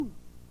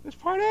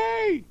Let's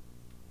party!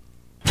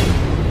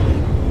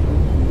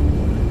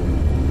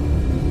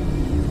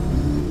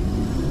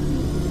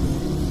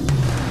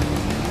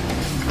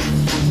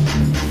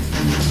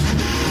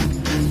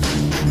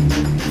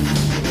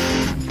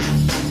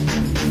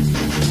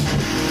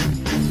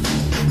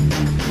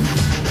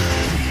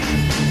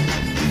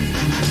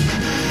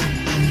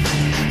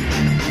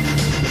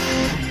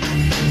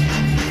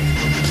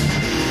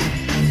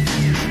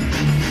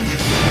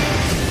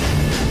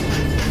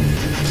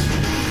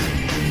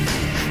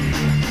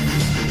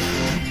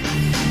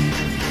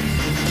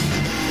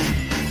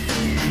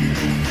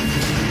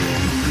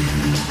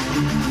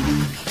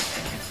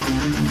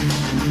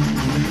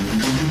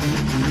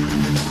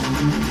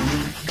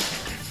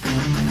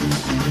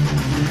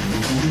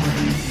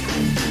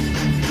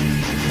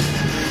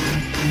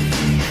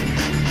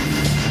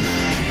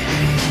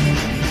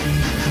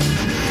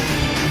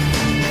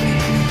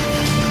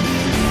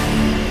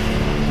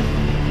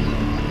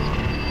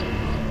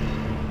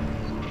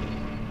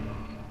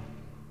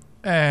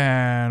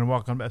 And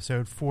welcome to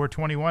episode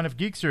 421 of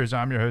Geeksters.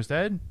 I'm your host,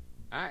 Ed.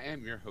 I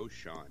am your host,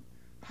 Sean.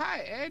 Hi,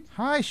 Ed.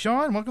 Hi,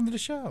 Sean. Welcome to the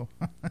show.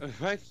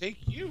 Thank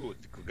you.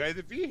 It's a cool guy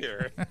to be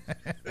here.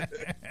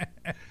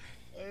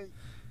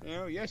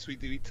 Yes, we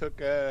took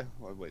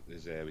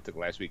we took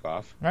last week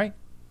off. Right?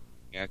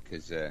 Yeah,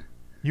 because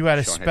you had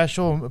a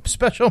Sean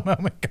special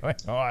moment going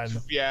on.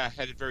 Yeah,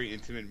 I had a very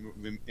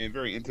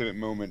intimate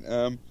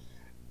moment.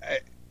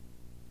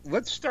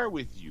 Let's start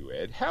with you,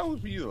 Ed. How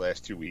were you the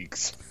last 2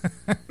 weeks?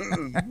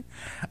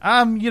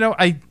 I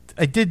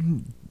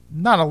did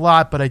not a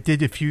lot, but I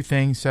did a few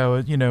things. So,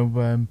 I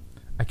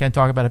can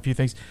talk about a few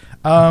things.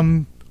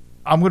 I'm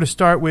going to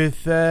start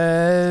with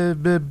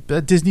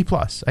Disney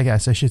Plus, I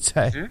guess I should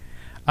say.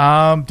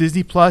 Mm-hmm.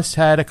 Disney Plus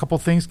had a couple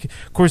things.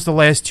 Of course, the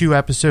last 2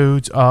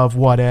 episodes of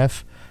What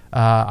If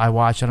I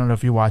watched. I don't know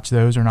if you watched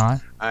those or not.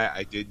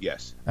 I did,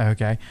 yes.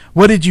 Okay.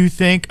 What did you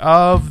think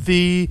of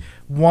the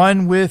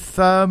one with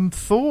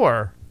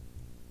Thor?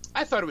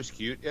 I thought it was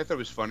cute. I thought it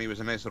was funny. It was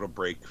a nice little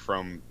break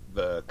from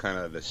the kind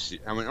of I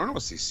don't want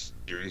to say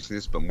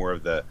seriousness, but more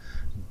of the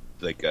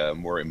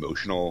more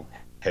emotional,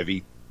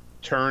 heavy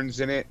turns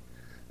in it.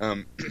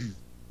 I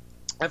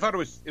thought it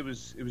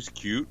was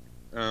cute.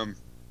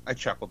 I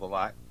chuckled a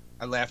lot.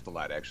 I laughed a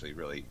lot, actually,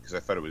 really, because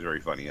I thought it was a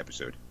very funny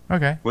episode.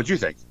 Okay. What'd you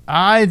think?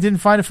 I didn't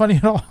find it funny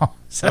at all.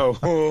 So.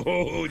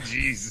 Oh,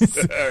 jeez.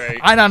 All right.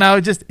 I don't know.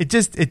 It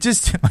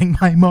just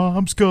like my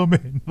mom's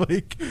coming.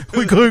 Like,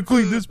 we gotta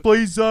clean this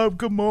place up.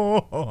 Come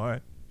on.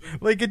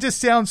 Like, it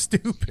just sounds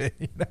stupid.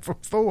 From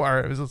Thor,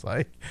 it was just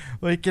like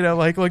like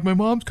my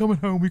mom's coming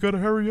home. We gotta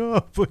hurry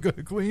up. We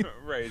gotta clean.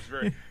 Right. It's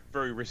very,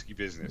 very risky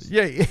business.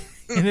 Yeah.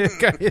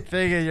 Kind of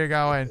thing, and you're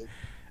going,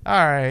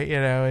 all right,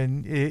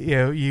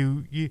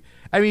 you.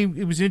 I mean,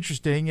 it was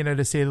interesting,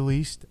 to say the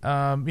least.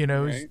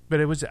 Right.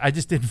 But I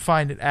just didn't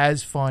find it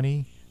as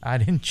funny. I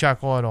didn't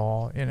chuckle at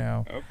all,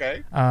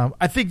 Okay.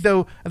 I think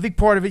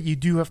part of it you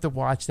do have to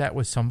watch that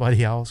with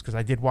somebody else, because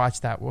I did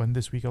watch that one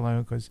this week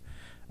alone, because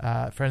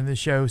a friend of the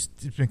show has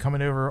been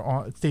coming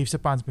over Dave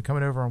Sippon's been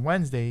coming over on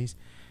Wednesdays,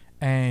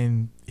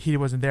 and he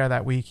wasn't there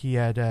that week. He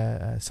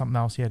had something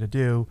else he had to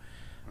do,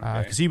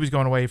 because he was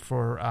going away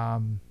for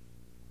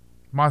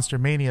Monster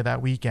Mania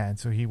that weekend,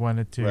 so he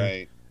wanted to.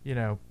 Right.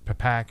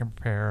 Pack and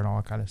prepare and all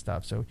that kind of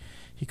stuff. So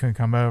he couldn't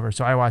come over.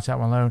 So I watched that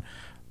one alone.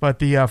 But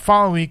the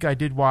following week, I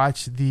did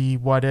watch the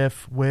What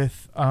If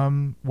with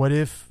Ultron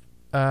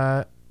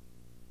 1.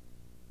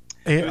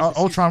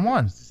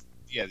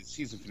 Yeah, the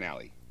season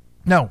finale.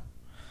 No.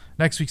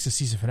 Next week's the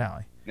season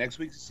finale. Next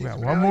week's the season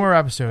finale? One more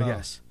episode,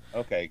 yes.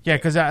 Okay. Yeah,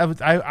 because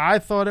I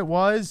thought it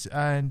was,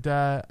 and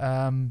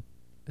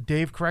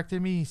Dave corrected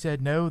me. He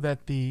said no,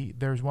 that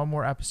there's one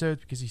more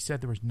episode, because he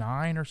said there was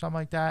 9 or something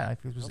like that. I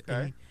think it was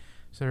 8.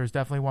 So there's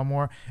definitely one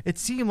more. It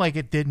seemed like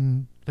it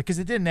didn't, because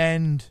it didn't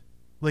end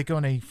like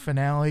on a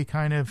finale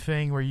kind of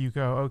thing where you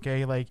go,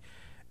 okay, like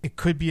it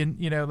could be,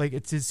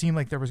 it seemed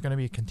like there was going to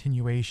be a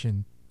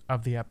continuation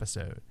of the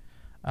episode.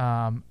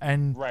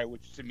 And right,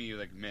 which to me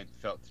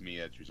felt to me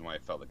that's the reason why I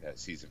felt like a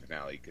season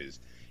finale, because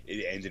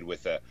it ended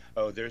with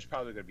there's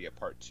probably going to be a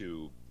part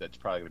 2 that's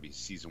probably going to be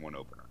season 1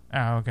 opener.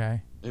 Oh,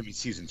 okay. I mean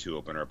season 2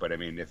 opener, but I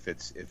mean if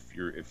it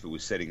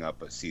was setting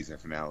up a season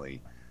finale,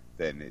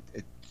 then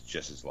it's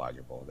just as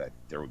logical that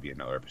there would be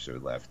another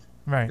episode left.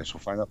 Right. I guess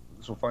we'll find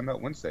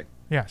out Wednesday.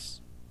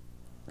 Yes.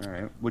 All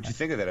right. What'd you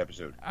think of that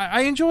episode?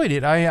 I enjoyed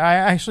it. I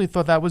actually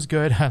thought that was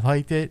good. I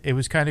liked it. It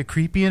was kind of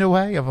creepy in a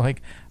way. I'm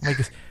like,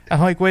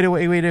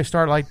 way to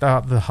start like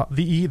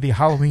the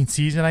Halloween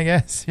season, I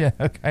guess. Yeah,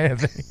 kind of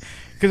thing.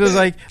 Because it was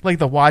like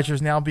the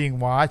Watchers now being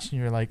watched,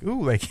 and you're like,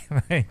 ooh, like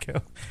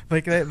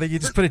you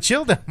just put a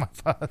chill down my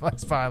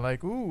spine.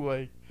 Like, ooh,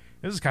 like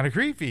this is kind of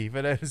creepy,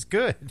 but it was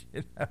good.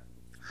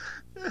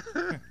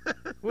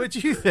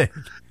 What'd you think?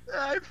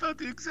 I felt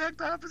the exact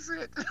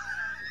opposite.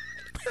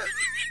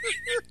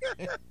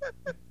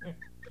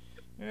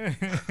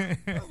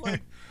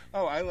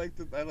 I liked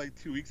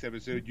 2 weeks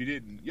episode. You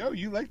didn't.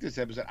 You liked this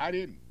episode. I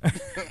didn't.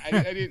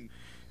 I didn't.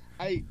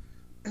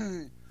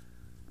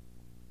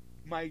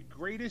 my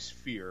greatest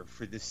fear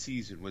for this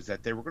season was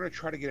that they were going to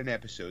try to get an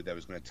episode that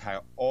was going to tie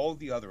all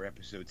the other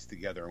episodes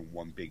together in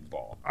one big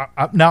ball.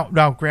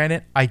 Now,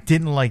 granted, I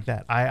didn't like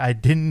that. I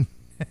didn't.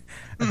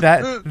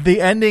 That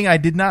the ending I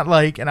did not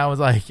like, and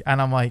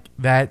I'm like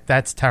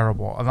that's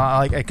terrible. I'm not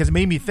like, because it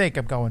made me think.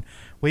 I'm going,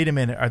 wait a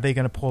minute, are they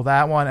going to pull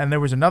that one? And there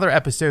was another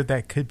episode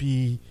that could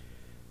be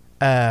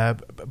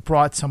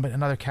brought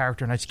another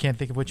character, and I just can't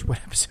think of what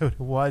episode it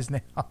was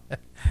now.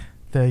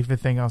 The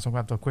thing else, I'm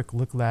going to have to quick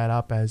look that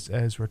up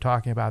as we're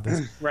talking about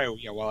this. Right.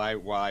 Yeah. While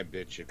I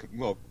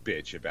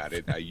bitch about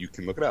it, you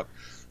can look it up.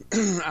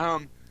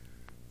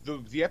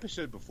 The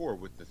episode before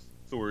with the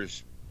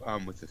Thor's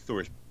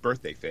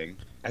birthday thing,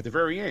 at the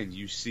very end,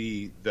 you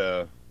see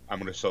the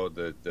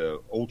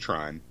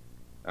Ultron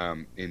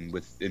in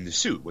the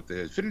suit with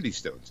the Infinity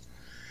Stones,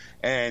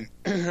 and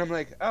I'm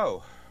like,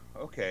 oh,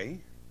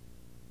 okay.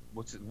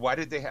 Why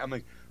did they? I'm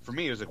like, for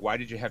me, it was like, why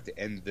did you have to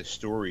end the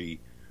story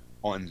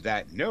on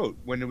that note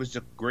when it was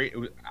to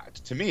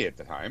me at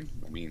the time?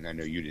 I mean, I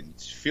know you didn't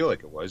feel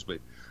like it was, but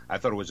I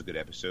thought it was a good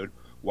episode.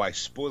 Why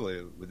spoil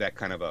it with that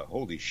kind of a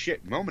holy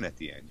shit moment at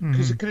the end?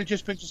 Because it could have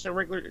just been just a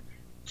regular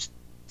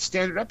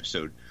standard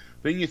episode.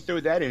 But then you throw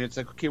that in, it's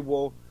like, okay,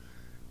 well,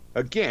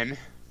 again,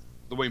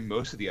 the way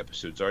most of the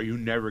episodes are, you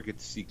never get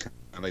to see kind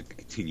of like the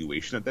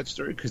continuation of that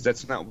story, because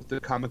that's not what the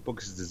comic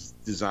book is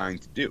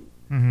designed to do.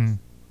 Mm-hmm.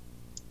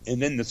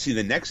 And then to see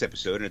the next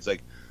episode, and it's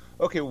like,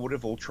 okay, well, what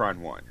if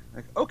Ultron won?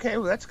 Like, okay,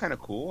 well, that's kind of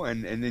cool.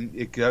 And then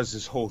it does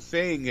this whole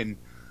thing, and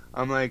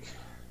I'm like,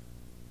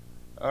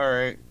 all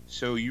right,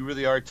 so you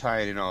really are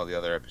tying in all the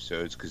other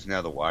episodes, because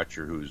now the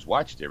watcher who's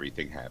watched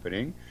everything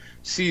happening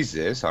sees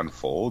this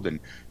unfold, and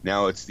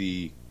now it's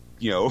like,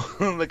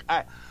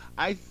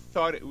 I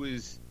thought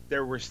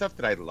there were stuff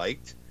that I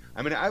liked.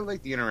 I mean, I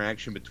liked the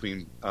interaction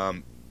between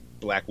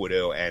Black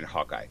Widow and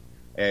Hawkeye.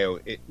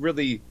 It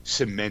really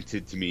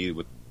cemented to me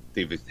what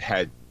they've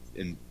had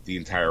in the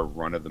entire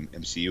run of the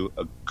MCU,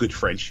 a good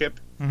friendship.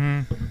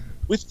 Mm-hmm.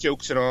 With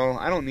jokes and all.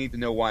 I don't need to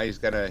know why he's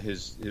got a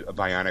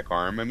bionic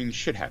arm. I mean,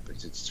 shit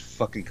happens. It's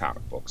fucking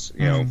comic books,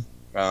 you know.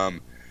 I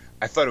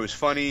thought it was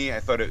funny. I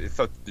thought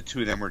the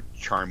two of them were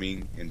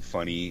charming and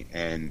funny,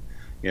 and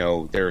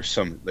there was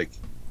some, like,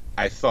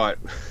 I thought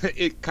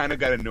it kind of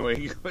got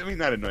annoying. I mean,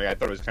 not annoying. I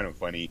thought it was kind of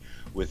funny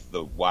with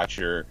the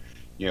Watcher,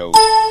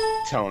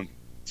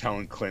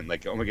 telling Clint,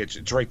 like, oh my god,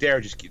 it's right there.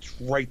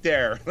 It's right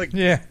there. Like,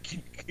 yeah.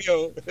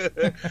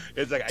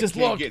 It's like, just I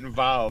can't look. get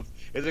involved.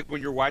 It's like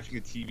when you're watching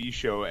a TV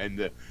show and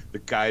the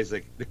guy's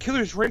like, the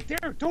killer's right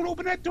there. Don't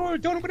open that door.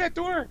 Don't open that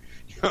door.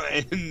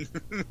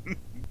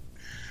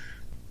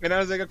 And I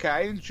was like, okay,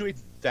 I enjoyed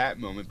that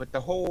moment, but the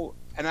whole,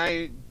 and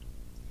I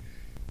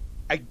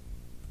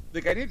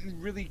didn't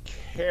really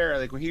care.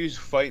 Like, when he was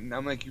fighting,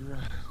 I'm like,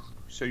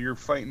 so you're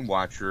fighting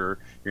Watcher,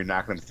 you're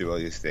knocking him through all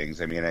these things.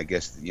 I mean, I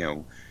guess,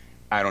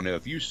 I don't know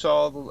if you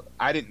saw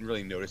I didn't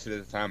really notice it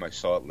at the time. I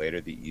saw it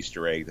later, the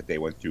Easter egg that they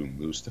went through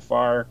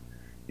Mustafar,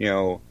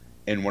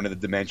 in one of the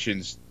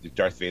dimensions,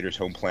 Darth Vader's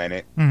home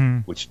planet,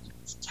 which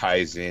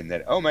ties in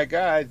that, oh my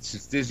god,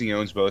 since Disney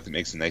owns both, it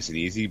makes it nice and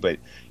easy. But,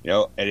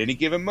 at any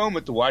given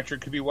moment, the Watcher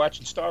could be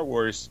watching Star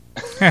Wars.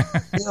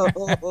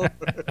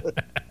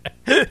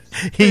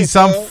 He's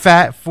some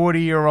fat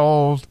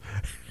 40-year-old.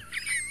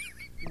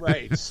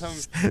 Right.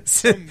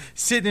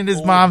 Sitting in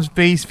his mom's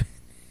basement.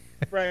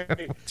 Right.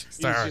 He's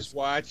just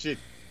watching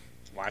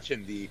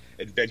the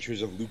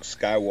adventures of Luke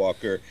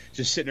Skywalker,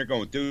 just sitting there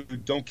going,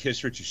 dude, don't kiss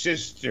her, it's your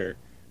sister.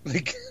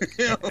 Like,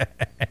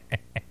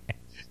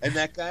 and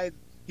that guy,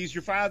 he's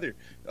your father.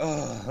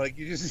 Oh, like,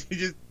 he's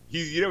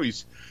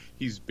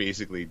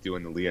basically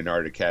doing the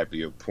Leonardo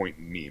DiCaprio point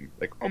meme.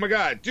 Like, oh my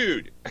god,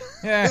 dude.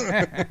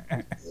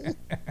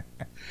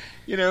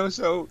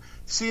 So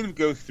seeing him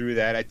go through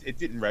that, it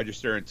didn't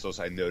register until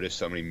I noticed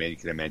somebody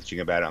making a mention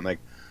about it. I'm like,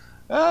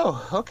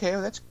 oh, okay,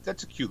 well,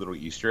 that's a cute little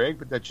Easter egg,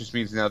 but that just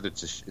means now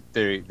that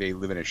they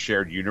live in a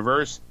shared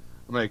universe.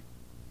 I'm like,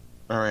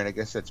 all right, I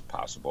guess that's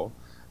possible.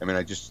 I mean,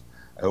 I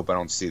hope I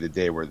don't see the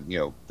day where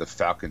the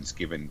Falcon's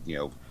giving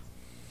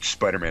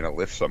Spider-Man a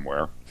lift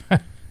somewhere.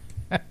 Get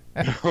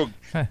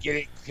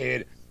it,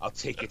 kid. I'll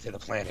take you to the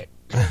planet.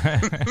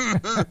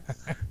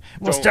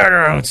 We'll start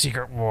our own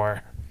secret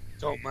war.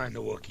 Don't mind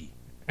the Wookiee.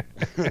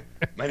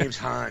 My name's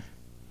Han.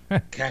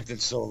 Captain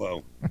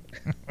Solo.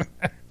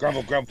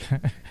 Grumble, grumble.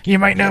 You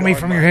might know me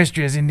from your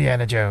history as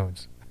Indiana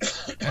Jones.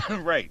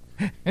 Right.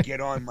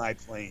 Get on my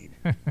plane.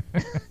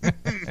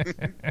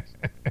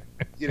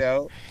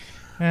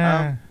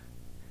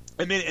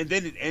 I mean, and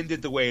then it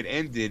ended the way it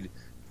ended.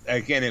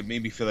 Again, it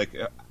made me feel like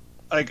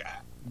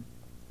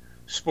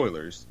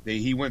spoilers.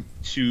 He went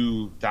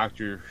to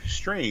Doctor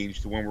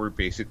Strange, the one where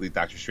basically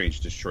Doctor Strange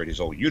destroyed his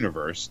whole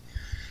universe,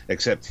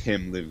 except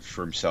him lived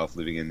for himself,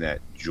 living in that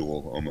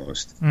jewel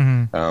almost.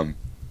 Mm-hmm.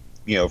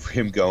 For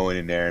him going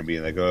in there and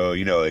being like, oh,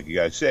 like, you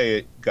gotta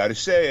say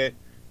it,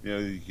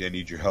 I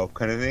need your help,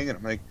 kind of thing. And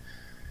I'm like,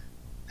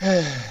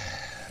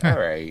 all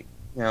right,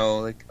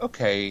 like,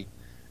 okay.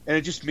 And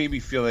it just made me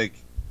feel like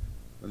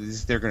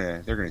they're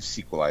gonna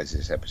sequelize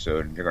this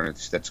episode, and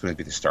that's gonna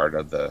be the start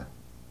of the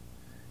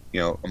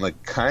I'm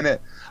like kind of.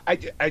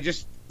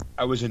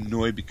 I was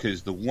annoyed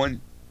because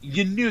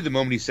you knew the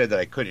moment he said that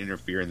I couldn't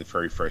interfere in the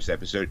very first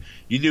episode,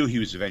 you knew he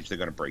was eventually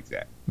going to break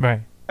that.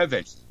 Right.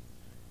 Eventually.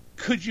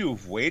 Could you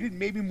have waited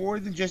maybe more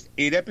than just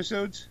 8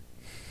 episodes?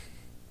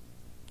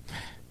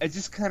 I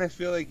just kind of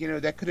feel like,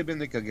 that could have been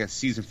like a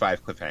season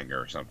 5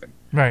 cliffhanger or something.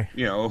 Right.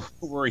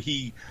 Where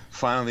he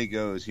finally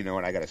goes, and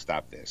I got to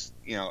stop this,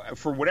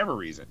 for whatever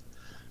reason.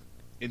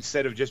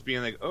 Instead of just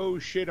being like, oh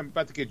shit, I'm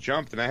about to get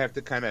jumped, and I have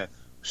to kind of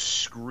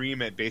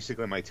scream at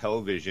basically my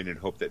television and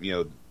hope that,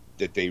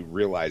 that they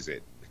realize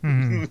it.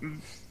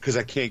 Because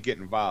I can't get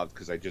involved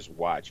because I just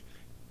watch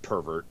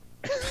pervert.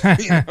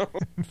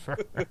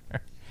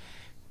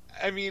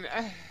 I mean,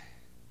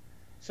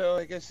 so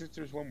I guess if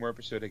there's one more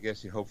episode, I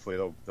guess hopefully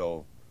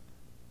they'll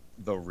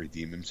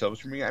redeem themselves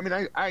for me. I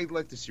mean, I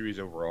like the series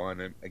overall,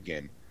 and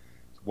again,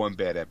 one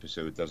bad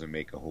episode doesn't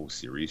make a whole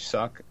series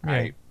suck.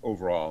 Right.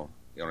 Overall,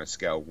 on a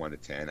scale of 1 to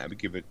 10, I would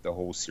give it the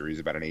whole series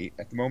about an 8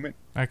 at the moment.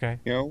 Okay.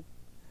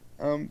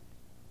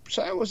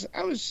 So I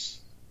was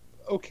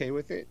okay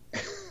with it.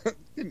 I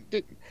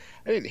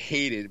didn't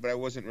hate it, but I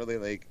wasn't really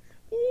like,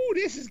 ooh,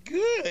 this is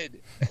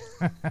good.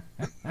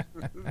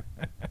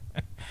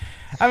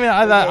 I mean,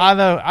 I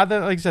thought,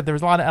 like I said, there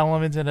was a lot of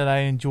elements in it I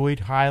enjoyed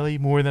highly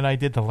more than I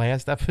did the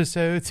last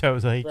episode. So I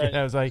was like,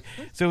 right.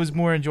 So it was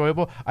more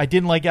enjoyable. I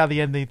didn't like how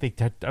the end.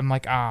 I'm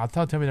like,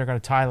 tell me they're going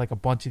to tie like a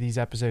bunch of these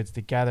episodes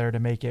together to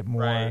make it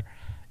more, right.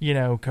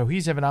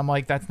 Cohesive. And I'm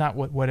like, that's not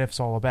what If's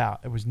all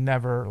about. It was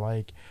never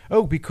like,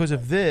 oh, because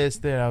of this,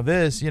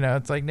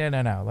 it's like,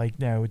 no. Like,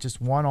 no, it's just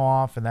one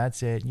off and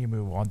that's it. And you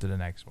move on to the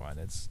next one.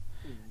 It's,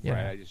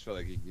 right. I just feel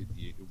like,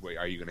 wait,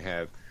 are you going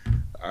to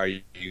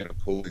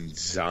pull in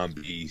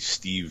zombie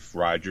Steve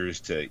Rogers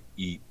to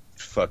eat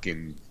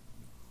fucking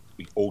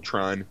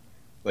Ultron?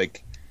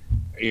 Like,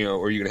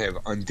 or are you going to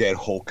have undead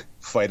Hulk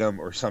fight him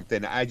or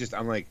something?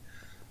 I'm like,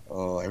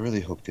 oh, I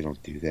really hope they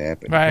don't do that.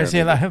 But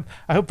right.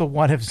 I hope the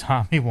What If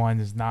zombie one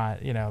is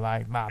not,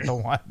 not the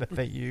one that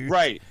they use.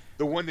 Right.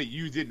 The one that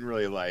you didn't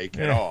really like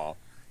at all.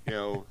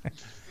 To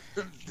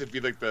be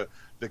like the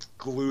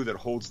glue that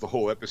holds the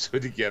whole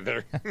episode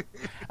together.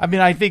 I mean,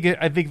 I was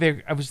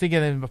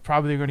thinking that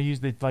probably they're going to use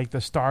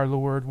the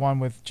Star-Lord one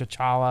with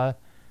T'Challa,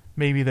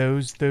 maybe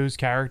those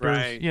characters.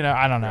 Right.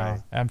 I don't know.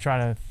 Right. I'm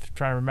trying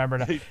to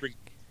remember. They bring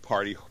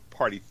party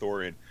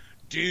Thor in,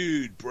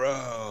 dude,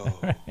 bro.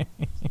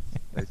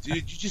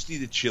 Dude, you just need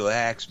to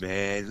chillax,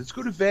 man. Let's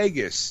go to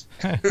Vegas.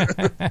 All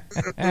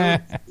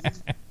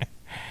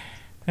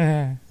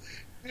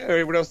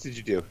right, what else did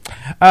you do?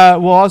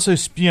 Well, also,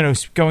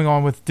 going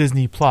on with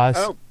Disney Plus,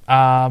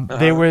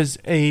 there was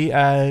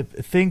a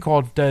thing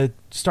called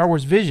Star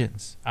Wars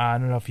Visions. I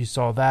don't know if you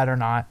saw that or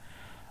not.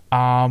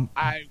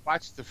 I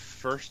watched the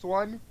first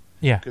one.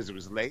 Yeah. Because it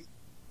was late.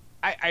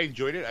 I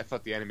enjoyed it. I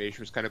thought the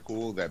animation was kind of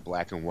cool, that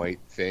black and white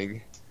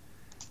thing.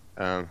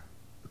 Go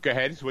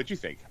ahead. So what'd you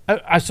think?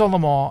 I saw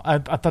them all. I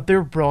thought they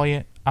were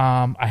brilliant.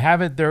 I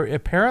have it there.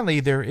 Apparently,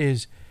 there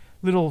is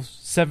little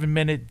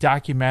 7-minute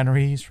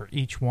documentaries for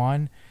each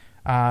one.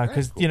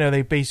 Because cool.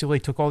 They basically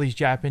took all these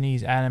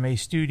Japanese anime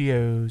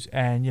studios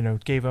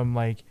and gave them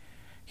like,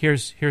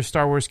 here's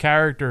Star Wars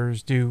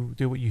characters, do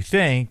what you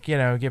think,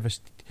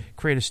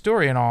 create a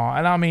story and all.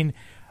 And I mean,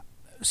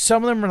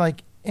 some of them are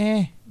like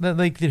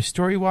like the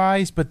story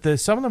wise, but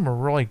some of them are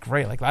really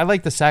great. Like I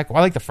like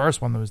the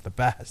first one that was the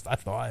best, I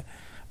thought,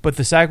 but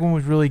the second one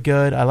was really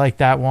good. I like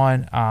that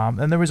one.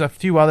 And there was a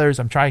few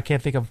others. I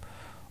can't think of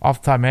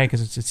off the top of my head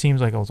because it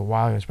seems like it was a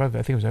while ago. I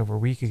think it was over a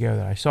week ago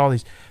that I saw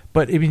these.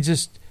 But I mean,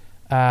 just.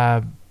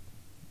 The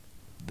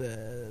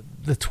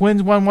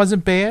twins one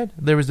wasn't bad.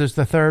 There was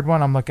the third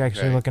one. I'm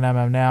looking at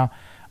them now.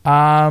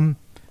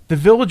 The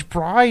Village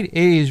Bride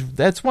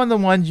that's one of the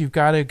ones you've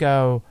got to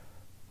go.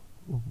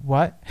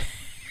 What?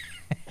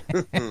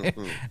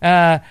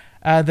 The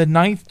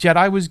Ninth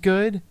Jedi was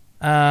good.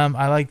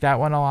 I like that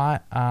one a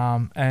lot.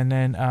 And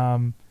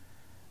then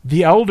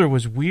The Elder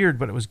was weird,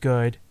 but it was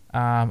good.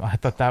 I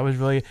thought that was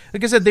really,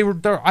 like I said,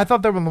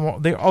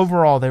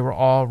 overall they were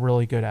all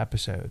really good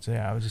episodes.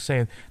 Yeah, I was just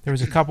saying there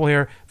was a couple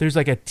here. There's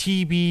like a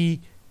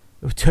TB,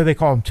 they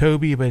call him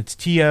Toby, but it's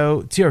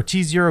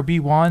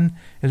T0B1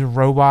 is a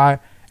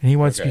robot, and he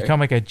wants to become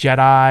like a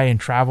Jedi and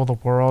travel the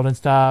world and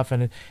stuff.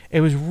 And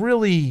it was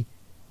really,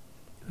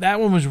 that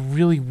one was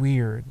really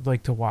weird,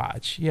 like to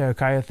watch,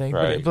 kind of thing.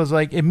 Right. But it was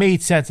like, it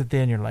made sense at the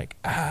end. You're like,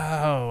 oh,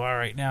 all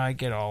right, now I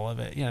get all of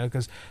it,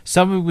 because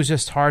some of it was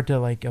just hard to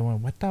like,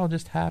 what the hell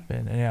just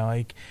happened? And,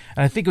 and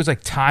I think it was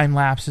like time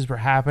lapses were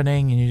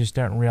happening and you just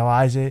don't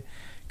realize it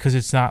because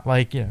it's not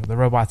like, the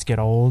robots get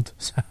old.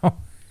 So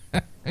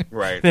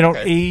right. They don't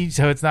age.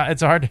 So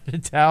it's hard to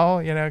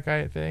tell,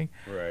 kind of thing.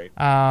 Right.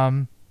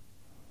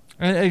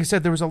 And like I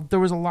said, there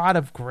was a lot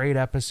of great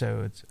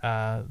episodes,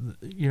 all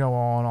in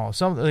all.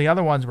 Some of the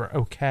other ones were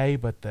okay,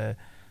 but the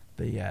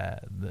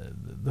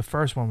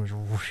first one was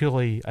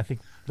really, I think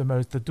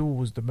the Duel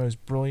was the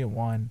most brilliant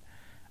one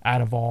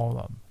out of all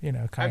of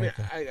them.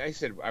 I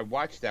said I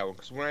watched that one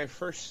because when I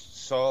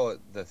first saw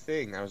the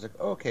thing, I was like,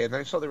 oh, okay, and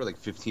then I saw there were like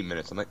 15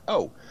 minutes. I'm like,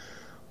 oh,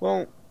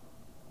 well,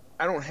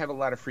 I don't have a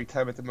lot of free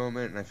time at the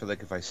moment, and I feel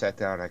like if I sat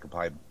down, I could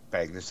probably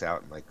bang this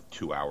out in like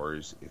 2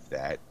 hours, if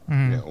that.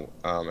 Mm-hmm. You know,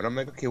 and I'm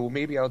like, okay, well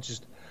maybe I'll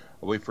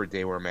wait for a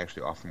day where I'm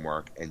actually off from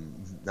work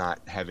and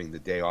not having the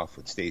day off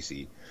with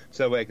Stacy,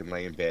 so that way I can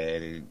lay in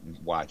bed and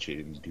watch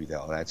it and do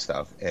all that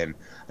stuff. And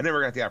I never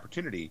got the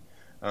opportunity,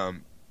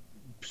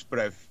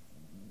 but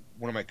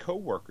one of my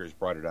coworkers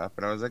brought it up,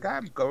 and I was like,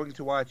 I'm going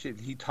to watch it.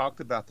 And he talked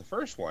about the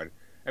first one.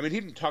 I mean,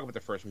 he didn't talk about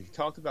the first one. He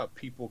talked about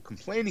people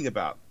complaining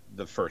about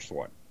the first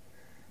one.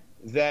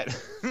 That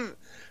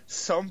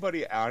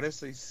somebody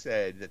honestly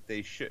said that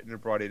they shouldn't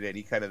have brought in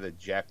any kind of the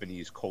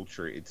Japanese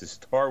culture into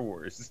Star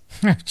Wars.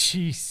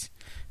 Jeez.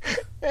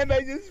 And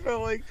I just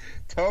felt like,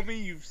 tell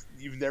me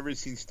you've never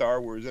seen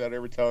Star Wars, and not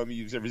ever telling me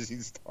you've never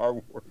seen Star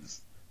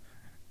Wars.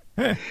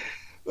 Did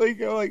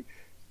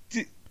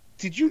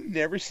you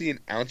never see an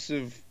ounce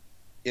of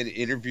an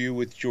interview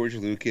with George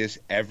Lucas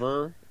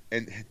ever,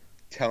 and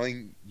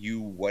telling you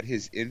what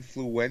what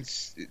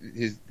influenced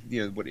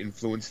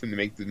him to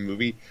make the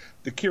movie?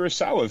 The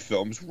Kurosawa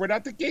films right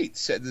out the gate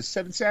said the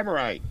Seven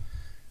Samurai.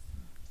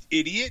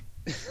 Idiot.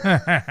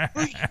 I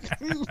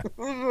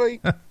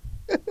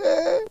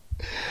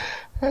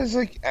was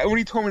like, when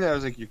he told me that, I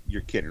was like,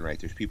 you're kidding, right?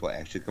 There's people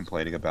actually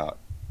complaining about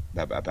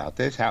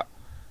this. How?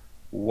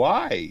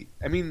 Why?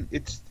 I mean,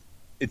 it's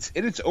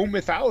in its own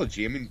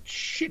mythology. I mean,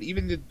 shit,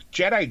 even the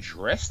Jedi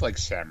dressed like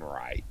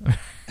samurai.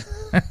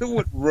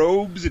 With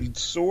robes and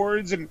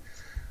swords and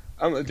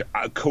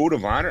a code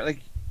of honor.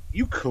 Like,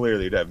 you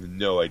clearly have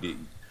no idea.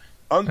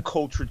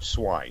 Uncultured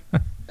swine.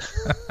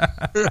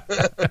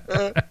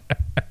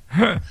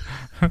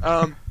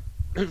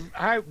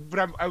 I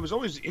was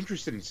always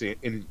interested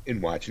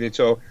in watching it,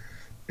 so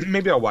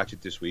maybe I'll watch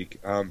it this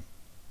week.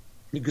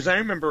 Because I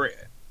remember,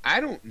 I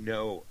don't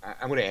know,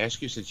 I'm going to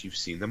ask you, since you've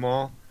seen them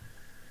all.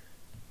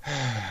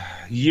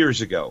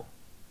 Years ago,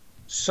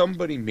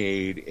 somebody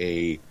made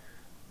a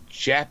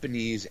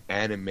Japanese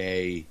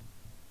anime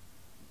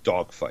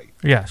dogfight.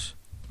 Yes.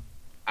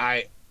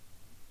 I've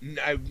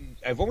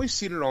only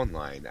seen it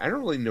online. I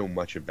don't really know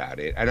much about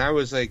it, and I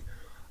was like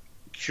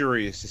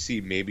curious to see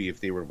maybe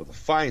if they were able to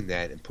find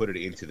that and put it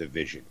into the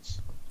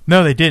Visions.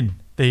 No, they didn't.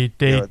 They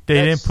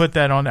didn't put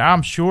that on there.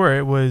 I'm sure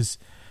it was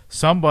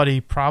somebody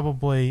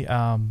probably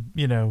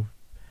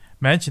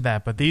mentioned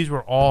that, but these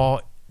were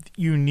all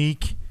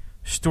unique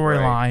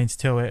storylines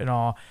to it and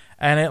all,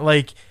 and it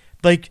like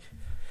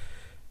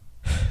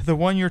the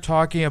one you're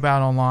talking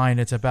about online,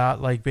 it's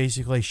about like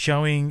basically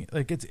showing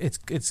like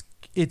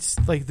it's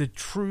like the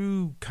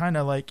true kind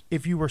of like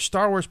if you were a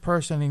Star Wars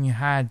person and you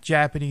had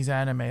Japanese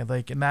anime,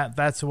 like, and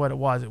that's what it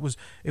was.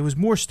 It was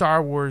more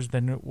Star Wars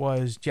than it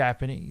was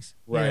Japanese,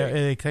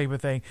 right? Type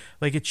of thing.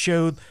 Like it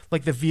showed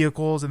like the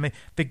vehicles and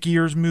the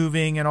gears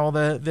moving and all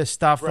this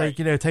stuff, right.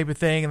 Like type of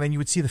thing. And then you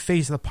would see the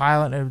face of the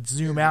pilot and it would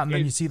zoom out, and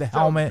then you see the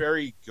helmet.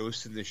 Very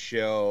Ghost in the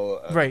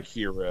Shell, right?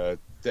 Akira,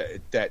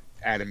 that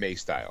anime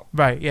style,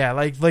 right? Yeah,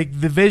 like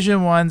the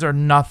Vision ones are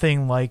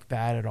nothing like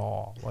that at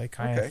all, like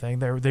kind of thing.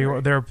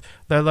 They're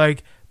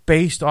like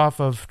based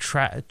off of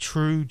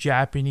true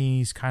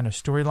Japanese kind of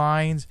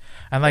storylines,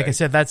 and like I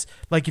said, that's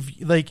like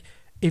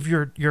if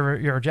you're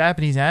a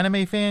Japanese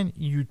anime fan,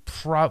 you're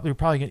probably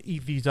gonna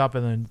eat these up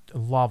and then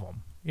love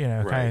them,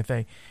 kind of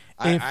thing.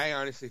 I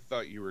honestly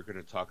thought you were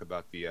going to talk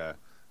about the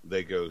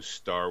Lego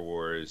Star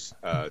Wars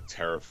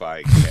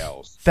Terrifying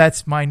Tales.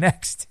 That's my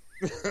next.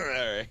 All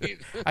right.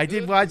 I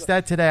did watch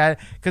that today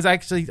because I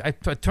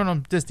turned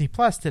on Disney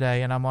Plus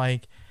today, and I'm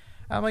like,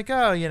 oh,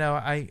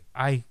 I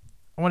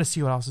want to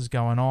see what else is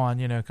going on,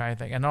 kind of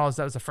thing. And that was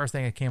the first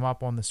thing that came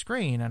up on the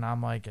screen, and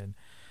I'm like, and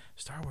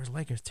Star Wars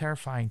Lego's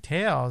Terrifying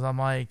Tales. I'm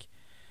like,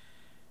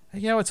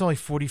 it's only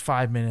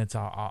 45 minutes.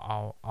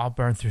 I'll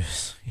burn through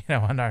this,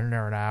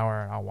 under an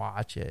hour, and I'll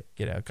watch it,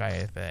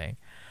 kind of thing.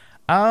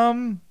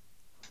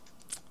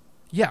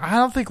 Yeah, I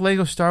don't think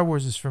Lego Star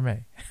Wars is for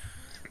me.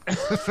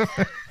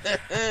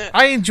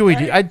 I enjoyed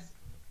it.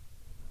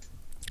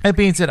 That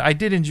being said, I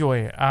did enjoy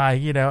it.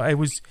 It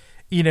was,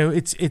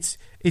 it's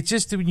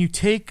just when you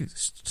take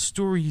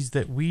stories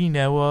that we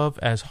know of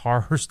as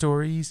horror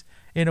stories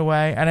in a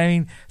way, and I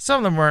mean, some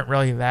of them weren't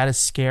really that as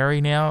scary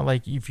now.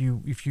 Like if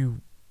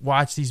you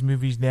watch these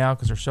movies now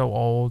because they're so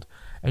old,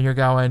 and you're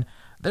going,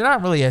 they're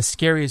not really as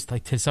scary as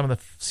like to some of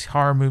the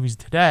horror movies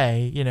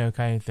today,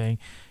 kind of thing,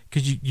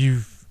 because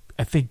you've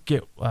I think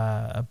get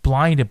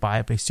blinded by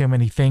it by so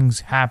many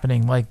things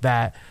happening like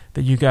that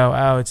you go,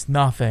 oh, it's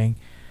nothing.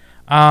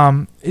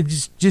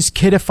 It's just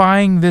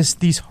kidifying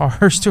these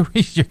horror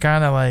stories. You're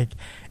kind of like,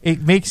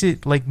 it makes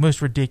it like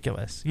most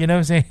ridiculous. You know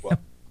what I'm saying?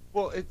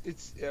 Well,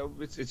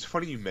 it's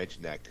funny you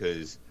mentioned that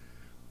because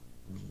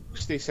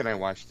Stacey and I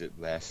watched it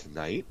last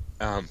night,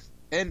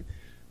 and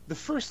the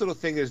first little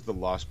thing is the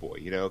Lost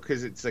Boy,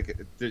 because it's like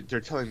they're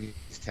telling me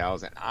these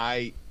tales, and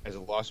I, as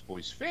a Lost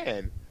Boys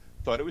fan,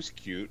 thought it was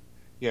cute.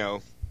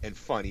 And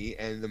funny.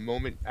 And the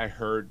moment I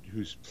heard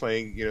who's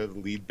playing, the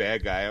lead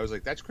bad guy, I was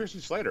like, that's Christian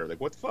Slater. Like,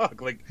 what the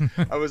fuck? Like,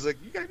 I was like,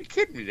 you gotta be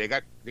kidding me. They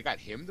got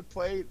him to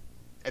play.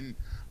 And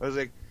I was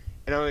like,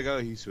 oh,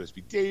 he's supposed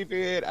to be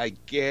David. I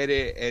get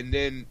it. And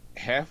then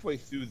halfway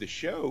through the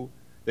show,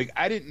 like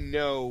I didn't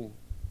know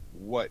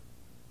what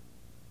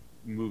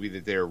movie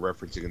that they were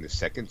referencing in the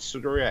second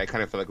story. I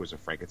kind of felt like it was a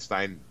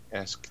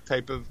Frankenstein-esque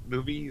type of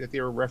movie that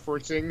they were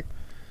referencing.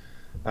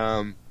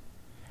 No,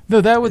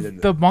 that was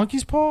the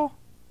monkey's paw.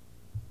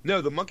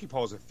 No, the monkey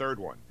paw is the third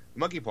one. The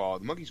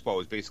monkey's paw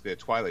was basically a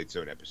Twilight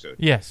Zone episode.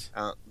 Yes,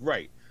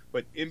 right.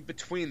 But in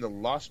between the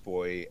Lost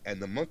Boy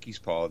and the monkey's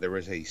paw, there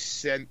was a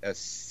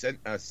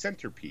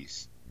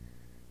centerpiece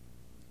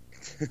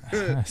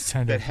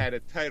that had a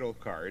title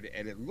card,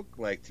 and it looked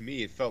like, to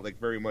me, it felt like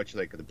very much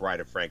like the Bride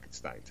of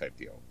Frankenstein type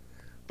deal.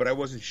 But I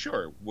wasn't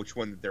sure which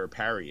one that they were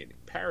parodying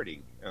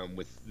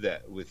with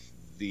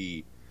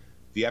the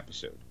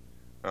episode,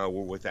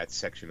 or with that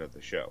section of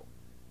the show.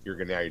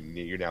 You're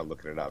now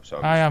looking it up. So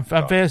I'm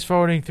fast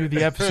forwarding through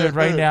the episode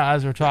right now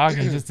as we're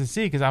talking, just to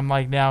see, because I'm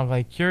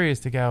now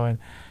curious to go and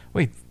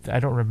wait. I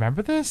don't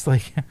remember this.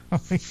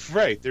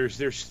 Right.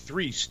 There's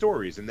 3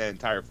 stories in that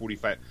entire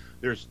 45.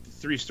 There's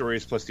 3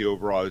 stories plus the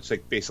overall. It's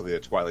like basically the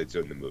Twilight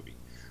Zone, the movie.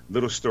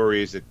 Little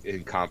stories that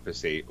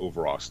encompass a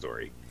overall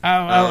story.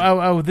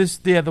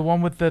 The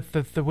one with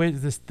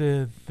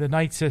the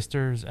Night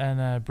Sisters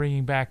and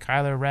bringing back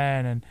Kylo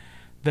Ren and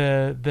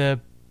the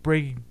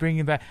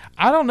bringing back.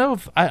 I don't know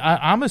if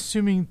I'm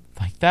assuming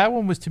like that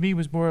one was, to me,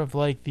 was more of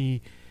like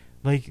the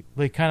like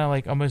kind of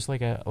like almost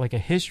like a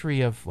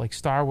history of like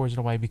Star Wars in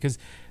a way, because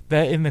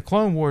that in the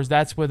Clone Wars,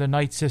 that's where the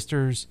Night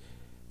Sisters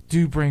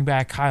do bring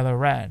back Kylo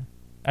Ren.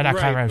 Not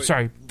Kylo Ren,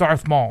 sorry,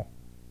 Darth Maul.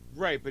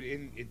 Right, but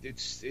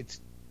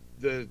it's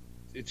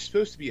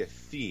supposed to be a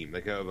theme,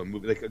 like of a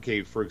movie. Like,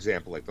 okay, for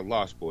example, like the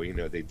Lost Boy,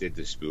 they did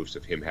the spoofs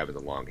of him having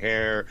the long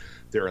hair.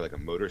 They're like a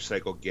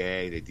motorcycle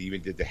gang. They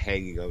even did the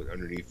hanging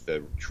underneath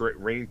the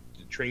train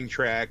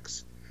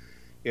tracks.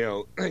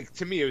 Like,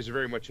 to me, it was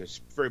very much a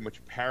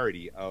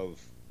parody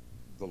of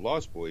the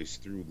Lost Boys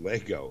through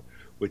Lego,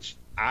 which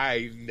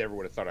I never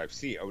would have thought I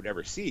would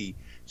ever see.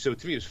 So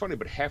to me, it was funny.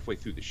 But halfway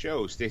through the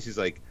show, Stacey's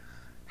like,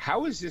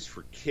 "How is this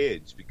for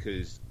kids?"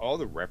 Because all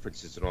the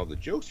references and all the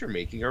jokes they're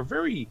making are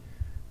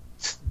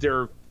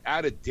they're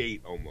out of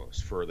date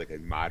almost for like a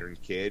modern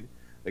kid.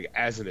 Like,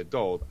 as an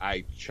adult,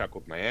 I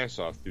chuckled my ass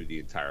off through the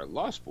entire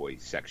Lost Boy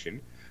section.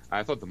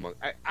 I thought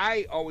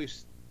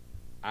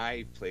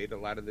I played a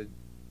lot of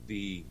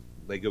the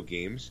Lego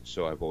games,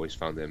 so I've always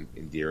found them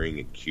endearing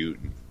and cute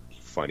and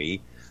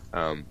funny.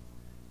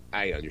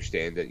 I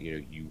understand that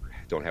you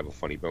don't have a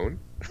funny bone.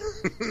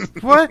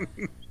 What?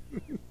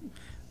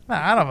 No,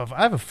 I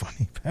have a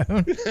funny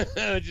bone.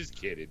 Just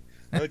kidding.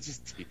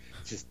 Just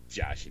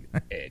Josh and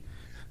Ed.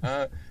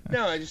 No,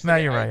 I just. No,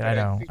 you're right. I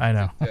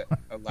know.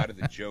 A lot of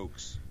the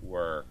jokes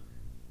were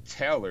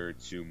tailored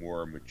to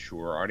more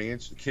mature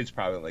audience. The kids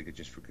probably like it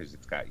just because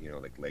it's got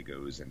like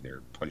Legos and their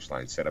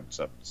punchline setup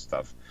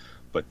stuff.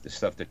 But the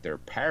stuff that they're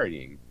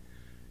parodying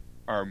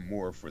are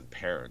more for the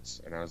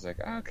parents. And I was like,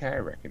 okay, I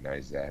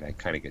recognize that. I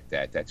kind of get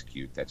that. That's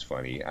cute. That's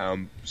funny.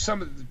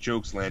 Some of the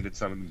jokes landed,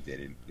 some of them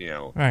didn't.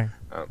 Right.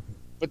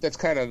 But that's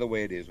kind of the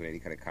way it is with any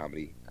kind of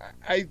comedy.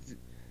 I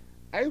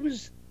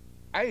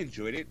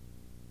enjoyed it.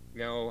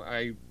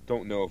 I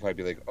don't know if I'd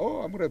be like,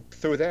 oh, I'm going to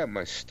throw that in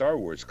my Star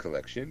Wars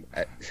collection.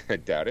 I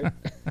doubt it.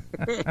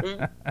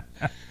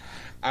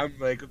 I'm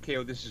like, okay,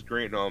 well, this is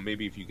great and all.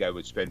 Maybe if you guys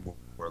would spend a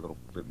little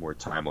bit more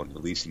time on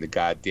releasing the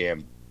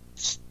goddamn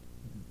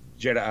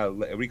Jedi,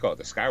 what do you call it,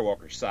 the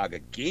Skywalker Saga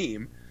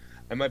game,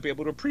 I might be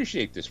able to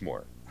appreciate this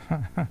more.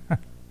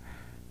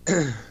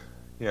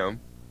 Yeah.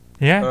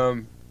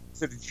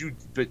 So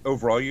but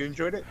overall you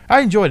enjoyed it?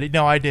 I enjoyed it.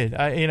 No, I did.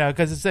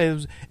 Because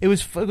it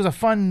was a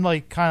fun,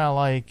 like, kind of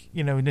like,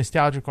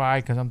 nostalgic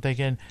ride, because I'm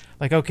thinking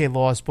like, okay,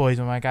 Lost Boys,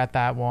 when I got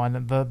that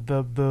one,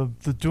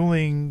 the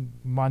dueling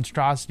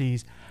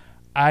monstrosities,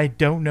 I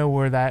don't know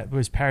where that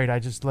was parried. I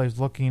just was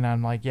looking and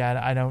I'm like,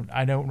 yeah,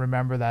 I don't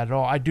remember that at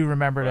all. I do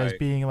remember it as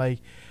being like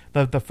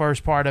the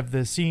first part of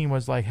the scene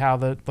was like how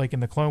in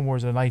the Clone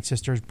Wars, the Night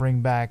Sisters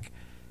bring back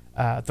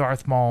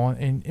Darth Maul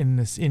in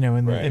this, in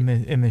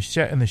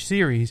the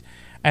series,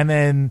 and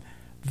then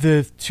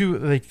the two,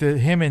 like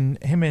him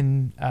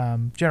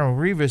and General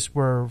Grievous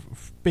were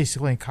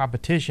basically in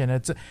competition.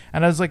 And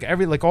I was like,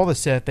 all the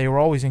Sith, they were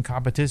always in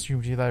competition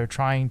with each other,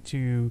 trying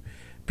to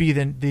be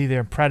the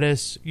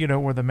apprentice,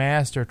 or the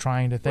master,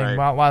 trying to think.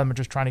 Well, a lot of them are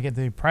just trying to get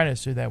the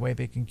apprentice so that way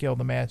they can kill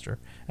the master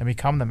and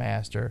become the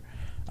master.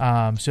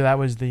 So that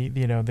was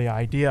the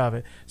idea of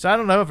it. So I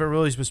don't know if it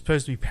really was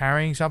supposed to be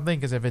parrying something,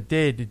 because if it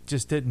did, it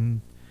just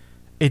didn't.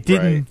 It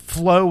didn't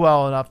flow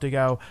well enough to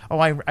go, oh,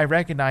 I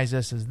recognize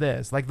this as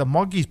this. Like the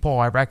monkey's paw,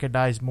 I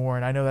recognize more,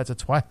 and I know that's a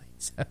Twilight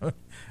Zone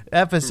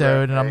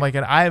episode, and I'm like,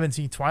 I haven't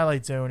seen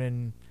Twilight Zone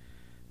in,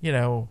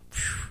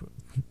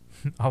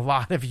 a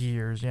lot of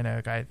years, kind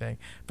of thing.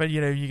 But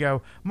you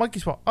go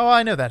monkey's paw. Oh,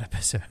 I know that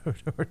episode. Or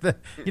the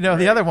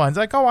the other ones,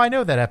 like, oh, I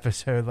know that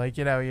episode. Like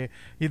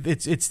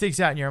it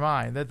sticks out in your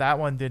mind. That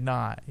one did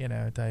not,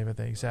 type of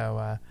thing.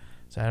 So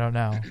I don't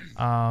know.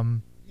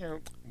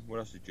 What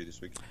else did you do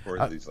this week,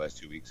 or these last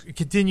 2 weeks?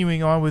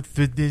 Continuing on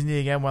with Disney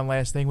again, one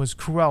last thing was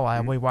Cruella.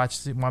 Mm-hmm. We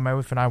watched, my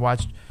wife and I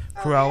watched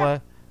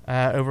Cruella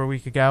over a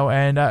week ago,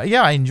 and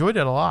I enjoyed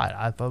it a lot.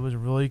 I thought it was a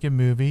really good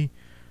movie.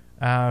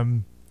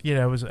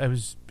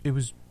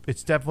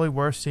 It's definitely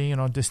worth seeing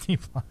on Disney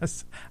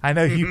Plus. I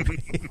know you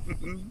paid,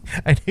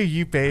 I know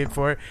you paid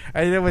for it.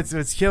 I know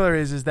what's killer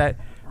is that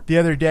the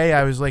other day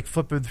I was like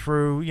flipping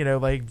through,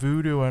 like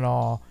Vudu and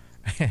all,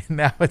 and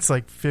now it's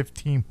like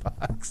 $15.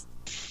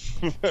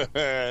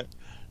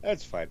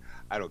 That's fine.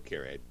 I don't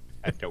care, Ed.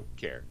 I don't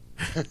care.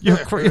 You'll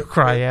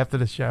cry after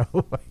the show.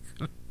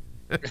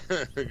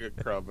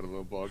 Crumbing a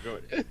little ball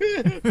going,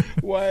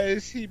 why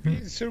is he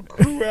being so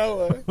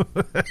Cruella?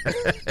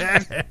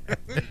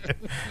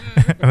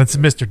 And it's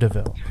Mr.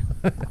 DeVille.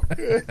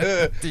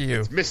 To you.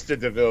 It's Mr.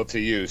 DeVille to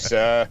you,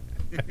 sir.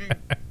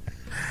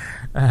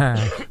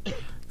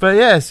 But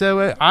yeah,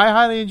 so I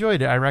highly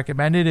enjoyed it. I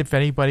recommend it if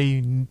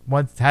anybody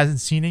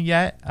hasn't seen it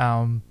yet.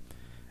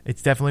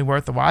 It's definitely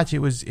worth the watch. It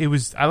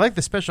was. I like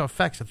the special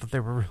effects. I thought they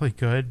were really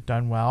good,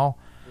 done well.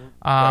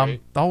 Right.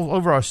 The whole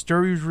overall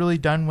story was really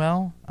done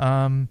well.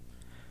 And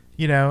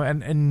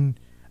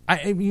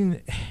I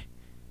mean,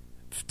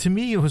 to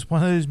me, it was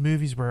one of those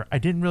movies where I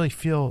didn't really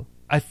feel.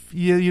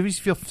 You always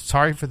feel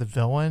sorry for the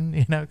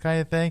villain, kind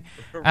of thing.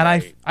 Right.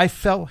 And I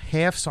felt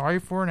half sorry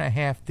for her and I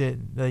half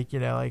didn't. Like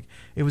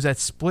it was that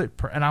split.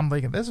 And I'm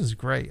thinking, this is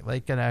great,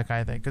 kind of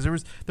thing.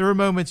 Because there were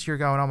moments you're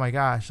going, oh my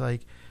gosh,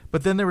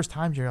 but then there was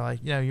times you're like,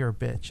 you're a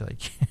bitch,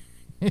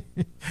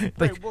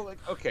 right, well,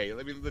 okay.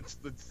 I mean, let's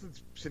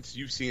since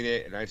you've seen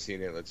it and I've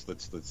seen it, let's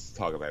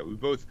talk about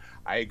it.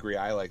 I agree.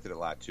 I liked it a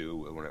lot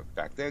too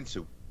back then.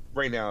 So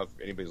right now, if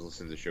anybody's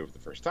listening to the show for the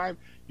first time,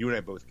 you and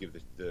I both give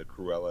the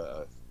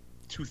Cruella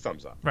 2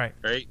 thumbs up. Right.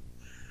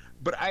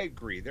 But I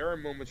agree. There are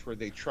moments where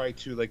they try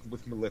to, like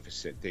with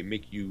Maleficent, they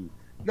make you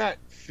not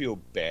feel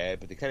bad,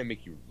 but they kind of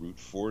make you root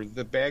for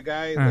the bad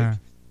guy. Like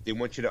they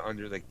want you to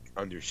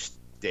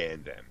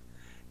understand them.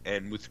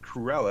 And with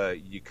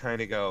Cruella, you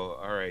kind of go,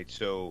 all right,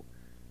 so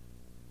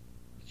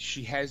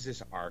she has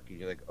this arc, and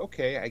you're like,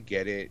 okay, I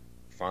get it,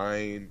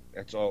 fine,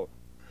 that's all.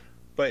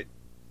 But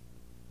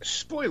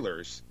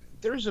spoilers,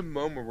 there's a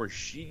moment where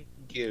she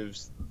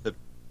gives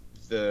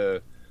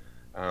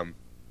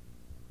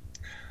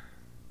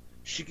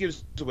she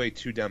gives away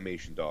 2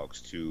 Dalmatian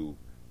dogs to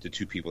the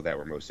 2 people that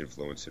were most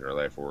influenced in her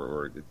life,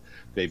 or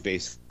they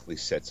basically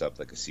sets up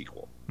like a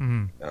sequel,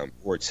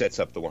 or it sets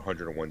up the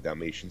 101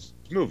 Dalmatians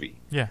movie.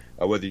 Yeah.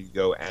 Whether you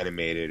go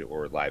animated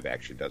or live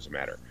action, doesn't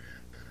matter.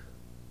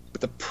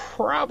 But the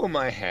problem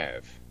I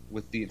have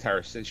with the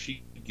entire set,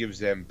 she gives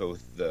them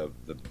both the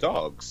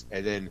dogs,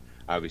 and then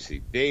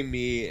obviously they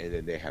me, and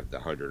then they have the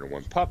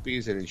 101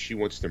 puppies, and then she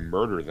wants to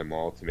murder them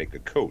all to make a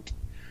coat.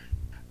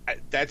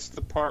 That's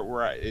the part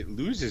where it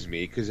loses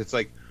me, because it's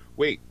like,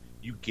 wait,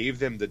 you gave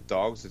them the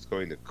dogs that's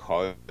going to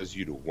cause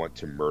you to want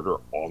to murder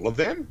all of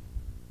them?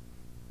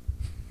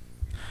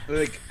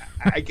 Like,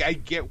 I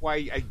get why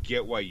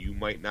you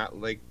might not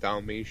like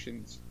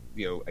Dalmatians.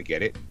 I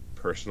get it.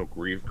 Personal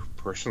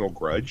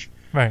grudge.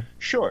 Right.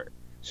 Sure.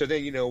 So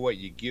then you know what?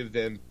 You give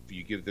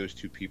those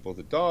 2 people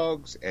the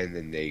dogs, and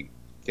then they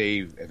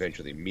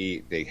eventually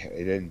meet.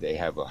 And then they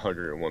have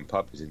 101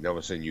 puppies, and all of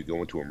a sudden you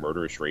go into a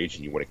murderous rage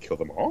and you want to kill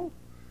them all.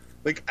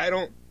 Like, I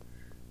don't.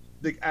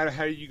 Like,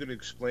 how are you going to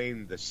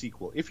explain the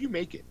sequel if you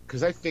make it?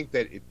 Because I think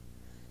that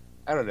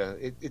I don't know.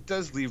 It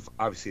does leave.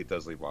 Obviously, it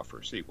does leave off for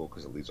a sequel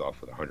because it leaves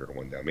off with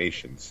 101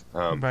 Dalmatians.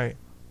 Right.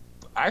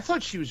 I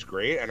thought she was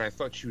great, and I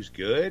thought she was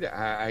good.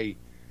 I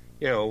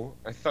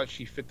thought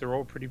she fit the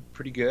role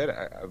pretty good.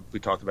 We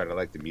talked about it. I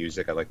like the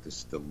music. I like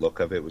the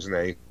look of it. It was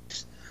nice.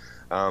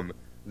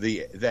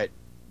 That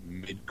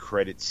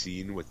mid-credit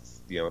scene with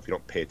if you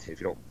don't pay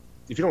attention,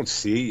 if you don't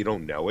see it, you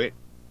don't know it.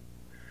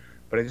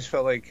 But I just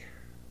felt like,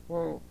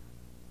 well,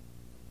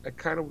 I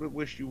kind of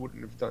wish you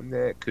wouldn't have done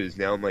that, because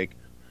now I'm like,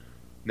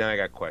 now I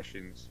got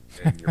questions,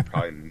 and you're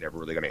probably never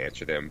really going to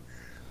answer them.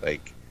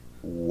 Like,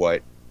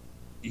 what?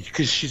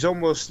 Because she's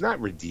almost not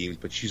redeemed,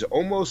 but she's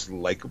almost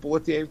likable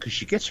at the end, because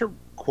she gets her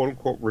quote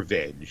unquote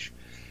revenge.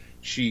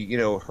 She,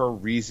 her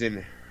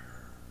reason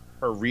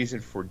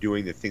for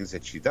doing the things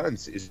that she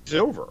does is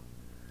over.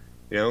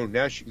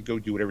 Now she can go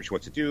do whatever she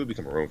wants to do,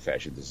 become her own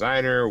fashion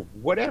designer,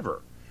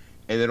 whatever.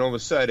 And then all of a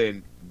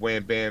sudden,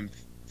 wham bam,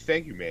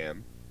 thank you,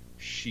 ma'am.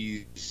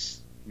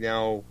 She's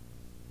now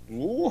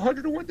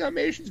 101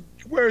 Dalmatians.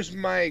 Where's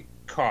my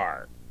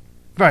car?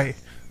 Right.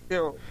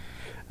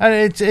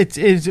 And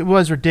it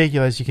was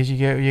ridiculous, because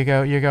you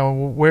go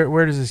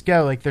where does this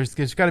go? Like there's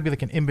got to be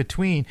like an in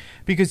between,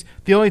 because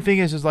the only thing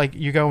is like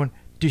you're going,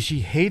 does she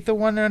hate the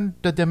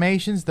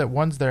Dalmatians, that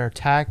ones that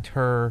attacked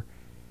her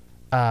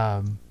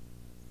mom,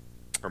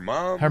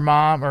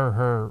 or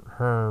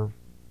her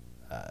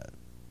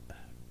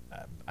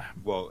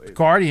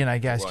guardian, I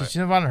guess, because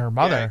she's not her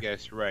mother. Yeah, I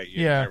guess, right.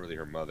 Yeah, not really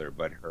her mother,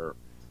 but her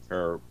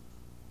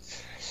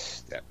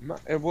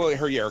stepmom. Well,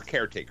 her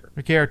caretaker.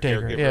 Her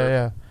caretaker.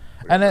 Yeah.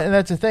 And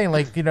that's the thing,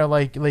 like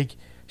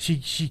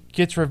she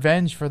gets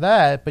revenge for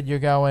that, but you're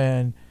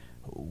going,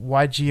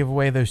 why'd you give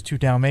away those 2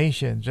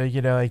 Dalmatians?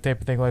 You know, like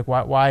type of thing. Like,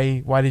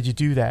 why did you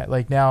do that?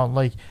 Like now,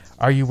 like,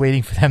 are you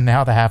waiting for them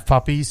now to have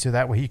puppies so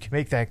that way you can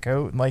make that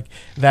coat? And like,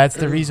 that's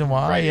the reason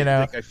why, right. you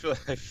know. Like, I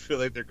feel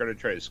like they're going to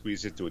try to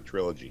squeeze it into a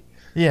trilogy.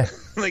 Yeah.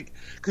 Like,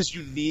 because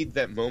you need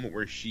that moment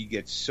where she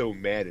gets so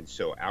mad and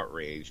so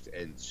outraged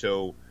and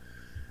so.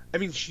 I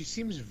mean, she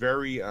seems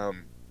very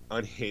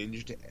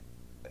unhinged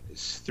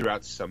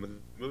throughout some of the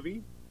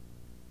movie.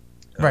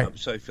 Right.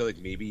 So I feel like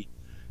maybe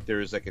there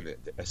is like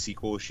a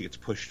sequel. She gets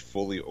pushed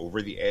fully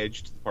over the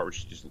edge to the part where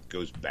she just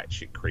goes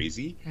batshit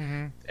crazy,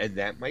 and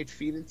that might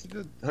feed into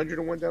the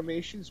 101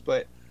 Dalmatians.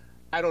 But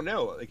I don't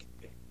know. Like,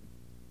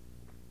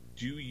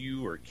 do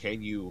you or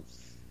can you?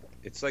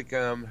 It's like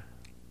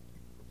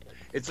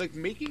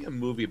making a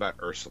movie about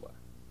Ursula.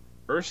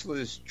 Ursula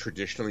is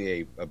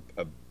traditionally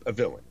a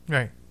villain,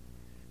 Right.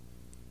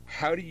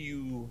 how do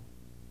you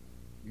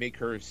make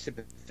her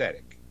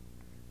sympathetic?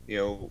 You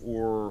know,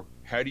 or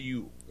how do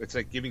you? It's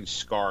like giving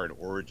Scar an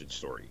origin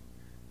story.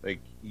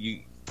 Like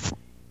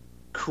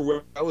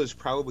Cruella is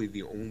probably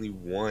the only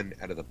one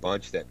out of the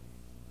bunch that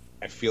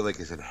I feel like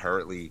is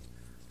inherently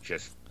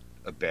just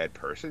a bad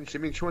person. I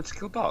mean, she wants to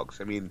kill dogs.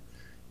 I mean,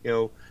 you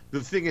know, the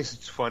thing is,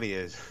 it's funny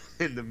is,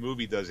 and the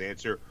movie does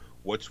answer,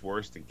 what's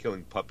worse than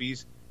killing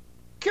puppies?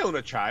 Killing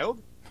a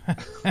child.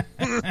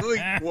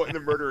 Like wanting to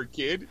murder a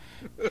kid.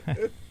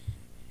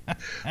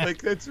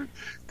 Like that's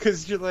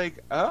because you're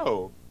like,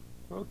 oh,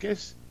 well, I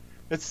guess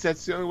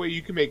that's the only way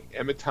you can make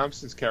Emma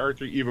Thompson's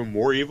character even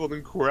more evil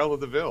than Cruella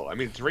de Vil. I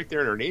mean, it's right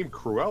there in her name,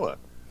 Cruella.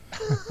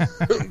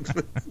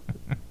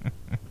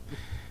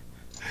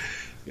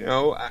 You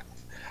know,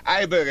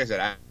 but like I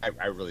said,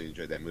 I really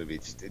enjoyed that movie.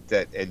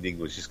 That ending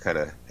was just kind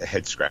of a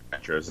head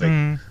scratcher. I was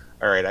like,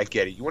 all right, I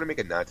get it. You want to make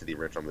a nod to the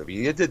original movie.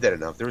 You did that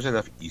enough. There was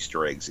enough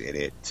Easter eggs in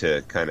it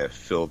to kind of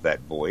fill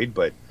that void,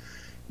 but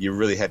you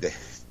really had to,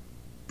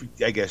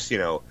 I guess, you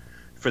know,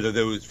 for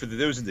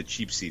those in the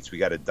cheap seats, we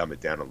got to dumb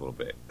it down a little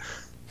bit.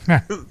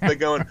 They're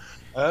going,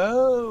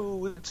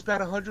 oh, it's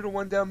about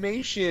 101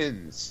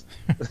 Dalmatians.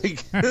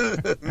 Like,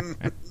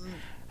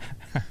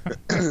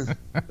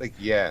 like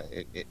yeah,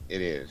 it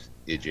is,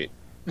 idiot.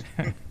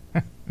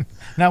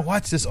 Now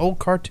watch this old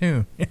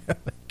cartoon.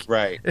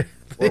 Right.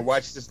 Or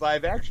watch this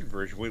live action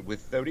version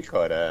with what do you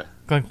call it?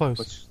 Glenn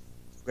Close.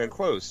 Glenn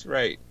Close,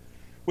 right.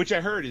 Which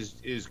I heard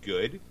is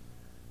good.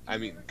 I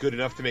mean, good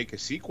enough to make a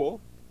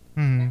sequel.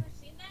 Mm-hmm.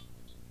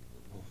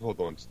 Hold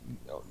on.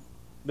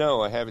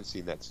 No, I haven't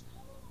seen that.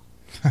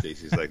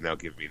 Stacey's like, now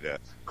give me the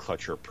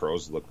Clutch Her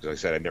Pearls look, because I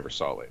said I never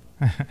saw it.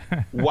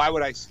 Why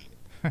would I see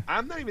it?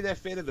 I'm not even that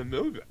fan of the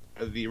movie,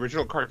 of the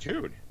original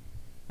cartoon.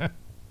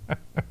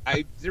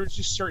 There was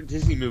just certain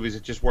Disney movies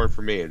that just weren't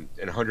for me, and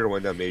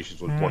 101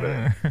 Dalmatians was one of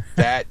them.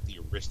 That, the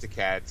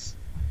Aristocats,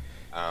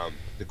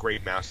 the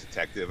Great Mouse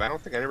Detective. I don't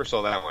think I never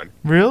saw that one.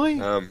 Really?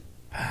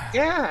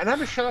 Yeah, and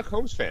I'm a Sherlock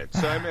Holmes fan,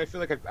 so I mean, I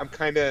feel like I'm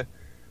kind of.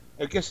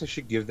 I guess I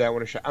should give that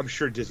one a shot. I'm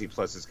sure Disney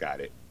Plus has got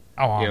it.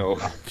 Oh, you know,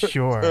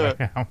 sure.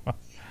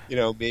 You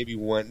know,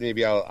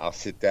 maybe I'll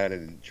sit down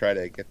and try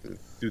to get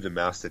through the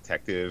Mouse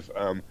Detective.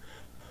 I'm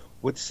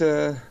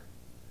trying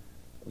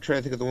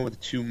to think of the one with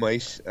the 2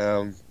 mice.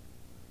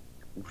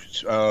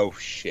 Oh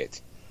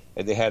shit!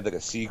 And they had like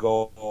a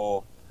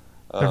seagull.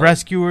 The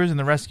Rescuers and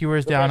the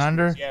Rescuers Down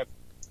Under.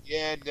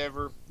 Yeah,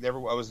 never.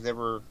 I was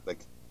never like.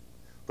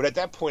 But at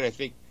that point, I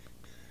think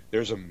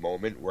there's a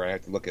moment where I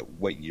have to look at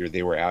what year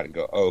they were out and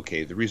go, oh,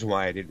 okay, the reason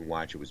why I didn't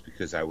watch it was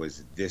because I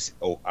was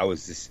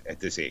at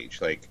this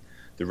age. Like,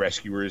 the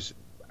Rescuers,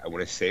 I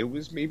want to say it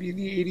was maybe in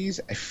the 80s.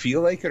 I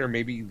feel like it, or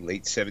maybe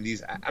late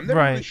 70s. I'm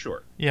never really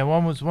sure. Yeah,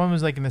 one was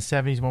like in the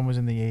 70s, one was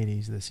in the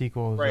 80s. The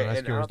sequel was The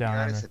Rescuers Down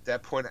Under. At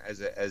that point,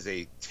 as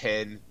a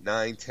 9,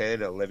 10,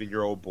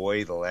 11-year-old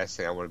boy, the last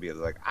thing I want to be is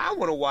like, I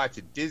want to watch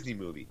a Disney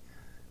movie.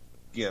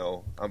 You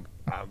know, I'm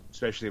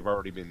especially if I've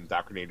already been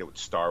indoctrinated with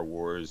Star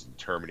Wars and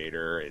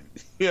Terminator, and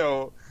you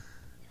know,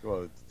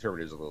 well,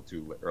 Terminator's a little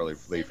too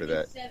late for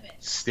that.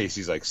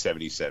 Stacy's like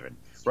 77,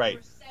 right?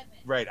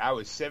 Right. I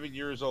was 7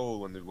 years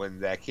old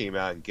when that came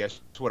out, and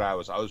guess what? I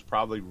was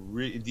probably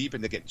deep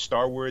into getting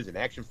Star Wars and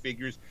action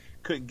figures.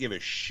 Couldn't give a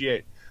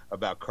shit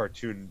about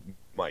cartoon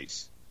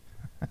mice.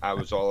 I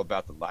was all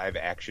about the live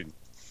action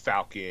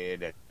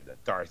Falcon and the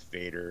Darth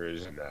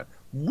Vaders and the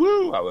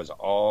woo. I was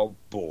all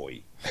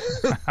boy.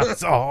 I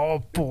was all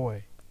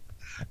boy.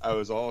 I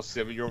was all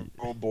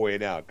 7-year-old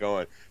boying out,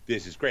 going,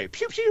 "This is great."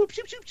 Pew pew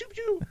pew pew pew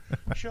pew.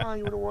 Sean,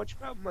 you want to watch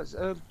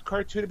a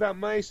cartoon about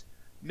mice?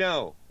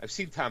 No, I've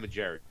seen Tom and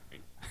Jerry.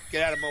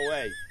 Get out of my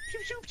way. Pew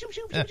pew pew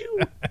pew pew pew.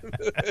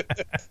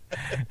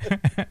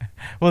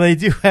 Well, they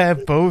do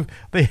have both.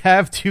 They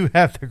have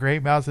the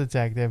Great Mouse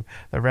Detective,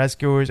 the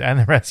Rescuers, and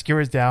the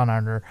Rescuers Down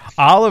Under.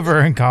 Oliver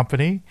and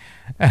Company.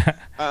 No,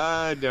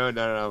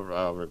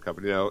 Oliver and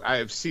Company. No, I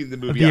have seen the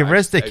movie. The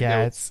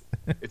Aristocats.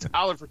 It's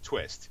Oliver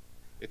Twist.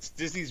 It's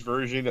Disney's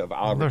version of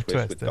Oliver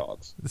Twist with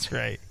dogs. That's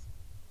right.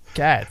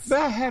 Cats. May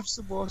I have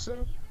some more, sir?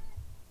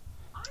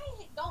 I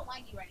don't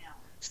like you right now.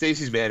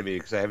 Stacy's mad at me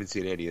because I haven't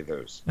seen any of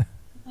those.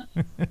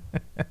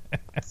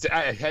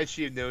 Had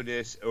she have known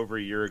this over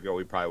a year ago,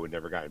 we probably would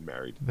never gotten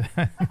married.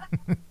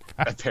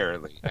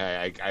 Apparently,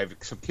 I've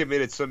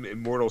committed some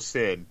immortal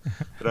sin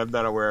that I'm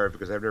not aware of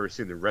because I've never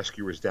seen The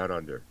Rescuers Down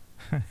Under.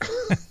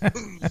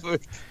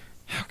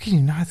 How can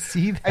you not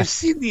see that? I've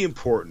seen the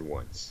important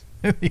ones.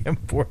 The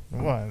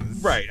important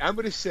ones, right? I'm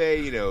going to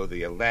say, the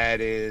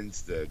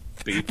Aladdins, the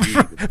baby.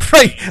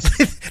 Right.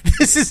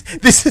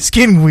 This is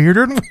getting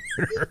weirder and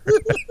weirder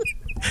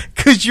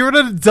because you're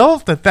an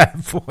adult at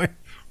that point.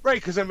 Right,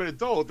 because I'm an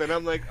adult, and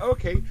I'm like,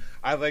 okay,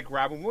 I like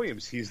Robin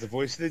Williams. He's the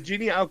voice of the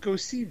genie. I'll go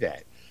see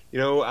that.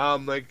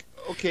 I'm like,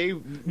 okay,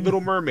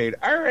 Little Mermaid.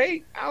 All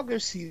right, I'll go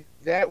see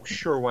that.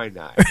 Sure, why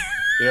not?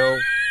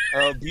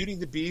 Beauty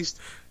and the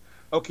Beast.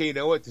 Okay, you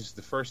know what? This is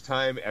the first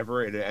time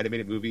ever an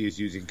animated movie is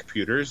using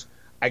computers.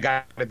 I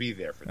gotta be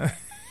there for that.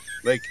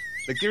 Like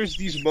there's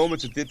these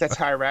moments of that's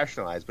how I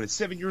rationalize. But at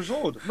 7 years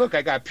old, look,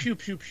 I got pew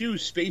pew pew,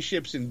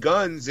 spaceships and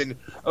guns, and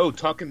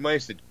talking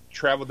mice that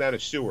travel down a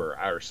sewer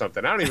or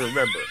something. I don't even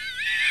remember.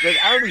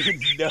 I don't even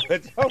know.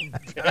 That's how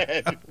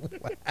bad.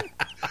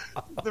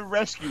 The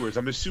Rescuers.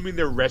 I'm assuming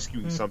they're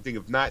rescuing something.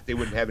 If not, they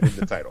wouldn't have it in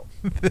the title.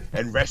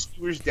 And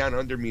Rescuers Down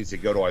Under means they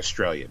go to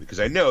Australia because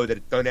I know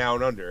that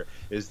Down Under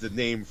is the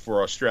name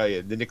for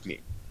Australia, the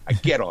nickname. I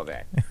get all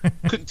that.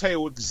 Couldn't tell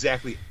you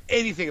exactly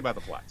anything about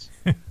the plots.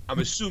 I'm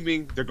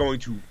assuming they're going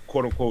to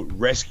quote unquote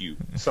rescue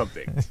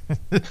something.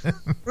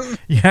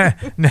 Yeah,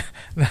 no,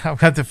 I'm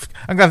going to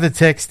have to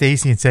text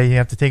Stacy and say you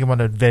have to take him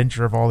on an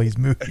adventure of all these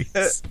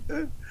movies.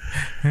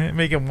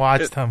 Make him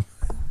watch them.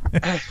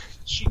 I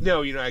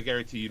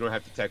guarantee you don't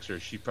have to text her.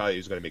 She probably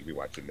is going to make me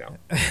watch them now.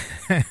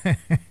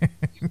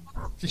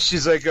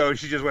 She's like,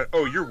 she just went,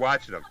 you're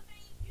watching them.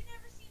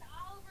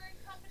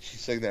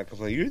 She's saying that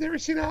because you've never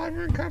seen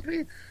Oliver and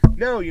Company?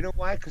 No, you know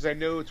why? Because I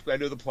know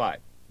the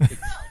plot. That's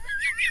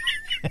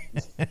you're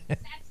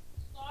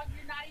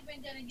not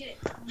even gonna get it.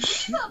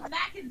 Reba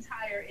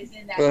McEntire is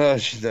in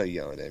that. She's not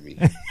yelling at me.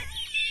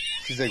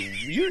 She's like,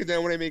 you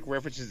know when I make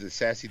references to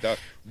Sassy Dog,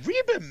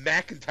 Reba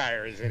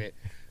McEntire is in it.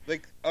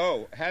 Like,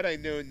 had I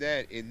known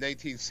that in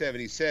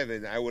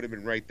 1977, I would have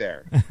been right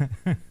there.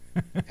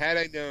 Had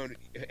I known,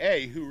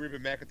 who Reba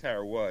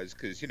McEntire was,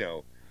 because,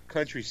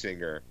 country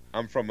singer,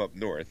 I'm from up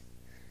north.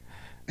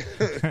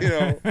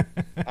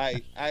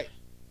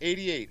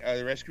 88,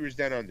 The Rescuers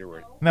Down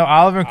Under. No,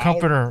 Oliver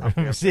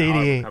Company was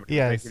 88.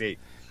 Yes.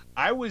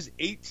 I was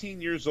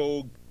 18 years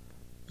old,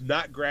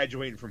 not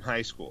graduating from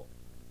high school.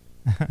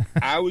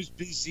 I was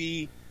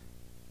busy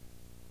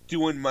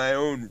doing my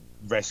own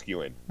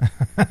rescuing.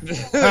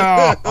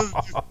 I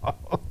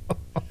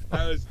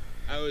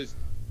was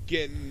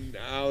getting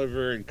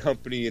Oliver and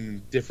Company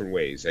in different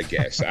ways, I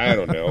guess. I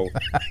don't know.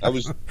 I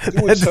was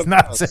doing that does something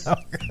not else.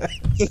 sound good.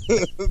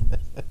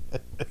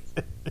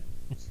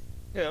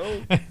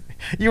 You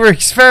You were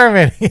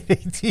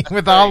experimenting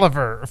with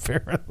Oliver,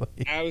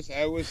 apparently. I was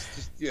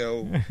just,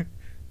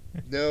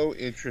 no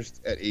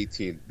interest at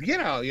 18. Again,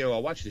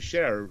 I'll watch the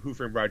shit out of Who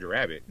Framed Roger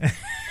Rabbit.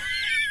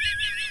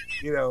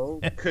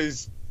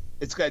 Because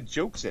it's got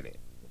jokes in it.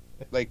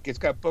 Like, it's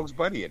got Bugs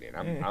Bunny in it.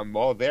 I'm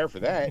all there for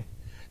that.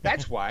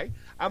 That's why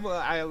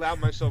I allowed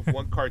myself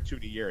one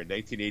cartoon a year. In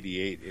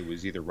 1988, it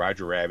was either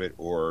Roger Rabbit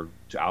or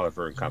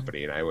Oliver and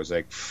Company, and I was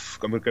like,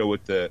 I'm gonna go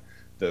with the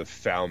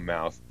foul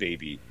mouthed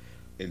baby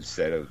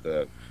instead of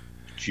the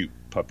cute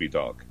puppy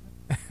dog.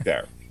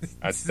 There,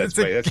 that's the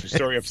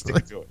story. I'm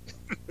sticking to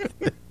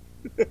it.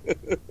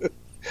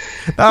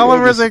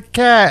 Oliver's a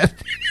cat.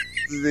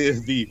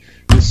 The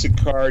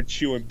cigar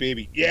chewing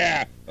baby.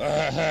 Yeah.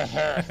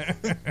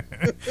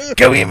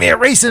 Go give me a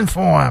racing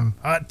form,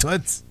 hot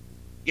toots.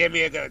 Give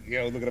me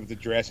looking up the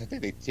dress. I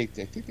think they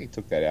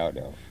took that out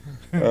now.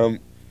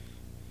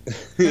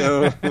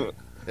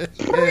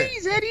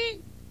 Please,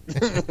 Eddie.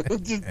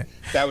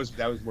 that was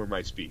more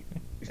my speed.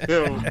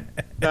 Not,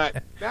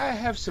 may I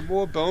have some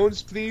more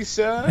bones, please,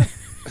 sir?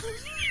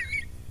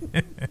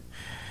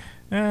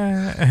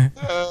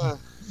 So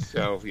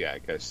yeah, I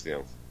guess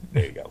there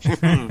you go.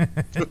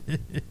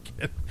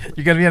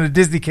 You're gonna be on a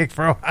Disney kick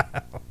for a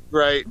while,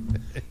 right?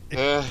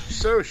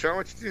 So, Sean,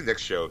 what you do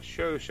next show?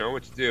 Sean,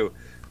 what you do?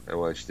 I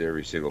watched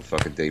every single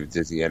fucking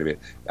Disney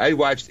animated. I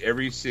watched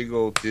every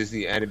single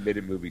Disney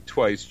animated movie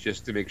twice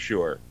just to make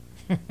sure,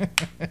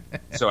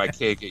 so I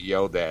can't get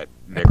yelled at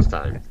next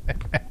time.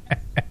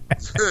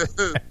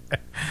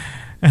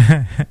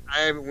 I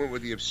haven't went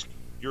with the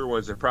obscure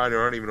ones that probably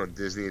aren't even on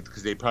Disney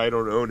because they probably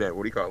don't own that.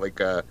 What do you call it? Like,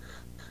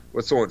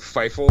 what's the one?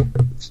 Feifel?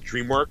 It's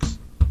DreamWorks.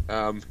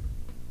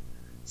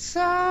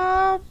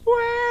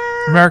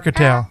 Somewhere American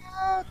Tail.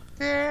 out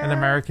there. An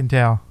American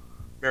Tail.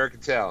 American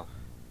Tail.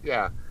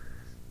 Yeah.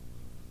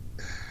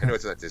 I know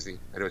it's not Disney.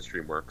 I know it's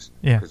DreamWorks.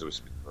 Yeah. Because it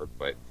was,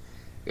 but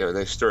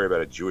nice story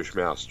about a Jewish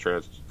mouse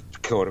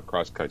going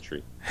across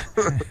country.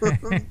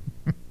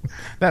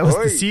 That was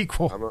the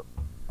sequel.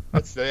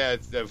 It's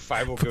the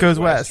 5 Goes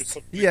West.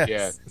 Yes.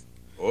 Yeah.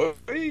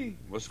 Oi,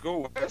 must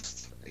go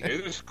west.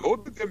 Let's go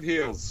to them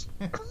hills.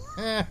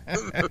 Gotta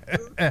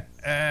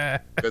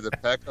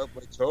pack up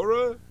my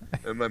Torah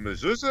and my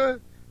mezuzah.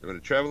 I'm gonna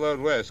travel out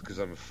west because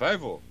I'm a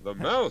 5, the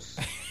mouse.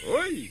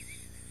 Oi.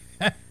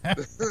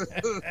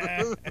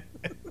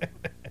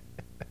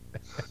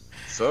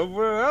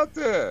 Somewhere out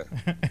there.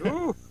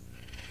 Ooh,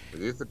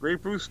 beneath the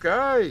great blue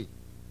sky.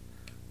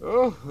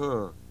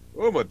 Oh,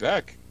 my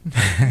back.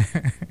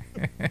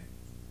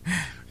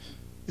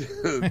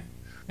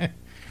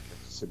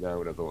 So now I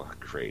would have to watch.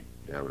 Great.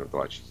 Now I would have to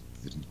watch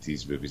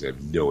these movies. I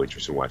have no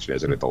interest in watching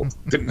as an adult.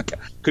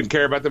 Couldn't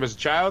care about them as a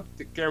child.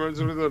 Didn't care about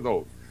them as an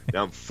adult.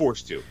 Now I'm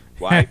forced to.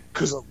 Why?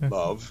 Because of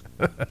love.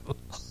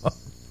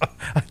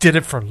 I did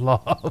it for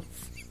love.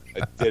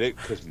 I did it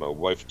because my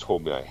wife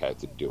told me I had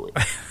to do it.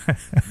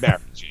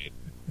 Marriage.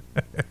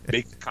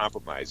 Make the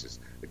compromises.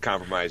 The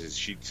compromises.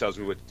 She tells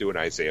me what to do, and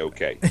I say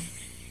okay.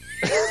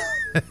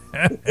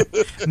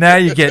 Now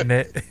you're getting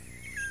it.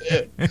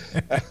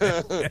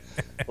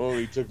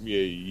 Only took me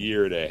a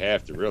year and a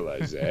half to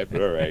realize that,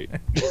 but all right.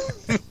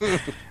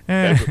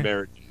 That's what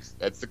marriage is.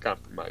 That's the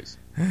compromise.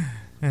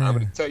 I'm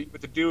going to tell you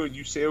what to do, and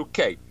you say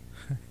okay.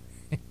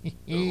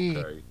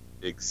 Okay.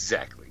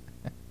 Exactly.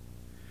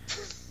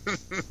 Do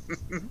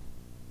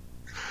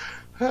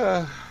you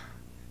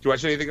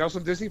watch anything else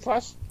on Disney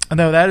Plus?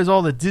 No, that is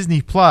all the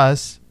Disney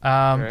Plus.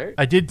 Right.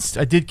 I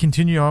did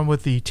continue on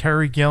with the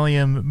Terry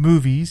Gilliam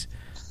movies.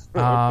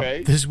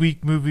 Okay. This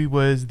week movie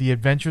was The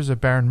Adventures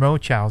of Baron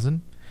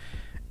Munchausen,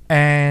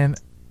 and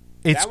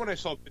it's that one I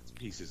saw bits and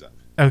pieces of.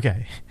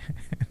 Okay.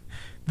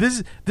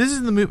 This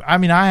is the movie. I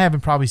mean, I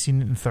haven't probably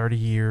seen it in 30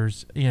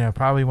 years.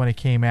 Probably when it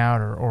came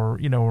out, or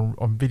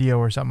on video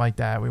or something like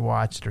that. We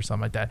watched or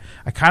something like that.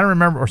 I kind of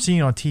remember, or seeing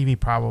it on TV.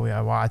 Probably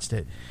I watched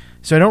it,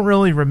 so I don't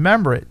really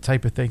remember it,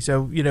 type of thing.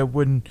 So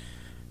when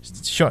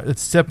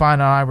Stepan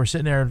and I were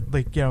sitting there,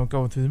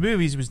 going through the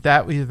movies, it was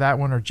either that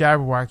one or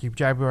Jabberwocky.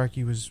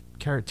 Jabberwocky was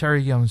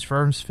Terry Gilliam's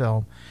first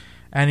film,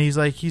 and he's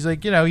like,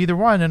 either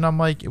one, and I'm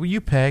like, well,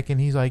 you pick, and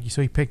he's like,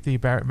 so he picked The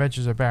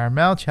Adventures of Baron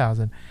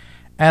Munchausen.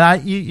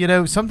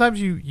 And sometimes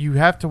you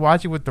have to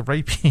watch it with the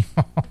right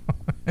people,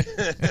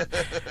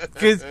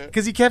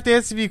 because he kept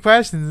asking me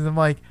questions, and I'm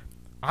like,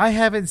 I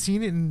haven't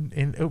seen it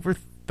in over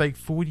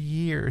 40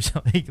 years.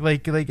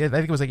 like I think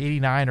it was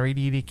 89 or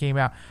 88 it came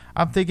out.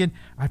 I'm thinking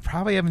I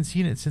probably haven't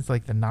seen it since the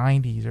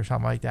 90s or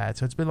something like that.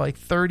 So it's been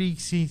 30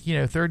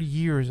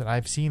 years that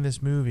I've seen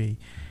this movie,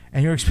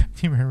 and you're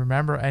expecting me to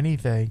remember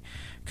anything,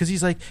 because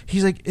he's like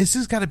this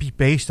has got to be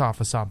based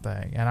off of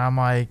something, and I'm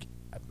like,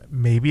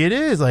 maybe it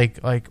is. I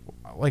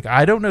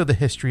don't know the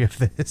history of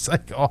this. It's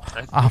kind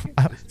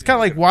of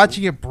like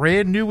watching it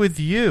brand new with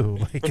you.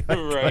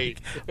 Right.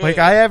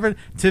 I haven't,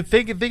 to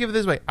think of it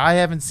this way, I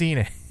haven't seen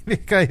it.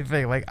 Kind of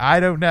thing. I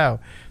don't know.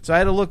 So I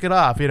had to look it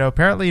up.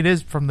 Apparently it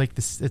is from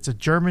this. It's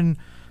German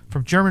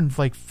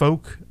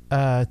folk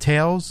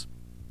tales,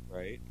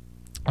 right?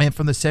 And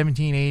from the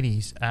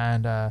 1780s,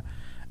 and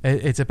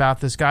it's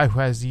about this guy who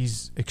has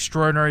these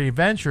extraordinary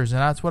adventures,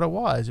 and that's what it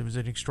was. It was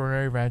an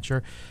extraordinary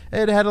adventure.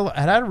 It had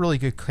a really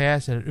good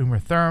cast. It had Uma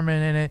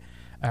Thurman in it,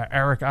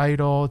 Eric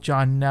Idle,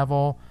 John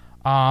Neville.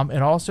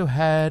 It also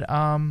had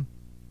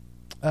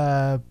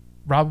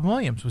Robin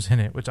Williams was in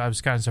it, which I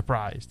was kind of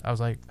surprised. I was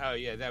like, oh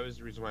yeah, that was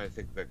the reason why I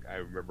think that I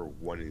remember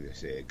wanting to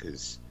see it,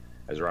 because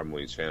as a Robin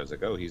Williams fan, I was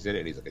like, oh, he's in it,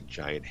 and he's like a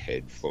giant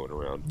head floating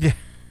around. Yeah.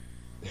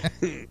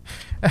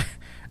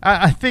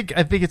 I think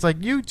it's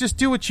like, you just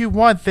do what you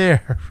want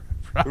there,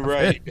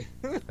 right?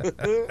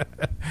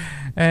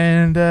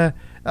 And so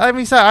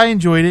I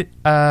enjoyed it.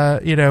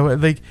 Of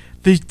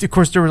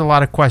course, there was a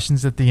lot of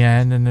questions at the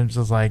end, and it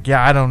was like,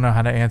 yeah, I don't know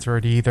how to answer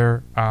it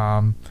either.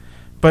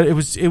 But it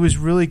was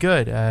really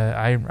good.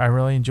 I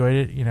really enjoyed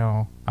it.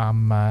 Like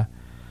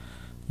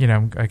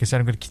I said,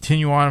 I'm going to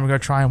continue on. I'm going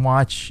to try and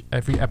watch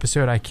every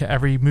episode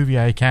every movie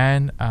I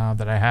can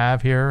that I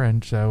have here,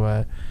 and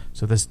so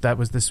that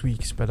was this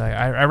week's. But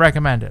I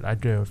recommend it. I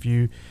do. If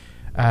you,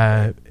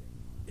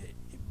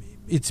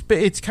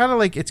 it's kind of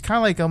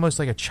like almost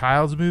like a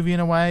child's movie in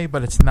a way,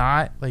 but it's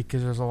not,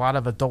 because there's a lot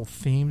of adult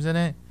themes in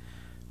it.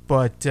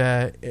 But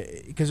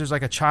because there's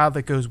a child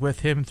that goes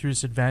with him through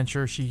this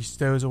adventure. She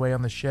stows away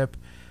on the ship.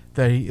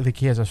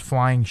 He has a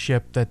flying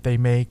ship that they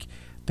make.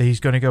 That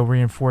he's going to go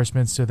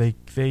reinforcements. So they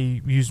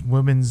use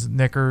women's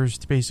knickers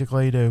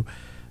to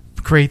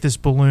create this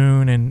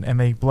balloon, and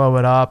they blow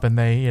it up, and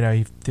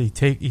he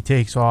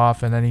takes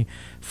off, and then he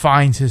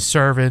finds his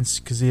servants,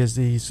 because he has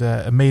these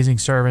amazing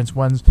servants.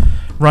 One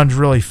runs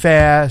really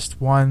fast.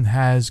 One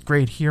has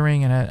great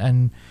hearing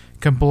and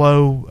can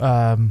blow.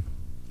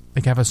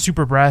 They have a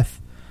super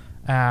breath.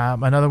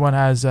 Another one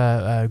has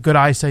a good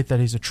eyesight,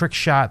 that he's a trick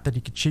shot that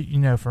he could shoot,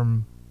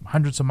 from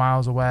hundreds of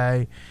miles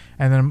away,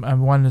 and then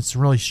one that's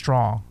really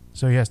strong,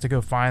 so he has to go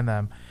find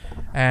them.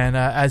 And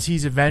as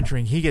he's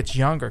adventuring, he gets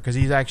younger, because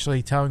he's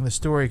actually telling the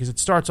story, because it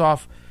starts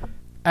off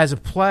as a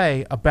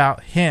play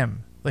about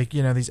him.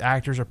 These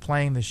actors are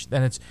playing this,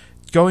 and it's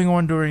going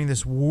on during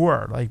this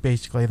war.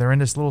 Basically, they're in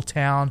this little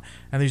town,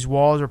 and these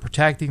walls are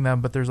protecting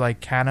them, but there's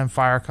cannon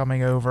fire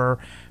coming over.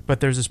 But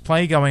there's this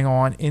play going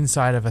on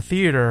inside of a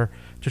theater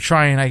to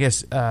try and, I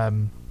guess,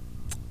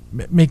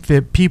 make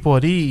the people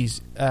at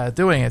ease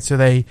doing it. So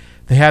they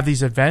have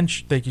these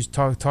adventures. They keep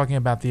talking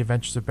about the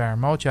adventures of Baron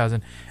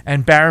Munchausen,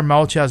 and Baron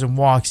Munchausen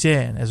walks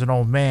in as an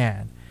old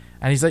man,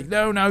 And he's like,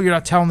 no, you're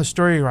not telling the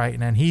story right.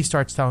 And then he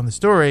starts telling the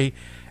story,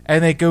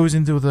 and it goes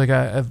into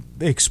like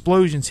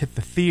explosions hit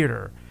the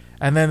theater,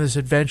 and then this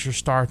adventure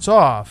starts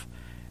off,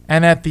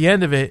 and at the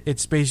end of it,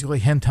 it's basically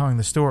him telling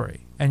the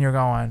story, and you're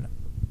going,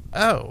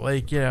 oh,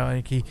 like, you know,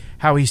 like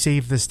how he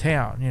saved this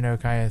town, you know,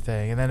 kind of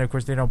thing. And then of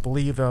course they don't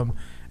believe him,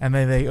 and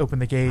then they open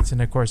the gates,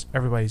 and of course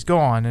everybody's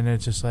gone, and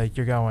it's just like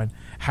you're going,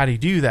 how do you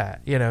do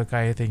that, you know,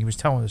 kind of thing. He was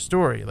telling the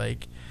story,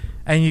 like,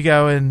 and you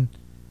go, and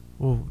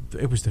well,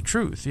 it was the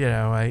truth, you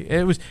know.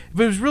 It was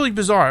really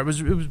bizarre. It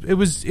was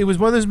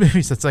one of those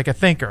movies that's like a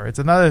thinker. It's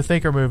another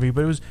thinker movie,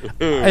 but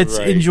it's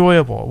right.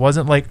 Enjoyable. It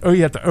wasn't like, oh,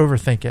 you have to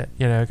overthink it,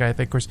 you know. I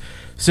think, of course,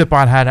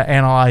 Sipon had to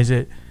analyze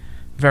it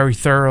very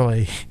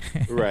thoroughly,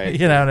 right?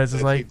 You know, and it's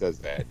just like, he does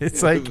that.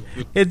 It's like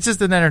it's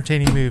just an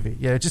entertaining movie.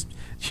 You know, just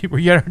were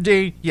you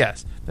entertained?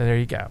 Yes. Then there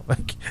you go.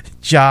 Like,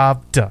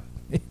 job done.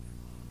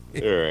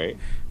 All right.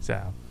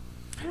 So.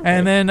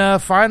 And then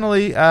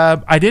finally,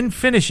 I didn't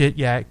finish it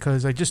yet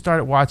because I just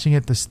started watching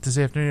it this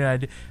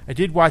afternoon. I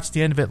did watch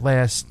the end of it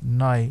last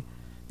night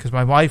because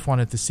my wife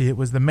wanted to see it. It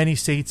was The Many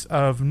Saints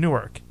of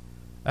Newark.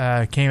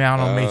 Came out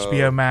on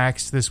HBO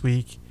Max this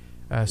week.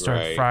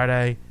 Started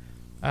Friday.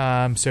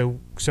 So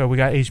we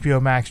got HBO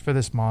Max for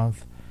this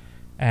month,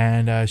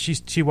 and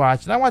she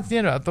watched. And I watched the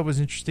end of it. I thought it was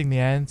interesting, the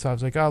end. So I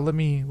was like, oh, let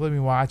me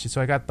watch it. So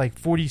I got like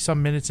 40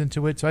 some minutes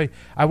into it. So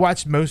I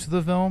watched most of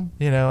the film.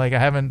 You know, like I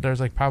haven't.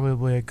 There's like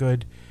probably a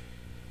good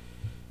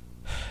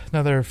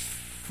another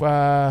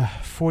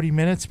 40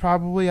 minutes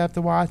probably I have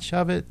to watch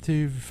of it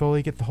to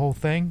fully get the whole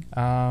thing.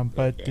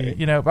 But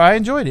you know, but I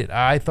enjoyed it.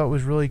 I thought it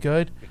was really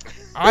good.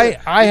 I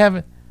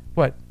haven't.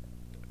 What?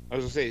 I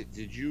was gonna say,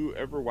 did you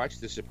ever watch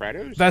The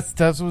Sopranos? That's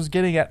what I was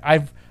getting at.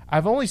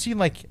 I've only seen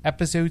like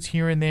episodes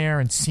here and there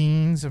and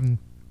scenes and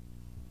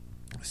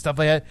stuff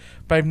like that,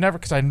 but I've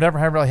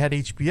never really had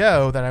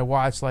HBO that I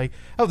watched like,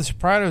 oh, The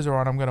Sopranos are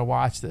on, I'm gonna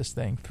watch this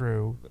thing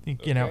through,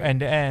 you know,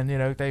 end to end, you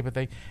know, type of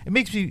thing. It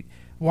makes me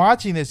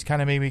watching this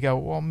kind of made me go,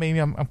 well, maybe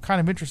I'm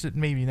kind of interested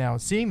maybe now in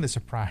seeing The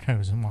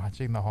Sopranos and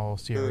watching the whole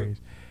series.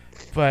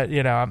 But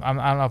you know, I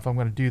don't know if I'm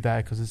going to do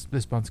that because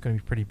this month's going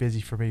to be pretty busy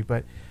for me.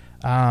 But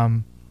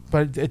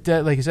it,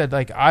 like I said,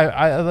 like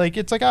I like,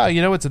 it's like, oh,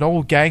 you know, it's an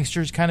old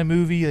gangsters kind of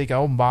movie, like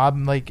old mob,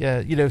 like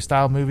you know,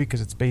 style movie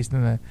because it's based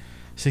in the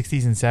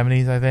 60s and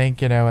 70s, I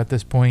think, you know, at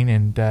this point.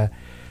 And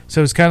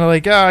so it's kind of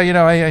like, oh, you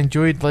know, I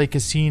enjoyed like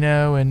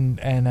Casino and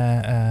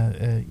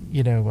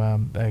you know,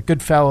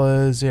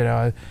 Goodfellas, you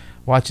know,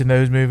 watching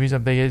those movies.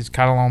 I'm thinking it's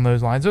kind of along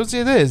those lines. So it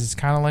is. It's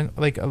kind of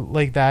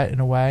like that in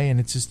a way, and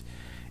it's just,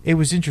 it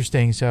was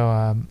interesting.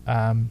 So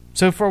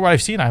so for what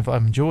I've seen, I've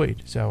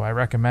enjoyed. So I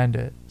recommend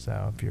it.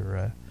 So if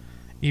you're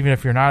even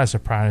if you're not a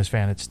Sopranos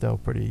fan, it's still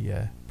pretty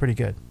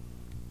good.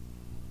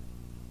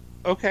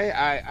 Okay,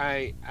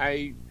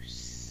 I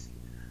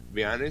to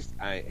be honest,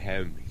 I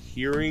am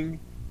hearing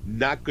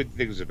not good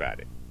things about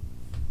it.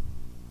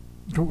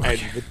 But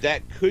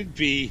that could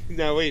be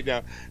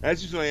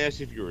that's just why I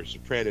asked if you were a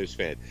Sopranos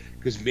fan,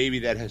 because maybe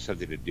that has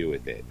something to do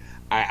with it.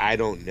 I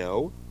don't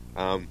know,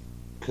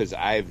 because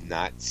I've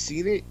not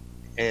seen it,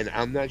 and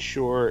I'm not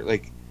sure.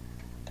 Like,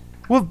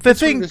 well, the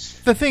thing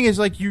is,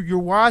 like, you're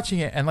watching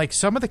it, and like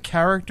some of the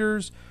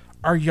characters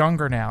are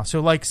younger now. So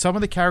like some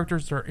of the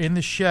characters that are in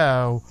the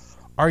show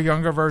are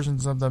younger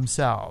versions of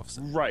themselves.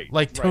 Right.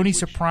 Like Tony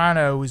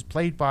Soprano is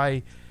played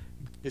by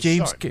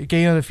James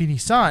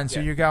Gandolfini's son. So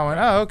you're going,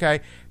 oh,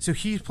 okay. So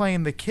he's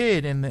playing the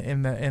kid in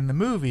the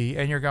movie,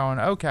 and you're going,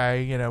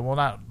 okay, you know, well,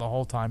 not the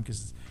whole time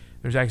because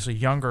there's actually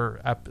younger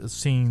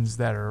scenes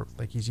that are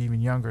like he's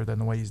even younger than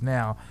the way he's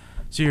now.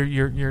 So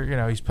you're you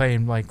know, he's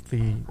playing like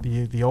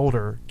the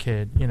older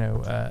kid, you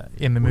know,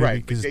 in the movie.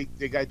 Right. Because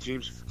they got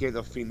James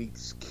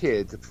Gandolfini's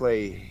kid to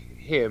play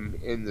him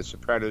in the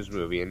Sopranos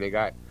movie, and they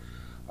got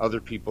other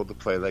people to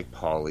play like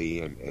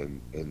Paulie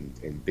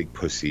and Big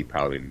Pussy.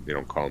 Probably they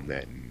don't call him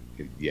that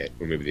yet,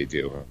 or maybe they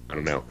do. I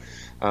don't know.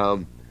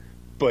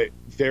 But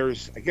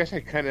there's, I guess,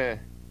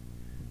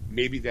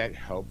 maybe that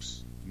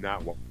helps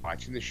not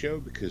watching the show,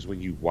 because when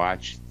you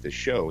watch the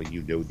show and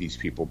you know these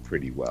people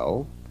pretty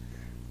well,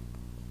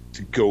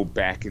 to go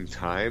back in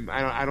time,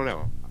 I don't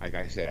know. Like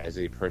I said, as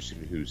a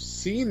person who's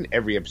seen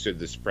every episode of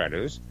The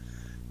Sopranos,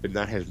 but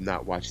has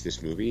not watched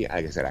this movie,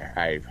 like I said,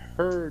 I've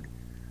heard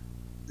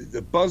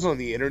the buzz on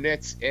the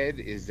internet, Ed,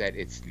 is that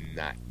it's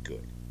not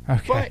good.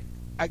 Okay. But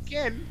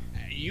again,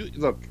 you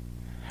look.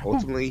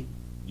 Ultimately,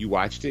 you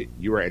watched it.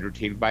 You were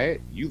entertained by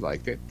it. You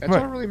liked it. That's all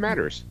that really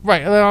matters.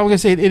 Right. And I'm gonna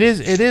say it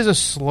is a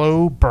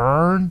slow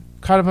burn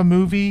kind of a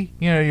movie.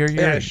 You know,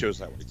 yeah, it shows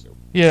that way too.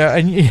 Yeah,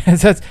 and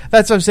that's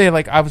what I'm saying.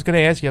 Like, I was gonna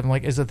ask you, I'm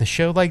like, is it the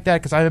show like that?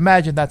 Because I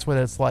imagine that's what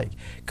it's like.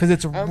 Because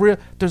it's real.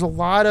 There's a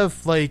lot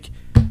of like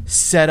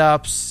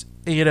setups,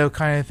 you know,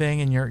 kind of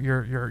thing, and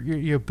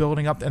you're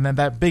building up, and then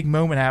that big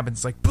moment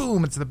happens, like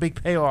boom, it's the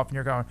big payoff, and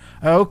you're going,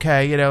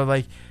 okay, you know,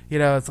 like, you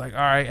know, it's like, all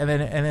right, and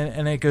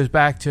then it goes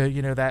back to,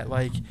 you know, that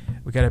like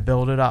we got to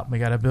build it up, and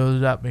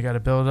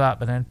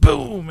then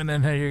boom, and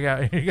then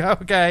here you go,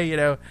 okay, you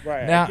know,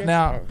 right.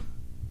 Now,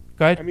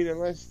 go ahead. I mean,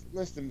 unless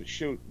the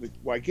show,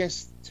 well, I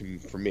guess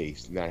for me,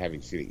 not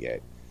having seen it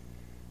yet,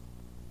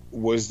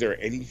 Was there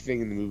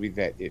anything in the movie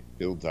that it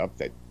built up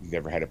that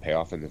never had a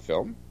payoff in the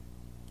film?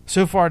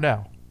 So far,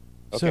 no.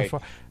 Okay. So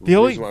far, the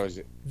only thing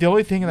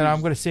that was-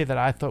 I'm going to say that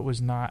I thought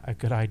was not a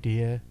good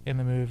idea in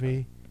the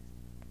movie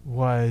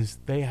was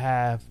they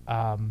have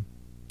oh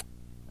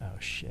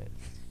shit.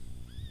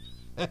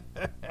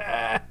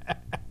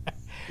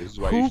 This is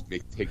why you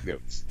should take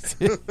notes.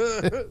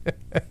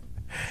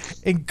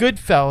 In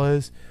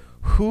Goodfellas,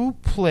 who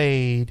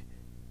played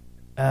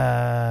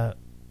oh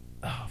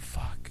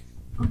fuck.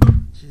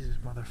 Jesus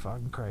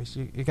motherfucking Christ.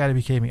 You got to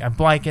be kidding me. I'm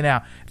blanking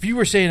out. If you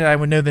were saying that, I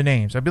would know the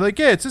names. I'd be like,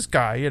 yeah, it's this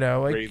guy, you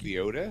know. Like, Ray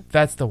Liotta?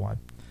 that's the one.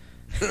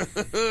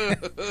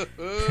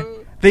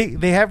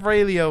 They have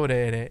Ray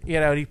Liotta in it, you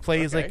know, and he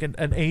plays Okay. like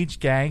an aged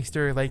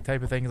gangster, like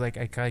type of thing, like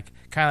kind of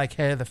like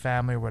head of the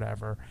family or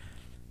whatever.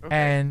 Okay.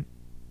 And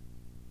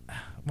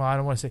well, I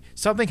don't want to say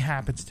something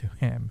happens to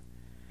him.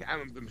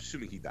 I'm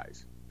assuming he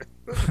dies.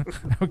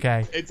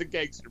 Okay, It's a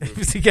gangster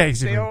movie. it's a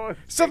gangster They movie. all-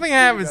 Something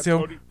gangster movie happens to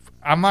about him. Tony-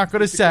 I'm not going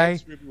to it's a say.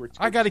 gangster movie where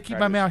I got to keep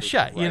my Tony mouth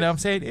Sopranos shut. You know what I'm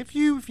saying? If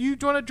you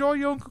want to draw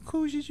your own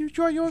conclusions, you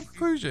draw your own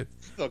conclusions.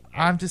 Look,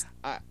 I'm just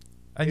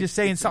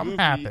saying it's a something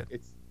movie- happened.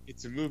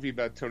 It's a movie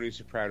about Tony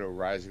Soprano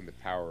rising to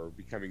power,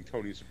 becoming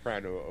Tony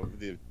Soprano of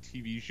the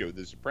TV show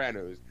The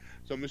Sopranos.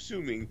 So I'm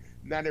assuming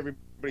not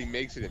everybody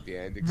makes it at the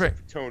end, except Right.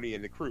 for Tony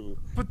and the crew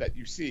that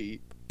you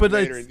see but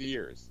later it's- in the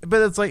years.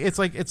 But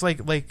it's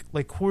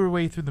like quarter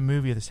way through the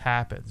movie this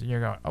happens, and you're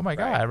going, oh my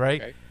god,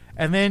 right? Okay.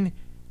 And then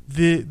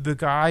the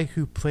guy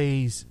who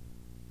plays,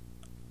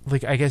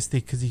 like, I guess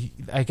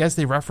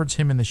they reference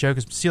him in the show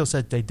because Seal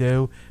said they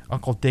do.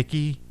 Uncle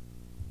Dickie.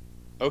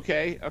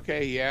 Okay,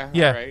 yeah.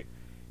 Yeah. All right.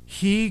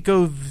 He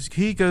goes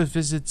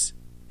visits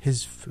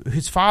his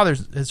father.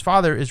 His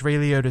father is Ray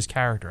Liotta's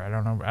character. I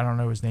don't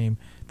know his name.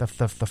 The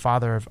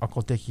father of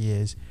Uncle Dickie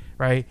is,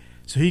 right.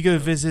 So he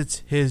goes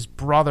visits his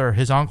brother,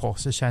 his uncle,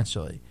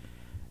 essentially.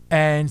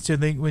 And so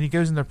when he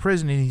goes into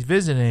prison and he's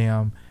visiting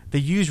him, they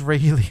use Ray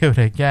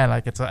Liotta again.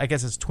 Like I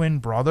guess it's twin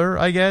brother.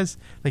 I guess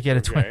like he had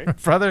a Okay. twin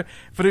brother,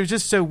 but it was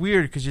just so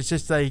weird because it's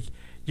just like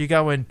you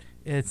going,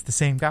 it's the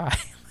same guy.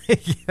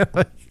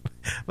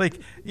 like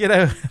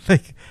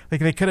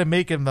they could have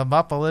made them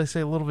up, let's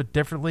say, a little bit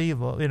differently. You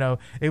know,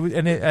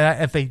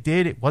 if they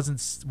did, it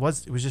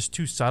was just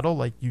too subtle.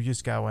 Like you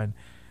just going,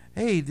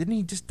 hey, didn't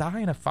he just die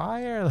in a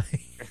fire?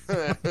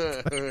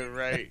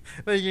 Right.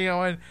 Like you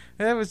know, and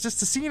that was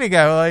just a scene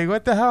ago. Like,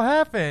 what the hell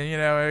happened? You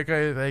know,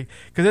 like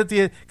because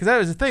that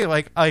was the thing.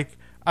 Like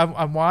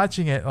I'm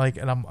watching it, like,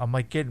 and I'm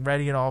like getting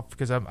ready and all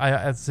because I'm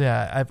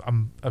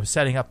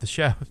setting up the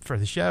show for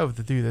the show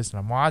to do this, and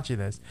I'm watching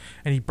this,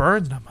 and he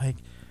burns, and I'm like,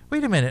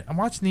 wait a minute, I'm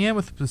watching the end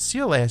with the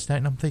Seal last night,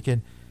 and I'm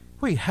thinking,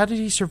 wait, how did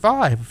he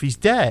survive if he's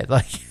dead?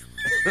 Like.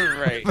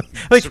 Right.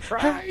 Like,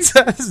 Surprise.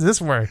 how does this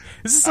work?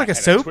 Is this like a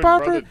had soap twin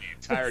opera? brother the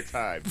entire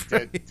time.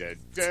 Dun, dun,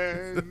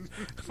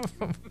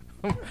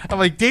 dun. I'm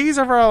like, Days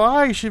of Our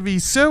Lives should be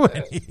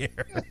suing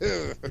here.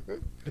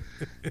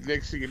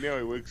 Next thing you know,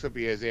 he wakes up,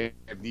 he has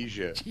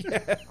amnesia. Yeah.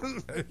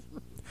 I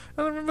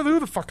don't remember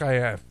who the fuck I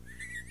am.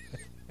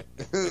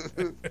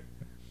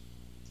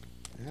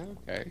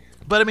 Okay.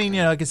 But I mean,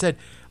 you know, like I said,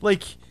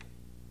 like,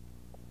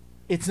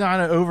 it's not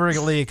an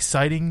overly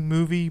exciting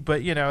movie,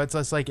 but you know, it's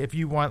just like if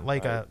you want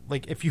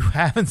if you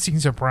haven't seen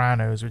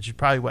Sopranos, which is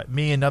probably what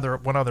me and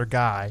one other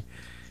guy,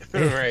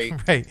 Right.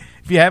 right.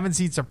 If you haven't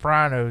seen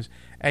Sopranos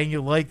and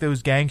you like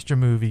those gangster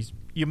movies,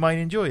 you might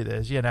enjoy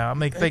this. You know, I'm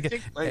like thinking.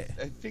 I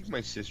think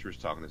my sister was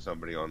talking to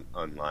somebody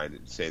online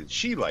and saying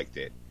she liked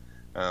it,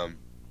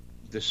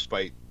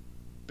 despite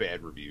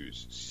bad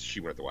reviews. She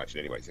wanted to watch it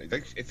anyways. I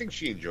think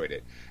she enjoyed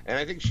it, and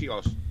I think she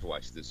also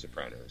watched The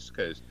Sopranos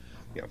because,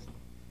 you know,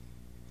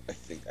 I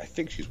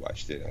think she's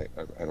watched it.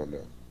 I don't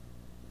know,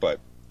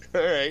 but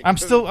all right. I'm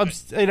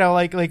you know,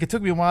 like it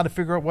took me a while to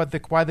figure out why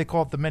they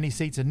call it the Many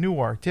Saints of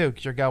Newark too,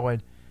 because you're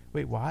going,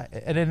 wait, why?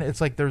 And then it's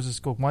like there's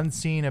this one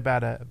scene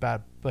about a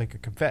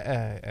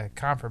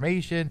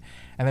confirmation,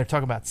 and they're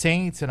talking about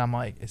saints, and I'm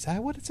like, is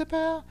that what it's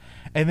about?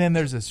 And then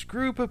there's this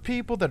group of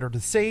people that are the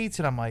saints,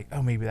 and I'm like,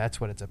 oh, maybe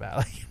that's what it's about.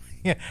 Like,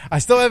 yeah, I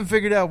still haven't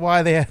figured out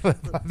why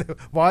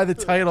why the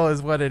title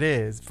is what it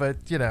is, but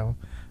you know,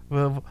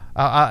 well,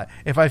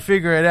 if I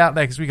figure it out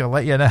next week, I'll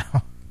let you know.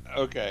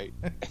 Okay.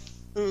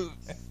 All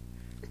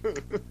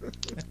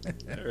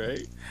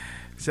right.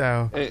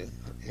 So.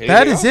 Anything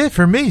That is else? it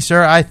for me,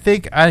 sir. I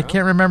think I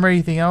can't remember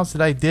anything else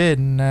that I did.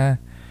 And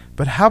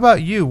but how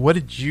about you? What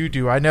did you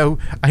do? I know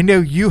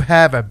you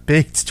have a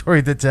big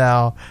story to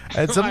tell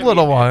and some I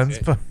little mean, ones.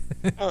 But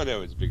Oh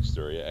no, it's a big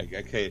story.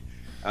 Okay.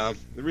 The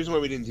reason why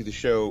we didn't do the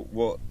show,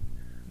 well,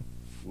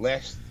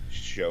 last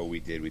show we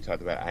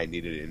talked about I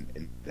needed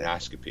an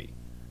endoscopy.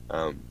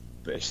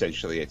 But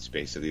essentially, it's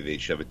basically they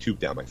shove a tube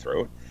down my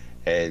throat,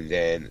 and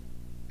then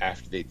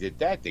after they did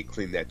that, they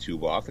cleaned that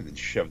tube off and then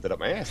shoved it up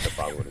my ass the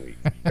following week.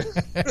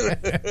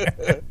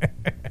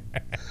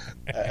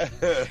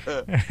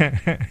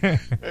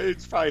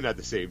 It's probably not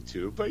the same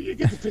tube, but you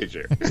get the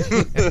picture.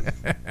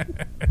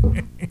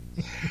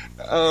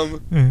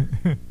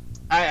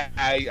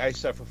 I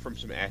suffer from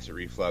some acid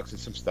reflux and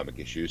some stomach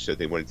issues, so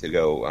they wanted to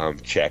go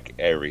check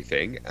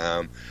everything.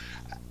 I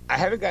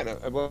haven't gotten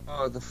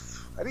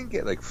I didn't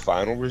get like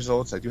final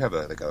results. I do have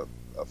a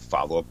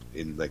follow up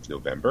in like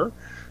November,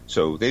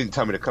 so they didn't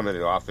tell me to come in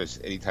the office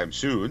anytime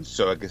soon.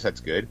 So I guess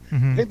that's good.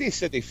 I think they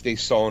said they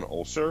saw an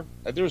ulcer.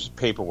 There was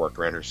paperwork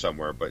around here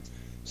somewhere, but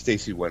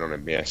Stacy went on a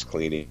mass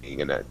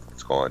cleaning and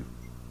it's gone.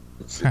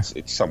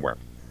 It's somewhere.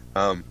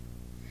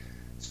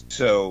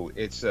 So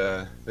it's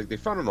like they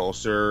found an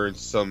ulcer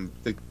and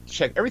they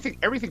checked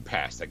everything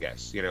passed, I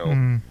guess, you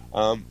know.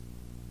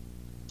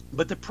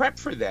 But the prep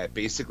for that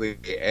basically,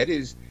 Ed,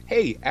 is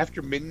hey,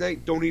 after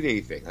midnight, don't eat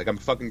anything. Like I'm a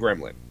fucking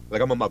gremlin.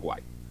 Like I'm a mugwai.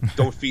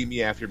 Don't feed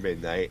me after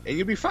midnight, and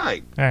you'll be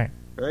fine. All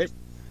right.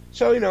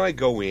 So you know, I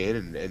go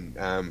in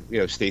and you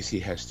know,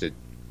 Stacy has to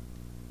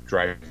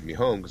drive me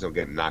home because I'm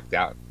getting knocked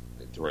out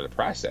during the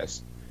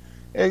process,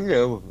 and you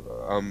know,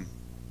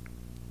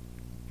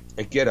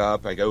 I get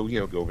up, I go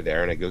over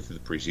there, and I go through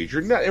the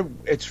procedure.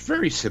 It's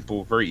very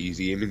simple, very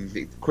easy. I mean,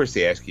 of course,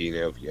 they ask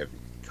you, if you have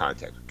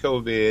contact with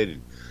COVID,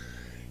 and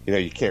you know,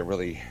 you can't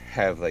really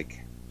have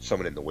like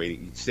someone in the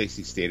waiting.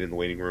 Stacy stayed in the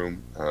waiting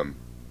room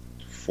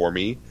for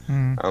me,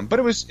 but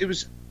it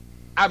was.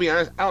 I'll be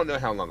honest, I don't know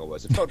how long it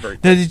was. It felt very.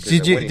 Did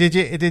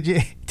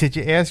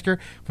you ask her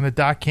when the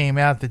doc came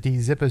out that he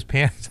zip his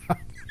pants up?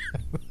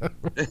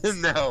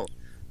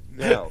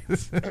 No.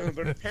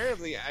 But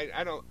apparently,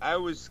 I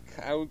was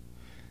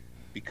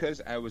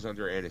because I was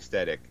under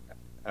anesthesia.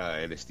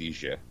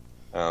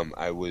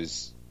 I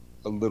was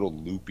a little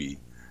loopy,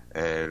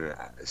 and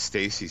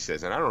Stacy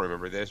says, and I don't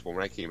remember this, but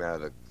when I came out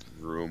of the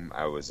room,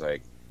 I was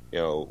like,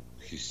 your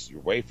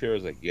wife here? I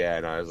was like, yeah,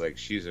 and I was like,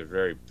 she's a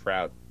very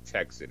proud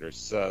Texan or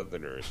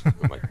Southerner.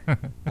 I'm like,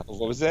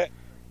 what was that?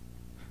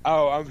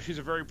 Oh, she's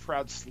a very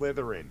proud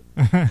Slytherin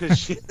because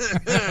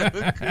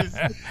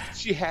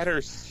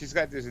she's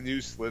got this new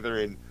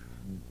Slytherin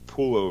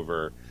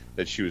pullover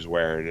that she was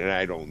wearing, and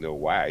I don't know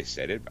why I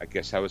said it. I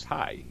guess I was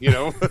high,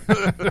 I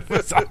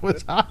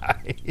was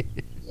high.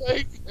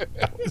 Like,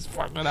 I was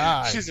fucking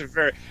high. She's a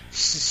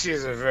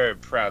very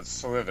proud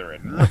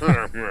Slytherin.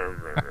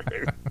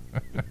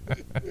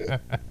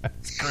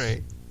 That's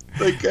great.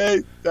 Like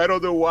I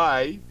don't know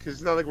why, because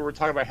it's not like we were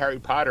talking about Harry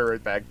Potter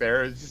back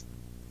there. It just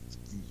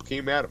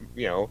came out,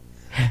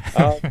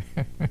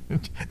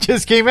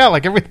 just came out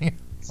like everything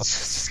else.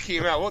 Just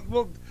came out.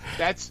 Well,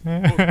 that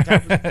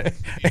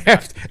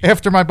was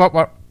after my butt.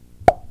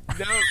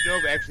 No,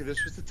 actually,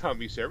 this was the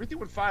tummy, so everything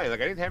went fine. Like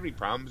I didn't have any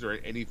problems or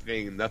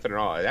anything, nothing at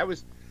all. That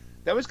was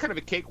kind of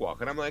a cakewalk,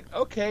 and I'm like,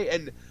 okay.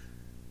 And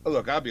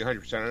look, I'll be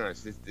 100%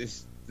 honest.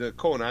 The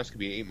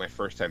colonoscopy ain't my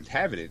first time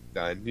having it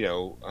done,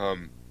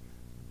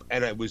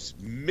 and I was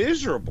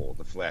miserable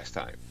the last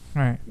time,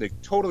 right?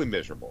 Like totally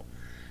miserable.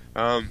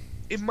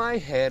 In my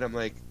head, I'm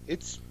like,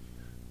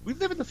 we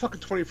live in the fucking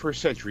 21st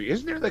century,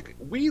 isn't there? Like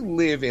we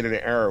live in an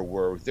era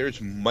where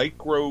there's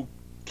micro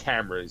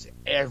cameras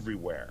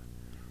everywhere.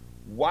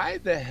 Why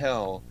the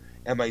hell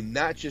am I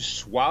not just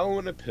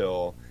swallowing a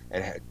pill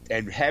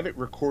and have it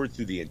record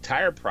through the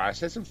entire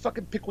process and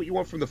fucking pick what you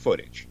want from the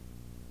footage?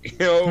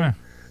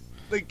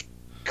 Like,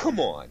 come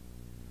on.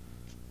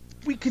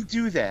 We can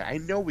do that. I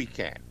know we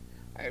can.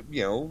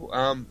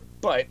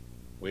 But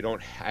we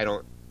don't.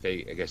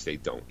 I guess they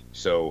don't.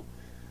 So,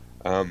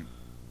 the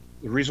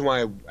reason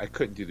why I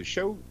couldn't do the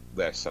show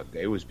last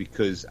Sunday was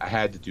because I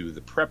had to do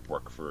the prep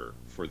work for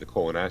the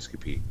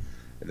colonoscopy.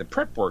 And the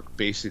prep work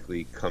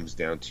basically comes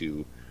down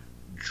to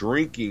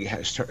drinking,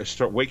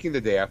 start waking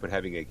the day up and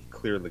having a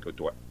clear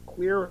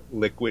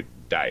liquid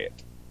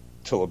diet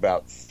till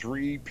about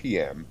 3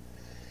 p.m.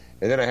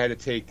 And then I had to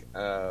take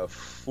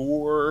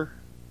 4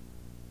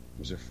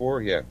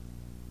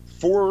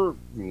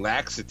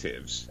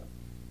 laxatives,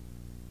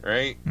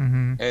 right?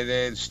 Mm-hmm. And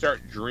then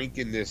start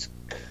drinking this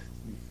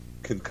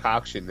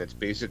concoction that's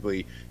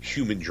basically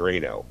human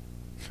Drano.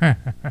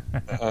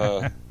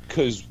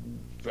 Because,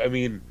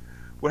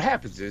 what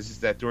happens is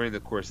that during the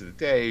course of the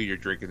day, you're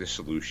drinking the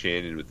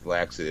solution, and with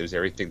laxatives,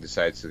 everything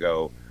decides to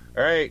go,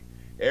 all right,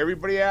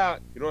 everybody out.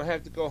 You don't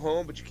have to go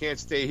home, but you can't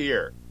stay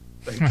here.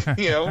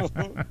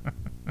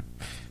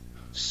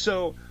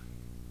 So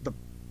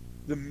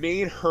the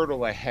main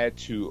hurdle I had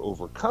to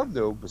overcome,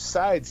 though,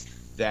 besides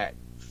that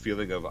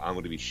feeling of I'm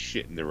going to be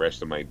shitting the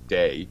rest of my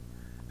day,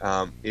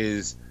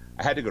 is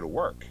I had to go to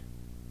work.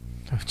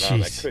 Oh,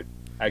 jeez.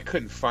 I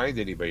couldn't find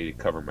anybody to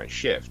cover my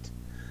shift.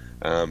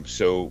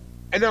 So...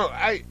 I know,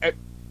 I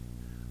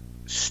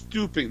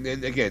stupid,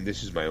 and again,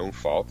 this is my own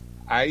fault.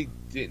 I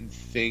didn't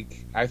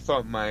think, I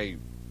thought it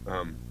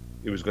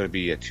was going to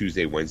be a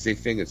Tuesday, Wednesday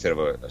thing instead of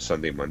a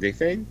Sunday, Monday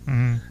thing.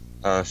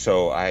 Mm-hmm.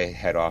 So I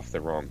had off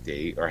the wrong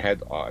day, or had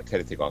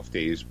to take off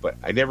days, but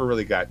I never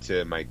really got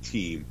to my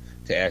team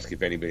to ask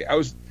if anybody, I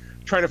was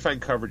trying to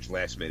find coverage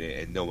last minute,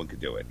 and no one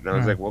could do it. And I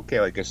was like, well, okay,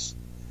 I guess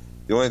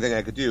the only thing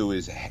I could do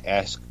is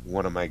ask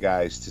one of my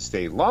guys to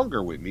stay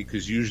longer with me,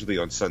 because usually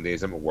on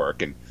Sundays I'm at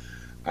work, and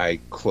we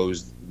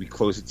close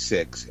at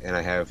 6, and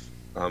I have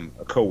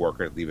a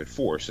coworker that leave at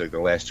 4. So like the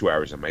last 2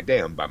 hours of my day,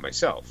 I'm by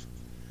myself.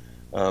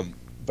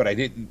 But I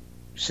didn't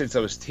since I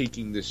was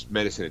taking this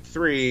medicine at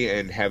 3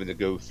 and having to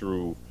go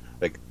through,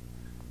 like,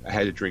 I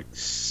had to drink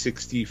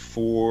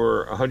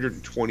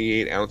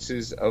 128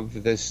 ounces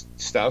of this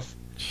stuff.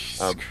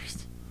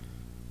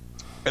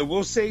 I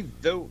will say,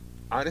 though,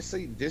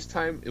 honestly, this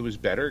time it was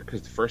better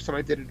because the first time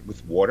I did it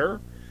with water.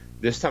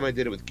 This time I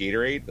did it with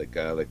Gatorade, like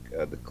the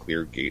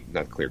clear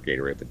not clear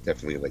Gatorade, but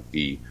definitely like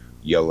the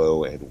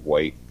yellow and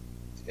white,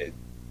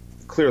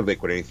 clear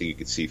liquid, anything you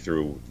could see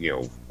through,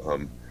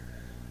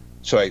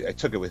 So I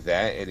took it with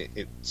that, and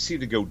it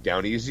seemed to go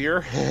down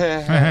easier.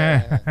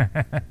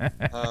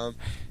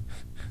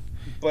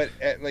 But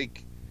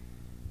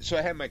so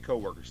I had my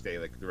coworker stay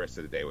like the rest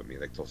of the day with me,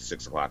 like till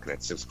 6 o'clock, and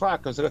at 6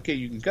 o'clock I was like, okay,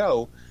 you can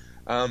go.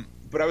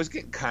 But I was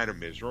getting kind of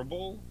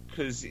miserable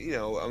because,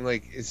 I'm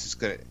like, it's just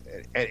going to,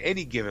 at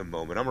any given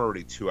moment, I'm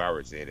already 2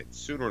 hours in it.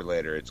 Sooner or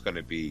later, it's going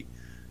to be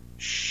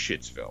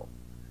Shitsville,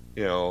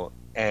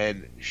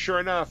 And sure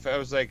enough, I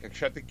was like, I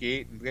shut the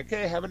gate and like,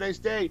 okay, have a nice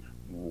day.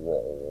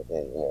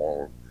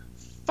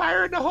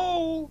 Fire in the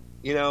hole,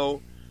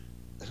 So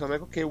I'm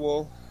like, okay,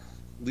 well,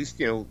 at least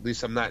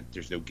I'm not,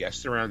 there's no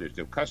guests around, there's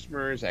no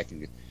customers. I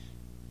can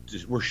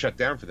just, we're shut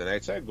down for the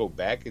night. So I go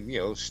back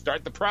and,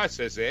 start the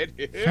process, Ed,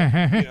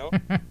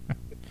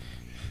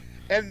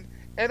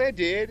 And I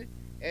did,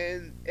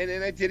 and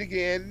then I did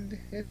again,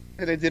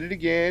 and I did it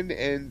again,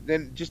 and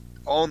then just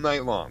all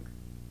night long.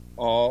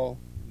 All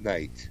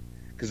night.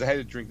 Because I had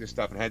to drink this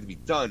stuff and it had to be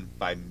done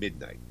by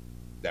midnight.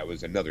 That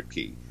was another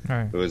key.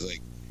 Right. It was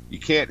like, you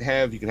can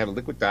have a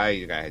liquid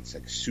diet. I had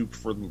like soup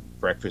for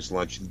breakfast,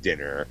 lunch, and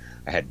dinner.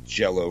 I had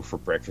Jell-O for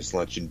breakfast,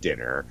 lunch, and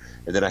dinner.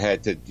 And then I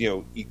had to,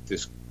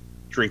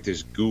 drink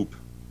this goop,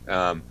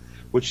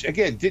 which,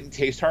 again, didn't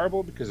taste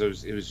horrible because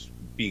it was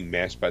being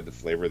masked by the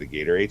flavor of the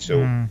Gatorade.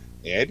 So,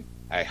 Ed,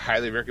 I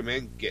highly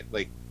recommend get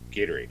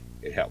Gatorade.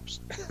 It helps.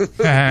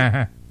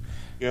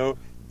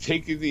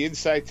 Taking the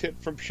inside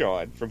tip from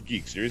Sean from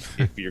Geeksters,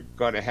 if you're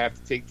gonna have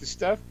to take the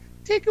stuff,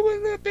 take it with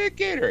a little bit of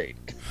Gatorade.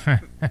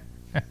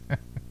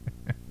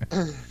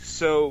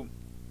 So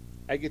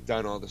I get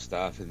done all the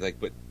stuff and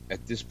but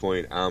at this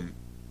point, I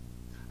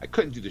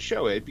couldn't do the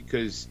show, Ed,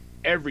 because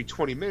every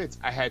 20 minutes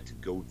I had to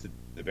go to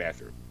the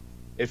bathroom.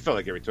 It felt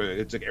like every 20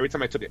 minutes. It's like every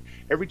time I took it,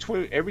 every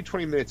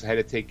 20 minutes I had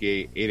to take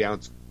a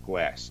 8-ounce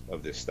glass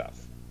of this stuff.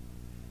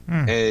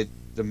 And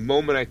the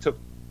moment I took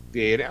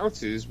the 8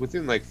 ounces,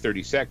 within like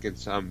 30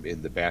 seconds, I'm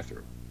in the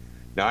bathroom.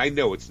 Now, I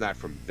know it's not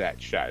from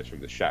that shot. It's from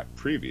the shot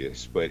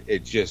previous, but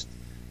it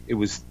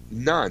was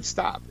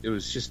nonstop. It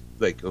was just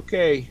like,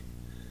 okay,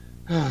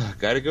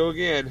 gotta go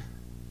again.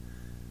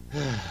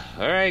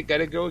 All right,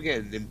 gotta go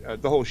again.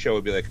 And the whole show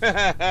would be like,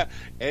 Ed,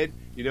 I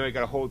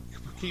gotta hold,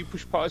 can you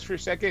push pause for a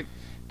second?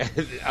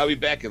 And I'll be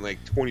back in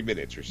like 20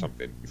 minutes or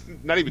something.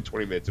 Not even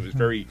 20 minutes. It was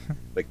very,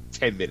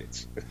 10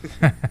 minutes.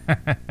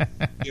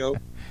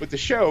 With the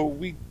show,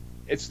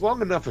 it's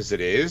long enough as it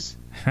is.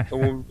 And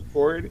when we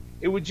record,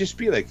 it would just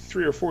be like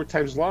 3 or 4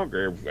 times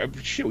longer.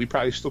 Shit, we'd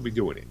probably still be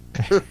doing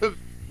it.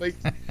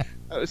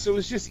 So it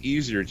was just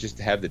easier just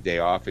to have the day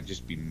off and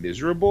just be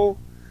miserable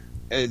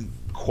and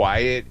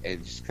quiet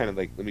and just kind of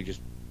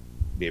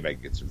maybe I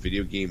can get some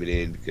video gaming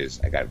in because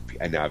I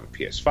now have a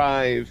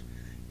PS5.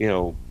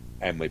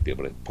 I might be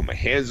able to put my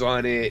hands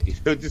on it.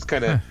 Just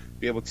kind of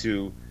be able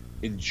to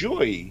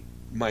enjoy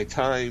my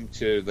time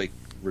to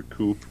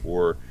recoup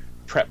or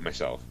prep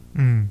myself.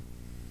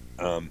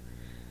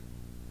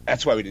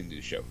 That's why we didn't do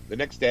the show. The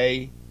next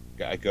day,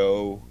 I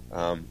go.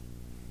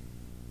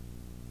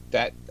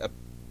 That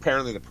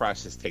apparently the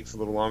process takes a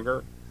little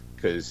longer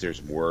because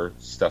there's more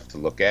stuff to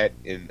look at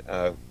in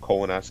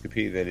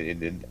colonoscopy than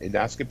in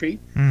endoscopy.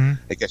 I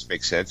guess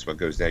makes sense. What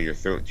goes down your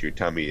throat into your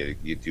tummy,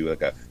 you do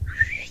a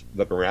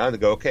look around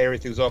and go, okay,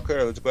 everything's all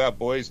clear. Let's go out,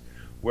 boys.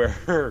 Where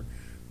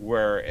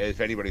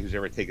if anybody who's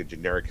ever taken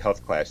generic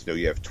health class know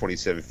you have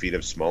 27 feet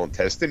of small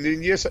intestine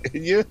in you.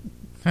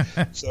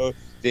 So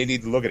they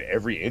need to look at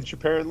every inch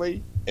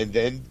apparently, and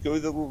then go to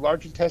the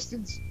large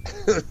intestines,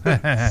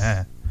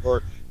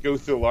 or go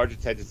through the large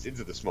intestines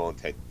into the small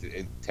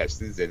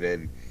intestines, and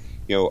then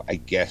I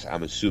guess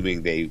I'm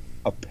assuming they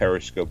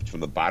periscoped from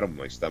the bottom of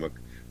my stomach,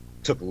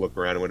 took a look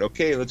around and went,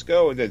 okay, let's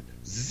go, and then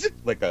zip,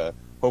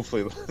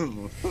 hopefully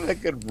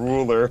like a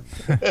ruler.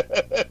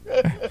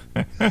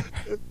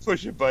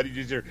 Push a button,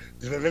 you just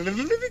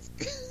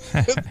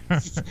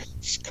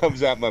just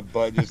comes out my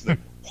butt, just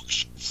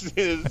whoosh,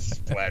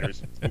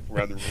 splatters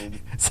around the room.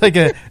 It's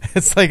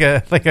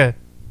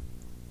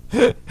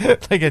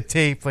like a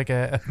tape, like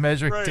a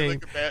measuring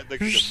tape.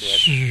 Like a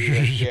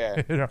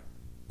yeah.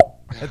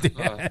 At the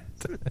end.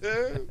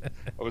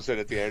 All of a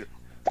sudden, at the end,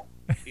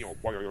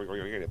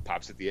 it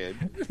pops at the end.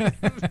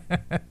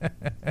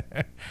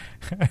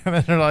 And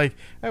then they're like,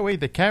 "Oh wait,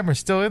 the camera's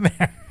still in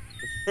there."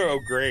 Oh,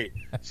 great!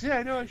 See,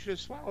 I know I should have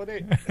swallowed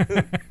it.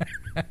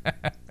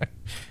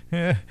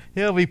 Yeah,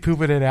 he'll be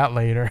pooping it out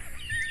later.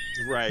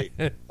 Right.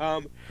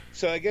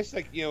 So I guess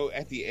at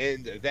the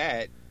end of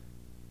that,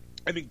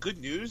 good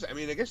news. I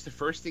guess the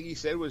first thing he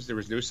said was there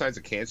was no signs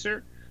of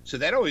cancer. So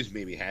that always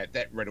made me happy.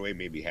 That right away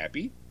made me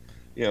happy.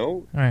 You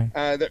know, Right.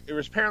 there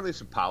was apparently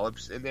some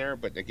polyps in there,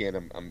 but again,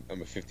 I'm a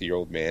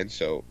 50-year-old man,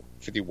 so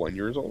 51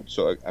 years old,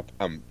 so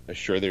I'm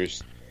sure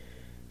there's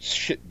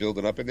shit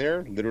building up in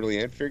there, literally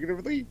and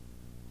figuratively.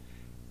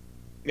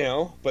 You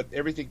know, but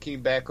everything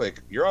came back like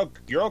you're all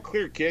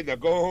clear, kid. Now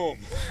go home.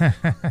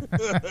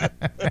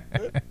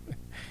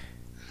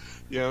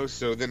 You know,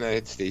 so then I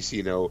had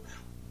Stacy,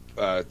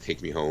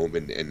 take me home,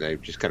 and I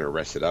just kind of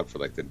rested up for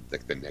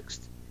the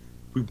next.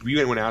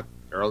 We went out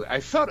early. I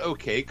felt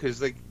okay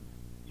because like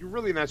you're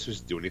really not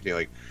supposed to do anything.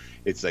 Like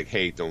it's like,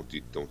 hey, don't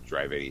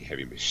drive any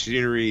heavy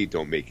machinery.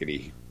 Don't make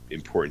any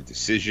important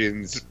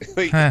decisions.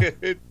 Like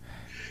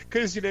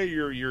because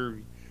you're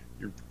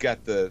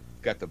got the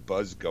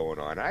buzz going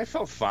on. I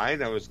felt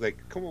fine. I was like,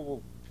 come on.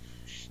 Well,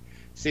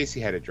 Stacy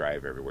had to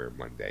drive everywhere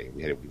Monday.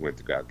 We went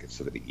to go out and get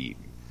something to eat.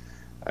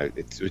 I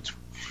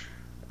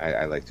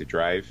like to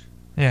drive.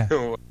 Yeah.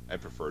 I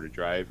prefer to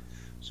drive.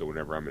 So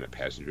whenever I'm in a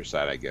passenger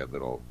side, I get a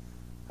little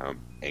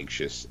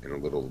anxious and a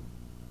little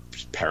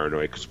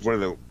paranoid because one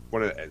of the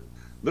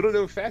little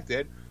known fact,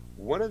 Ed,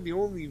 one of the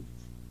only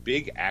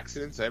big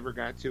accidents I ever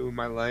got to in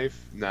my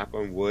life, knock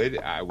on wood,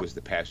 I was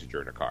the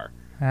passenger in a car.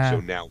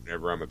 So now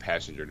whenever I'm a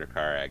passenger in a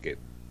car, I get,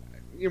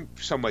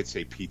 some might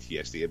say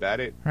PTSD about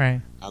it.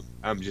 Right.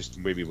 I'm just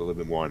maybe a little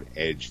bit more on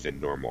edge than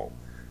normal.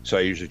 So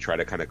I usually try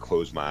to kind of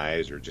close my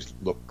eyes or just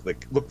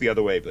look the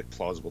other way, like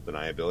plausible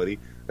deniability.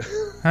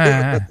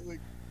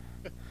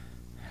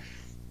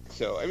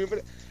 So I mean,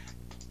 but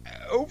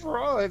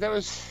overall, that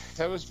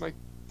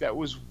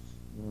was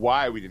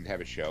why we didn't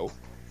have a show.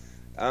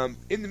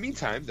 In the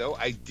meantime, though,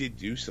 I did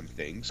do some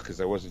things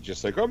because I wasn't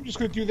just like, oh, I'm just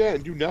going to do that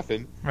and do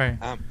nothing. Right.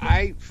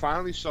 I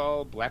finally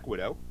saw Black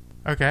Widow.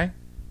 Okay.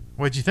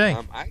 What'd you think?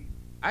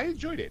 I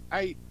enjoyed it.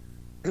 I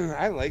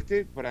liked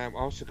it, but I'm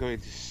also going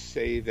to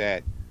say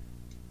that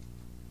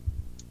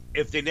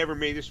if they never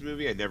made this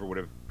movie, I never would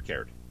have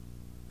cared.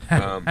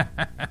 And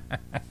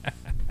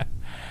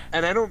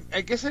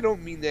I guess I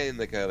don't mean that in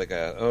like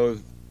a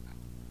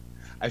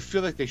I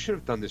feel like they should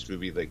have done this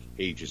movie like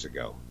ages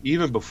ago,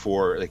 even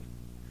before like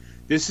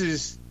this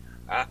is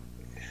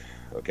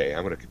okay.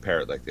 I'm going to compare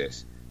it like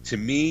this. To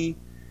me,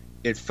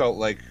 it felt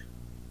like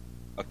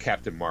a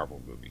Captain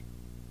Marvel movie.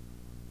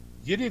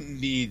 You didn't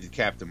need the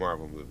Captain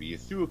Marvel movie. You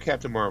threw a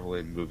Captain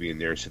Marvel movie in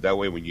there, so that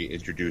way when you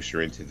introduce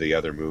her into the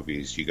other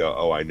movies, you go,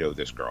 "Oh, I know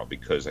this girl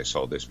because I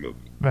saw this movie."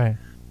 Right.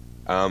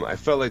 I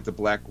felt like the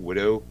Black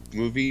Widow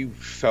movie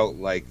felt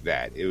like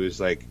that. It was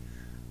like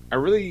I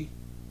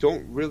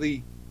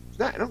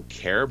don't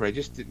care, but I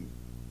just didn't.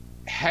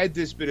 Had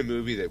this been a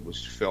movie that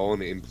was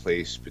fallen in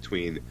place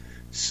between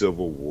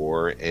Civil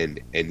War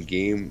and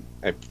Endgame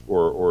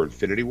or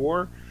Infinity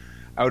War,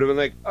 I would have been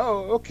like,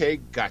 "Oh, okay,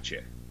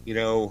 gotcha."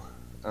 Now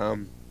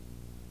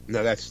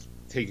that's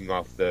taking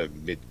off the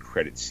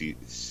mid-credit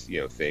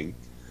thing.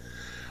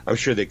 I'm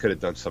sure they could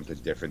have done something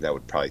different that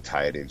would probably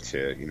tie it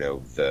into,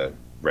 the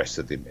rest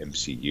of the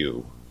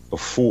MCU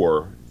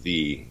before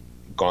the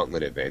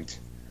Gauntlet event.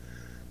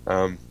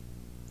 And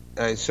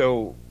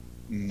so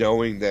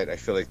knowing that, I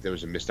feel like there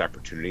was a missed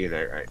opportunity, and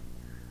I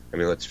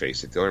mean, let's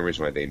face it, the only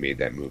reason why they made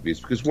that movie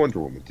is because Wonder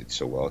Woman did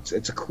so well.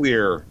 It's a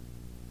clear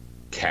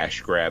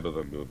cash grab of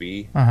a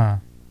movie. Uh-huh.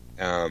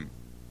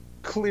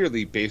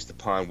 Clearly based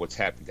upon what's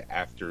happened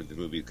after the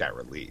movie got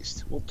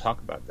released. We'll talk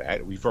about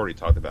that. We've already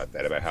talked about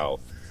that, about how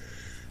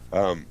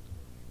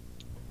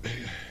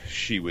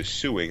she was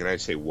suing, and I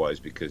say was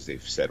because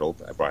they've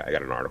settled. I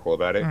got an article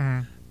about it.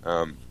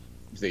 Mm-hmm.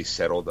 They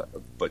settled,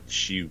 but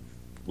she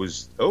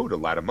was owed a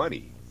lot of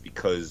money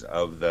because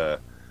of them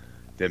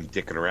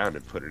dicking around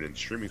and putting it in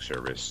streaming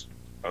service.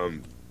 I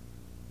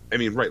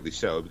mean, rightly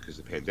so, because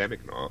of the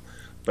pandemic and all.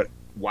 But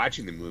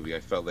watching the movie,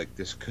 I felt like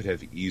this could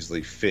have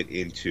easily fit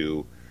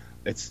into...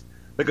 It's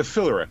like a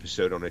filler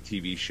episode on a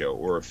TV show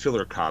or a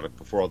filler comic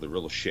before all the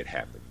real shit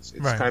happens.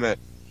 It's kind of...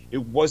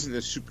 It wasn't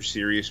a super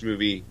serious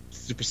movie.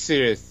 Super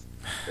serious.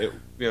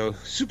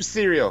 Super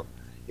serial.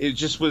 It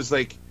just was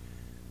like...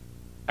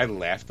 I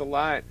laughed a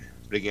lot.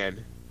 But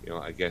again,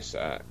 I guess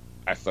I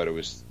thought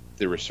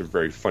there were some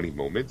very funny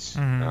moments.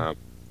 Mm-hmm.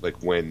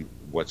 Like when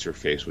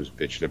What's-Her-Face was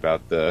bitching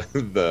about the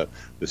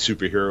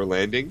superhero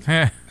landing.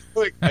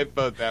 Like, I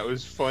thought that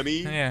was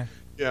funny. Yeah.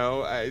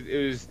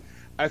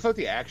 I thought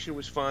the action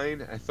was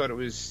fine. I thought it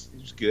was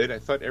good. I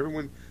thought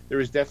there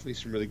was definitely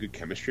some really good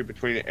chemistry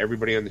between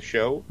everybody on the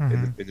show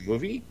in the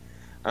movie.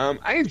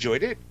 I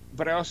enjoyed it,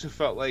 but I also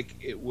felt like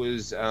it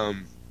was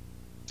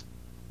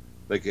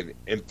like an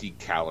empty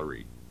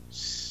calorie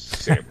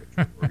sandwich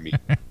for me.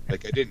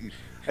 Like I didn't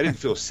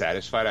feel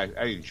satisfied.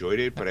 I enjoyed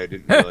it, but I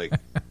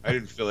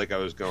didn't feel like I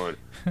was going,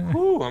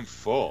 "Whoo, I'm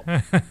full."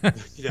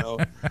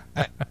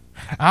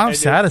 I'm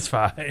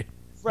satisfied.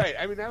 Right.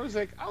 I mean, I was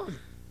like, "Oh."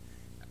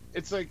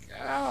 It's like,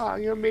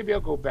 maybe I'll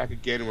go back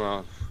again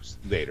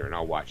later and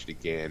I'll watch it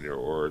again,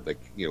 or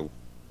like,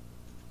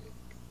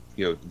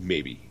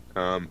 maybe.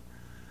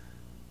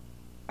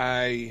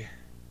 The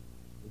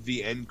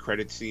end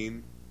credit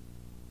scene,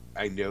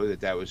 I know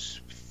that was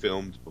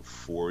filmed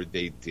before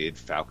they did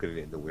Falcon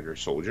and the Winter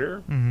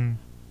Soldier. Mm-hmm.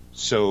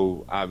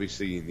 So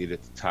obviously you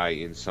needed to tie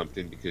in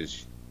something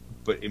because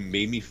but it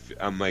made me.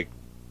 I'm like,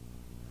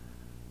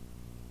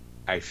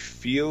 I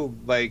feel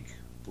like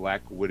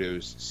Black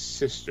Widow's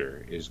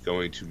sister is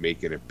going to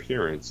make an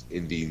appearance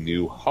in the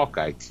new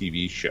Hawkeye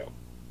TV show.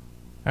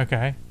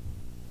 Okay.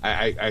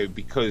 I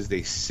because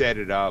they set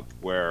it up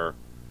where,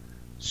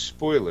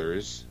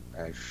 spoilers,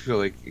 I feel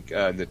like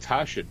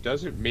Natasha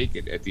doesn't make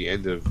it at the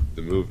end of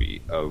the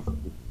movie of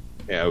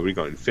we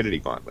go Infinity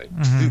Gauntlet.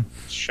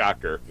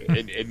 Shocker.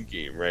 In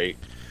Endgame, right?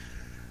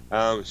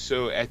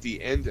 So at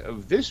the end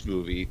of this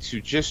movie,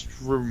 to just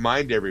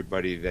remind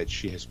everybody that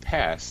she has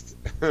passed,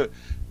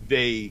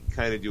 they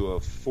kind of do a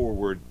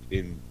forward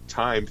in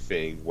time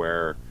thing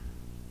where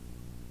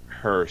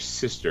her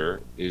sister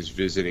is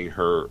visiting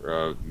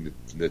her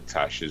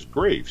Natasha's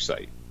grave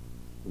site,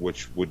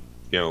 which would,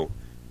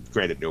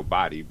 granted no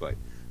body, but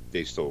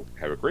they still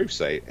have a grave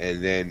site.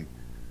 And then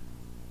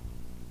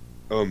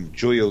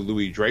Julia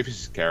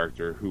Louis-Dreyfus'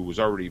 character, who was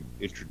already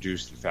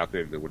introduced in Falcon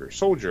and the Winter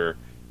Soldier,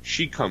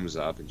 she comes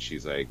up and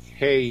she's like,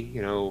 hey,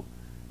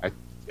 I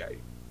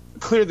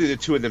clearly the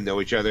two of them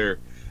know each other,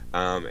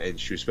 and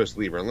she was supposed to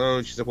leave her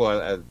alone. She's like,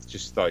 well, I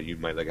just thought you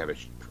might have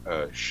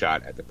a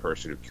shot at the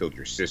person who killed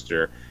your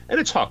sister, and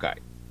it's Hawkeye.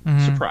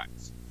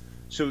 Surprise.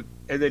 So,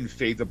 and then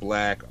fade to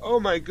black.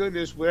 Oh my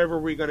goodness, whatever are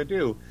we going to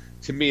do?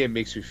 To me, it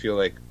makes me feel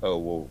like, oh,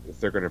 well,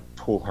 if they're going to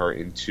pull her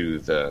into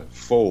the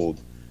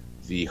fold,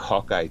 the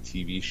Hawkeye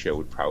TV show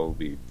would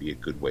probably be a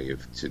good way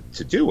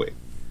to do it.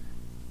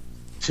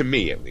 To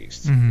me, at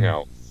least.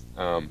 Now,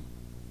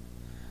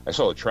 I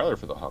saw the trailer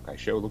for the Hawkeye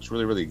show. It looks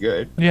really, really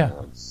good. Yeah.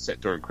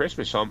 Set during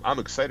Christmas, so I'm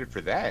excited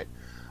for that.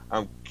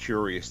 I'm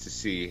curious to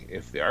see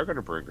if they are going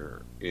to bring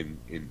her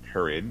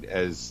in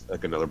as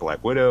like another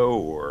Black Widow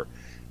or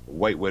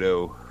White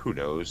Widow. Who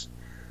knows?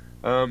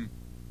 But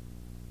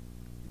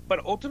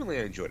ultimately,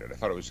 I enjoyed it. I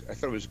thought it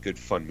was a good,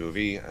 fun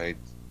movie. I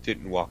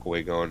didn't walk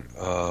away going,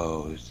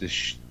 "Oh, is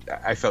this?"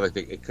 I felt like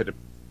it could have.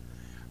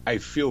 I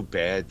feel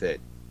bad that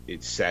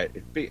it sat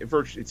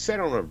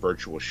on a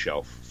virtual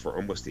shelf for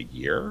almost a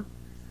year.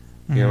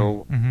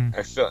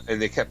 I felt,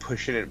 and they kept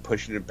pushing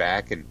it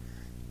back, and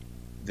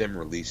them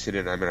releasing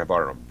it. I mean, I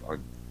bought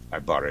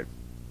it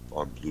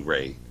on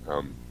Blu-ray.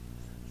 I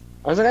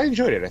was like, I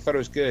enjoyed it. I thought it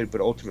was good,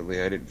 but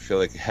ultimately, I didn't feel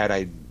like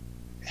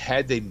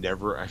had they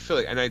never. I feel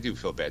like, and I do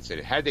feel bad saying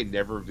it. Had they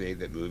never made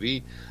that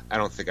movie, I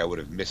don't think I would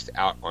have missed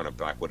out on a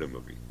Black Widow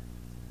movie.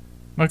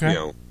 Okay.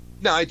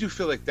 Now, I do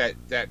feel like that.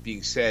 That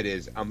being said,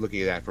 I'm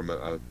looking at that from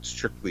a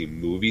strictly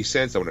movie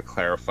sense. I want to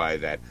clarify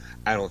that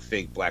I don't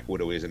think Black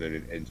Widow isn't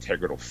an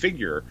integral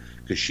figure,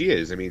 because she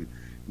is. I mean,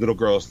 little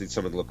girls need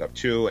someone to look up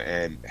to,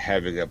 and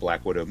having a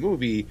Black Widow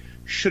movie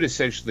should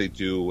essentially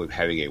do what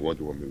having a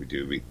Wonder Woman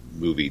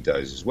movie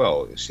does as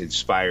well. It's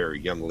inspire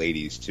young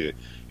ladies to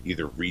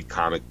either read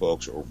comic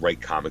books or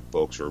write comic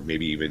books, or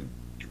maybe even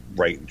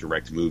write and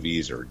direct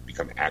movies or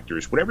become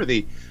actors. Whatever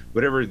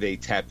they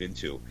tap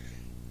into.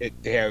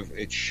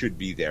 It should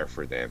be there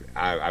for them.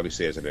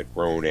 Obviously, as a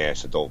grown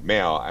ass adult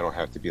male, I don't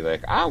have to be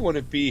like, I want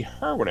to be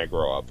her when I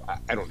grow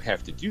up. I don't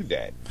have to do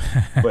that,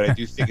 but I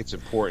do think it's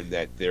important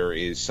that there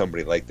is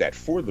somebody like that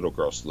for little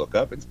girls to look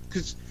up,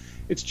 because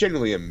it's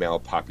generally a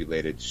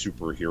male-populated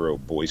superhero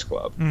boys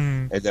club,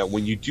 and that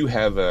when you do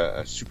have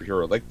a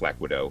superhero like Black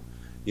Widow,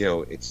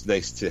 it's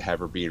nice to have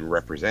her being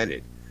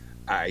represented.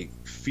 I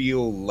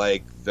feel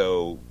like,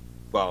 though,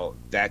 while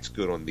that's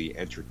good on the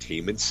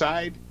entertainment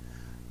side,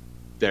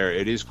 there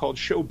it is called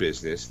show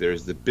business.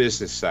 There's the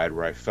business side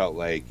where I felt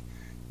like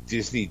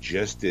Disney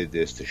just did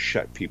this to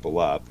shut people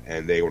up,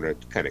 and they want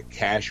to kind of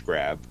cash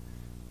grab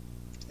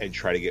and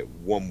try to get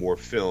one more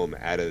film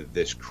out of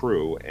this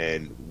crew,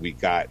 and we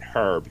got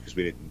her because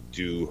we didn't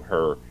do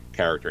her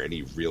character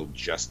any real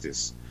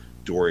justice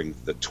during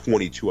the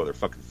 22 other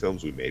fucking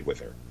films we made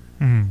with her.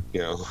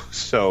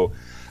 So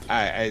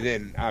and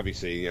then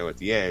obviously, at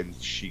the end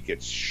she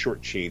gets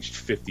shortchanged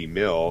 $50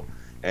 million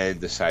and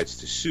decides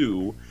to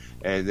sue.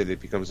 And then it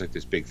becomes like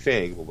this big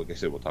thing. Well, like I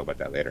said, we'll talk about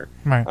that later.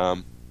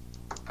 Right.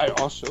 I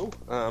also,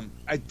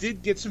 I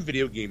did get some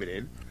video gaming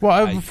in.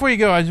 Well, before you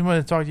go, I just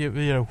want to talk to you,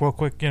 real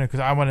quick, because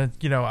I want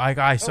to,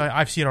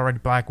 I've seen already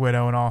Black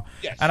Widow and all.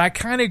 Yes. And I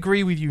kind of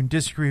agree with you and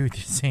disagree with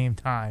you at the same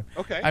time.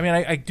 Okay. I mean,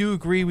 I do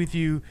agree with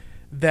you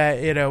that,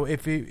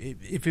 if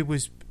it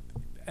was,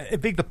 I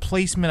think the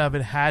placement of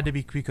it had to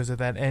be, because of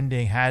that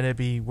ending, had to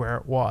be where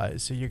it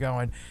was. So you're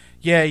going,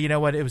 yeah, you know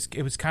what, it was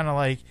kind of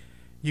like,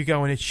 you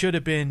go, and it should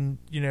have been,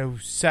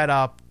 set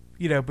up,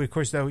 but of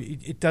course, though,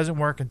 it doesn't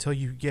work until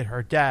you get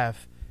her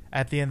death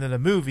at the end of the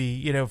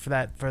movie, for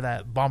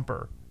that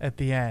bumper at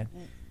the end.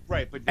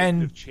 Right, but they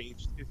could have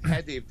changed.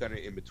 Had they have done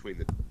it in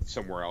between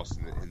somewhere else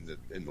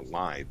in the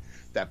line,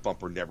 that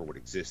bumper never would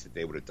exist.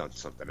 They would have done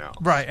something else.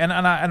 Right,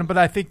 but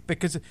I think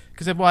because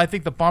I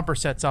think the bumper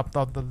sets up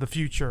the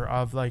future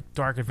of like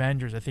Dark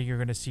Avengers. I think you're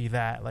going to see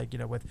that, like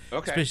with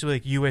especially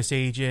like U.S.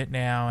 Agent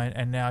now,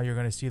 and now you're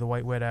going to see the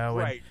White Widow.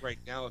 Right.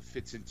 Now it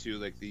fits into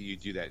like you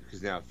do that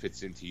because now it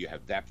fits into, you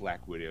have that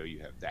Black Widow, you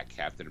have that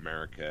Captain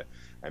America.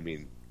 I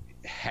mean,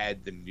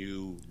 had the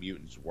New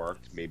Mutants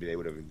worked, maybe they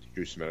would have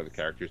introduced some other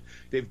characters.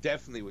 They've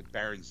definitely, with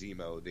Baron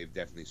Zemo, they've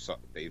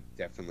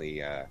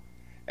definitely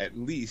at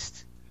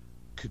least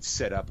could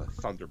set up a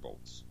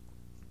Thunderbolts.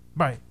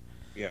 Right.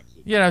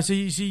 Yeah. So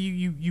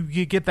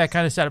you get that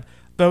kind of setup.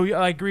 Though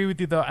I agree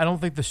with you, though I don't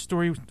think the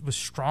story was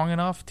strong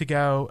enough to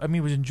go. I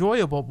mean, it was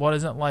enjoyable, but it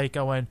wasn't like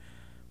going,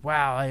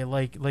 wow,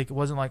 it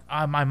wasn't like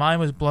my mind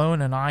was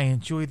blown and I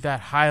enjoyed that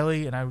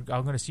highly, and I'm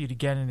going to see it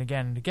again and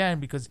again and again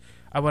because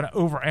I want to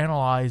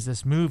overanalyze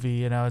this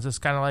movie. It's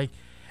just kind of like,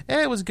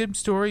 it was a good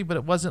story, but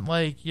it wasn't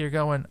like you're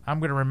going, I'm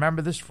going to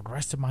remember this for the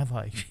rest of my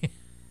life.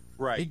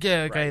 Right.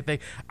 Yeah, okay.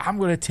 Right. I'm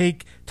going to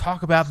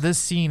talk about this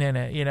scene in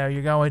it.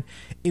 You're going,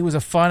 it was a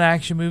fun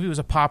action movie. It was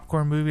a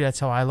popcorn movie. That's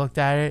how I looked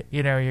at it.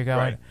 You're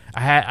going, right.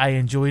 I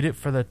enjoyed it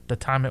for the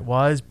time it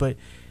was, but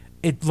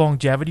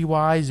longevity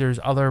wise, there's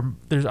other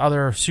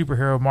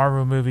superhero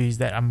Marvel movies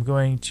that I'm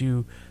going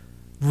to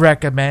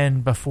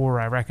recommend before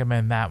I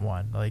recommend that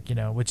one.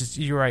 Which is,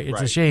 you're right.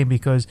 It's a shame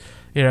because,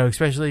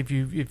 especially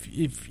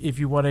if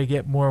you want to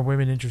get more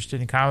women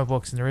interested in comic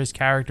books and there is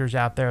characters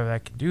out there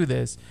that can do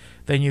this,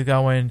 then you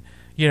go in,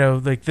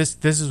 this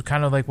is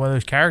kind of like one of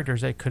those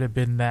characters that could have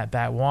been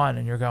that one,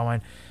 and you're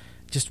going,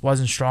 just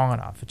wasn't strong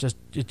enough. It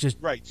just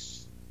right,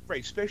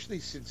 especially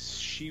since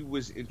she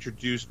was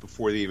introduced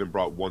before they even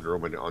brought Wonder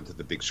Woman onto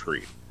the big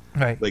screen.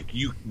 Right.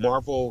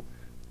 Marvel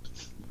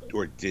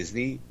or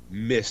Disney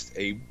missed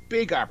a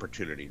big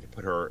opportunity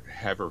to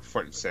have her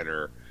front and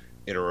center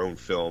in her own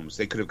films.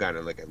 They could have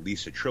gotten at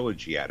least a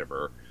trilogy out of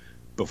her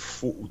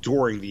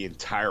during the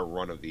entire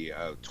run of the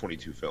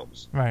 22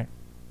 films. Right.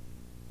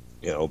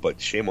 But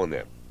shame on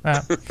them.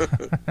 All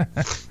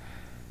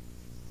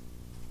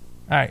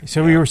right.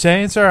 So we were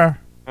saying, sir.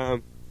 All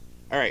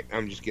right.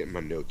 I'm just getting my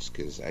notes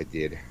because I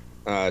did.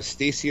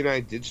 Stacy and I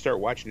did start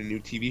watching a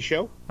new TV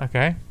show.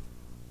 Okay.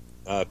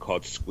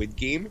 Called Squid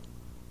Game.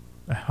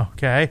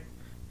 Okay.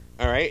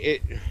 All right.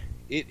 It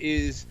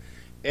is,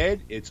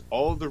 Ed. It's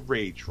all the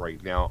rage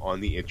right now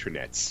on the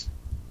internets.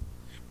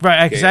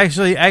 Right.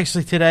 Okay.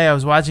 Actually, today I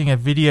was watching a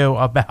video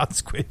about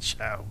Squid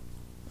Show.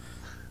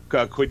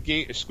 Squid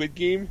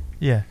Game.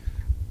 Yeah.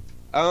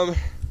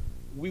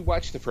 We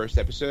watched the first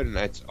episode, and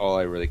that's all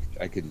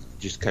I could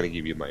just kind of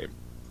give you my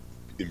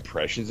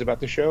impressions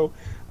about the show.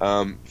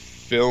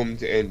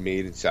 Filmed and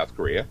made in South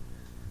Korea,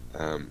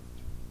 and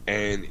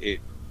it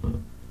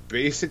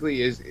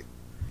basically is.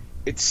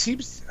 It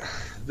seems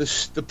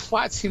the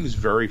plot seems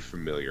very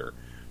familiar.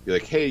 You're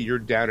like, hey, you're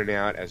down and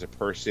out as a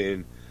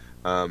person.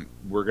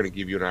 We're going to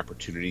give you an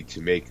opportunity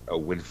to make a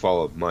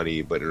windfall of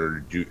money, but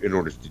in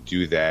order to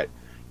do that,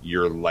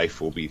 your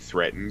life will be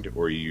threatened,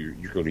 or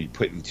you're going to be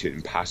put into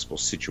impossible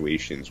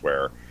situations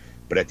but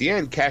at the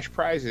end, cash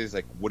prizes,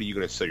 what are you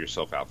going to sell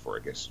yourself out for, I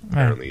guess,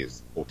 apparently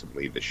is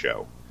ultimately the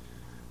show.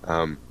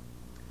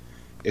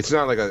 It's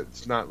not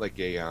like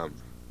a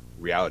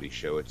reality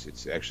show.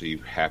 It's actually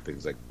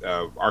happens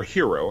our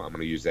hero, I'm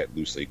going to use that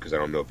loosely because I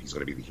don't know if he's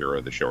going to be the hero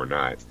of the show or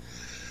not.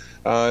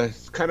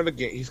 He's kind of a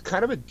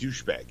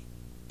douchebag,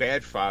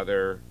 bad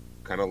father,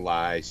 kind of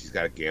lies. He's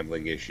got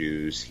gambling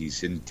issues.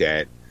 He's in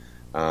debt.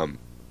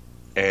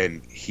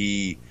 And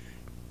he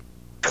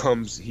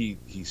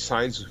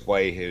signs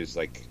away his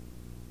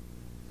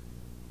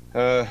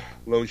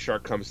loan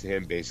shark comes to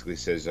him, basically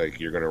says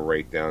you're going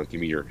to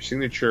give me your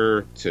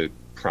signature to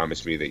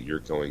promise me that you're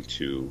going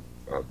to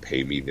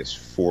pay me this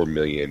 $4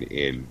 million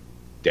in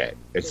debt.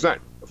 It's not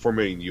 $4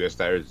 million US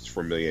dollars; it's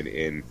 $4 million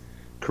in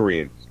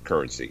Korean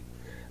currency.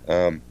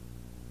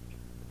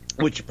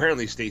 Which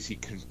apparently Stacy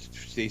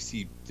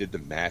did the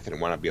math and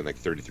it wound up being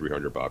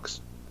 $3,300.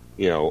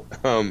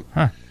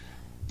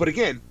 But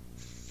again,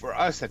 for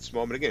us that's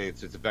small. But again,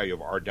 it's the value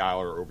of our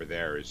dollar over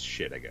there is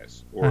shit, I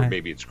guess, or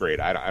maybe it's great.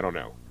 I don't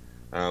know.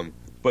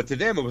 But to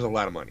them, it was a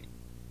lot of money.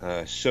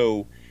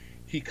 So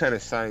he kind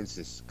of signs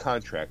this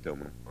contract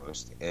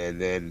almost,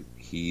 and then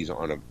he's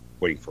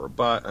waiting for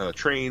a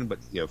train. But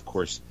of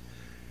course,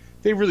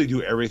 they really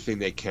do everything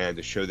they can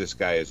to show this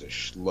guy as a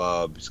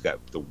schlub. He's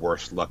got the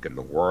worst luck in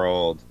the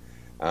world.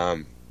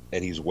 And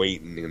he's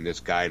waiting, and this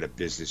guy in a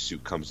business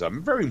suit comes up,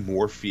 and very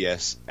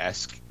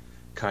Morpheus-esque,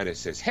 kind of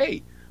says,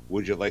 hey,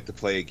 would you like to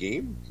play a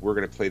game? We're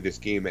going to play this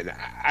game. And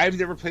I've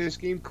never played this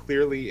game.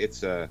 Clearly,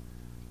 it's an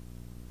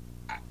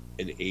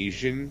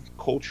Asian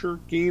culture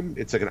game.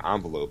 It's like an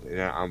envelope, and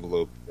that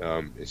envelope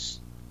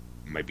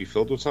might be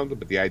filled with something,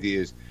 but the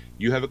idea is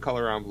you have a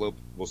color envelope.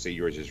 We'll say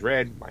yours is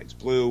red, mine's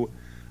blue.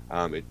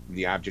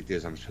 The object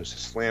is I'm supposed to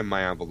slam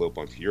my envelope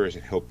onto yours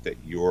and hope that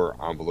your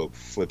envelope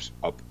flips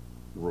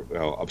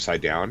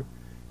upside down.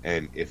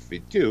 And if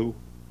it do,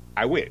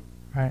 I win.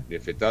 Right.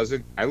 If it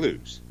doesn't, I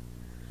lose.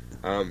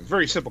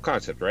 Very simple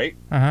concept, right?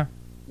 Uh-huh.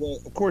 Well,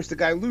 of course, the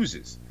guy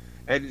loses.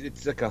 And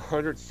it's like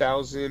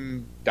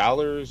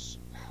 $100,000.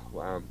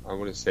 I'm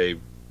going to say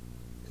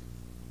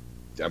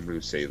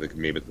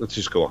maybe let's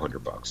just go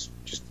 $100,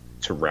 just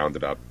to round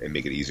it up and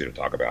make it easier to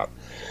talk about.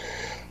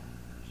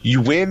 You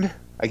win,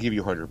 I give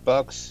you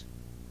 $100.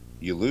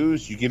 You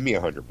lose, you give me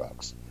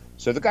 $100.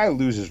 So the guy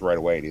loses right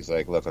away, and he's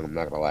like, "Look, I'm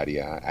not going to lie to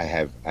you.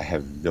 I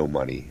have no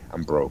money.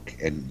 I'm broke."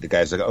 And the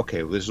guy's like,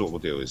 "Okay, well, this is what we'll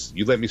do: is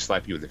you let me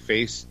slap you in the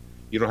face.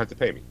 You don't have to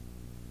pay me,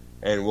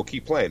 and we'll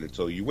keep playing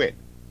until you win."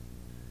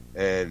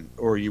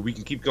 we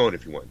can keep going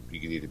if you want. You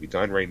can either be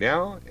done right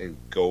now and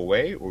go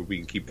away, or we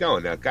can keep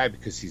going. Now, guy,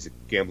 because he's a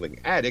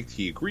gambling addict,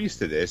 he agrees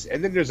to this,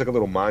 and then there's like a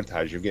little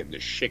montage of getting the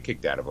shit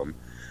kicked out of him,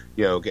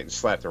 getting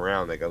slapped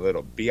around like a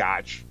little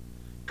biatch,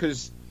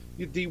 because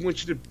he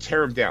wants you to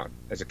tear him down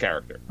as a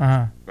character.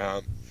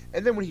 Uh-huh.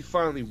 And then when he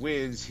finally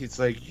wins, it's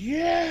like,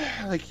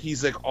 yeah, like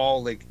he's like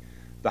all like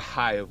the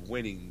high of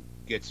winning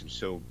gets him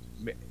so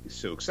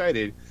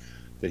excited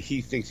that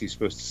he thinks he's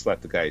supposed to slap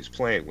the guy he's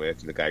playing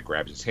with, and the guy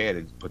grabs his hand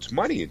and puts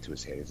money into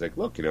his hand. He's like,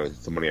 look,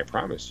 it's the money I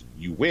promised.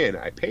 You win,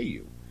 I pay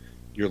you.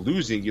 You're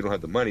losing, you don't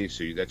have the money,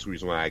 so that's the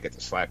reason why I get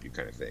to slap you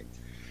kind of thing.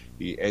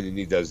 And then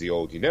he does the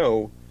old,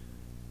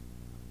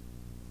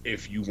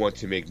 if you want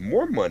to make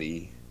more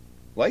money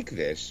like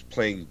this,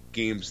 playing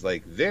games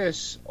like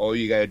this, all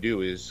you got to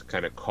do is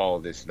kind of call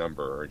this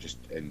number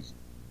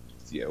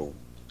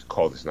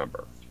call this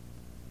number.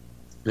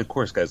 And of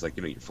course, guys like,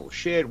 you're full of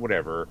shit,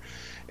 whatever.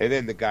 And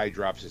then the guy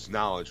drops his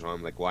knowledge on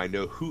him, like, well, I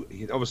know who.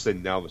 All of a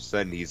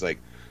sudden, he's like,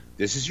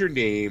 this is your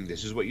name.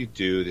 This is what you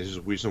do. This is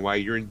the reason why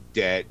you're in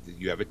debt.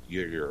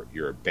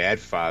 You're a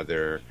bad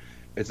father.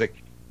 It's like,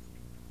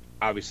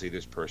 obviously,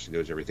 this person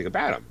knows everything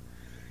about him.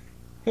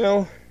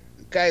 The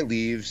guy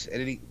leaves,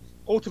 and then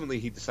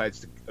he decides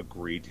to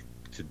agree to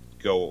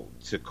go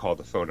to call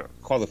the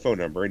phone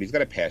number, and he's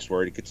got a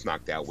password. He gets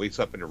knocked out, wakes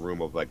up in a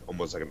room of like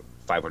almost like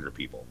 500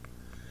 people.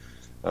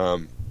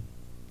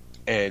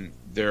 And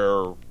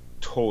they're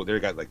told they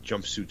got like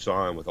jumpsuits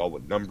on with all the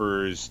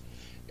numbers,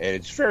 and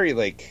it's very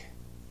like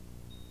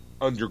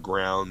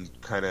underground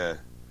kind of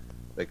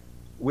like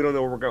we don't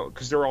know where we're going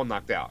because they're all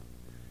knocked out,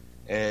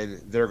 and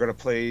they're going to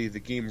play the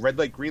game Red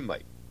Light Green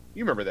Light.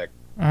 You remember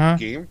that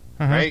game,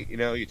 right?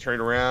 You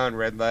turn around,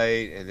 red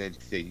light, and then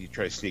you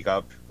try to sneak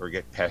up or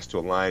get past to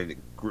a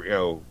line.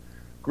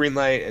 Green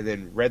light, and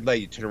then red light.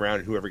 You turn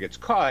around, and whoever gets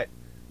caught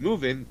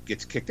moving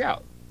gets kicked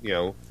out.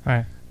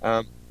 Right.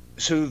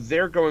 So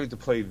they're going to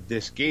play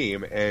this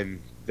game, and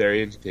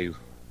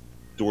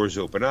doors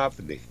open up,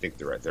 and they think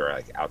they're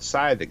like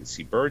outside. They can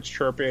see birds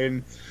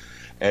chirping,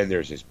 and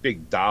there's this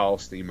big doll.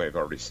 So you might have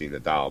already seen the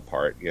doll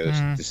part.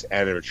 This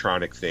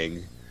animatronic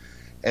thing,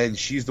 and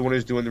she's the one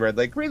who's doing the red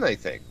light, green light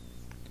thing.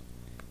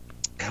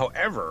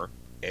 However,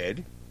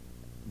 Ed,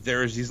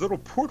 there's these little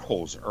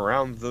portholes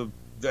around the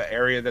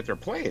area that they're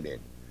playing in,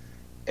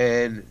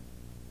 and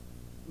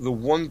the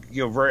one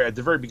at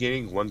the very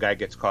beginning, one guy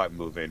gets caught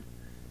moving,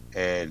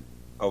 and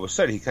all of a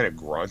sudden he kind of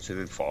grunts and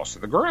then falls to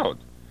the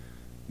ground.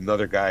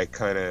 Another guy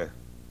kind of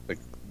like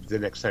the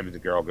next time the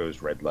girl goes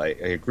green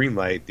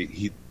light,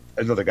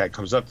 another guy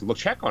comes up to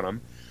check on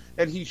him,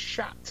 and he's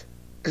shot,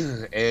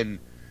 and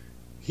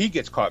he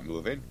gets caught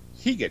moving.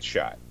 He gets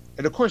shot,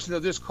 and of course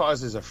this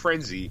causes a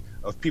frenzy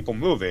of people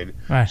moving.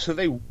 Right. So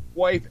they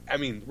wipe. I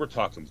mean, we're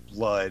talking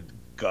blood,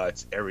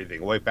 guts,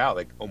 everything. Wipe out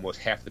like almost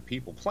half the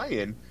people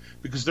playing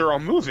because they're all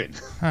moving.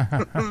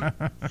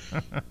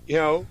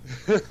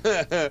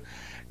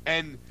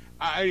 And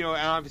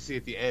obviously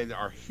at the end,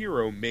 our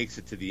hero makes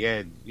it to the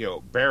end,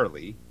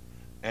 barely,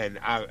 and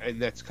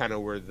that's kind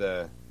of where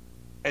the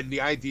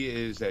idea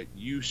is that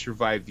you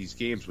survive these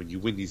games. When you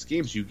win these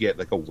games, you get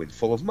like a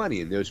windfall of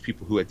money, and those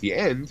people who at the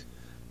end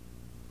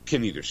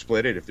can either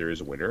split it if there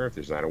is a winner. If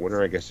there's not a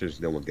winner, I guess there's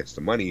no one gets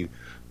the money,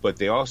 but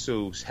they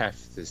also have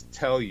to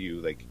tell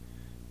you, like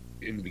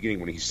in the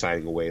beginning when he's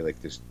signing away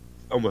like this,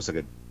 almost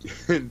like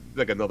a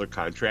like another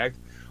contract.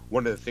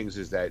 One of the things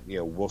is that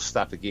we'll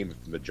stop the game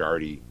if the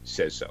majority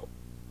says so.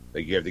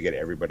 Like you have to get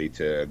everybody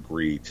to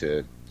agree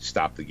to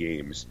stop the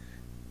games.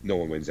 No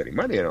one wins any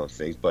money, I don't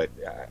think. But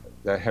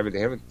they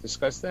haven't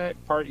discussed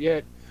that part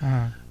yet.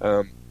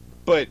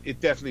 But it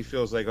definitely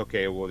feels like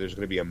okay. Well, there's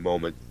going to be a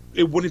moment.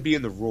 It wouldn't be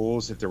in the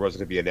rules if there wasn't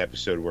going to be an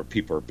episode where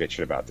people are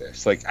bitching about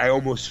this. Like I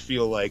almost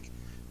feel like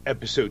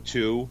episode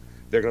 2,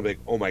 they're going to be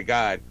like, oh my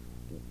god,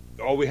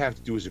 all we have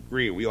to do is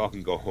agree, and we all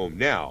can go home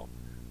now.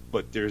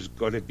 But there's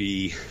going to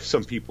be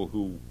some people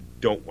who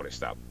don't want to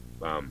stop.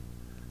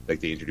 Like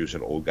they introduce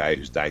an old guy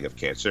who's dying of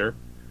cancer,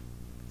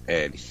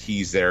 and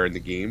he's there in the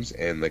games.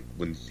 And like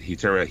when he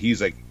turned around, he's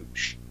like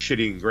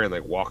shitting and grin,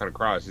 like walking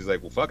across. He's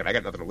like, "Well, fuck it, I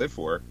got nothing to live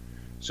for,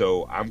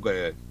 so I'm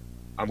gonna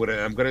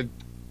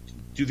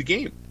do the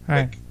game."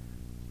 Right. Like,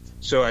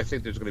 so I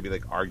think there's going to be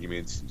like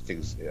arguments and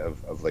things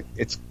of like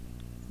it's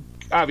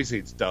obviously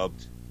it's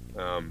dubbed,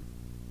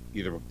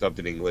 either dubbed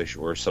in English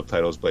or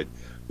subtitles, but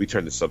we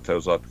turn the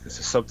subtitles off because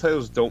the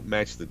subtitles don't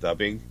match the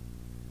dubbing.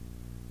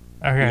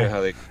 Okay. You know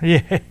how they...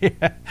 Yeah.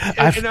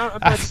 And I'm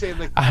not saying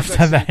like... I've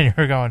done that and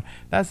you're going,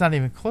 that's not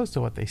even close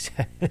to what they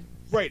said.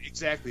 Right,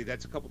 exactly.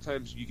 That's a couple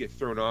times you get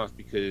thrown off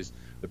because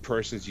the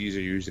person's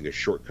either using a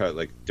shortcut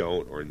like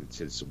don't, or it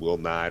says will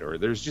not, or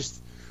there's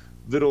just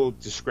little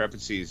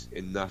discrepancies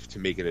enough to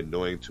make it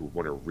annoying to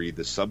want to read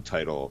the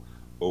subtitle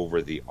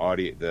over the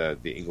audio,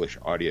 the English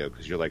audio,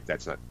 because you're like,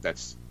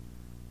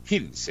 he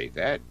didn't say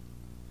that.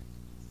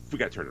 We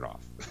got to turn it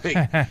off.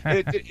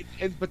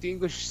 But the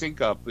English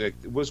sync up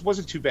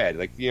wasn't too bad.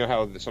 Like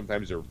how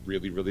sometimes they're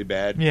really really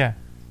bad. Yeah.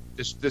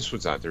 This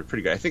one's not. They're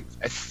pretty good. I think.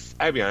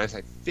 I'll be honest.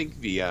 I think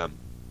the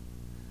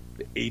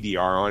The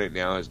ADR on it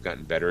now has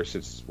gotten better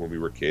since when we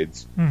were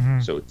kids,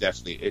 so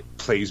it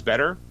plays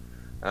better.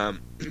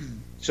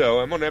 So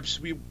I'm on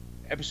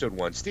episode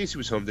 1. Stacy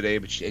was home today,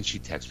 but she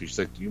texted me. She's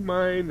like, "Do you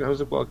mind?" I was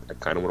like, "Well, I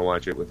kind of want to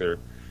watch it with her."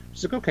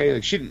 She's like, "Okay."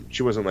 Like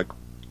she wasn't like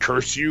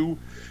curse you,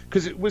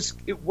 because it was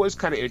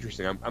kind of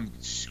interesting. I'm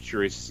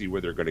curious to see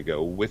where they're going to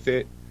go with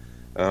it.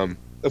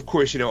 Of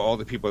course, all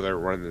the people that are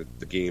running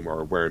the game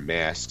are wearing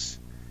masks,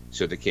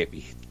 so they can't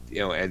be,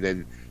 and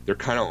then they're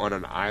kind of on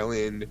an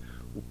island.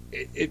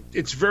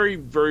 It's very,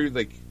 very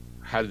like,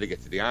 how did they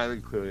get to the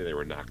island? Clearly they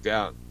were knocked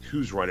out.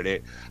 Who's running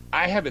it?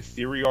 I have a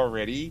theory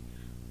already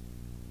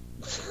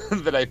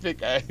that I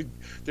think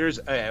there's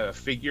a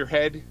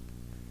figurehead,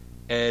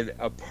 and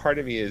a part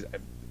of me is,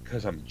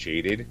 because I'm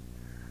jaded,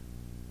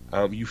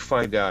 you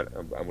find out,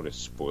 I'm going to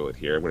spoil it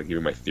here. I'm going to give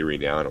you my theory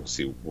now,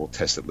 and we'll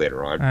test it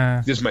later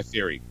on. This is my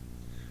theory.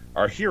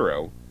 Our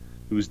hero,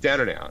 who's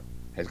down and out,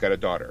 has got a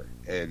daughter,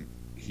 and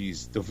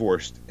he's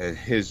divorced, and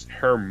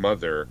her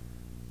mother,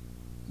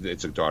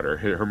 it's a daughter,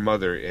 her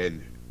mother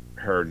and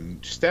her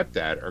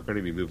stepdad are going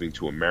to be moving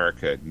to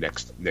America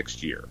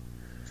next year,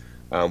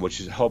 which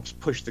helps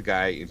push the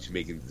guy into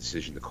making the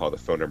decision to call the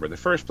phone number in the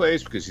first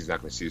place, because he's not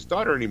going to see his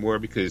daughter anymore,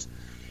 because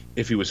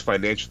if he was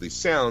financially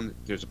sound,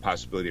 there's a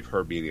possibility of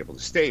her being able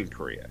to stay in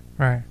Korea.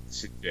 Right.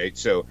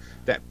 So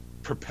that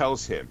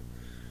propels him.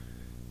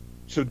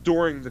 So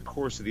during the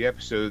course of the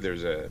episode,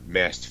 there's a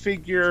masked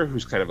figure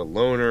who's kind of a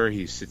loner.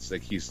 He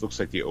looks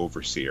like the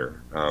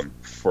overseer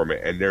for me.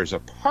 And there's a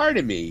part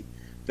of me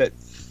that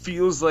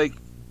feels like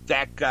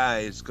that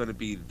guy is going to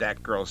be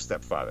that girl's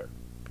stepfather.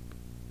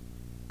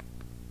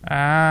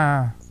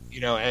 And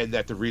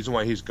that the reason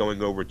why he's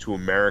going over to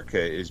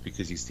America is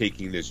because he's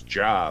taking this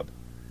job,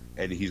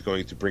 and he's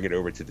going to bring it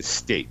over to the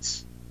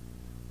States.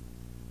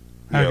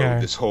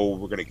 This whole,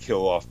 we're going to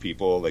kill off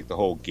people, like the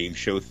whole game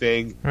show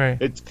thing. Right.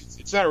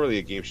 It's not really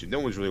a game show. No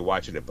one's really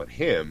watching it but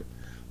him.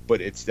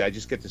 But I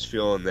just get this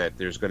feeling that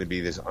there's going to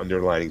be this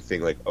underlining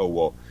thing, like, oh,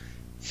 well,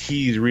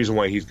 he's the reason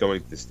why he's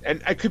going to this.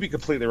 And I could be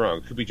completely wrong.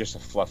 It could be just a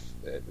fluff,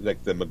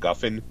 like the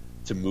MacGuffin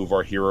to move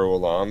our hero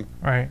along.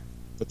 Right.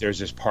 But there's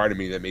this part of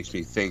me that makes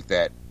me think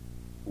that,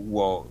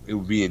 well, it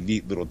would be a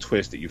neat little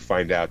twist that you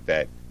find out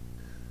that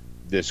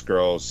this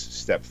girl's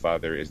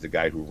stepfather is the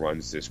guy who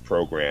runs this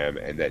program,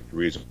 and that the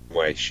reason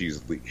why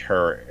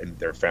her and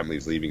their family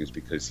is leaving is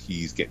because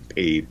he's getting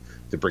paid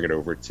to bring it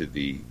over to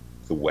the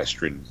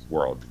Western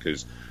world,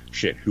 because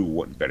shit, who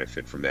wouldn't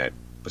benefit from that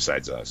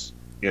besides us?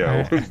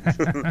 I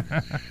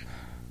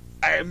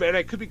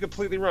could be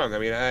completely wrong. I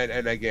mean,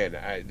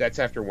 that's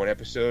after one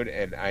episode,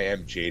 and I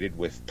am jaded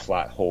with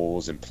plot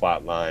holes and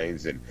plot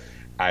lines, and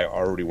I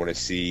already want to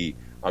see.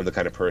 I'm the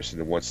kind of person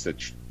who wants to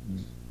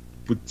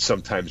would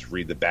sometimes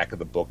read the back of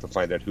the book to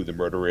find out who the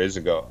murderer is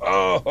and go,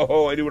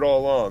 oh, I knew it all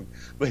along.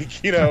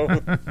 Like,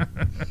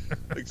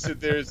 like, so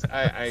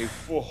I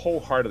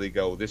wholeheartely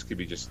go, this could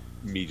be just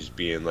me just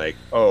being like,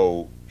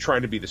 oh,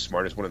 trying to be the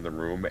smartest one in the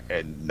room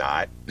and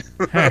not.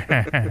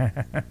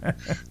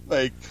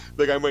 like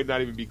I might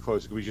not even be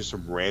close. It could be just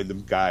some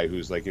random guy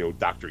who's like,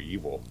 Dr.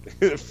 Evil,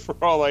 for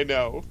all I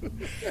know.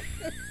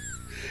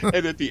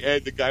 And at the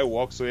end, the guy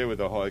walks away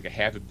with like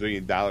 $500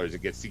 million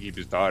and gets to keep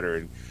his daughter,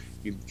 and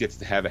he gets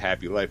to have a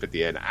happy life at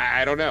the end.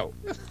 I don't know.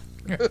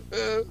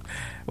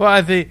 Well,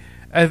 I think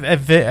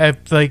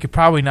like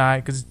probably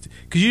not, because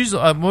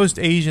usually most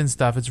Asian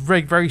stuff, it's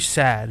very, very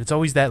sad. It's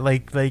always that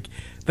like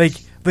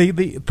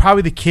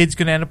probably the kid's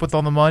gonna end up with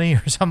all the money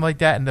or something like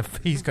that, and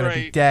he's gonna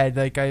be dead.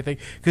 Like, I think,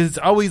 because it's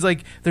always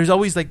like there's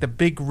always like the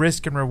big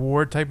risk and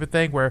reward type of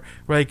thing where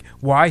like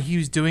why he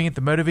was doing it,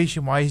 the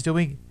motivation why he's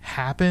doing it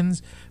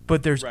happens,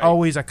 but there's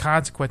always a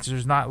consequence.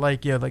 There's not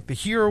like like the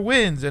hero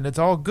wins and it's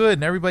all good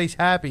and everybody's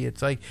happy.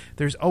 It's like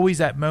there's always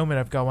that moment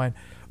of going,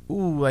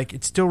 ooh, like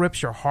it still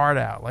rips your heart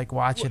out, like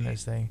watching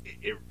this thing.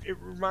 It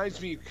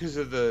reminds me, because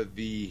of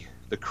the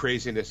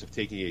craziness of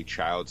taking a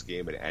child's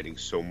game and adding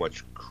so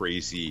much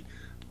crazy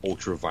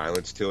ultra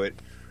violence to it,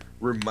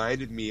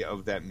 reminded me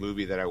of that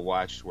movie that I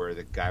watched where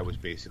the guy was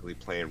basically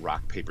playing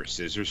rock, paper,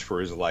 scissors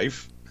for his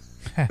life.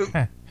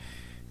 I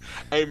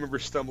remember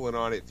stumbling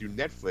on it through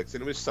Netflix,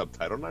 and it was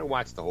subtitled, and I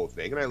watched the whole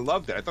thing, and I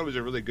loved it. I thought it was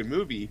a really good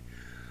movie,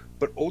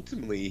 but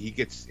ultimately he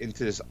gets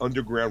into this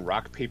underground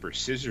rock, paper,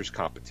 scissors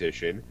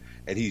competition,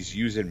 and he's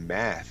using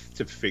math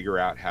to figure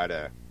out how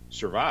to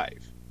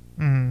survive.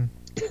 Mm-hmm.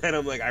 And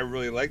I'm like, I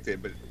really liked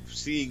it, but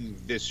seeing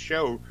this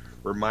show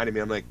reminded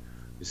me, I'm like,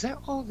 is that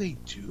all they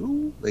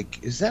do?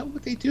 Like, is that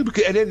what they do?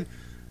 And then,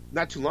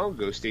 not too long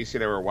ago, Stacey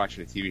and I were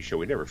watching a TV show,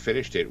 we never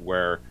finished it,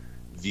 where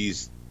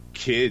these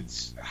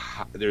kids,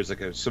 there's like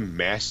some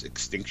mass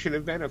extinction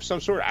event of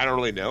some sort. I don't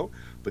really know,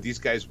 but these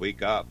guys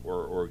wake up,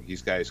 or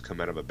these guys come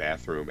out of a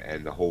bathroom,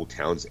 and the whole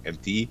town's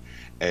empty,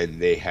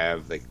 and they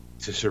have, like,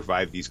 to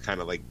survive these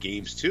kind of, like,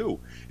 games, too.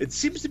 It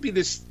seems to be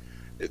this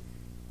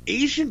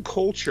Asian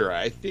culture,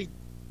 I think,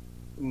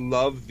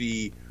 love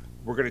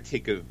we're going to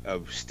take a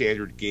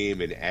standard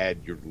game and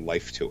add your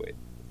life to it.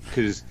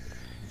 Because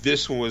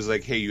this one was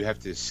like, hey, you have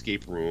to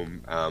escape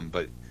room,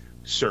 but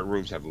certain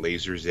rooms have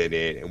lasers in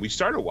it. And we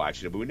started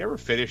watching it, but we never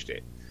finished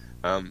it.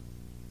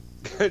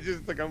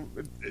 Just like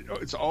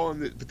it's all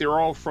but they're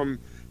all from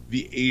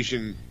the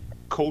Asian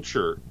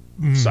culture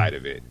side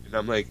of it, and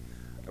I'm like,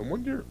 I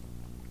wonder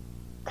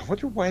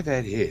why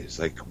that is.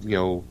 Like,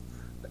 and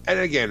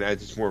again,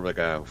 it's more of like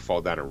a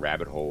fall down a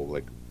rabbit hole.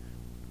 Like,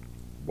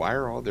 why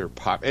are all their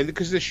pop? And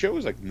because the show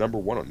is like #1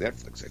 on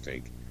Netflix, I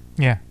think.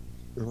 Yeah.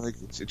 They're like,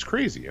 it's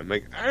crazy. I'm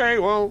like, all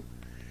right, well,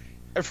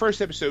 the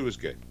first episode was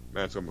good.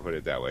 That's I'm gonna put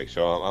it that way.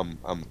 So I'm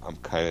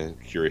kind of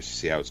curious to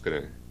see how it's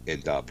gonna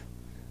end up.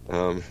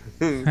 Trying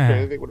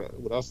to think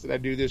what else did I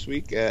do this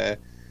week?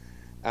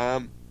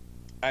 I've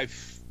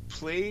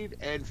played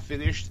and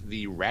finished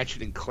the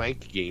Ratchet and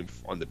Clank game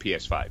on the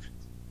PS5.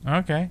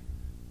 Okay.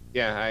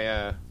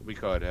 Yeah,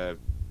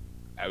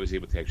 I was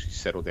able to actually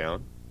settle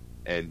down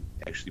and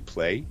actually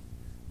play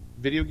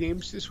video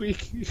games this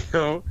week.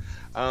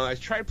 I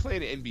tried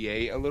playing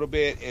NBA a little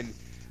bit, and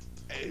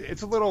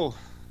it's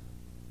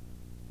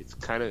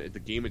kind of, the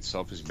game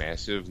itself is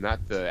massive,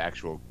 not the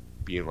actual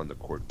being on the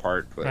court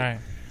part, but right.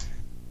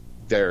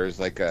 There's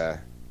like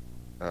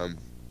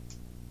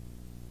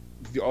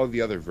all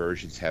the other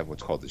versions have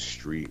what's called the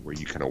street, where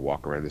you kind of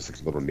walk around this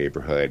like little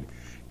neighborhood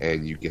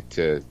and you get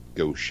to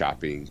go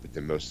shopping, but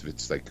then most of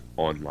it's like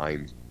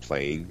online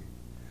playing.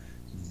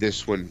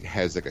 This one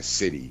has like a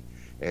city,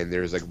 and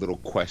there's like little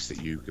quests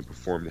that you can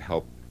perform to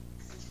help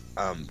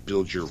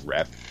build your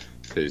rep,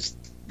 because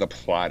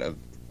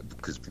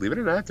believe it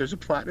or not, there's a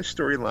plot and a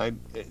storyline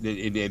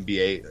in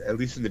NBA, at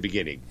least in the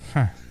beginning.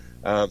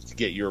 To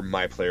get your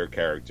My Player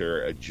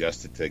character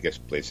adjusted to, I guess,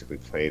 basically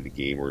playing the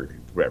game or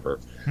whatever.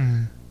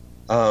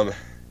 And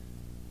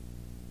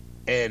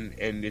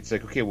it's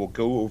like, okay, we'll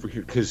go over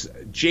here, because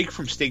Jake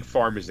from State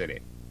Farm is in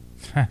it.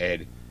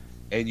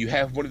 And you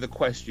have one of the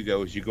quests you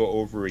go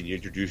over and you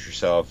introduce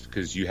yourself,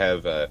 because you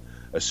have a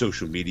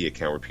social media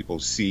account where people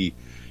see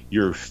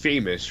you're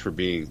famous for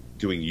doing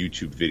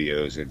YouTube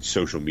videos and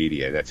social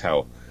media. And that's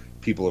how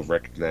people have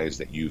recognized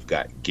that you've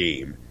got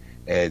game.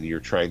 And you're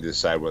trying to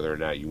decide whether or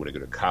not you want to go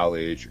to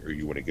college or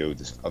you want to go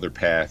this other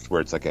path, where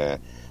it's like a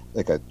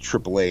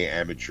AAA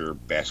amateur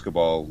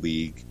basketball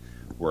league,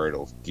 where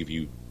it'll give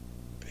you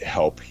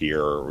help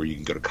here, or you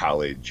can go to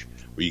college,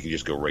 or you can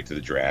just go right to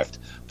the draft.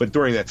 But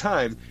during that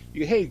time,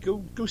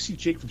 go see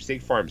Jake from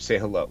State Farm, say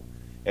hello.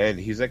 And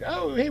he's like,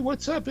 oh, hey,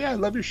 what's up? Yeah, I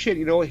love your shit.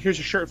 Here's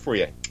a shirt for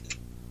you,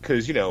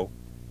 because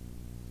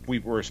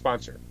we're a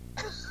sponsor.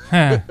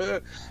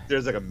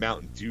 There's like a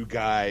Mountain Dew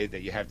guy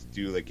that you have to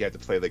do, like, you have to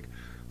play like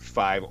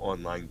 5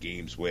 online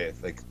games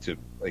with,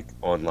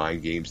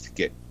 online games to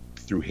get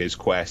through his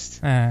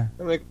quest. I'm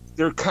like,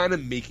 they're kind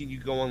of making you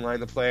go online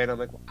to play, and I'm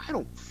like, well, I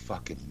don't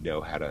fucking know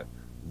how to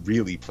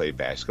really play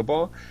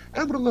basketball.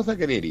 I'm gonna look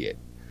like an idiot.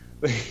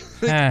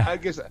 I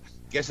guess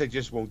I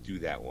just won't do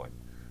that one.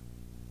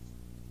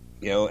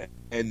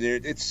 And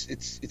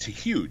it's a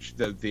huge,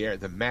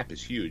 the map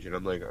is huge, and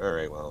I'm like, all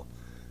right, well,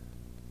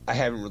 I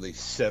haven't really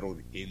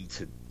settled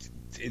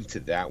into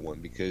that one,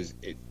 because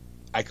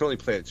I can only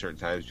play at certain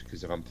times,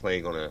 because if I'm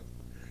playing on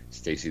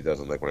Stacy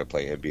doesn't like when I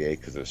play NBA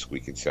because of the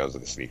squeaking sounds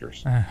of the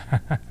sneakers.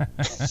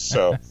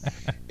 So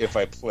if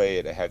I play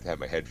it, I have to have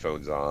my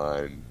headphones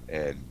on,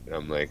 and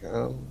I'm like,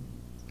 oh,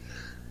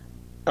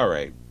 all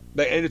right.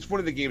 And it's one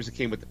of the games that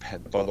came with the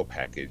bundle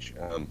package.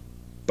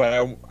 But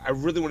I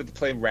really wanted to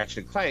play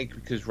Ratchet & Clank,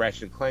 because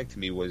Ratchet & Clank to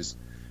me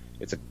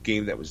it's a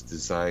game that was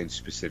designed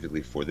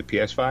specifically for the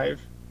PS5.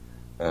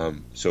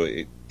 So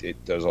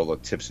it does all the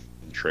tips and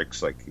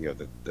tricks, like,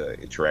 the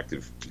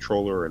interactive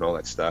controller and all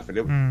that stuff.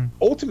 And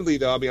ultimately,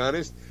 though, I'll be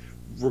honest,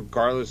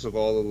 regardless of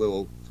all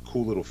the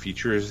cool little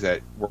features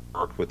that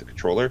worked with the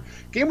controller,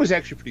 the game was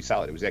actually pretty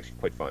solid. It was actually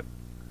quite fun.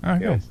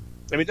 Okay.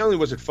 I mean, not only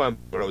was it fun,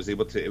 but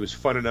it was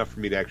fun enough for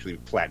me to actually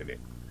platinum it,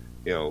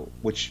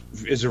 which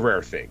is a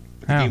rare thing.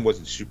 But the game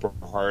wasn't super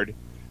hard.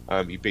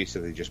 You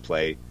basically just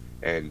play,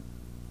 and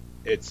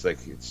it's like,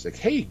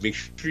 hey, make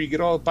sure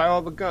you buy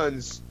all the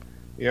guns,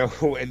 and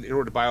in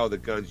order to buy all the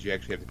guns, you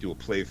actually have to do a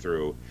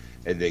playthrough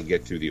and then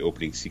get through the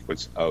opening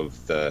sequence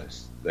of the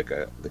like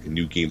a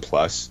new game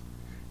plus,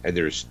 and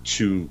there's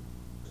two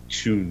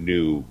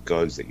new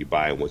guns that you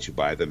buy, and once you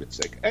buy them,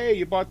 it's like, hey,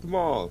 you bought them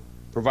all,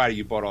 provided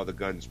you bought all the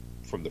guns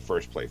from the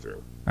first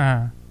playthrough.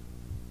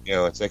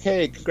 It's like,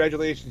 hey,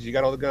 congratulations, you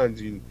got all the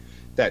guns. And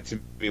that, to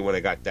me, when I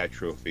got that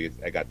trophy,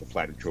 I got the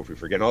platinum trophy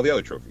for getting all the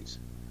other trophies.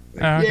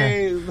 Like,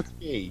 yay, look at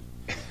me.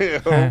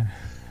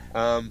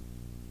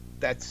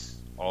 That's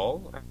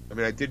all. I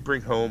mean, I did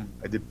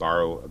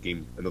borrow a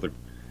game,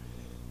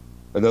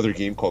 another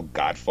game called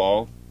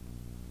Godfall.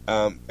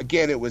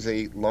 Again, it was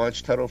a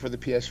launch title for the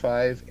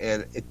PS5,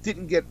 and it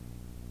didn't get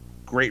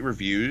great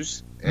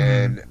reviews.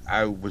 And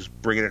I was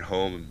bringing it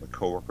home, and my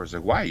coworker was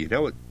like, "Why?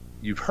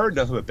 You've heard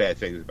nothing but bad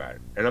things about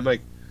it." And I'm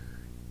like,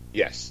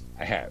 "Yes,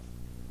 I have,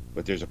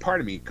 but there's a part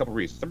of me, a couple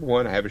reasons. Number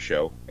one, I have a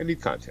show, I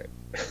need content.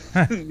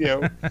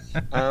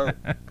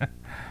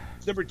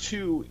 Number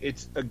two,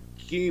 it's a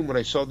game. When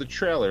I saw the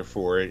trailer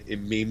for it, it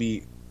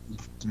made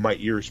my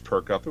ears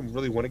perk up and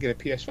really want to get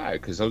a PS5,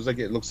 because I was like,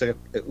 it looks like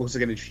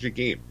an interesting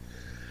game.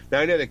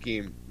 Now, I know that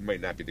game might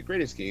not be the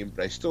greatest game,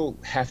 but I still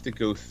have to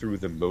go through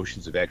the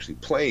motions of actually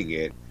playing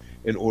it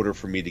in order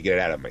for me to get it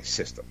out of my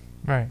system.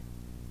 Right.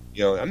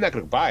 You know, I'm not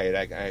going to buy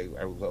it. I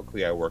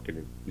luckily I work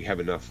and we have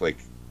enough like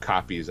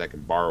copies I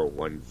can borrow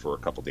one for a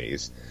couple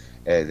days,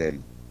 and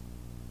then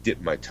dip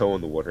my toe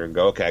in the water and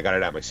go, okay, I got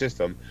it out of my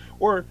system,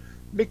 or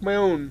make my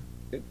own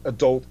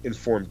adult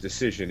informed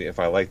decision if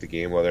I like the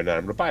game, whether or not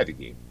I'm going to buy the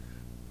game.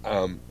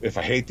 If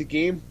I hate the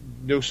game,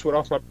 no sweat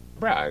off my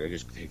brow. I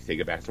just take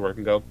it back to work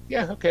and go,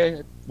 yeah, okay,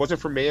 it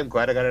wasn't for me. I'm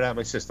glad I got it out of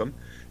my system,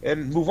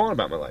 and move on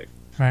about my life.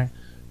 Right.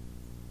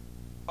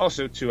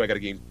 Also, too, I got a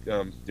game.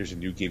 There's a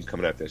new game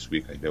coming out this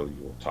week. I know you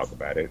will talk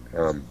about it.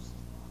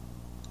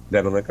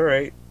 That I'm like, all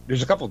right.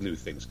 There's a couple of new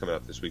things coming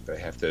out this week that I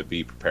have to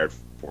be prepared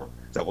for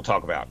that we'll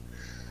talk about.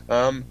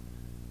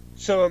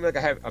 So I'm like,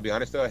 I'll be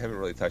honest though, I haven't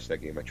really touched that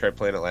game. I tried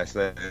playing it last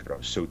night, but I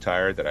was so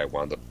tired that I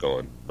wound up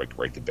going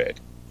right to bed.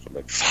 So I'm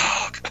like,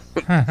 fuck,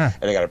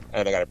 and I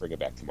gotta bring it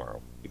back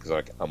tomorrow because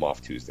I'm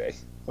off Tuesday.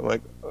 I'm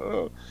like,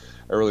 oh,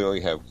 I really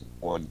only have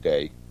one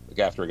day. Like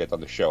after I get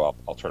done the show,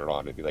 I'll turn it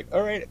on and be like,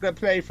 all right, I'm gonna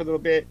play for a little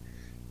bit.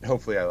 And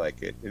hopefully I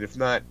like it, and if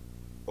not,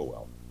 oh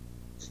well.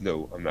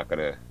 No, I'm not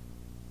gonna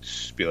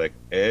be like,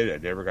 Ed, I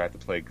never got to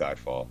play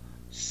Godfall.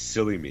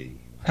 Silly me.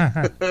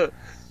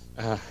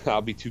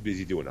 I'll be too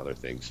busy doing other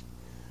things.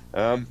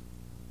 That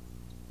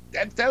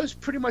was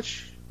pretty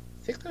much.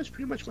 I think that was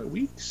pretty much my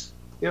weeks.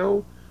 You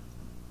know,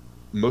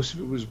 most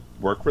of it was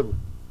work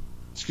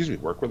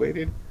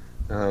related.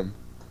 I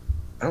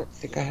don't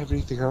think I have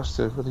anything else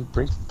to really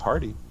bring to the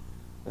party.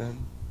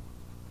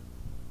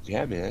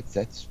 Yeah, man,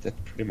 that's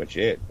pretty much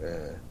it.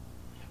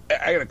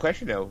 I got a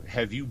question though.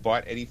 Have you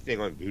bought anything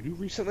on Vudu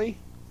recently?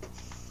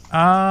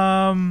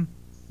 No.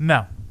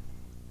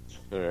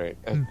 All right.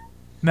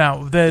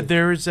 No,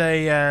 there's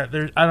a I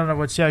don't know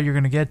what sale you're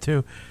going to get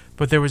to,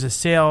 but there was a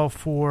sale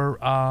for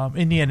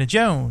Indiana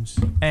Jones,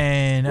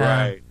 and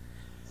right.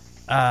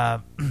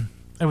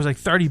 It was like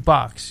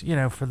 $30, you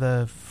know, for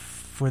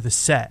the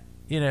set,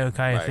 you know,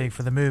 kind of thing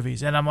for the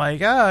movies, and I'm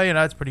like, oh, you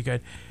know, that's pretty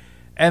good.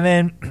 And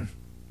then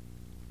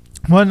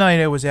one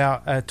night I was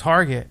out at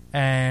Target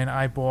and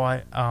I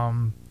bought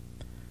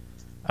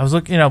I was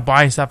looking, you know,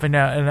 buying stuff and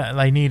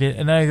I need it,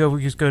 and then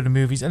we just go to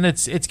movies, and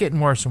it's getting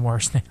worse and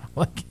worse now.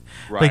 Like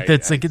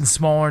that's like getting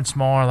smaller and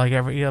smaller, like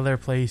every other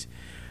place.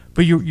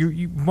 But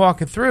you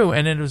walking through,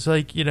 and it was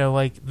like, you know,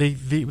 like the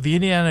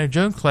Indiana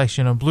Jones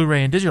collection on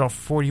Blu-ray and digital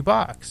for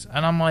 $40,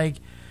 and I'm like,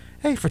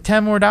 hey, for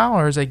 $10 more,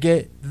 I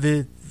get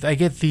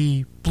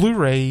the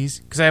Blu-rays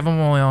because I have them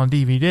only on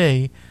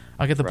DVD.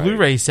 I'll get the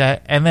Blu-ray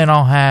set, and then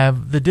I'll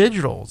have the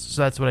digitals.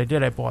 So that's what I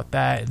did. I bought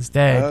that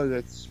instead. Oh,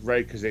 that's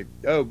right, because they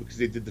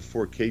did the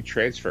 4K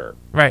transfer.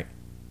 Right.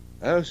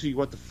 Oh, so you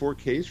want the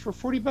 4Ks for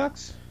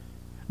 $40?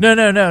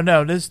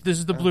 No. This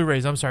is the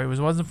Blu-rays. I'm sorry, it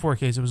wasn't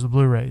 4Ks. It was the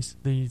Blu-rays.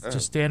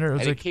 Just standard. It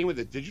was and it came with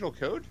a digital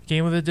code.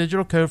 Came with a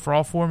digital code for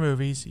all 4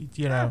 movies.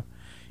 You know,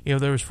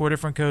 there was 4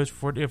 different codes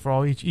for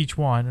all each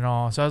one and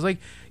all. So I was like,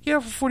 you know,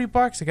 for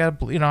 $40, I got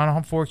I don't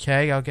have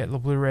 4K. I'll get the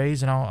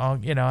Blu-rays and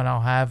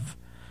I'll have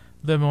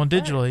them on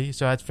digitally,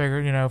 so I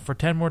figured, you know, for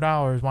 $10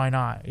 more, why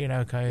not? You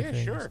know, kind of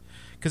thing. Sure.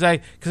 Because I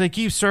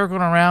keep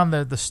circling around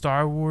the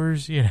Star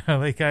Wars, you know,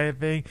 like kind of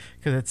thing,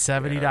 because it's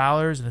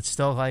 $70 and it's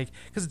still like,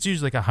 because it's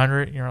usually like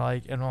 $100, and you're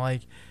like, and I'm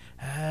like,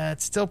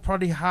 it's still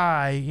pretty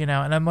high, you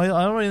know, and I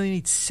don't really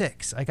need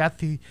 6. I got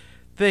the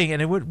thing,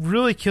 and what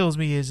really kills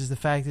me is the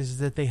fact is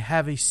that they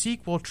have a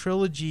sequel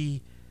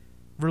trilogy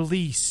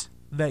release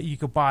that you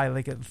could buy,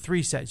 like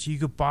 3 sets. You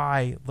could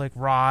buy like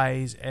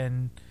Rise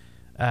and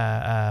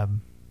The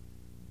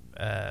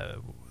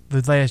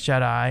Last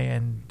Jedi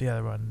and the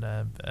other one,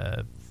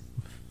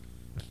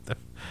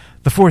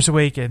 The Force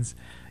Awakens.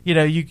 You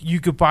know,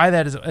 you could buy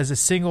that as a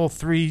single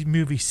 3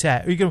 movie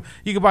set. Or you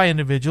can buy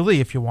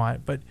individually if you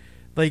want, but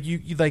like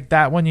you like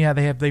that one,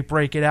 they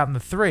break it out into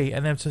 3,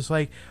 and then it's just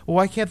like, well,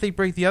 why can't they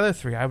break the other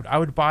 3? I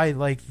would buy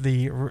like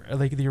the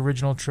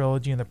original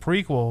trilogy and the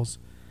prequels,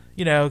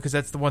 you know, because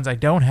that's the ones I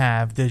don't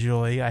have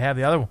digitally. I have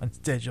the other ones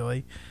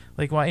digitally.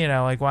 Like why, you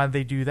know, like why did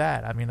they do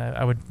that? I mean,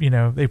 I would, you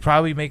know, they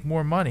probably make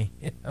more money,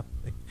 you know,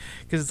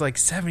 because it's like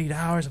 $70.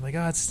 I'm like,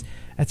 oh,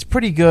 that's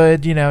pretty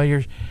good. You know,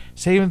 you're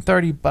saving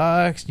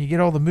 $30 and you get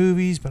all the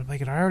movies, but I'm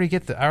like, I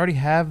already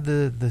have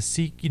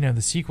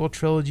the sequel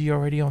trilogy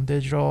already on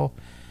digital.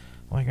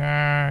 I'm like,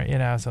 you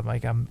know, so I'm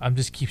like, I'm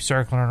just keep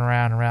circling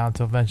around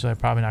until eventually I'm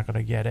probably not going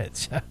to get it.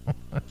 So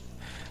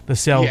the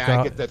sale. Yeah,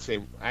 I get that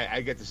same.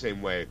 I get the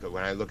same way. But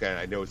when I look at it,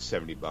 I know it's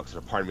 $70, and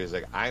a part of me is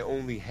like, I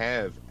only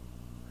have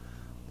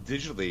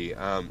digitally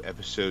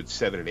episodes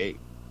 7 and 8.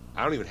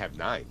 I don't even have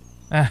 9.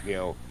 You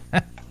know,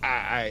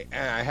 I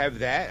have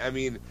that. I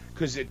mean,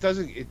 because it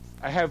doesn't.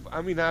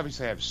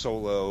 Obviously I have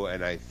Solo,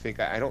 and I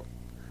think I don't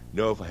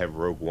know if I have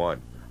Rogue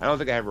One. I don't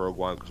think I have Rogue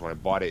One because when I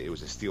bought it, it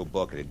was a steel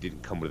book and it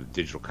didn't come with a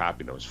digital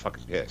copy, and I was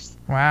fucking pissed.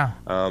 Wow.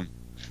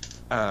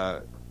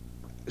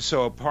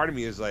 So a part of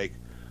me is like,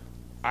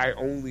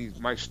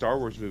 my Star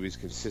Wars movies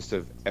consist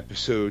of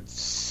episodes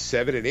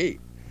 7 and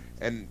 8,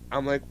 and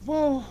I'm like,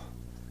 well,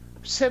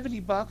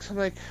 $70. I'm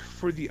like,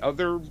 for the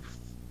other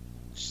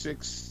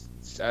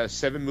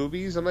 7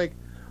 movies, I'm like,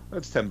 well,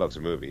 that's $10 a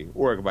movie,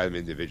 or I could buy them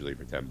individually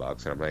for $10.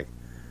 And I'm like,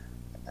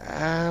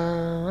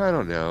 I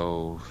don't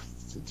know.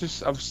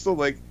 I'm still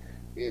like,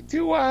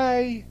 do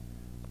I?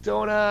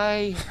 Don't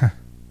I?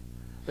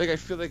 Like, I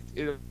feel like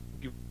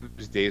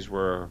there's days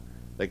where,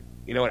 like,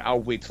 you know what? I'll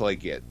wait till I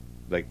get,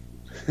 like,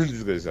 this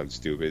is gonna sound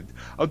stupid.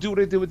 I'll do what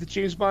I did with the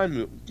James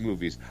Bond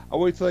movies. I'll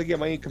wait till I get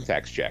my income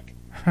tax check,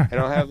 and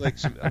I'll have like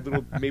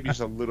maybe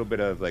just a little bit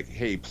of like,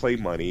 hey, play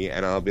money,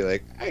 and I'll be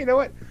like, hey, you know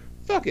what?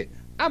 Fuck it.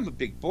 I'm a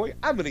big boy.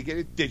 I'm gonna get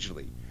it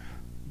digitally.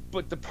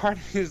 But the part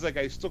is, like,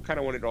 I still kind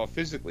of want it all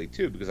physically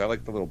too, because I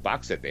like the little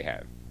box set they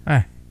have.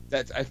 I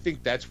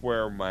think that's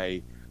where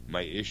my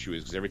issue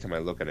is, because every time I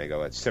look at it, I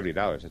go, that's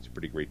 $70. That's a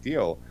pretty great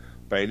deal.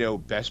 But I know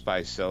Best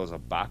Buy sells a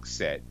box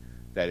set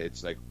that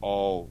it's like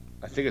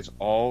I think it's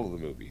all the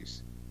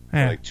movies for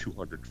like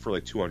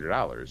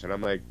 $200, and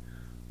I'm like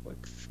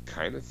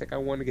kind of think I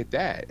want to get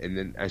that. And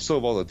then I still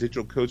have all the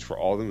digital codes for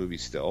all the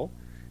movies still,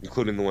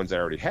 including the ones I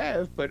already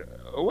have. But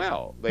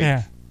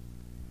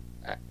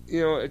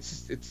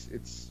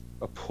it's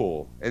a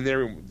pull.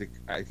 And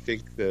I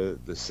think the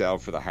sale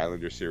for the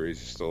Highlander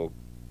series is still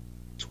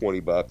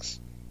 $20,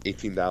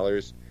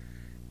 $18,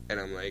 and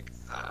I'm like,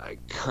 I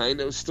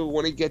kind of still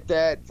want to get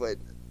that, but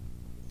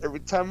every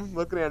time I'm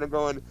looking at it, I'm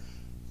going,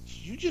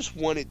 you just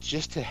want it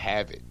just to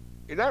have it.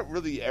 You're not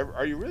really ever.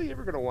 Are you really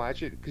ever going to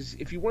watch it? Because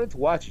if you wanted to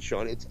watch it,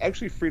 Sean, it's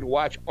actually free to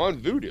watch on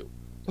Vudu,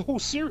 the whole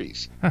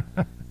series.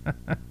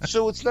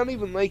 So it's not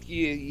even like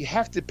you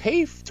have to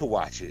pay to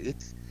watch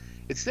it.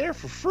 It's there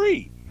for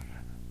free,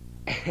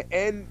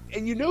 and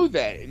you know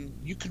that, and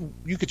you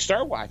could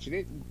start watching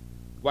it.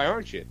 Why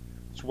aren't you?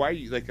 So why are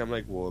you like? I'm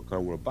like, well, I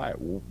want to buy it.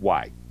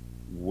 Why?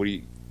 What do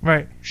you?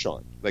 Right,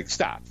 Sean. Like,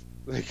 stop.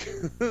 Like,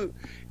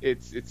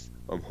 it's.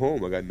 I'm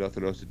home. I got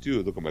nothing else to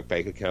do. Look at my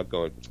bank account.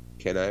 Going,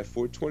 can I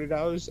afford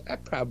 $20? I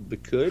probably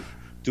could.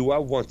 Do I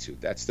want to?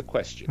 That's the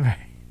question. Right.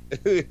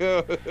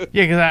 Yeah,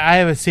 because I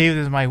have it saved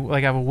as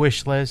I have a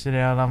wish list, and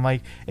I'm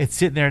like, it's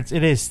sitting there.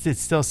 It's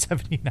still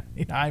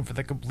 $70.99 for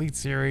the complete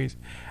series,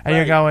 and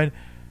you're going,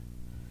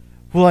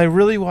 will I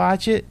really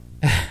watch it?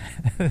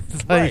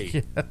 It's like,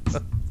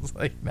 it's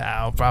like,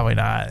 no, probably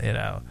not. You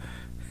know,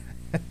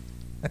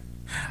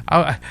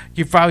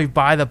 you probably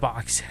buy the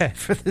box set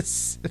for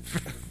this.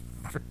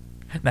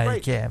 No,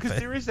 you can't. Because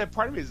there is that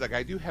part of me is like,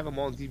 I do have them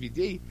all on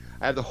DVD.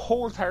 I have the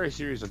whole entire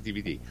series on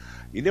DVD.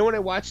 You know when I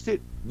watched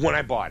it? When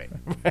I bought it.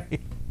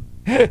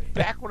 Right.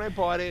 Back when I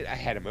bought it, I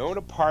had my own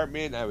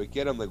apartment. I would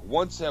get them like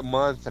once a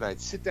month, and I'd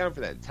sit down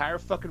for that entire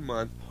fucking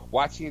month,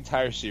 watch the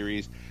entire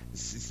series.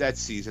 It's that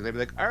season. I'd be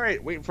like, all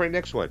right, waiting for the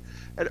next one.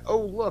 And,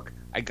 oh, look,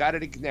 I got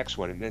it next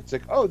one. And it's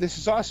like, oh, this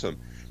is awesome.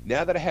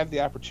 Now that I have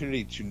the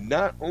opportunity to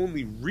not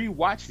only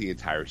rewatch the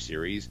entire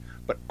series,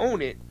 but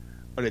own it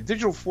on a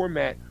digital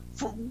format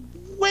for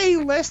way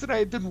less than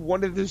I did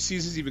one of those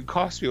seasons even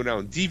cost me when I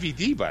was on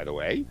DVD, by the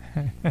way.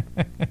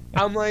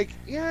 I'm like,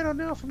 yeah, I don't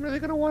know if I'm really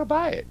going to want to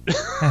buy it.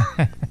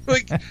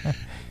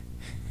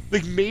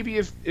 like maybe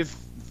if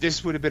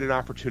this would have been an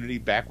opportunity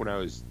back when I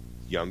was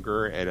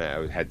younger and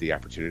I had the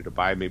opportunity to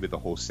buy maybe the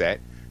whole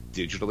set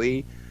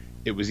digitally,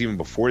 it was even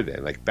before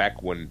then. Like back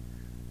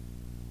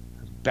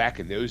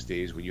in those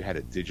days when you had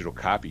a digital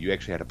copy, you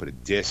actually had to put a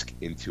disc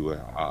into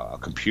a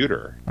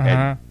computer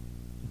and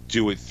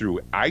do it through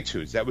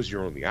iTunes. That was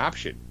your only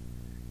option.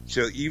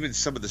 So even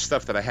some of the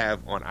stuff that I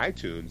have on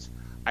iTunes,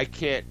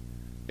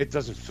 it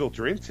doesn't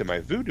filter into my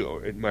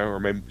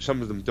Vudu,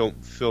 some of them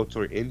don't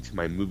filter into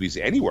my Movies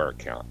Anywhere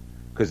account,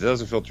 because it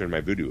doesn't filter in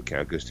my Vudu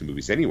account. It goes to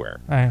Movies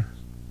Anywhere.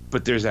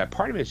 But there's that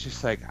part of me. It's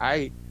just like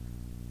I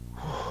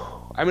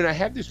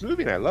have this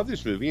movie and I love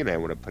this movie and I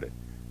want to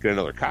get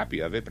another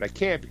copy of it, but I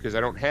can't because I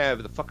don't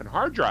have the fucking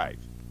hard drive.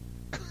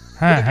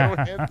 I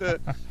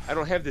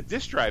don't have the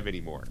disc drive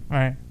anymore.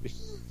 Right.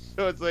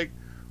 So it's like,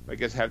 I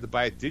guess I have to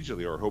buy it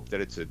digitally or hope that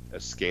it's a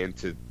scan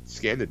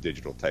the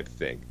digital type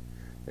thing.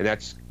 And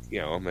that's,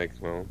 I'm like,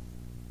 well,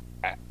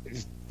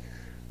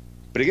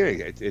 but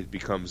again, it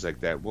becomes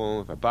like that.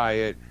 Well, if I buy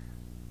it,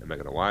 am I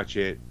going to watch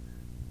it?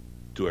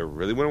 Do I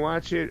really want to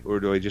watch it, or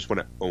do I just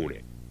want to own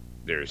it?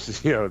 There's,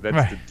 that's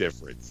the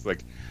difference.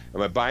 Like,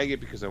 am I buying it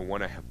because I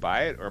want to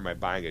buy it, or am I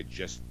buying it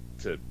just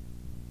to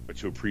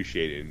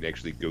appreciate it and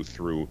actually go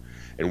through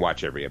and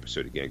watch every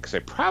episode again? Because I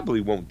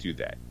probably won't do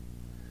that.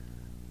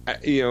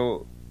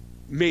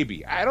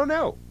 Maybe, I don't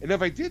know. And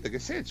if I did, like I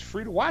said, it's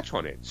free to watch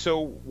on it.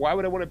 So why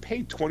would I want to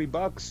pay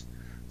 $20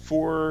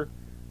 for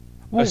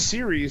a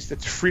series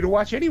that's free to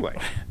watch anyway?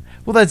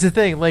 Well, that's the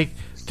thing. Like,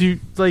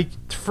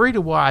 free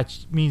to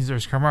watch means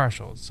there's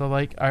commercials. So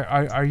like,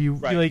 are you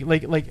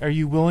are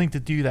you willing to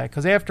do that?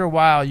 Because after a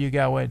while, you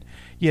go in,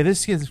 yeah,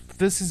 this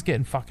is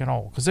getting fucking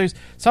old. Because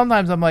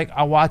sometimes I'm like,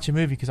 I'll watch a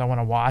movie because I want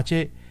to watch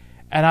it,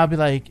 and I'll be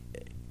like,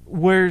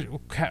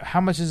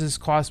 how much does this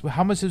cost?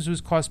 How much does this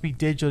cost me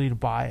digitally to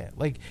buy it?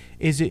 Like,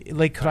 is it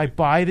like, could I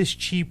buy this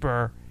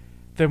cheaper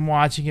than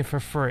watching it for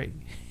free?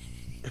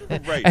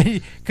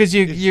 Right. Because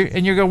you're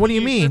going, what do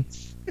you mean?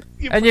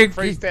 and your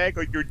price tag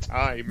on your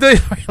time.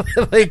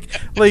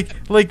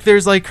 like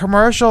there's like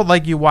commercial,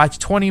 like you watch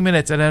 20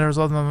 minutes and then there's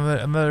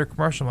another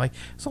commercial. I'm like,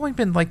 it's only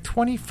been like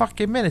 20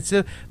 fucking minutes.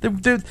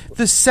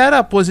 The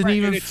setup wasn't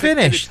even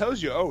finished. It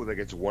tells you, like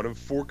it's one of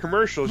 4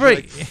 commercials.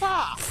 Right. You're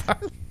like,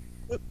 fuck.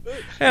 You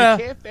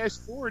can't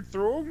fast forward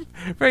through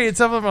them. Right, and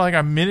some of them are like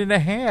a minute and a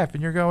half,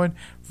 and you're going,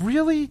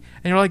 really?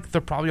 And you're like,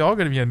 they're probably all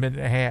going to be a minute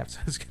and a half, so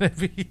it's going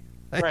to be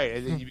like, right.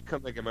 And then you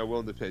become like, am I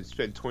willing to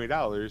spend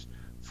 $20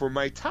 for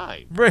my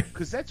time? Right.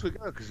 Because that's what.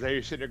 Because now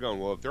you're sitting there going,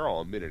 well, if they're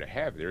all a minute and a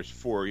half, there's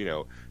 4.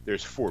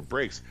 There's 4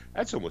 breaks.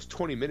 That's almost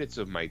 20 minutes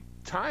of my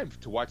time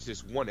to watch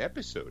this one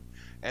episode,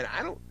 and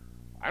I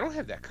don't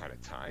have that kind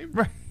of time.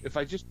 Right. If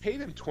I just pay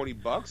them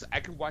 $20, I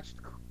can watch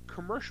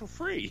commercial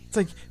free. It's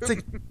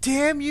like,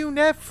 damn you,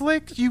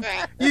 Netflix!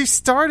 You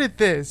started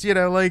this,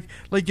 like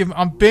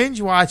I'm binge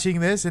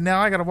watching this, and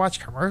now I got to watch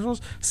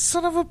commercials.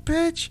 Son of a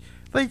bitch!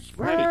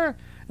 Right.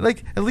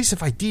 Like at least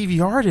if I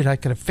DVR'd it, I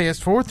could have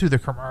fast forward through the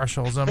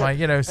commercials on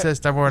my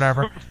system or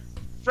whatever.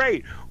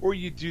 Right. Or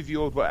you do the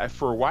old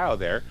for a while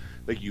there.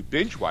 Like you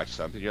binge watch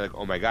something, you're like,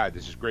 oh my god,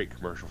 this is great,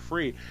 commercial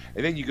free,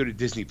 and then you go to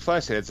Disney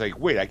Plus and it's like,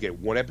 wait, I get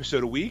 1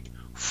 episode a week?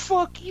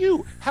 Fuck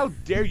you! How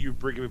dare you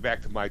bring me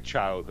back to my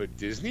childhood,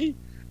 Disney?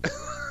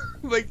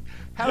 Like,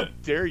 how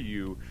dare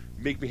you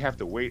make me have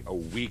to wait a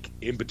week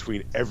in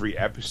between every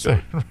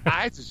episode?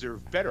 I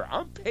deserve better.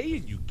 I'm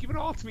paying you. Give it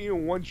all to me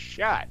in one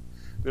shot.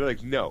 They're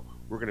like, no,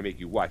 we're gonna make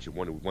you watch it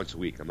once a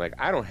week. I'm like,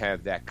 I don't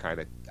have that kind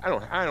of.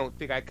 I don't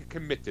think I could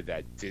commit to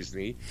that,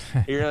 Disney.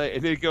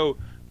 And they go,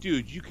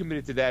 dude, you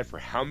committed to that for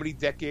how many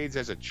decades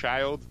as a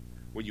child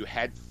when you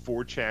had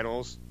 4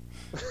 channels?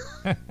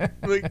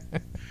 Like,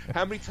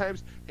 how many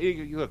times?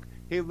 Hey,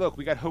 look,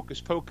 we got Hocus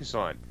Pocus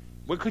on.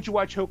 When could you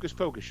watch Hocus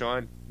Pocus,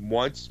 Sean?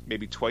 Once,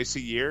 maybe twice a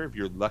year, if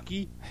you're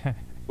lucky.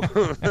 We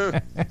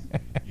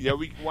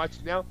can watch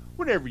it now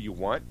whenever you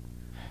want.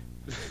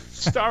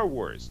 Star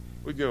Wars.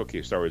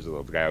 Okay, Star Wars is a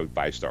little guy would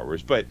buy Star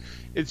Wars, but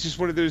it's just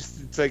one of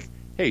those. It's like,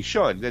 hey,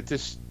 Sean, that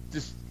this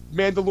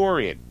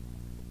Mandalorian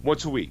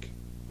once a week.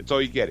 That's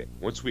all you get it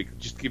once a week.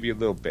 Just give you a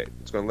little bit.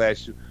 It's going to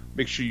last you.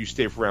 Make sure you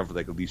stay around for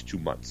like at least 2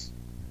 months.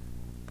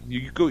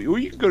 You can go to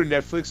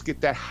Netflix, get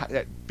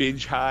that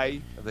binge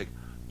high. I'm like,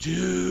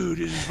 dude,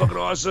 this is fucking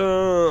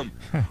awesome.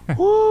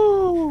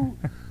 Woo!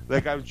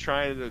 Like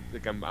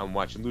I'm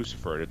watching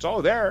Lucifer, and it's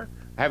all there.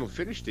 I haven't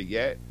finished it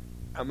yet.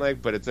 I'm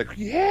like, but it's like,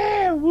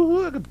 yeah,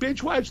 woo, I can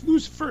binge watch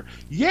Lucifer.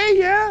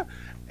 Yeah.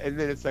 And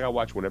then it's like I'll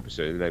watch 1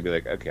 episode, and then I'd be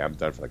like, okay, I'm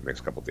done for like the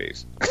next couple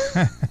days.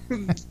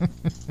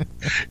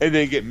 And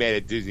then get mad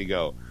at Disney.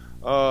 Go,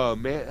 oh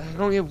man,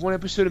 I only have 1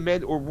 episode of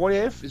Mad, or What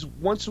If is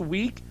once a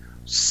week.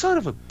 Son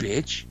of a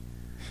bitch.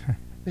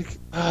 Like,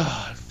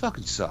 it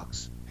fucking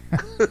sucks.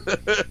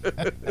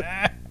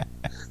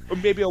 Or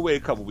maybe I'll wait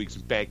a couple weeks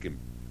and bank him.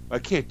 I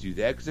can't do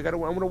that because I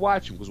want to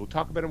watch him because we'll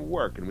talk about him at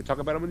work and we talk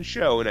about him on the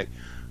show. And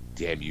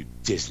damn you,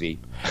 Disney.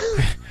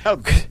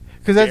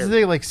 Because that's the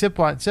thing. Like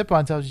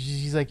Sipon tells you,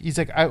 he's like,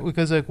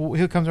 because like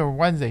he comes over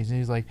Wednesdays and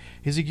he's like,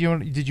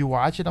 did you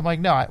watch it? I'm like,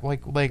 no, I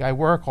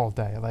work all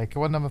day. Like,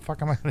 what the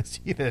fuck am I going to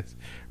see this,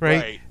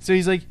 right? So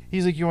he's like,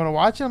 you want to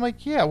watch it? I'm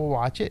like, yeah, we'll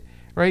watch it,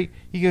 right?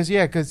 He goes,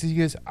 yeah,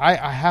 because I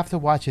have to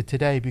watch it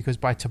today because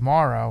by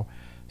tomorrow,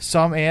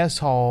 some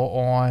asshole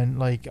on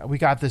like we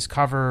got this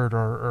covered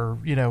or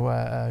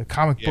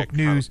comic book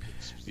news.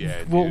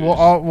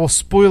 We'll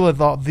spoil it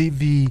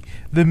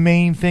the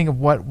main thing of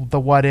what the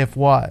What If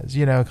was,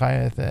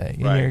 kind of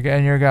thing. Right.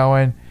 And you're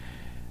going,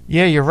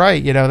 yeah, you're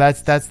right.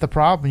 That's the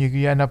problem.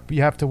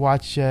 You have to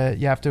watch. You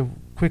have to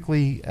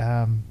quickly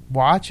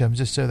watch them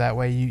just so that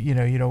way you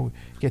don't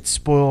get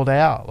spoiled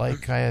out,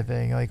 like kind of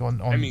thing, like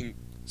on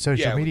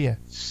social media.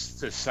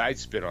 The side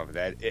spin off of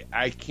that,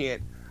 I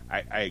can't.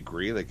 I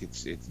agree. Like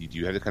you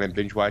do have to kind of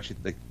binge watch it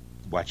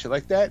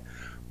like that.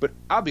 But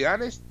I'll be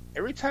honest.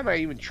 Every time I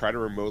even try to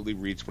remotely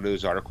read one of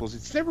those articles,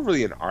 it's never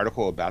really an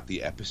article about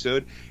the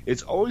episode.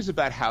 It's always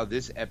about how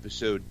this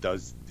episode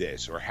does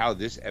this or how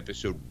this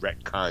episode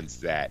retcons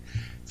that.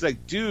 It's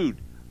like,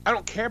 dude, I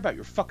don't care about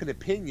your fucking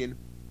opinion.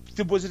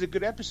 Was it a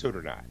good episode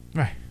or not?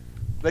 Right.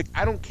 Like,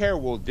 I don't care.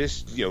 Well,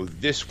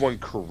 this one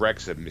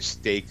corrects a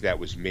mistake that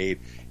was made.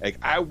 Like,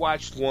 I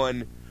watched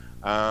one.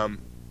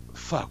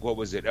 What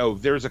was it? Oh,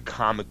 there's a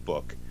comic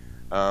book.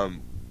 I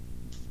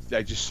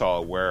just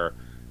saw where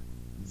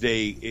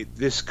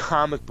this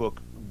comic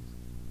book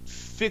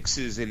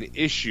fixes an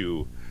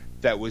issue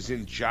that was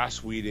in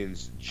Joss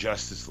Whedon's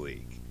Justice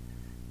League,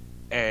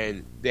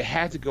 and they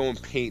had to go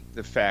and paint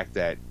the fact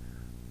that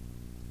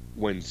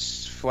when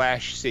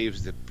Flash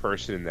saves the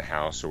person in the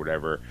house or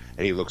whatever,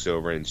 and he looks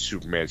over and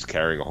Superman's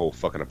carrying a whole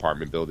fucking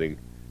apartment building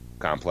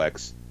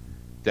complex,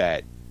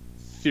 that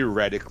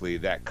theoretically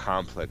that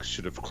complex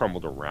should have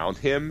crumbled around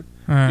him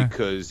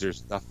because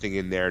there's nothing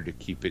in there to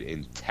keep it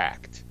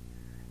intact.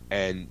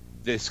 And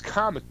this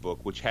comic book,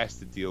 which has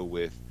to deal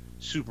with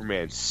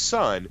Superman's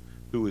son,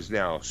 who is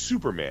now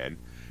Superman,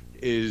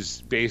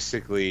 is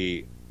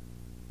basically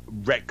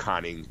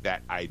retconning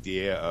that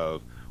idea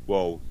of,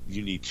 well,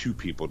 you need 2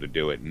 people to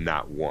do it,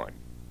 not 1.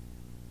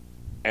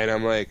 And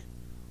I'm like,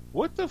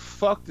 What the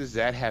fuck does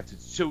that have to?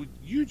 So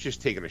you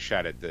just taking a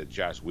shot at the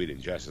Joss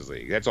Whedon Justice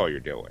League? That's all you're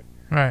doing,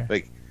 right?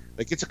 Like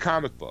it's a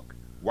comic book.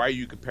 Why are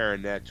you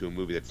comparing that to a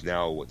movie that's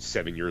now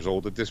 7 years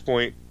old at this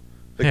point?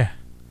 Like, yeah.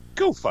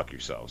 Go fuck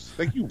yourselves,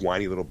 like you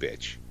whiny little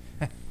bitch.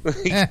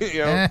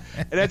 And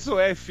that's the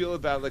way I feel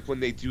about like when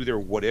they do their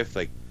what if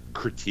like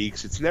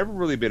critiques. It's never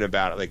really been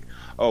about like,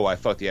 oh, I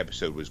thought the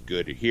episode was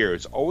good here.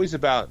 It's always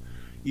about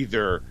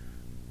either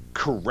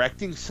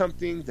correcting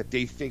something that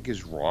they think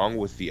is wrong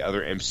with the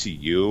other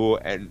MCU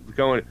and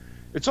going,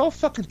 it's all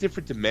fucking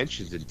different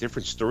dimensions and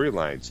different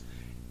storylines.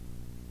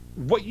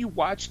 What you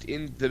watched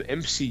in the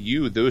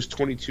MCU, those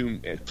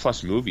 22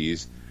 plus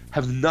movies,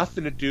 have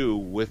nothing to do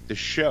with the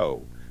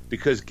show.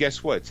 Because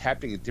guess what? It's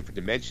happening in different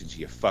dimensions,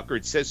 you fucker.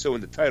 It says so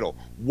in the title.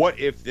 What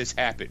if this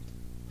happened?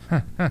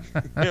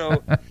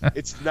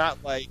 It's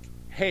not like,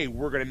 hey,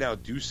 we're going to now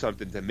do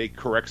something to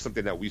correct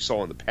something that we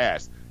saw in the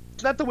past.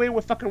 It's not the way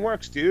it fucking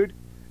works, dude.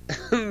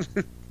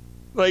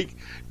 Like,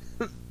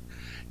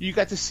 you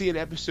got to see an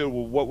episode,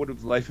 well, what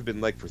would life have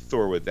been like for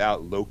Thor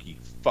without Loki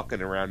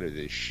fucking around with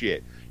this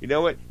shit? You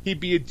know what?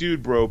 He'd be a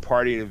dude, bro,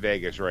 partying in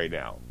Vegas right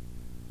now.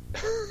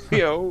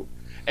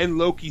 And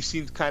Loki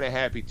seems kind of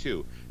happy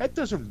too. That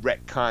doesn't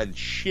retcon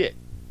shit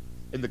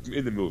in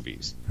the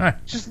movies. Huh.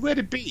 Just let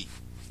it be.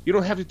 You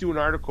don't have to do an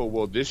article.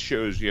 Well, this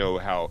shows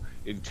how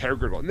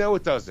integral. No,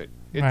 it doesn't.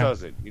 It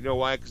doesn't. You know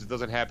why? Because it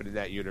doesn't happen in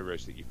that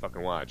universe that you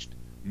fucking watched.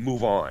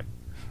 Move on.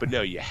 But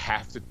no, you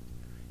have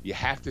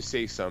to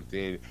say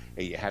something,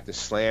 and you have to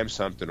slam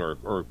something,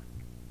 or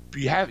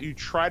you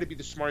try to be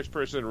the smartest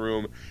person in the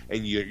room,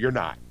 and you're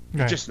not.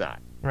 You're just not.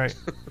 Right.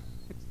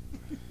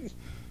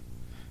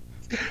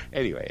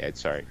 Anyway, Ed,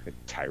 sorry,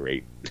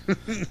 tirade.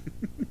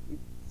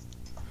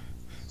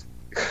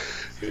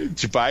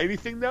 Did you buy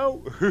anything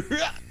though?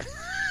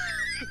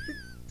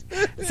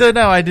 So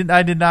no, I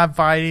did not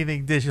buy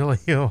anything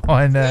digitally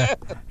on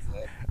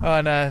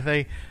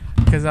thing,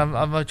 because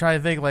I'm trying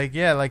to think like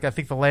I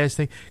think the last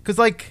thing, because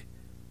like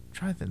I'm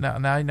trying to think,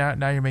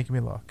 now you're making me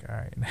look. All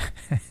right.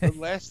 The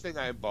last thing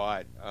I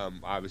bought,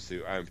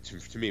 obviously,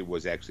 to me,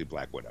 was actually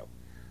Black Widow.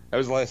 That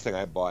was the last thing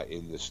I bought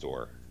in the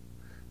store.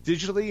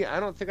 Digitally,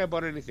 I don't think I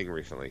bought anything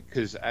recently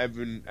because I've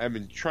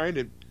been trying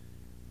to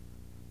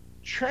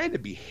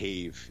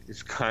behave.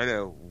 Is kind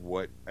of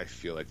what I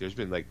feel like. There's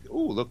been like,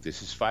 oh look,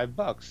 this is $5.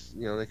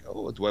 Like,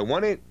 oh, do I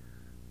want it?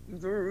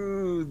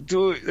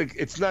 Do it. Like,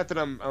 it's not that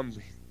I'm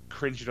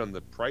cringing on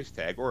the price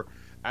tag, or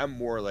I'm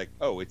more like,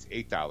 oh, it's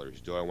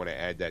 $8. Do I want to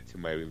add that to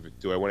my?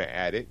 Do I want to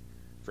add it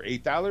for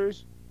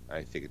 $8?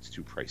 I think it's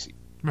too pricey.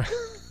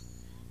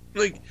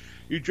 Like,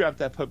 you drop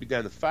that puppy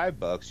down to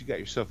 $5, you got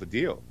yourself a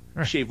deal.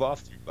 Shave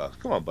off $3.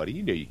 Come on, buddy.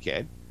 You know you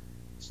can.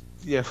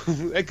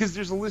 Because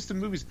there's a list of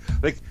movies.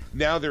 Like,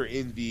 now they're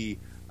in the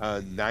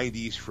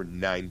 90s for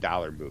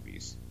 $9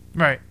 movies.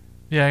 Right.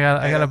 Yeah,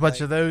 I got a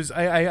bunch of those.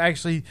 I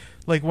actually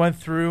like went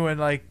through and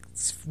like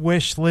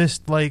wish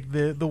list like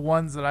the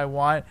ones that I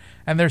want,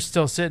 and they're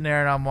still sitting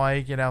there, and I'm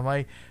like,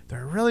 do I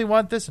really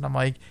want this? And I'm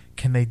like,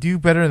 can they do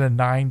better than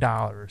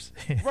 $9?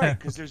 Right,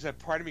 because there's that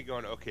part of me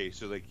going, okay,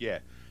 so like, yeah,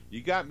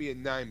 you got me at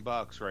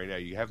 $9 right now.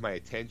 You have my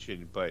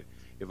attention, but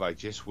if I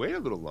just wait a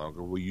little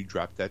longer, will you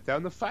drop that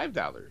down to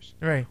 $5?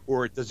 Right.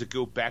 Or does it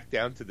go back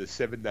down to the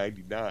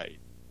 $7.99?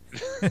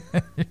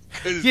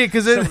 Yeah,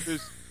 because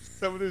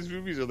some of those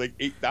movies are like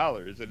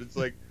 $8, and it's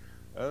like,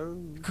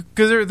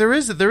 because there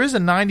is a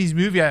 '90s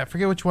movie. I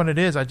forget which one it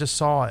is. I just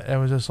saw it. It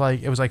was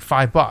like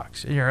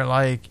 $5, and you're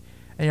like,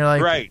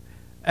 right.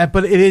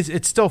 But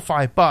it's still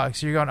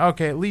 $5. You're going,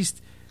 okay, at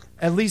least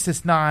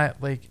it's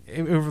not like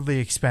overly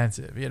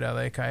expensive,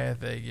 that kind of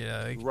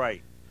thing,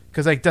 right.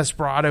 Because like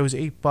Desperado is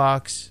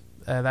 $8.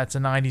 That's a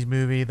 '90s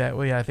movie that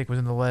I think was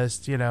in the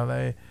list.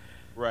 They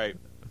right.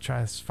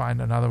 Try to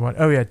find another one.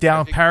 Oh yeah,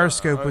 Down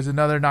Periscope was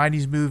another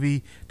 '90s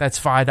movie that's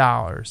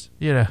 $5.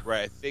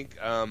 Right. I think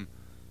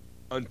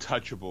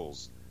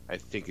Untouchables, I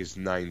think, is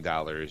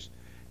 $9,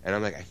 and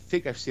I'm like, I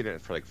think I've seen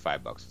it for like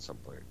 $5 at some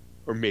point,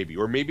 or maybe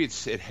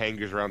it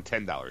hangers around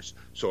 $10.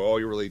 So all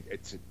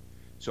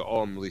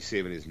I'm really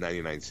saving is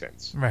 99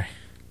 cents. Right.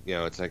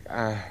 It's like,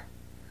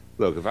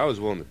 look, if I was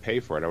willing to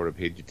pay for it, I would have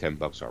paid you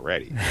 $10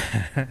 already.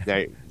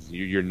 Now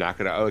you're not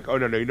gonna like, oh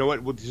no, you know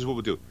what? This is what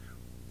we'll do.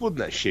 We'll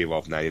not shave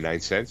off 99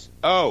 cents.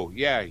 Oh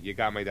yeah, you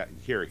got my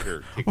here.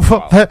 Take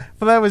well,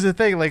 that was the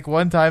thing. Like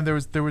one time there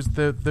was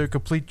the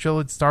complete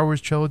trilogy, Star Wars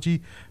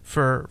trilogy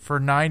for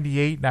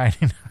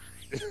 $98.99.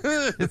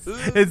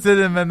 It's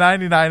in the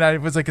 $99.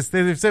 It was like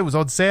it was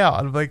on sale.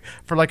 And I'm like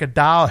for like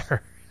 $1.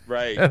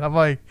 Right. And I'm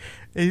like,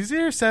 is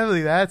there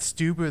something that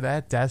stupid,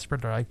 that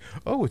desperate? They're like,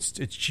 oh, it's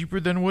cheaper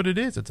than what it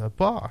is. It's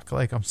 $1.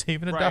 Like I'm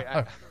saving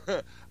 $1.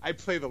 I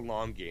play the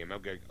long game.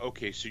 I'm like,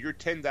 okay, so you're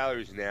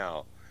 $10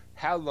 now.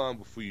 How long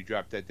before you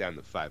drop that down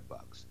to $5?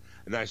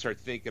 And then I start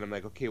thinking, I'm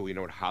like, okay, well, you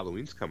know what?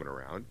 Halloween's coming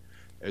around.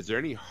 Is there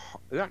any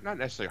not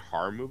necessarily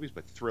horror movies,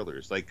 but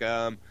thrillers like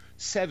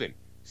Seven?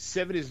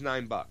 Seven is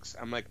 $9.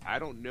 I'm like, I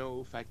don't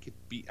know if I can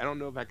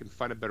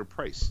find a better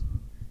price,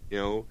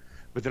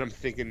 But then I'm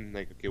thinking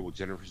like, okay, well,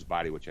 Jennifer's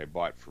Body, which I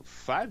bought for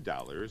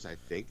 $5, I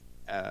think,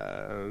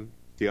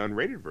 the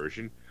unrated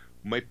version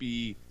might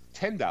be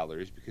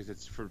 $10 because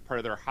it's for part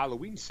of their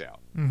Halloween sale.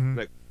 Mm-hmm.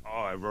 Like,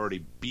 oh, I've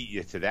already beat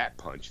you to that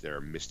punch there,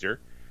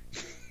 mister.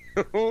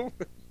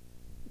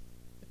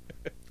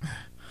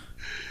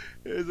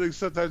 It's like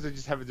sometimes I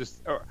just have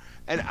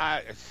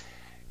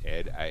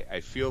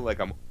I feel like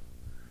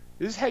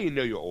this is how you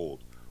know you're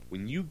old.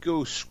 When you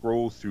go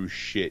scroll through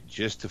shit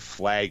just to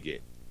flag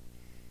it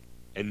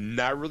and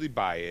not really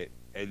buy it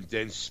and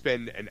then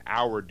spend an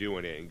hour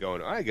doing it and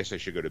going, oh, I guess I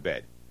should go to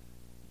bed.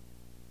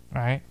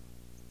 Right.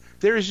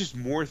 There is just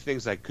more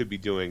things I could be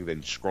doing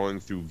than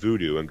scrolling through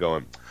Vudu and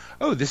going,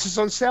 oh, this is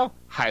on sale?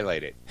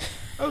 Highlight it.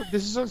 Oh,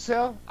 this is on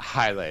sale?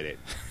 Highlight it.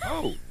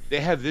 Oh, they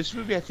have this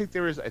movie? I think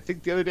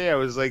the other day I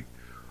was like,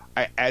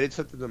 I added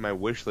something to my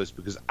wish list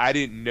because I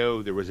didn't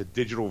know there was a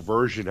digital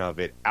version of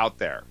it out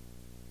there.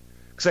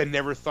 Because I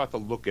never thought to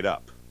look it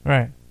up.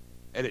 Right.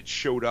 And it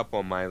showed up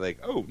on my,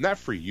 like, oh, not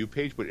for you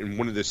page, but in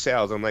one of the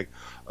sales. I'm like,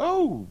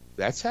 oh,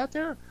 that's out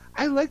there?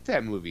 I liked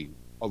that movie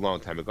a long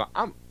time ago.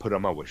 I'm put it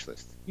on my wish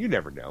list. You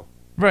never know.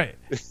 Right.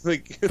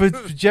 Like, but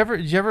did you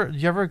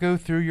ever go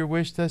through your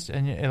wish list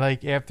and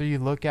like after you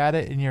look at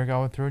it and you're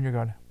going through and you're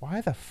going, why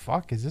the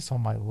fuck is this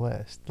on my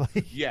list?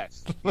 Like,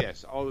 yes,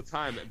 all the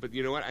time. But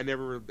you know what? I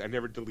never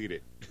delete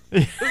it.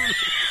 In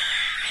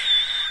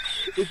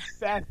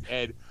fact,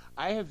 Ed,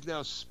 I have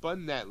now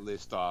spun that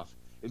list off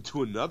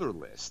into another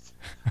list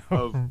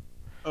of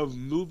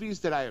movies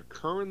that I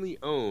currently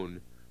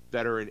own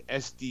that are in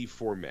SD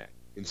format,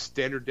 in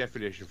standard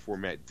definition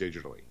format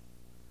digitally.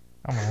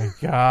 Oh my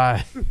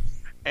god.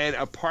 And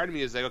a part of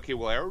me is like, okay,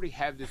 well, I already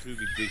have this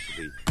movie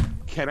digitally.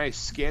 Can I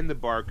scan the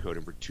barcode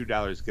and for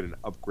 $2 get an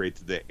upgrade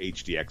to the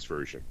HDX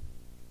version?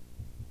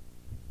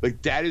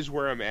 Like, that is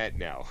where I'm at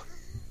now.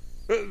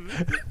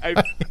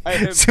 I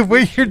have so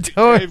what you're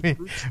telling me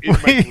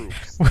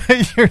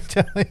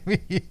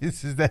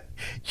is that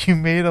you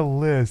made a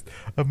list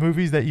of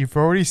movies that you've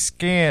already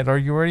scanned or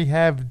you already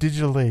have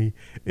digitally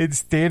in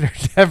standard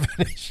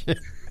definition.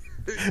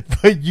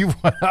 But you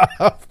want to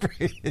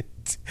upgrade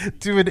it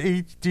to an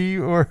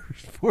HD or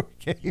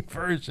 4K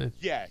version.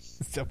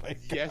 Yes. Oh my God.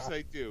 Yes,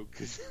 I do.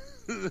 Because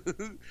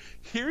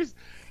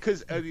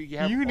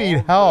you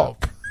need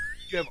help.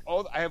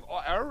 I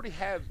already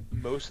have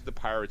most of the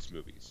Pirates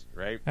movies,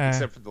 right?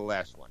 Except for the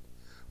last one.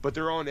 But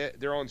they're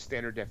on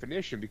standard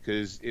definition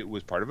because it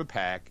was part of a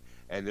pack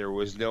and there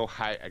was no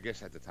high, I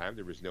guess at the time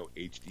there was no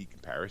HD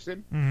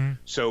comparison. Mm-hmm.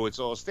 So it's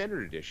all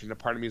standard edition. A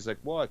part of me is like,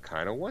 well, I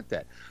kind of want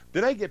that.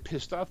 Then I get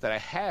pissed off that I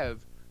have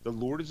the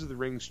Lord of the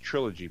Rings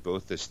trilogy,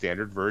 both the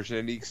standard version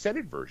and the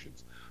extended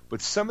versions.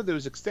 But some of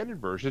those extended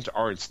versions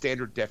are in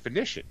standard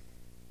definition.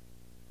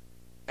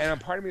 And a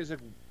part of me is like,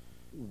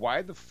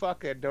 why the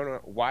fuck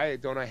why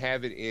don't I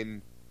have it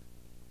in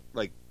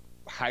like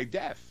high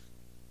def?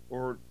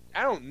 Or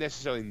I don't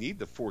necessarily need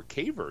the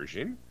 4K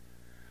version.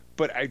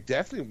 But I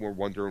definitely were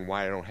wondering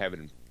why I don't have it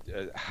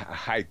in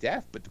high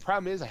def. But the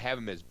problem is I have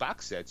them as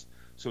box sets,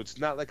 so it's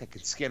not like I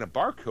can scan a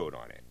barcode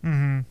on it.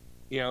 Mm-hmm.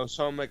 You know,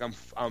 so I'm like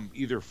I'm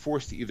either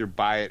forced to either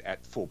buy it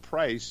at full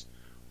price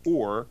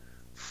or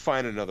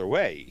find another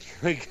way.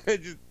 Like,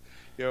 and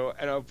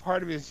a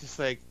part of me is just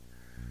like.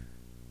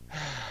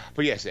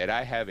 But yes, Ed,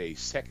 I have a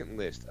second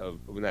list of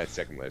not a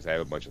second list. I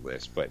have a bunch of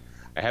lists, but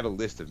I have a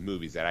list of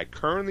movies that I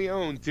currently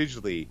own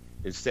digitally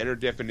in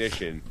standard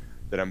definition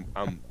that I'm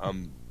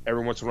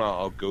every once in a while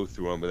I'll go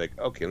through them and be like,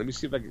 okay,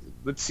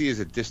 let's see, is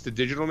it this to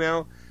digital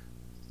now?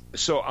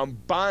 So I'm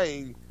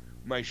buying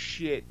my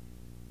shit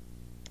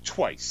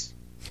twice.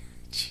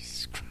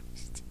 Jesus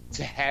Christ.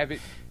 To have it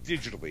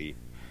digitally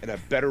in a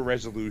better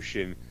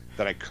resolution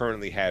than I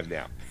currently have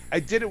now. I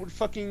did it with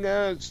fucking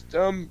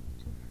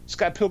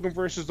Scott Pilgrim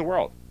versus the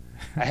World.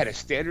 I had a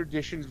standard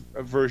edition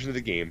version of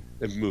the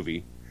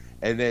movie,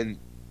 and then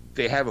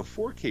they have a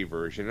 4K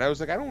version, and I was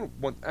like, I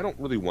don't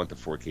really want the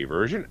 4K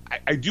version.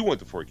 I do want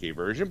the 4K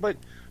version, but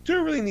do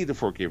I really need the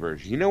 4K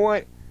version? You know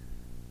what?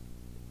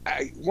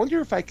 I wonder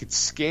if I could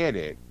scan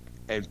it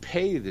and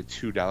pay the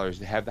 $2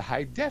 to have the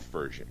high def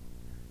version.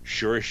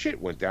 Sure as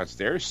shit, went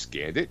downstairs,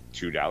 scanned it,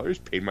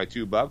 $2, paid my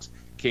 $2,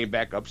 came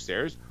back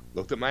upstairs,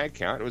 looked at my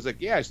account, and was like,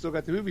 yeah, I still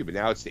got the movie, but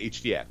now it's the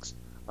HDX.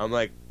 I'm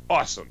like,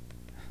 awesome.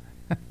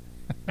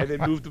 And then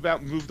moved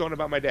on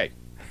about my day.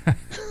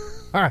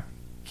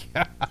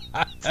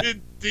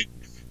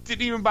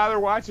 Didn't even bother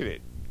watching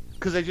it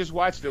because I just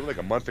watched it like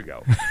a month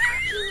ago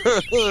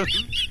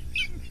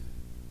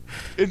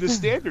in the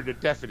standard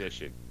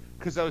definition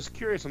because I was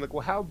curious. I'm like,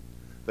 well, how?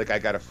 Like, I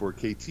got a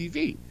 4K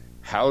TV.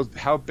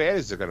 How bad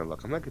is it going to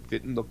look? I'm like, it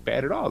didn't look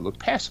bad at all. It looked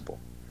passable.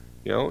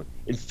 You know.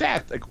 In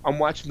fact, like I'm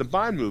watching the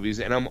Bond movies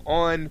and I'm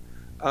on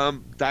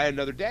Die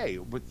Another Day.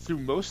 But through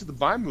most of the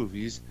Bond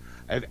movies,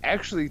 I've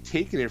actually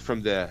taken it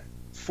from the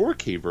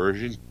 4K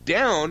version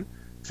down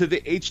to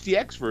the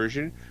HDX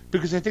version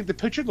because I think the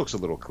picture looks a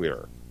little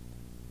clearer.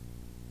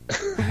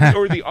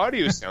 Or the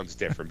audio sounds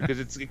different because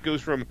it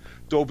goes from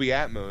Dolby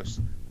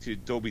Atmos to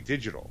Dolby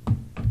Digital.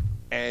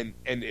 And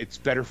it's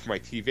better for my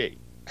TV.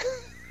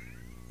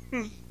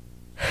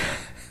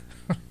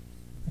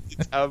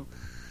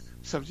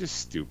 So I'm just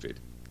stupid.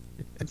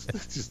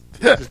 just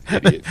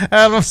idiot.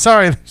 I'm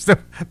sorry.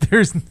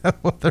 There's no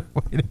other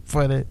way to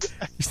put it.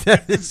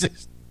 It's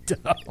just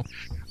dumb.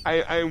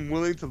 I am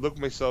willing to look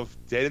myself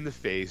dead in the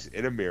face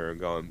in a mirror and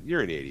going,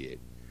 "You're an idiot.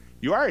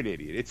 You are an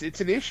idiot.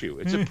 It's an issue.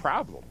 It's a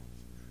problem."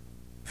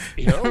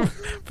 You know?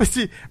 but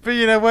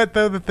you know what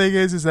though? The thing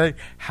is like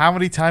how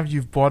many times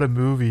you've bought a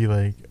movie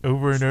like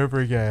over and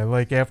over again.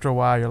 Like after a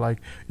while, you're like,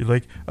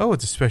 oh,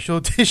 it's a special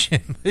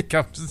edition. Like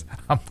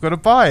I'm gonna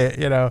buy it.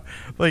 You know,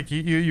 like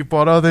you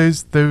bought all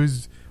those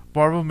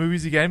Marvel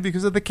movies again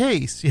because of the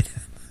case.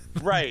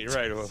 Right.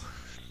 Well,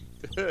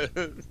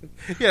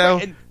 you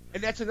know,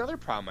 and that's another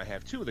problem I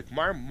have too. Like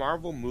my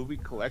Marvel movie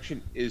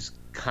collection is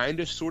kind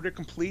of sort of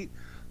complete,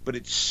 but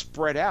it's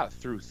spread out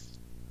through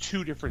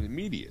two different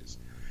medias.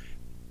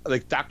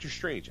 Like Doctor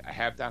Strange. I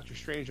have Doctor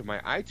Strange on my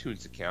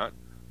iTunes account,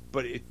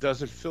 but it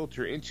doesn't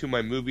filter into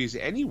my Movies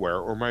Anywhere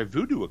or my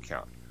Vudu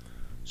account.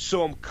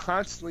 So I'm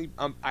constantly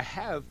I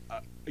have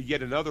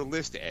yet another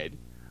list, Ed,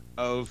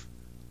 of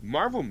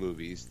Marvel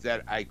movies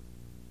that I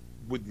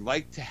would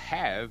like to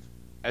have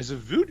as a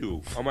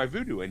Vudu on my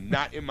Vudu and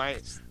not in my...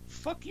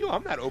 Fuck you,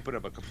 I'm not opening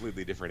up a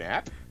completely different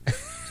app.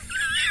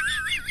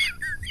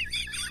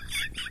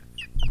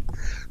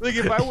 Like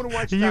if I want to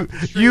watch Doctor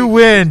Strange, you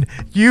win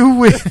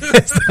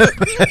as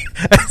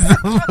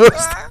the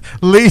most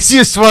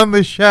laziest one on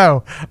the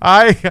show.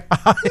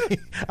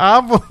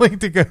 I'm willing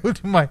to go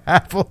to my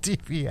Apple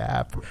TV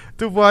app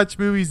to watch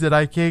movies that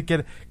I can't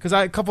get because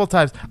a couple of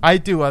times I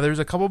do. There's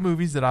a couple of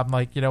movies that I'm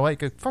like, you know,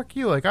 like fuck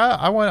you, like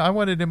I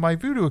want it in my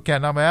Vudu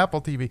account, not my Apple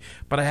TV,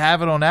 but I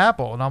have it on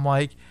Apple, and I'm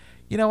like,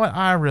 you know what,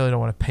 I really don't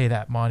want to pay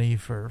that money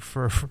for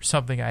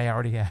something I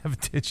already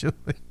have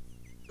digitally.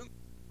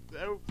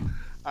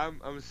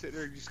 I'm sitting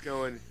there just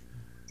going,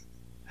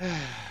 I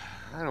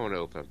don't want to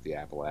open up the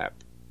Apple app.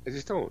 I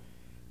just don't.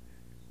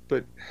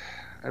 But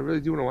I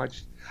really do want to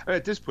watch. I mean,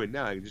 at this point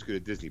now, I can just go to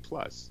Disney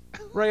Plus.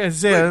 Right, I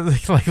say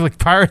like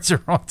Pirates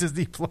are on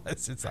Disney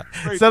Plus. It's not.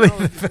 Right, it's not like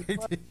the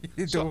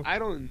fact so I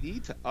don't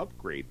need to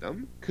upgrade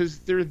them because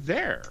they're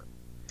there.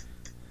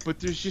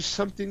 But there's just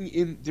something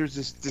in there's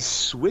this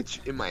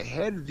switch in my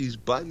head of these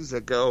buttons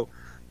that go,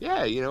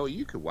 yeah, you know,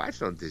 you can watch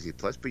it on Disney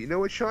Plus, but you know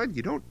what, Sean,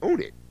 you don't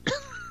own it.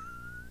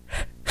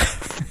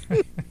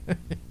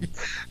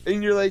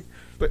 And you're like,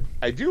 but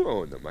I do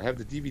own them. I have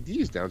the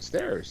DVDs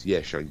downstairs.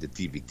 Yeah, showing the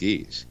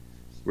DVDs.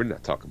 We're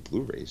not talking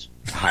Blu-rays.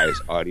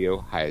 Highest audio,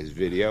 highest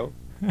video.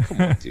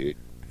 Come on, dude.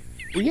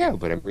 Well, yeah,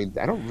 but I mean,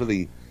 I don't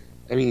really.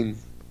 I mean,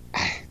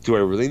 do I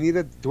really need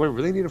a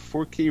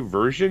 4K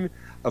version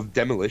of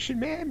Demolition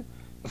Man?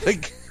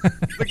 Like,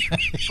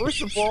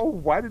 first of all,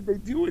 why did they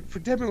do it for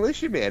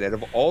Demolition Man out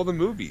of all the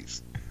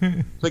movies?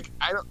 Like,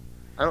 I don't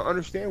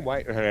understand why.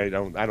 I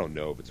don't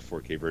know if it's a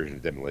 4K version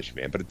of Demolition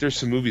Man, but there's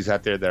some movies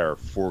out there that are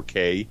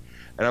 4K,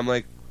 and I'm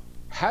like,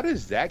 how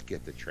does that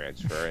get the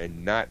transfer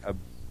and not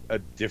a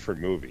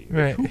different movie? Like,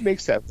 right. Who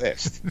makes that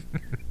list?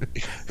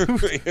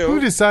 Who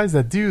decides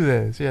to do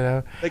this? You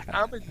know, like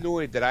I'm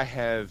annoyed that I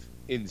have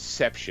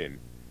Inception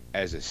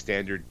as a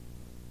standard,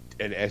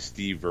 an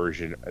SD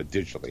version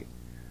digitally,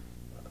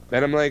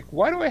 and I'm like,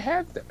 why do I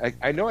have that?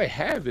 I know I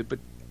have it, but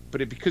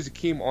because it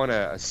came on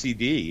a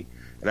CD.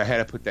 And I had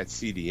to put that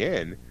CD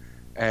in,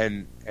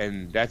 and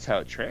that's how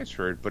it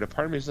transferred. But a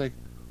part of me is like,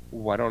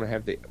 why don't I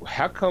have the?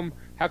 How come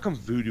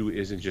Vudu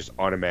isn't just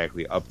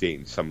automatically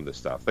updating some of the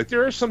stuff? Like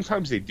there are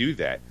sometimes they do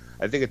that.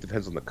 I think it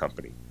depends on the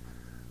company.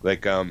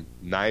 Like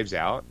Knives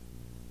Out,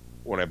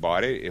 when I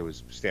bought it, it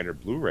was standard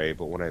Blu-ray,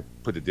 but when I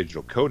put the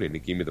digital code in,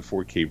 it gave me the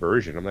 4K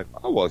version. I'm like,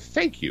 oh well,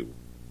 thank you,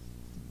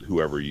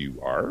 whoever you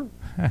are.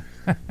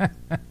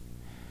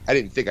 I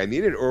didn't think I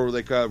needed it. Or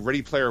like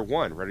Ready Player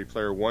One. Ready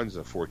Player One's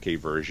a 4K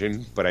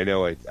version, but I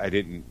know I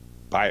didn't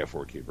buy a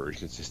 4K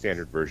version. It's a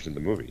standard version of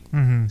the movie.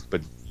 Mm-hmm.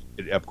 But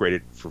it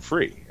upgraded for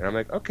free. And I'm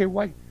like, okay,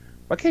 why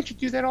can't you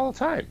do that all the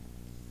time?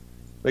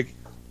 Like,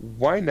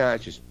 why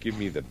not just give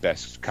me the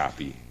best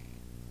copy?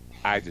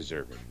 I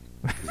deserve it.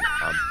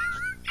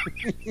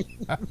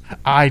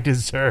 I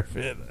deserve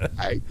it.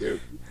 I do.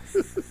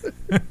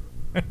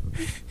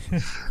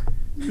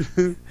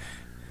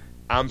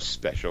 I'm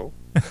special.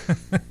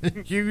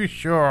 You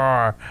sure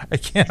are. I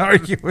can't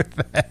argue with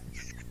that.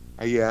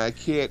 Yeah, I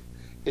can't.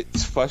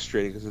 It's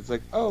frustrating because it's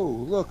like, oh,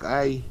 look,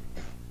 I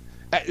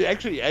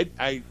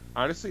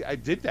honestly, I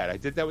did that. I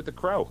did that with The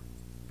Crow.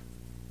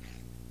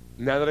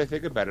 Now that I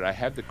think about it, I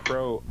have The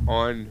Crow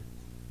on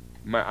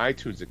my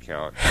iTunes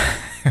account,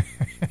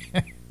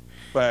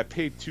 but I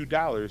paid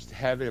 $2 to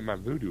have it in my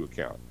Vudu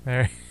account.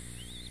 There.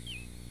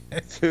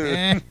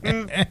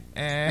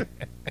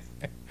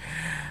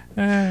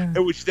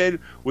 which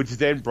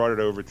then brought it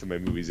over to my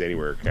Movies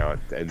Anywhere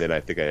account, and then I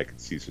think I could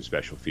see some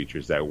special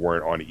features that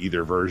weren't on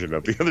either version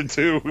of the other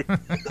two.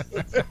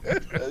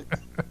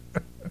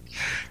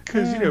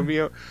 Because you know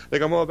me,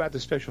 like I'm all about the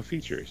special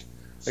features.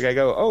 Like I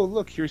go, oh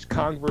look, here's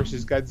Kong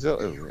versus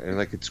Godzilla, and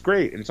like it's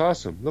great and it's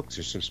awesome. Look,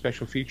 there's some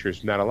special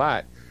features, not a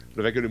lot,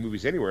 but if I go to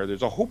Movies Anywhere,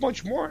 there's a whole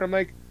bunch more, and I'm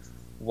like,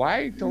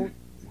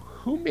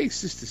 who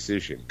makes this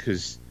decision?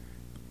 Because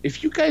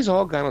if you guys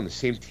all got on the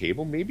same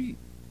table, maybe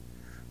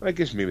I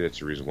guess maybe that's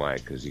the reason why.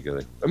 Because you go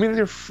like, I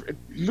mean,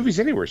 movies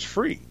anywhere is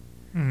free.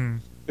 Mm-hmm.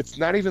 It's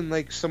not even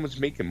like someone's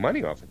making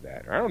money off of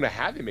that. I don't know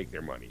how they make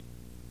their money.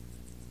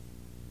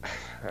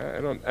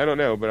 I don't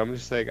know, but I'm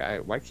just like,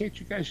 why can't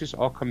you guys just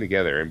all come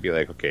together and be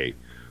like, okay,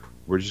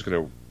 we're just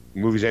gonna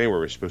movies anywhere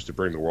we're supposed to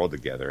bring the world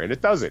together, and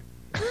it doesn't.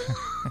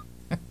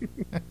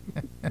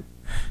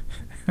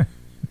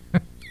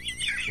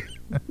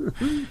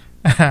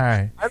 All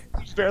right. I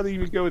barely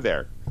even go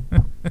there.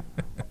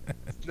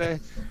 I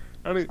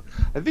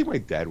think my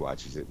dad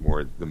watches it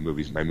more,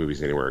 my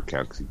movies anywhere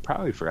account, because he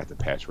probably forgot the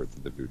password to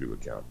the Voodoo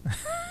account.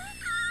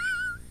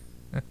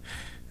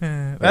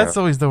 That's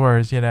always the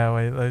worst, you know.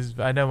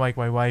 I know, like,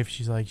 my wife,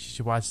 she's like,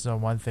 she watches on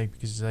one thing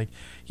because she's like,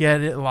 yeah,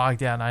 it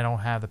logged out and I don't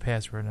have the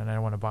password and I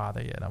don't want to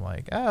bother you. And I'm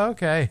like, oh,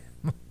 okay.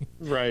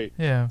 Right.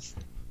 Yeah.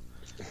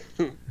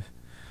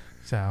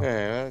 So.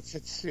 Yeah,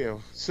 it's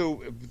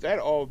So that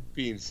all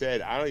being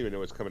said, I don't even know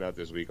what's coming out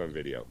this week on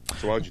video.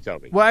 So why don't you tell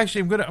me? Well,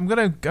 actually, I'm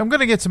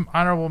gonna get some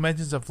honorable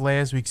mentions of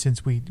last week,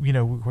 since we,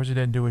 of course, we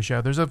didn't do a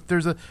show.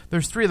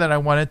 There's three that I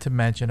wanted to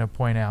mention and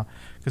point out,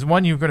 because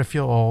one, you're gonna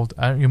feel old.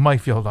 You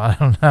might feel old. I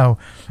don't know.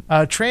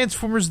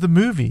 Transformers the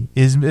movie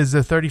is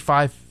the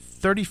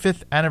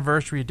 35th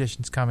anniversary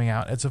edition's coming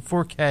out. It's a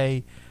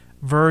 4K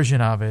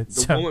version of it.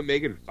 The one with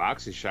Megan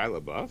Fox and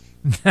Shia LaBeouf?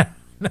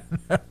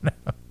 No.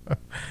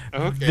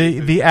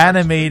 Okay. The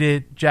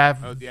animated the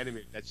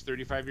animated. That's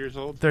 35 years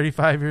old?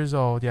 35 years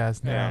old,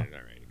 yes. Now. Yeah, all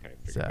right. Okay.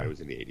 I figured it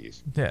was in the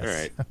 80s. Yes. All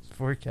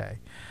right.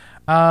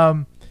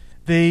 4K.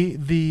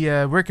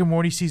 The Rick and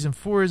Morty season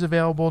 4 is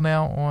available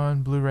now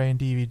on Blu-ray and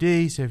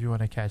DVD, so if you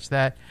want to catch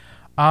that.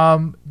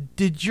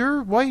 Was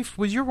your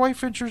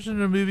wife interested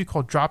in a movie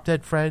called Drop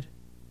Dead Fred?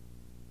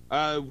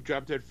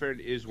 Drop Dead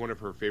Fred is one of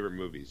her favorite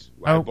movies.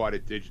 Oh.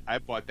 I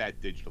bought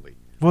that digitally.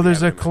 Well,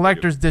 there's a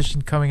collector's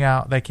edition coming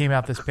out that came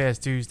out this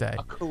past Tuesday.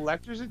 A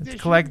collector's edition?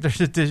 It's a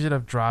collector's edition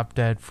of Drop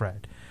Dead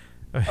Fred.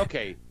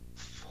 Okay,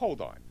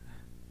 hold on.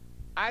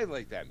 I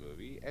like that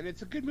movie, and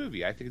it's a good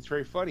movie. I think it's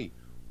very funny.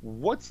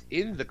 What's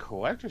in the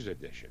collector's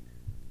edition?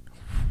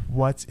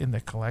 What's in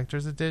the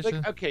collector's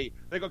edition? Okay,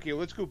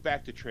 let's go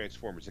back to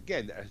Transformers.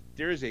 Again,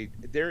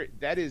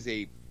 that is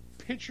a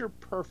picture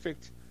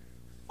perfect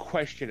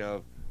question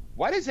of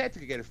why does that have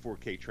to get a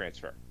 4K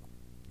transfer?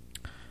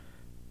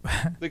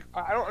 Like,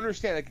 I don't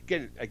understand.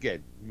 Like,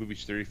 again,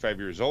 movie's 35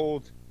 years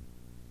old.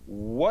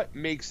 What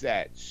makes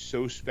that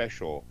so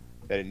special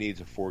that it needs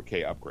a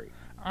 4K upgrade?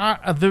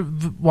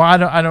 Well,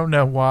 I don't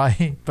know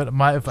why, but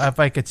if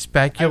I could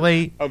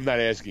speculate, I'm not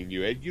asking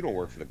you, Ed. You don't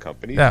work for the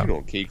company. No. You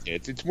don't keep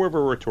it. It's more of a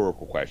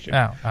rhetorical question.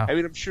 Oh. I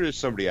mean, I'm sure there's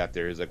somebody out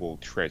there who's like, "Well,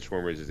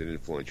 Transformers is an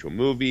influential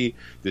movie.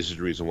 This is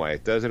the reason why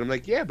it does it." I'm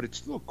like, "Yeah, but it's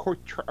still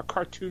a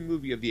cartoon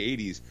movie of the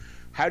 '80s.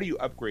 How do you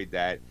upgrade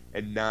that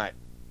and not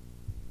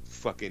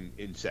fucking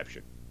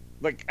Inception?"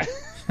 Like,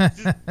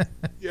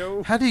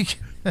 how do you?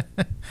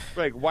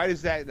 Like, why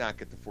does that not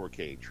get the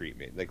 4K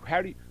treatment? Like,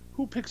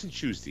 who picks and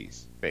chooses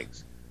these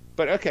things?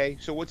 But okay,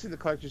 so what's in the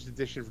collector's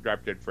edition for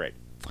Drop Dead Fred?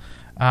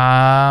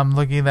 I'm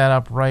looking that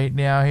up right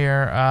now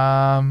here.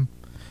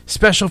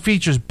 Special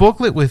features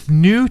booklet with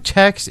new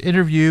text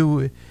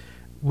interview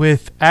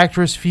with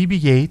actress Phoebe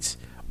Yates,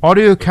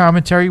 audio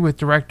commentary with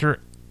director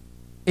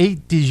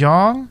Ate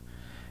DeJong,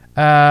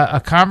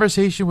 a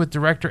conversation with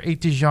director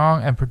Ate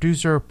DeJong and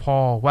producer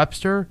Paul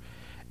Webster,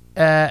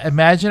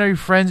 imaginary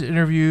friends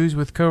interviews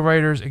with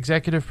co-writers,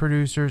 executive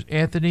producers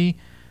Anthony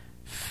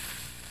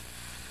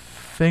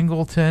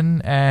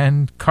Fingleton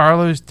and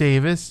Carlos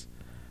Davis.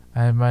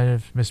 I might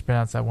have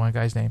mispronounced that one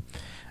guy's name.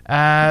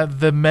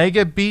 The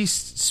Mega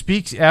Beast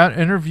Speaks Out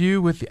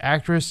interview with the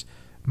actress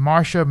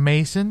Marsha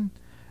Mason.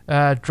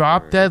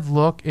 Drop Dead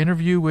Look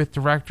interview with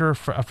director of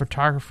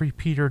photography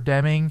Peter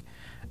Deming.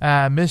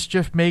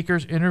 Mischief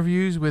Makers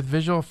interviews with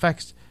visual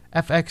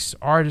FX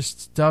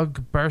artists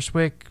Doug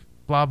Burswick.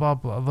 Blah blah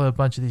blah. A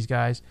bunch of these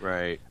guys.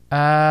 Right.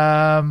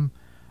 I'm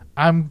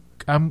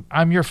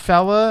Your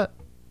Fella.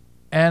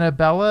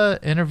 Annabella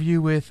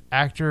interview with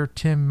actor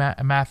Tim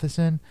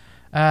Matheson.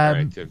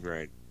 Right, Tim,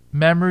 right.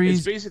 Memories.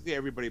 It's basically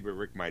everybody but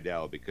Rick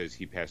Meidel because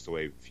he passed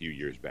away a few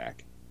years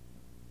back.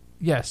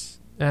 Yes.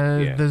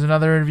 There's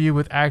another interview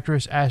with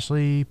actress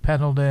Ashley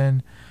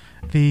Pendleton.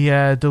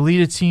 The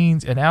deleted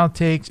scenes and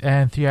outtakes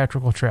and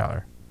theatrical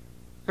trailer.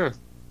 Huh.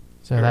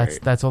 So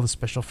that's all the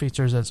special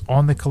features that's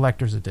on the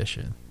collector's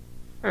edition.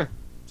 Huh.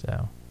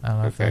 So I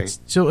don't know if that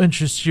still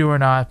interests you or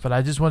not, but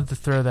I just wanted to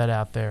throw that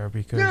out there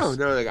because no,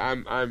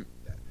 like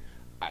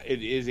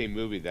it is a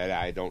movie that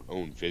I don't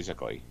own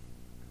physically.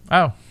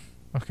 Oh,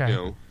 okay. You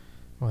know?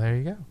 Well, there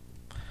you go.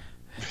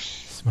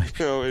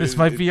 This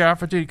might be your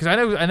opportunity because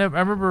I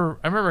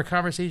remember a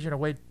conversation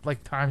away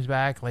like times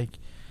back, like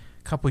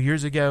a couple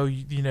years ago.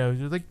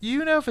 Like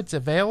if it's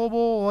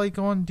available like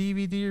on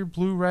DVD or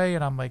Blu-ray,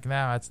 and I'm like,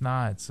 no, it's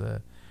not.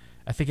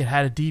 I think it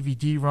had a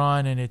DVD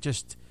run and it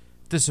just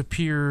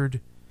disappeared.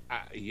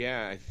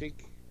 Yeah, I'm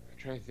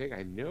trying to think.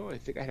 I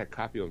think I had a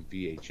copy on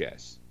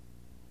VHS.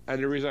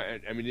 And the reason,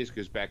 this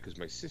goes back because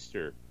my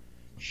sister,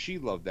 she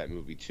loved that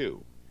movie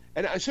too.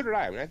 And so did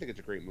I. I think it's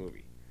a great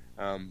movie.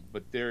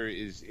 But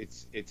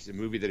it's a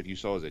movie that if you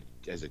saw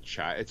as a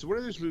child, it's one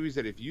of those movies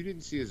that if you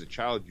didn't see as a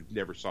child, you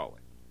never saw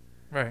it.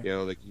 Right. You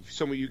know, like if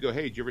someone you go,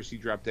 hey, did you ever see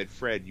Drop Dead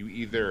Fred?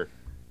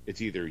 It's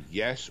either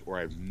yes or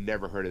I've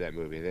never heard of that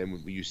movie. And then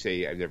when you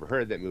say I've never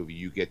heard of that movie,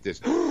 you get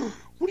this,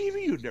 what do you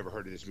mean you've never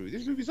heard of this movie?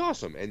 This movie's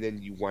awesome. And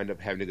then you wind up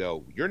having to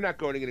go, you're not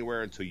going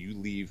anywhere until you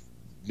leave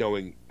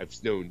knowing I've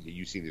known that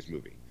you've seen this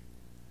movie.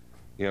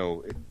 You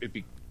know,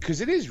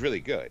 because it is really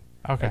good.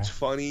 Okay. It's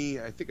funny.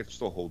 I think it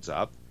still holds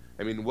up.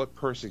 I mean, what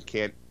person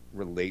can't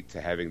relate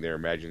to having their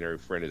imaginary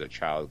friend as a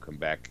child come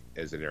back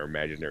as their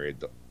imaginary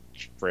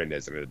friend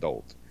as an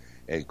adult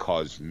and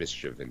cause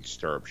mischief and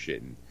stir up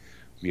shit? And,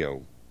 you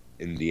know,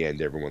 in the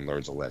end, everyone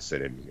learns a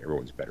lesson and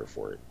everyone's better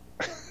for it.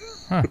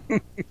 Huh.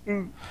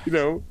 You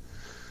know?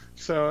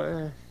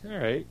 So, all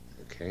right.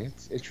 Okay.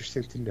 It's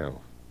interesting to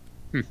know.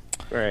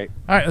 All right.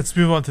 All right, let's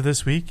move on to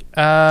this week.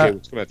 Okay,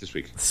 what's coming out this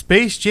week?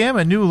 Space Jam: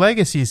 A New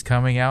Legacy is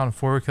coming out in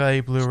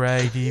 4K,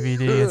 Blu-ray,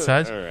 DVD, and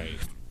such. All right.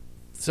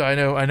 So I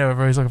know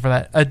everybody's looking for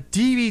that.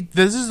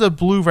 This is a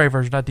Blu-ray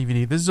version, not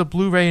DVD. This is a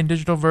Blu-ray and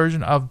digital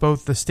version of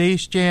both the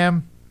Space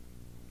Jam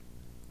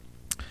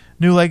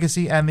New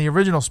Legacy and the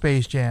original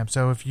Space Jam.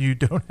 So if you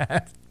don't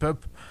have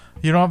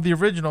the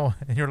original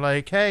and you're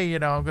like, hey, you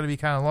know, I'm going to be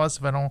kind of lost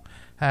if I don't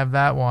have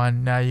that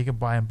one, now you can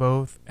buy them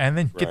both and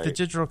then get the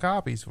digital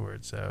copies for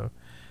it. So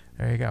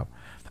there you go.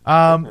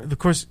 Of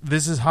course,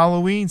 this is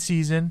Halloween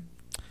season.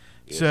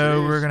 Yes,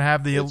 so we're going to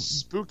have it's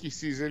spooky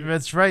season.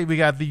 That's right. We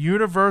got the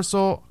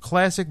Universal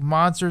Classic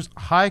Monsters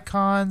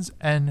Icons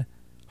and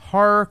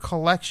Horror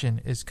Collection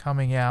is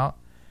coming out.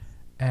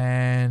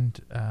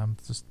 And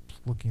just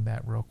looking at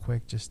that real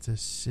quick just to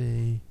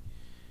see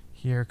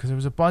here. Because there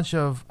was a bunch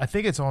of... I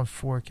think it's on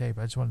 4K,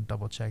 but I just want to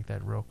double check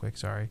that real quick.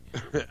 Sorry.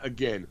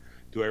 Again,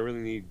 do I really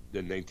need the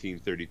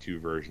 1932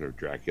 version of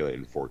Dracula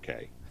in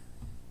 4K?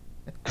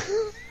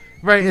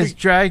 Right, it's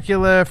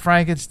Dracula,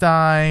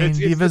 Frankenstein, It's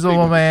the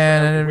Invisible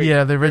Man, and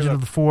the original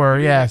the four.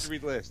 Yes,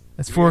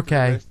 it's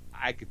 4K.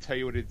 I could tell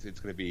you what it's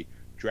going to be: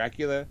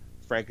 Dracula,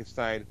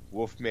 Frankenstein,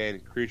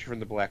 Wolfman, Creature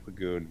from the Black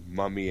Lagoon,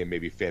 Mummy, and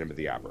maybe Phantom of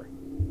the Opera.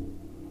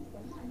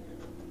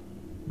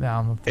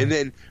 And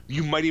then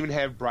you might even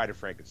have Bride of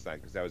Frankenstein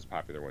because that was a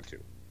popular one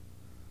too.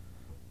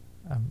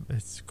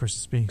 Of course,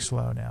 it's being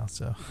slow now,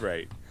 so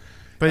right.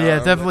 But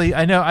yeah, definitely.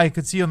 I know I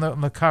could see on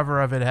the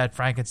cover of it had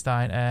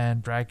Frankenstein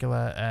and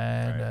Dracula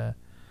and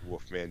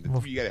Wolfman.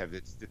 You gotta have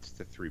it's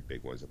the three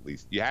big ones at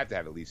least. You have to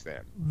have at least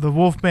them. The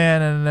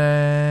Wolfman, and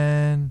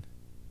then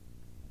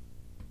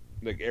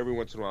like every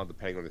once in a while,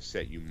 depending on the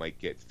set, you might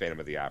get Phantom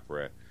of the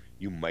Opera.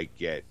 You might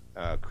get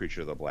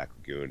Creature of the Black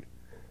Lagoon.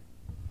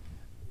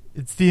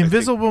 It's the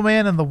Invisible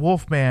Man and the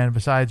Wolfman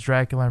besides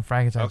Dracula and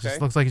Frankenstein. Okay. It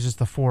just looks like it's just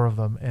the four of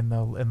them in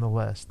the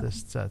list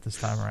this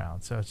time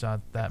around. So it's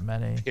not that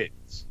many.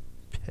 Pits.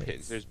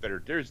 There's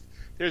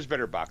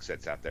better box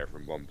sets out there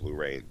from one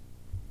Blu-ray,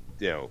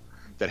 you know,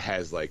 that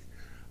has like,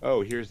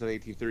 oh, here's the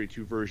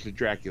 1932 version of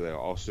Dracula,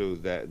 also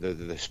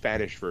the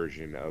Spanish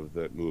version of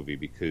the movie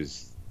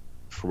because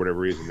for whatever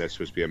reason that's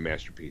supposed to be a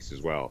masterpiece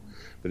as well.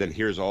 But then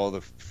here's all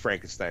the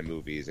Frankenstein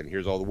movies and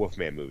here's all the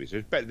Wolfman movies.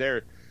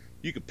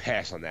 You could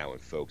pass on that one,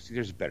 folks.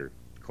 There's better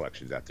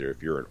collections out there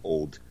if you're an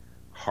old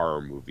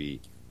horror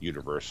movie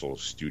Universal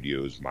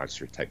Studios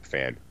monster type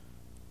fan.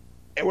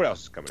 And what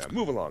else is coming out?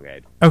 Move along,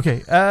 Ed.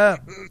 Okay.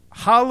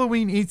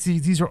 Halloween Eats.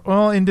 These are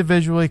all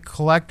individually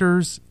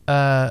collector's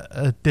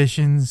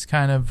editions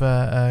kind of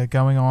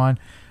going on.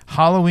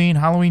 Halloween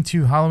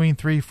 2, Halloween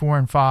 3, 4,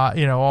 and 5.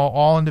 You know,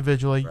 all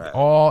individually, right.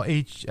 All UK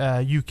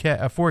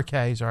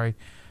 4K. Sorry.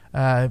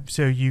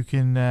 So you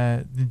can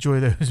enjoy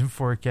those in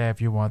 4K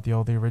if you want the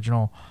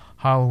original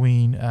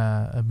Halloween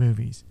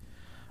movies.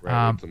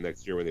 Right. Until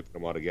next year when they put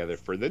them all together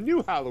for the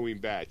new Halloween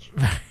batch.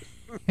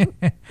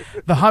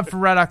 The Hunt for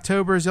Red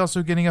October is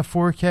also getting a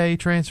 4K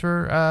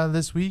transfer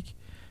this week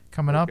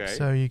coming up,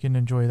 so you can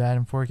enjoy that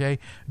in 4K.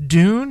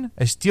 Dune,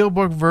 a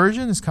Steelbook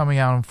version, is coming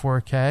out in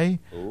 4K.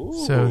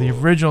 Ooh. So the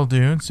original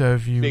Dune. So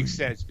if you makes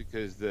sense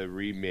because the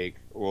remake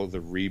or the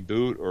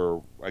reboot,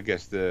 or I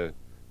guess the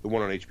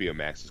one on HBO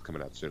Max is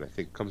coming out soon. I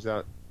think it comes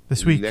out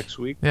this week. Next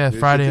week. Yeah,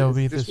 Friday will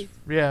be this.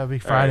 Yeah, it'll be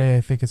Friday. Right.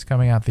 I think it's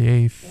coming out the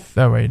 8th.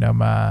 Oh wait, no,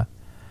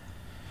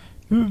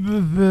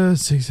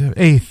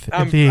 8th.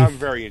 I'm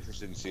very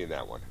interested in seeing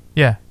that one.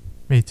 Yeah,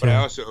 me too. But I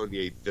also own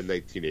the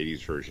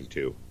 1980s version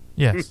too.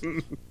 Yes.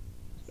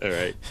 All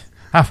right.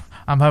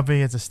 I'm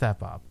hoping it's a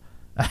step up.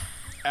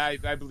 I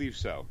believe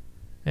so.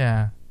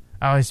 Yeah.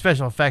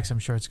 Special effects, I'm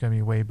sure it's going to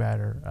be way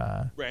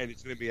better. Right, and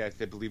it's going to be, I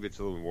believe it's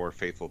a little more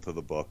faithful to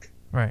the book.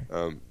 Right.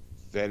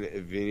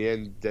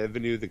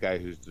 Villeneuve, the guy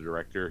who's the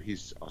director,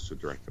 he's also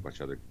directed a bunch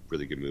of other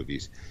really good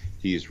movies.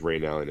 He's right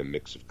now in a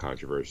mix of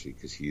controversy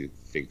because he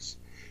thinks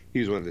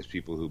he's one of those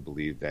people who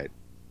believe that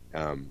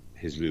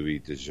his movie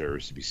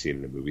deserves to be seen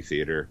in a movie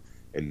theater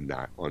and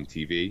not on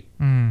TV.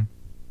 Mm.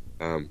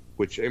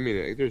 Which, I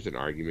mean, there's an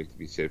argument to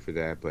be said for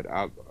that, but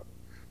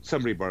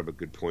somebody brought up a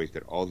good point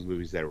that all the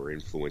movies that were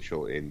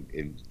influential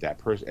in that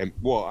person, and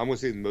well, I'm going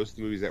to say most of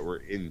the movies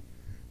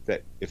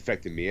that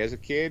affected me as a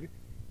kid,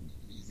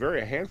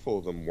 a handful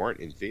of them weren't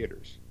in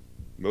theaters.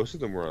 Most of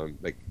them were on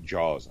like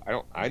Jaws.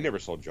 I never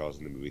saw Jaws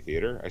in the movie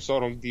theater. I saw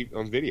it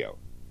on video,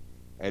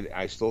 and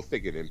I still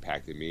think it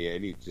impacted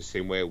me the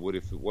same way it would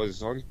if it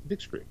was on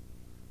big screen.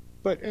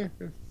 But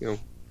to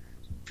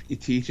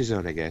each his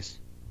own, I guess.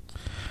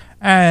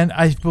 And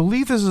I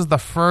believe this is the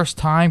first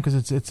time,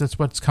 because it's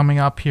what's coming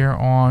up here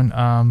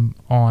on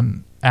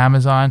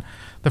Amazon.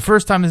 The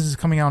first time this is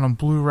coming out on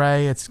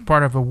Blu-ray. It's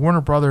part of a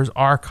Warner Brothers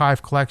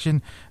archive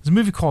collection. There's a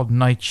movie called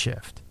Night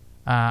Shift.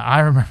 I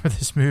remember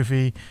this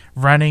movie,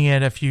 renting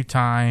it a few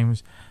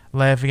times,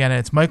 laughing at it.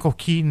 It's Michael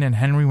Keaton and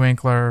Henry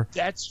Winkler.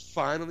 That's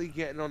finally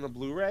getting on the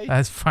Blu-ray?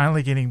 That's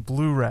finally getting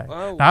Blu-ray.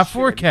 Oh, not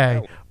shit,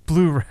 4K,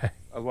 Blu-ray.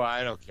 Well,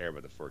 I don't care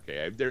about the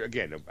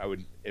 4K. I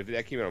would, if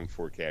that came out on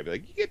 4K, I'd be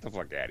like, you get the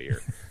fuck out of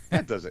here.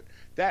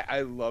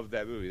 I love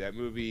that movie. That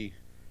movie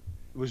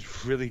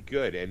was really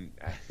good, and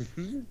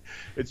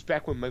it's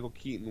back when Michael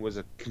Keaton was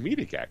a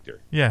comedic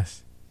actor.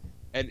 Yes.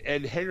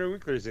 And Henry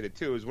Winkler's in it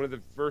too. It was one of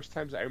the first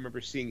times I remember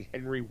seeing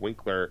Henry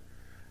Winkler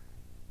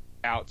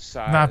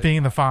outside, not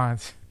being the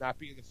Fonz,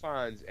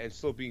 and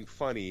still being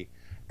funny.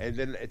 And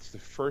then it's the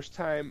first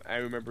time I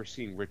remember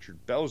seeing Richard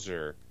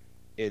Belzer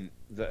in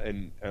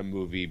a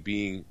movie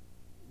being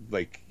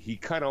like, he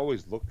kind of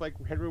always looked like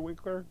Henry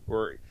Winkler,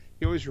 or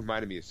he always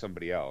reminded me of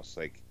somebody else,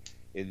 like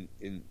in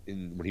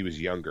when he was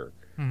younger.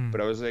 Mm.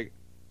 But I was like,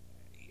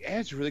 yeah,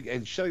 it's really good.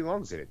 And Shelley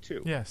Long's in it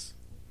too. Yes.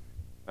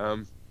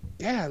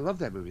 Yeah, I love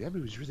that movie. That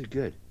movie was really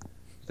good.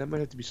 That might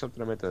have to be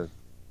something I'm at the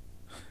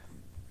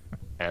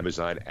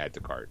Amazon add to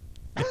cart.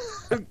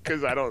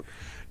 Because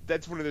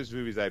that's one of those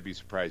movies I'd be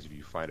surprised if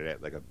you find it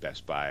at like a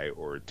Best Buy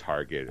or a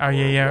Target. Oh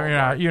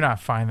yeah. You're not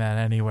finding that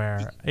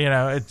anywhere.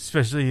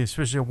 Especially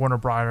a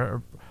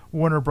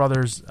Warner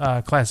Brothers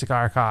classic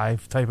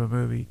archive type of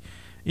movie.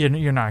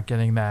 You're not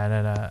getting that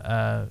at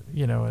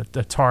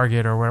a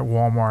Target or at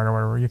Walmart or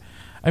whatever.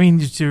 I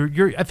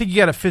think you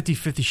got a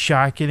 50-50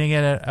 shot getting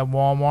it at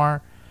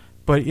Walmart,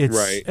 but it's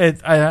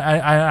right.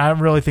 I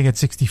really think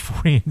it's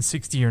 60-40 and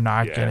 60 you're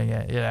not getting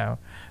it.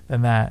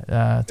 Than that.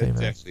 It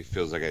definitely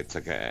feels like it's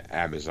like an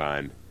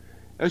Amazon.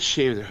 That's a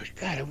shame.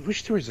 God, I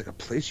wish there was like a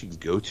place you can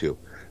go to.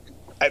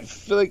 I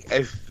feel like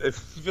Ed,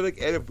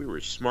 if we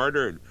were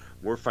smarter and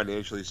more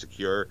financially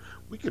secure,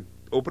 we could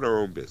open our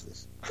own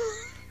business.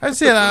 I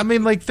see that.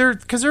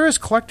 Because there is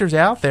collectors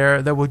out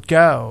there that would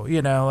go,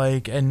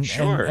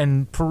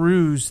 and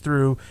peruse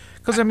through.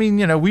 Because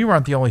we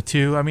weren't the only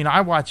two.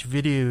 I watch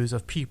videos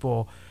of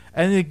people,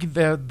 and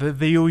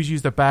they always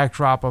use the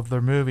backdrop of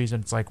their movies,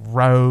 and it's like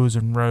rows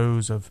and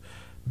rows of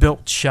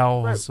built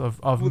shelves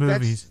of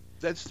movies.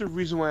 That's the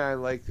reason why I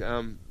like.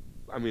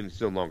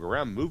 It's no longer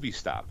around. Movie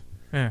Stop.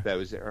 Yeah. That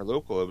was our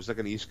local. It was like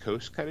an East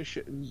Coast kind of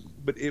shit,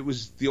 but it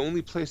was the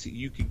only place that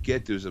you could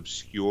get those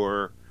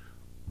obscure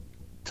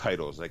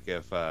titles. Like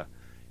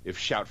if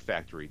Shout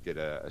Factory did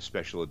a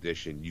special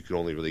edition, you could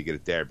only really get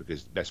it there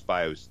because Best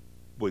Buy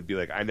would be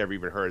like, I never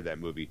even heard of that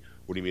movie.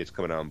 What do you mean it's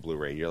coming out on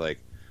Blu-ray? And you're like,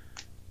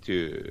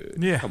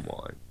 dude, come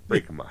on,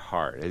 breaking my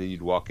heart. And then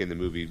you'd walk in the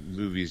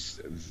movie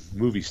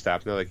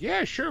stop, and they're like,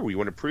 yeah, sure, we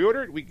want to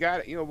pre-order it. We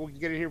got it. We can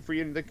get it here for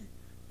you in like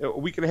a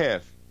week and a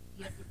half.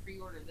 You have to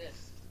pre-order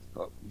this.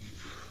 Oh.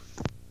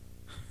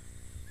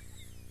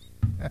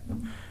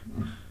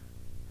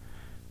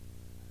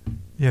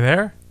 You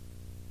there?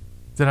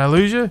 Did I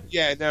lose you?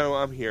 Yeah, no,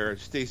 I'm here.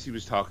 Stacy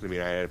was talking to me,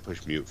 and I had to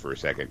push mute for a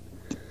second.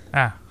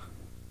 Ah.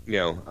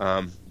 No,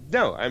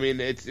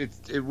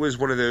 it was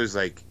one of those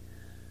like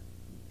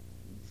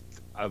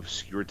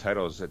obscure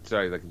titles that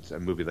like a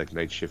movie like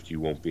Night Shift you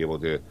won't be able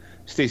to.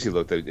 Stacy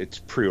looked at it's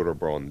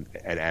pre-orderable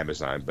at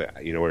Amazon,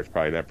 but you know where it's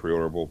probably not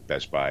pre-orderable?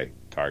 Best Buy,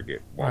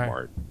 Target,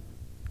 Walmart.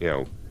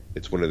 Right.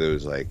 It's one of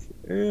those like,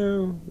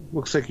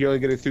 looks like you only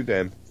get it through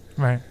them.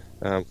 Right.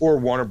 Or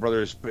Warner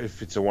Brothers,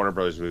 if it's a Warner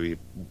Brothers movie,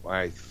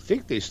 I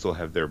think they still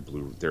have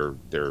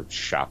their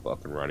shop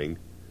up and running.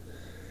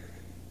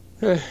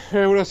 What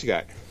else you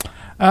got?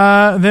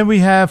 Then we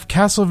have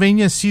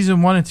Castlevania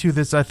season 1 and 2.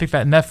 That's I think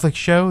that Netflix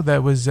show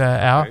that was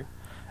out, okay.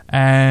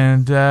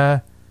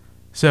 And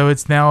so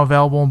it's now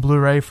available on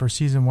Blu-ray for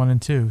season 1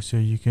 and 2. So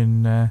you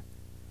can.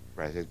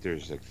 I think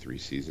there's like 3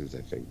 seasons.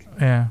 I think.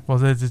 Yeah. Well,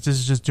 this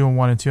is just doing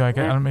 1 and 2. I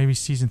don't. Maybe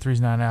season 3's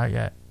not out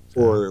yet.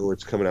 So. Or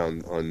it's coming out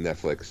on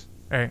Netflix.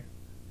 Right.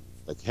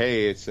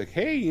 It's like,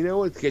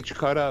 let's get you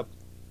caught up.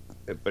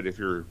 But if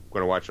you're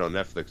going to watch it on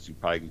Netflix, you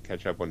probably can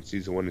catch up on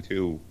season 1 and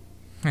 2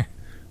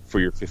 for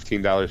your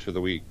 $15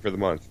 for the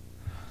month.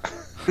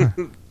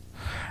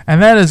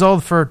 And that is all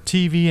for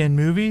TV and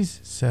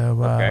movies.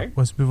 So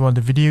let's move on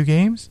to video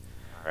games.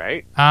 All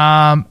right.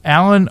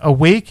 Alan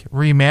Awake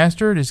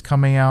Remastered is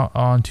coming out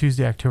on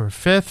Tuesday, October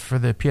 5th for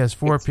the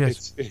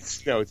PS4.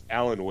 It's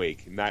Alan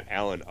Wake, not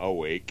Alan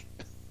Awake.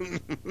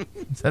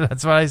 So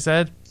that's what I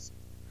said?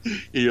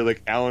 You're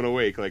like Alan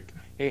Awake, like,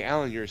 hey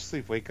Alan, you're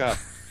asleep, wake up.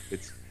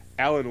 It's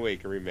Alan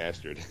Wake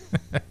Remastered.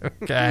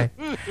 Okay.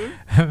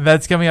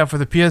 That's coming out for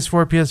the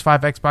PS4,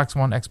 PS5, Xbox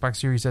One, Xbox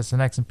Series S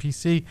and X, and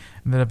PC,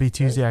 and that'll be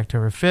Tuesday,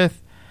 October 5th.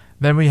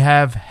 Then we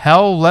have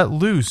Hell Let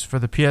Loose for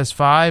the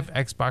PS5,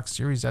 Xbox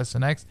Series S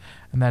and X,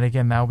 and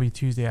that will be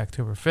Tuesday,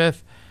 October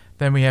 5th.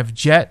 Then we have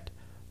Jet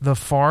The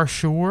Far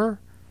Shore.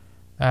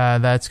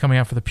 That's coming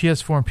out for the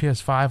PS4 and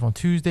PS5 on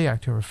Tuesday,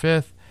 October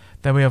 5th.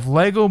 Then we have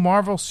Lego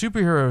Marvel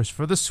Superheroes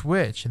for the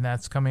Switch, and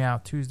that's coming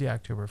out Tuesday,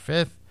 October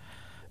 5th.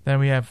 Then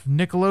we have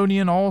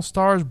Nickelodeon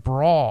All-Stars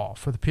Brawl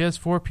for the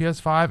PS4,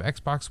 PS5,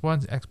 Xbox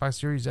One, Xbox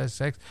Series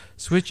SX,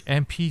 Switch,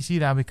 and PC.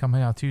 That'll be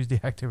coming out Tuesday,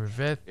 October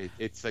 5th.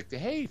 It's like,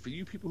 hey, for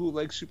you people who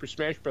like Super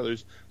Smash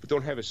Brothers but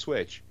don't have a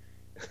Switch,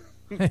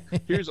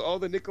 here's all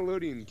the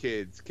Nickelodeon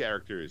kids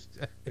characters.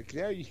 Like,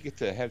 now you get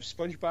to have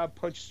SpongeBob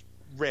punch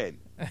Ren.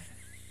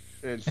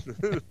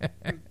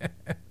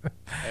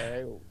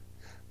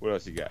 What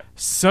else you got?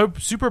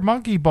 Super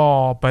Monkey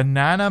Ball,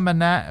 Banana.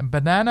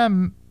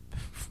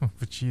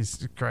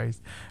 Jesus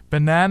Christ.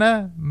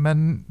 Banana.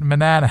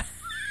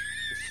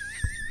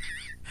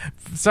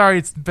 Sorry,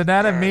 it's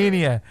Banana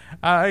Mania.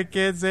 I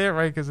can't say it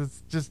right because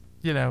it's just,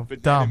 dumb.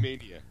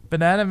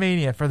 Banana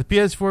Mania for the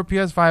PS4,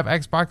 PS5,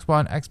 Xbox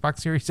One, Xbox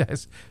Series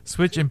S,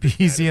 Switch, and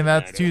PC, and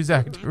that's Tuesday,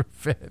 October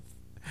 5th.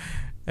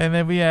 And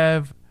then we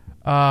have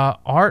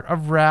Art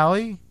of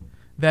Rally.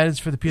 That is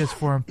for the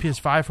PS4 and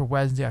PS5 for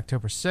Wednesday,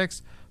 October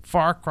 6th.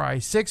 Far Cry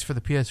 6 for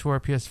the PS4,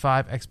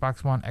 PS5,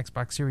 Xbox One,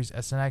 Xbox Series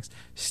S and X,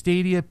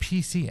 Stadia,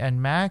 PC,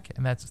 and Mac,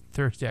 and that's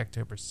Thursday,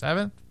 October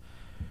 7th.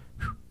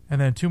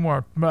 And then two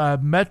more.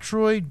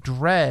 Metroid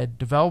Dread,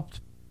 developed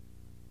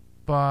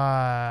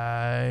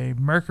by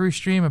Mercury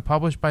Stream and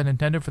published by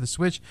Nintendo for the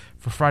Switch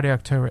for Friday,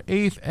 October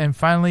 8th. And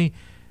finally,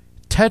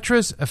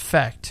 Tetris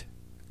Effect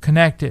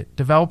Connected,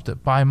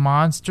 developed by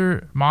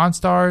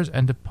Monstars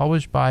and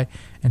published by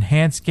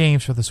Enhanced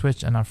Games for the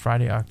Switch, and on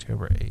Friday,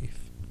 October 8th.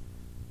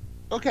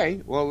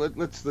 Okay, well,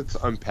 let's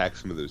unpack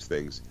some of those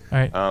things. All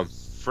right.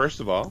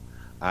 First of all,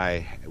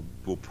 I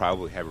will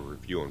probably have a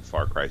review on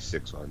Far Cry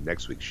 6 on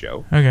next week's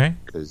show. Okay.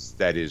 Because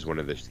that is one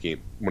of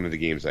the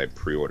games I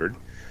pre-ordered.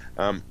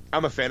 I'm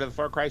a fan of the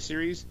Far Cry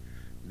series.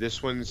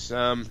 This one's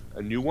a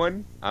new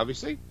one,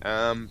 obviously.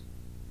 I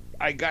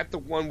got the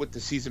one with the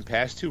season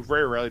pass too.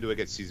 Very rarely do I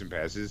get season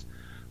passes,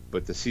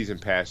 but the season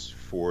pass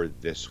for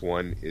this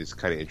one is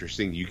kind of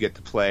interesting. You get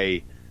to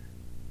play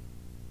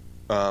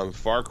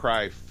Far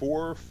Cry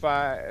 3,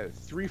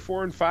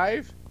 4, and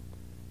 5.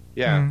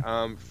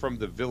 Yeah, from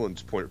the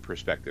villain's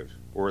perspective,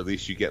 or at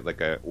least you get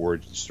like a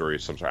origin story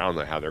of some sort. I don't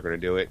know how they're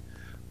going to do it,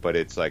 but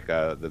it's like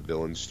the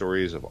villain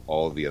stories of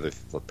all the other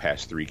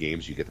past 3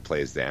 games. You get to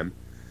play as them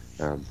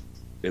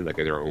in like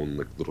their own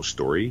little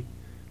story,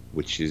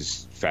 which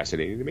is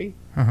fascinating to me.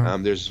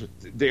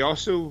 They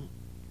also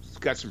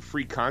got some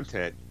free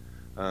content.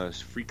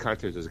 There's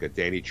like a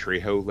Danny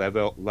Trejo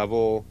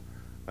level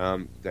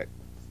that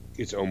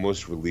it's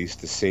almost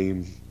released the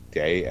same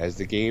day as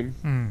the game.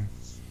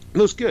 It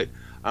looks good.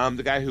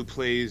 The guy who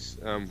plays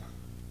Giancarlo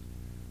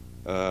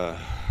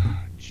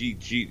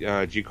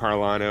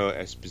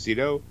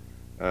Esposito,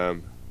 I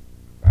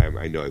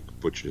know I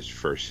butchered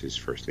his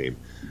first name.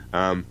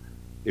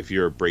 If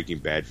you're a Breaking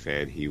Bad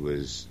fan, he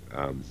was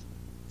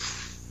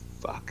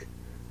Gus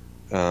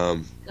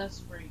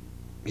Fring.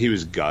 He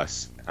was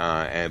Gus,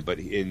 but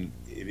in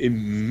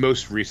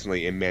most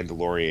recently in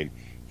Mandalorian,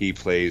 he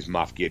plays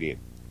Moff Gideon.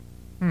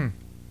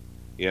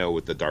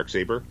 With the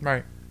Darksaber.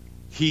 Right.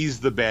 He's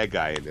the bad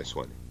guy in this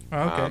one. Oh,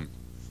 okay.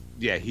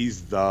 Yeah,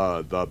 he's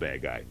the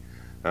bad guy.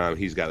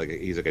 He's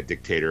like a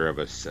dictator of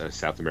a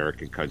South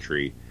American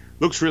country.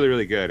 Looks really,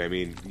 really good. I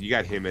mean, you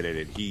got him in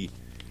it, and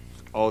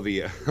all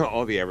the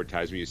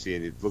advertisement you see,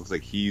 and it looks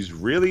like he's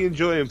really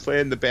enjoying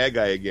playing the bad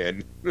guy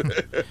again.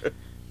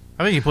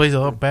 I think he plays a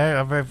little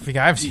bad. I think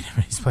I've seen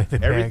him. He's played the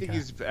bad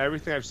guy.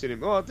 Everything I've seen him.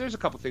 Well, there's a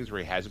couple things where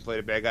he hasn't played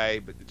a bad guy,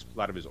 but it's a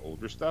lot of his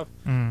older stuff.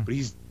 But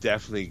he's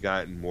definitely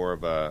gotten more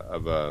of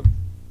a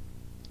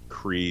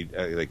creed,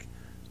 like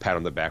pat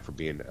on the back for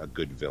being a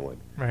good villain.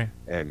 Right.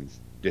 And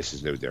this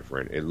is no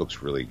different. It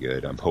looks really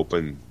good. I'm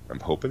hoping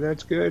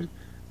that's good.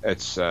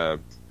 It's for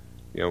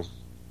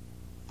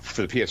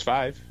the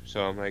PS5,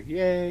 so I'm like,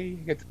 yay! You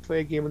get to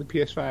play a game on the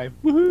PS5.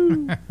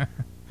 Woohoo!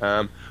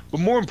 But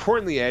more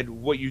importantly, Ed,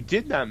 what you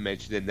did not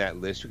mention in that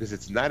list, because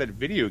it's not a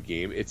video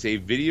game, it's a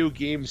video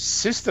game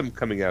system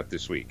coming out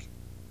this week.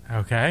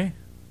 Okay.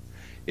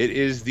 It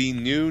is the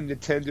new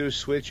Nintendo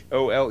Switch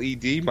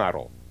OLED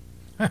model.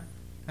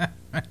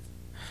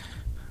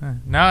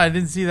 No, I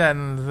didn't see that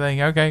in the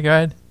thing. Okay, go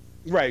ahead.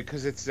 Right,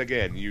 because it's,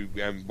 again,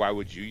 why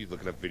would you? You're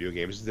looking up video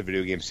games. This is the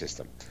video game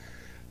system.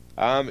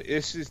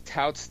 This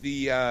touts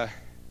the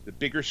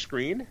bigger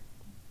screen.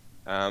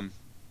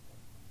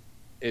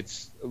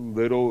 It's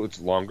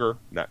longer,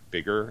 not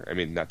bigger. I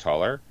mean, not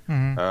taller.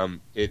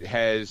 It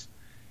has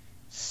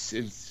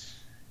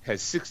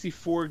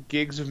 64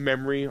 gigs of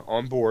memory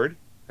on board.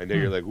 I know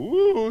you're like,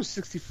 woo,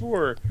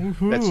 64.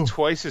 Woo-hoo. That's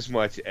twice as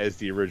much as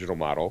the original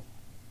model.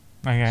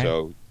 Okay.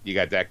 So you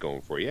got that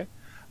going for you.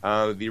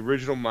 The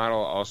original model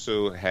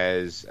also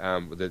has, I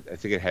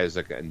think it has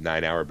like a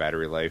 9-hour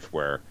battery life,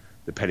 where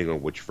depending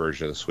on which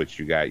version of the Switch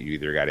you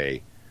either got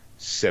a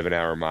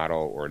 7-hour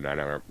model or a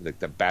 9-hour. Like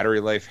the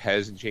battery life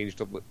hasn't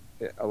changed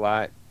a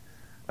lot,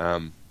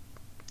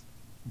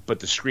 but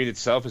the screen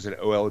itself is an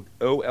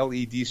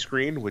OLED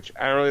screen, which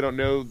I really don't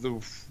know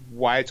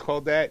why it's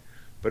called that.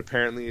 but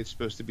apparently it's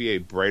supposed to be a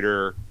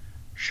brighter,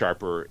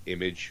 sharper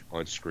image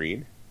on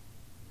screen.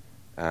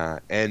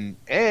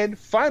 And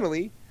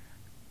finally,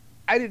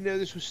 I didn't know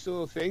this was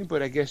still a thing,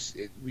 but I guess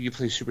when you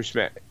play Super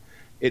Smash,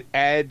 it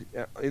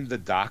in the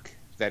dock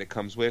that it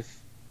comes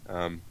with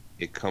an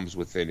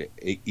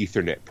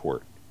Ethernet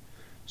port,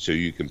 so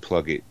you can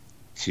plug it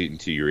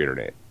into your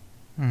internet.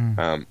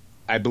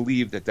 I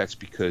believe that's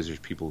because there's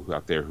people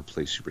out there who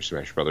play Super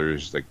Smash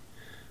Brothers.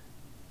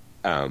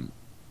 Super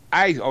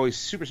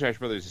Smash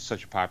Brothers is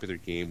such a popular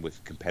game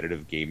with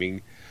competitive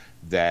gaming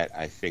that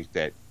I think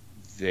that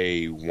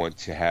they want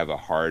to have a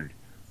hard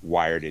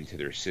wired into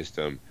their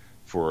system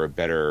for a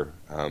better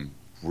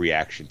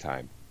reaction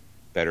time.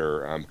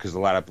 Better because a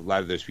lot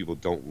of those people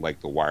don't like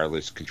the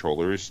wireless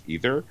controllers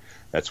either.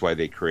 That's why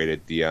they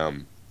created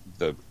the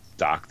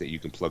dock that you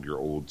can plug your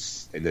old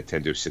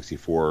Nintendo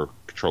 64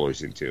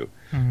 controllers into,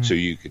 so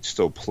you could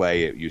still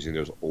play it using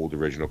those old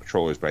original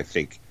controllers. But I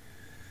think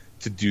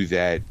to do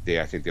that,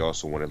 I think they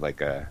also wanted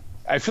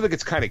I feel like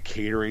it's kind of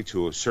catering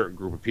to a certain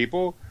group of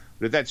people.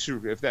 But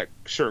if that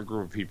certain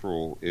group of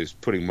people is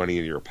putting money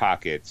in your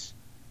pockets,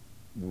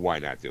 why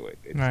not do it?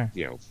 Right.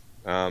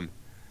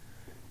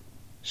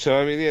 So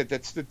I mean,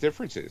 that's the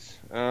differences.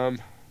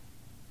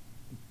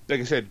 Like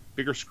I said,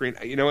 bigger screen.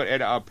 You know what,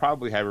 Ed? I'll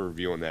probably have a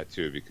review on that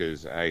too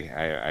because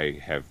I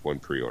have one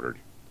pre-ordered.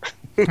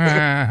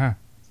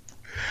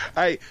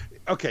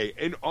 Okay.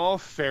 In all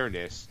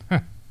fairness,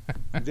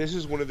 this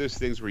is one of those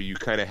things where you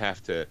kind of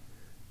have to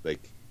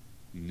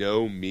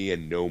know me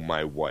and know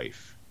my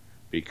wife,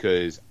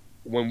 because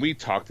when we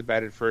talked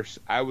about it first,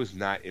 I was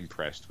not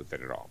impressed with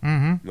it at all.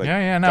 Mm-hmm.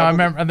 I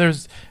remember.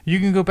 You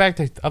can go back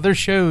to other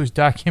shows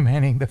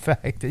documenting the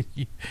fact that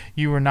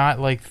you were not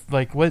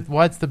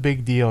what's the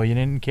big deal? You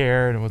didn't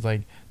care, and it was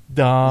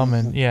dumb,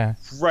 and yeah.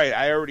 Right.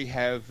 I already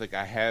have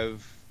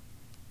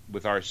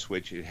with our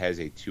Switch, it has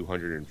a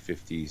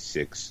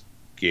 256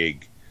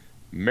 gig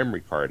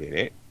memory card in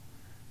it.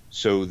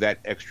 So that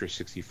extra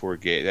 64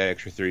 gig, that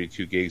extra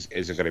 32 gigs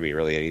isn't going to be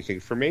really anything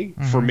for me.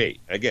 Mm-hmm. For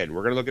me, again,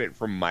 we're going to look at it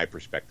from my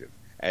perspective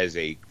as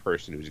a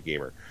person who's a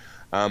gamer.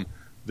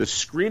 The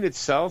screen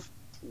itself,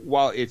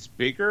 while it's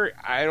bigger,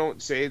 I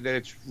don't say that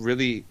it's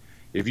really.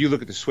 If you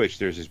look at the Switch,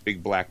 there's this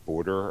big black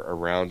border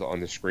around on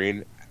the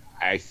screen.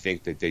 I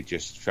think that they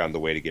just found a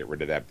way to get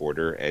rid of that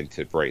border and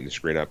to brighten the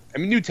screen up. I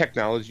mean, new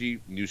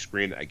technology, new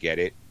screen, I get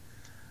it.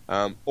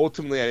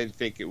 Ultimately,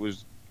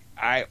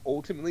 I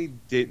ultimately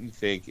didn't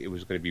think it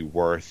was going to be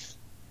worth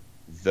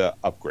the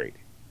upgrade.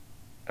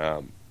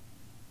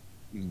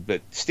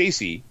 But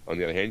Stacy, on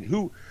the other hand,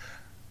 who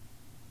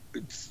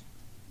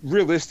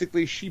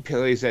realistically she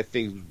plays that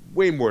thing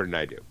way more than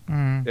I do.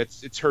 Mm.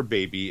 It's her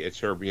baby. It's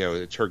her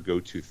it's her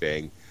go-to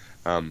thing.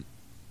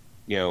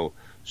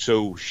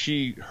 So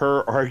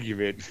her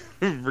argument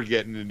for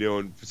getting the new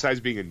one,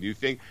 besides being a new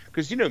thing,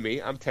 because you know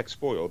me, I'm tech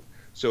spoiled.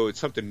 So it's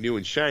something new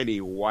and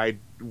shiny. Why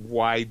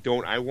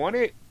don't I want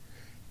it?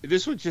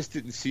 This one just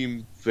didn't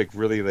seem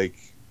really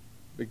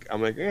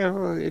I'm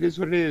well, it is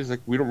what it is.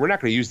 We're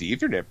not going to use the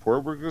Ethernet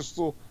port. We're going to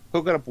still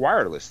hook it up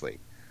wirelessly.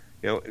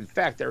 In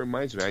fact, that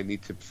reminds me, I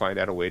need to find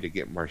out a way to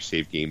get my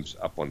save games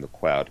up on the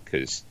cloud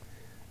because,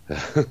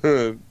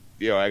 I'm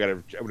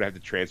going to have to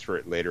transfer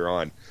it later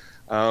on.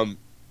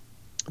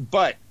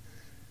 But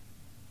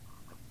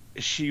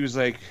she was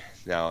like,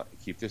 now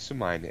keep this in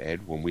mind,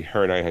 Ed. When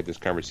her and I had this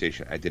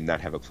conversation, I did not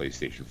have a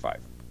PlayStation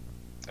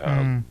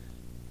 5.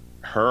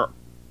 Her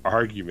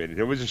argument, and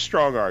it was a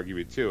strong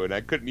argument too, and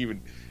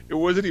it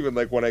wasn't even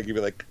when I give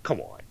you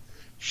come on.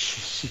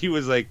 She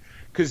was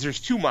because there's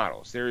two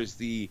models. There is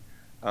the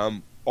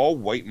all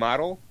white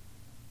model,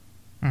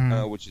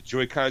 which the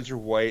Joy-Cons are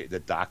white, the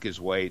dock is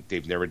white.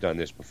 They've never done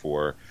this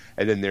before.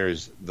 And then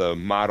there's the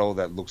model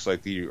that looks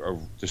like the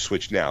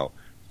Switch now,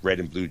 red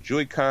and blue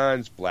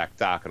Joy-Cons, black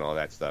dock, and all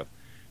that stuff.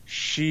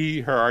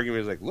 Her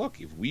argument is look,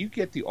 if we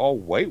get the all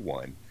white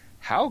one,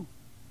 how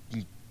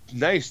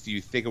nice do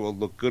you think it will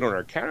look good on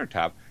our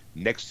countertop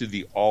next to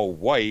the all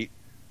white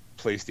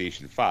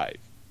PlayStation 5?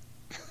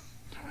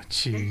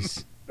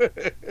 Jeez.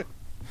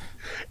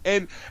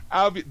 And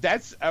I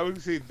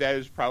would say that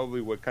is probably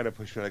what kind of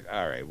pushed me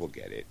all right, we'll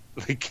get it.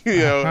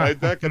 I'm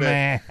not gonna.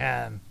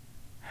 Man.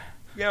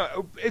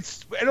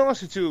 It's, and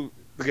also too,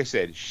 like I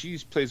said, she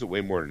plays it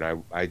way more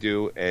than I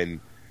do, and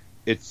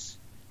it's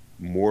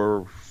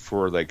more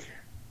for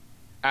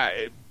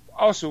I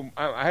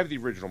have the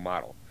original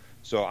model,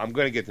 so I'm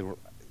gonna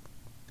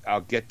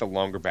I'll get the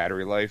longer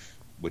battery life,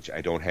 which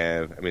I don't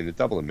have. I mean, the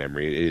double in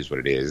memory, it is what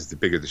it is. The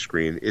bigger the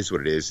screen is what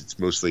it is. It's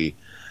mostly,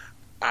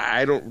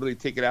 I don't really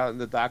take it out in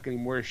the dock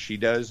anymore. She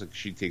does.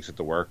 She takes it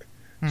to work.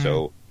 Mm-hmm.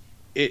 So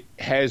it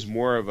has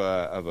more of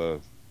a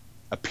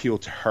appeal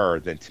to her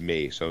than to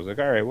me. So I was all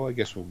right, well, I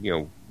guess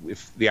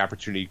if the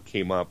opportunity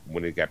came up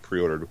when it got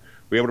pre-ordered,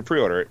 we were able to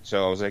pre-order it.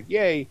 So I was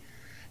yay.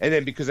 And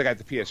then because I got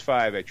the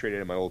PS5, I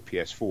traded in my old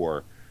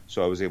PS4,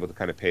 so I was able to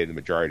kind of pay the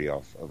majority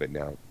off of it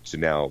now. So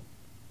now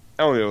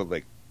I only owe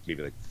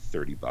maybe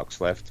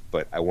 $30 left,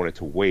 but I wanted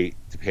to wait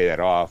to pay that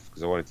off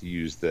because I wanted to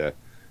use the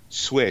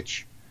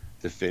Switch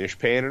to finish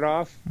paying it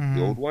off,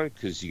 the old one,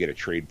 because you get a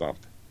trade bump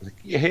Like,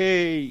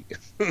 yay!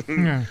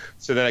 Yeah.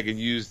 So then I can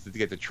use to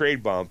get the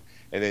trade bump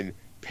and then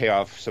pay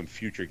off some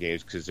future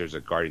games because there's a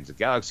Guardians of the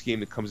Galaxy game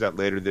that comes out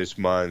later this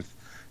month.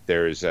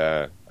 There's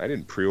I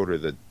didn't pre-order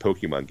the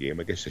Pokemon game.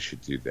 I guess I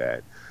should do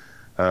that.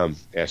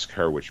 Ask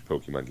her which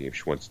Pokemon game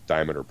she wants,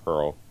 Diamond or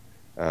Pearl.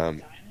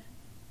 Diamond?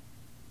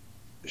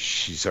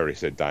 She's already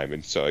said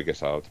Diamond, so I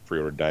guess I'll have to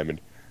pre-order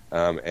Diamond.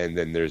 And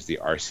then there's the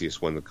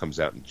Arceus one that comes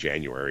out in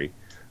January.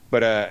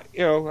 But I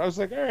was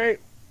like, all right.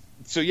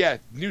 So yeah,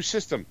 new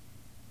system.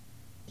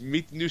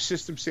 Meet the new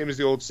system, same as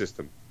the old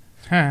system,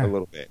 a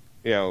little bit.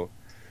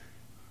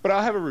 But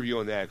I'll have a review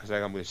on that because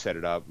I'm going to set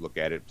it up, look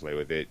at it, play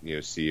with it,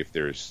 see if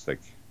there's like.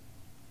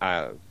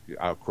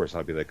 Of course,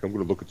 I'll be like, I'm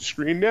going to look at the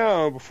screen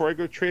now before I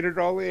go trade it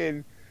all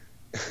in.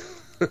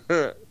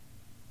 Yeah,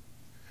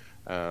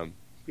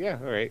 all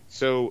right.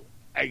 So,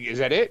 is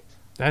that it?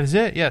 That is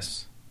it,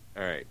 yes.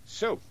 All right.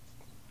 So,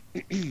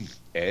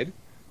 Ed,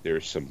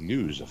 there's some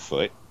news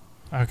afoot.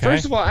 Okay.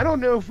 First of all, I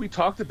don't know if we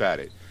talked about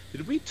it.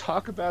 Did we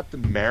talk about the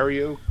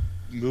Mario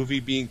movie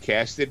being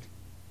casted?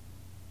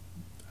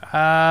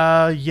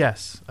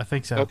 Yes, I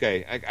think so.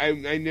 Okay.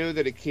 I know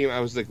that it came. I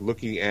was like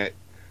looking at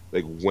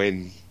like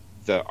when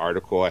the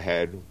article I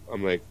had.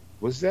 I'm like,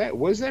 was that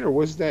or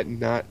was that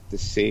not the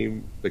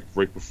same? Like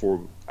right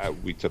before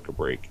we took a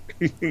break.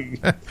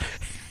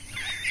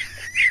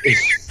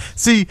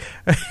 See,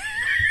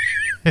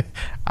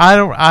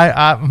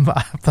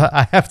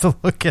 I have to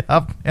look it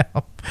up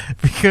now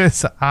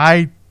because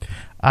I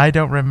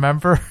don't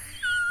remember.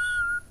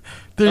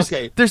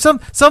 There's some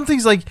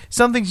things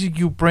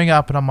you bring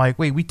up and I'm like,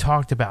 wait, we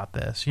talked about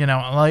this, and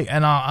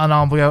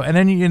I'll go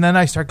and then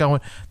I start going,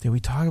 did we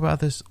talk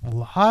about this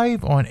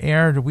live on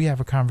air? Or did we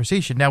have a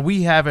conversation? Now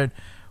we haven't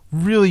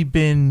really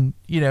been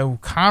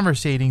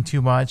conversating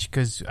too much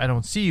because I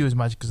don't see you as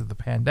much because of the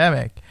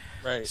pandemic.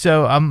 Right.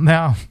 So I'm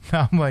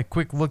like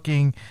quick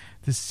looking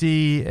to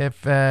see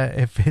if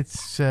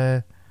it's.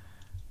 Well,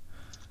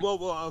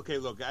 okay.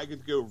 Look, I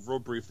could go real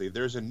briefly.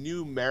 There's a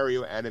new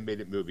Mario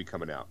animated movie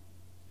coming out.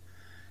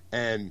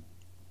 And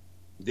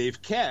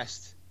they've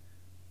cast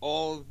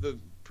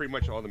pretty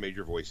much all the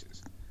major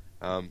voices.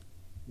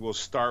 We'll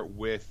start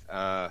with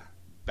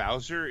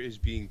Bowser is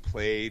being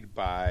played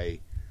by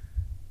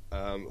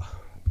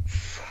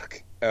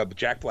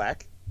Jack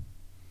Black.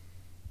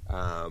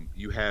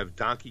 You have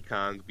Donkey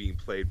Kong being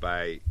played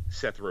by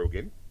Seth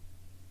Rogen.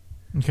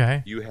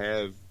 Okay. You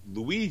have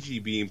Luigi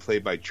being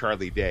played by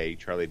Charlie Day.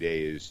 Charlie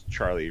Day is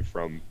Charlie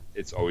from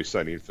It's Always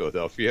Sunny in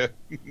Philadelphia,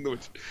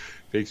 which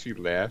makes me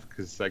laugh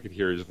because I can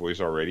hear his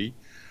voice already.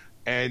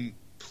 And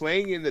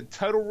playing in the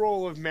title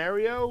role of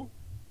Mario,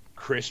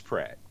 Chris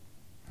Pratt.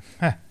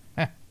 I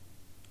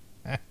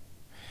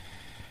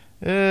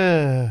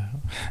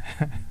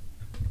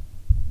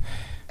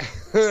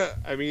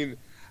mean,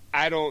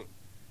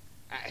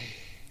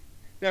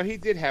 now he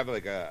did have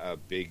like a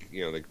big,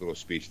 like little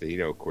speech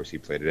that of course he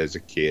played it as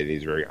a kid. And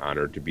he's very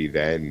honored to be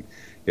that, and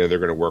they're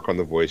going to work on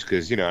the voice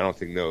because I don't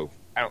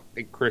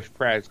think Chris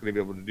Pratt is going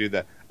to be able to do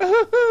the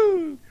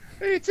 "Oh,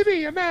 it's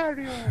me, a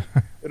Mario."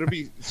 It'll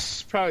be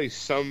probably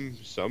some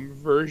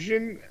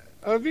version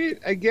of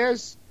it, I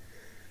guess.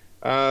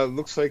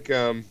 Looks like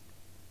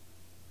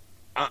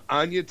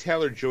Anya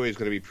Taylor-Joy is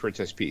going to be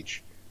Princess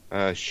Peach.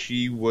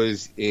 She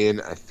was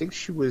I think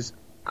she was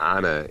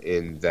Anna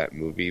in that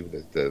movie,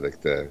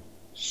 the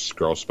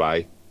Girl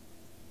Spy.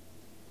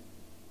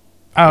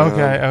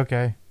 Oh,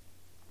 okay.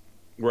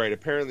 Right.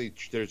 Apparently,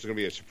 there's going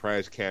to be a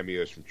surprise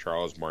cameos from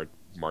Charles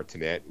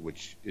Martinet,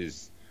 which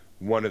is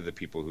one of the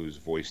people who's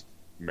voiced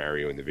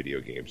Mario in the video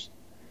games.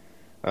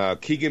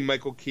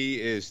 Keegan-Michael Key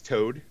is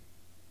Toad.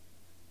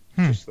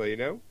 Just to let you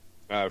know.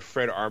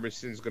 Fred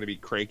Armisen is going to be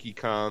Cranky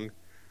Kong.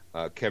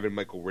 Kevin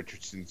Michael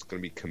Richardson is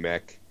going to be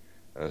Kamek.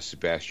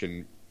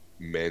 Sebastian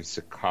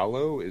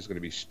Maniscalco is going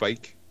to be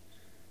Spike.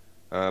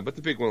 But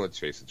the big one, let's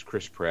face it, it's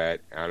Chris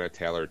Pratt.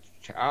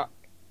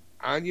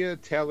 Anya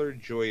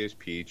Taylor-Joy is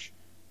Peach.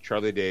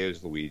 Charlie Day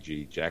is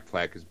Luigi. Jack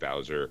Black is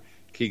Bowser.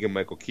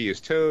 Keegan-Michael Key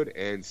is Toad.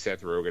 And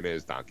Seth Rogen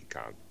is Donkey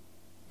Kong.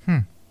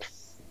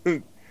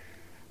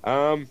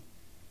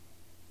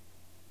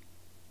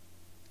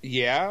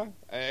 Yeah,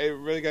 I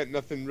really got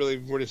nothing really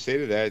more to say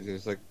to that.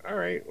 It's like, all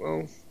right,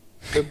 well,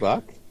 good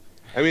luck.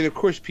 I mean, of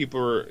course,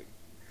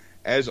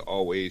 as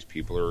always,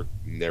 people are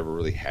never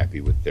really happy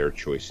with their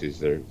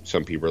choices.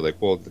 Some people are like,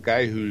 well, the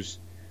guy who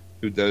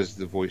does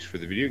the voice for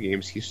the video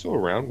games, he's still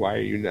around. Why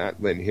are you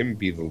not letting him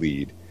be the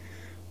lead?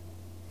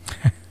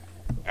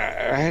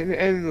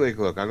 and like,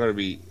 look,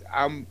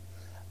 I'm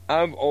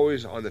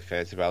always on the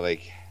fence about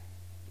like,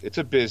 it's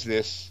a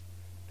business.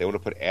 They want to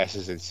put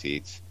asses in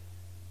seats.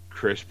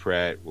 Chris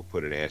Pratt will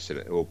put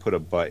a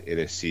butt in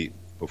a seat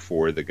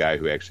before the guy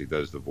who actually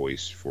does the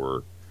voice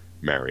for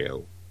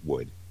Mario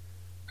would,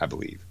 I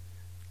believe.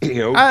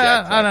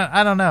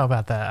 I don't know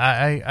about that.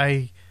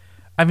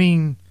 I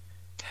mean,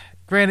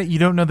 granted, you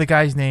don't know the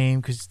guy's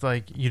name because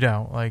you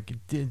don't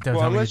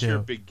unless you're a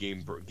big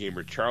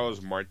gamer.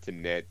 Charles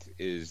Martinet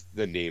is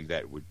the name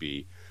that would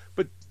be,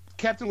 but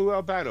Captain Lou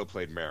Albano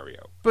played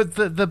Mario. But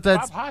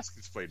Bob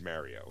Hoskins played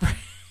Mario.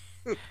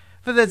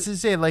 But that's to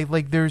say,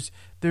 like there's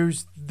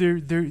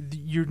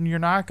you're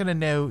not gonna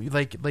know,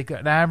 like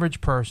an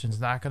average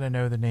person's not gonna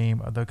know the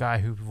name of the guy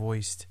who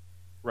voiced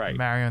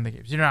Mario in the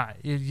games. You're not.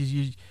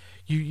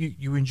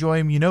 You enjoy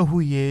him. You know who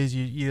he is.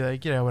 You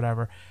like,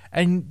 whatever,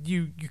 and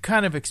you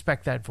kind of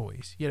expect that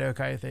voice,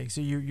 kind of thing.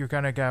 So you're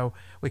gonna go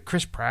with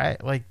Chris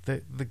Pratt, like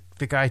the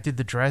guy who did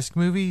the Jurassic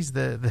movies,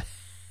 the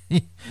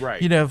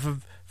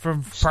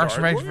from Parks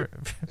and Rec,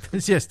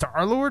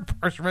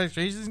 Star-Lord, Parks and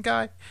Recreation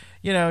guy.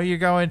 You're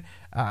going.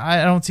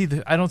 I don't see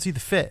the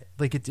fit.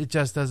 Like it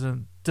just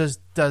doesn't.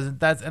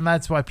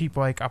 That's why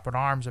people like up in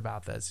arms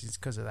about this. It's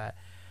because of that.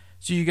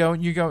 So you go,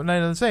 and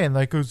I'm saying,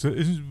 like,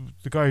 isn't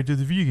the guy who did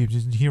the video games,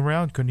 isn't he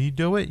around? Couldn't he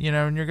do it?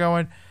 And you're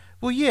going,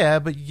 well, yeah,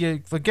 but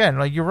again,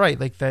 like, you're right,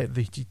 like that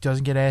he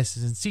doesn't get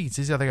asses in seats.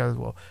 This other guy as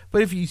well.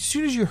 But as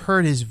soon as you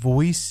heard his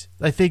voice,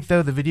 I think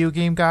though the video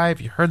game guy, if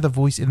you heard the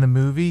voice in the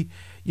movie,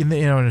 in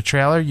a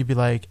trailer, you'd be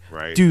like,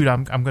 dude,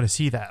 I'm gonna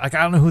see that. Like,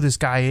 I don't know who this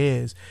guy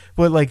is,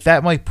 but like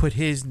that might put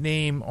his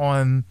name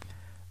on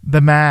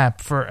the map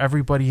for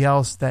everybody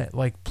else that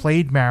like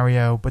played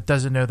Mario but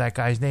doesn't know that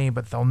guy's name,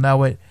 but they'll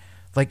know it.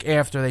 Like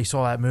after they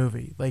saw that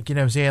movie, like what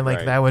I'm saying,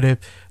 like that would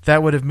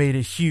have made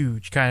it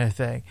huge, kind of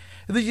thing.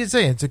 And like you're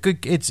saying,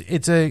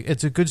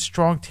 it's a good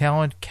strong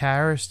talent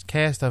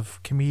cast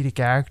of comedic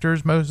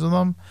actors, most of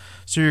them.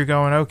 So you're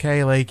going,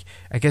 okay, like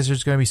I guess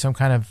there's going to be some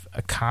kind of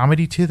a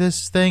comedy to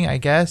this thing. I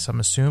guess I'm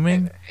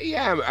assuming.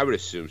 Yeah, I would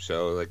assume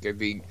so. Like I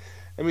mean,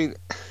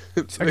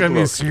 it's not gonna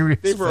be a serious.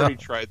 They've already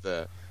tried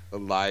the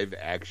live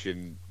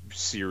action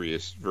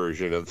serious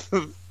version of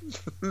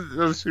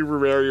Super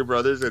Mario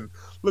Brothers, and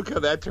look how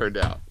that turned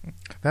out.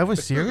 That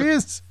was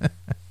serious.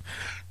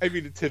 I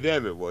mean, to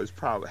them it was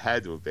probably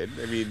had to have been.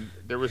 I mean,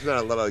 there was not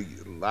a lot of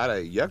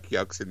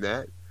yucks in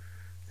that,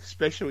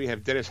 especially when you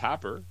have Dennis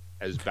Hopper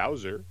as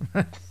Bowser.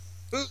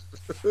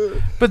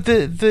 But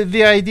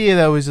the idea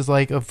though is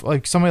like of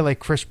like somebody like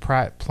Chris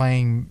Pratt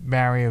playing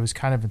Mario is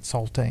kind of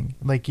insulting,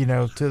 like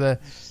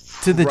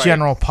to the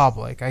general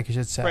public, I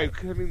should say. Right.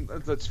 I mean,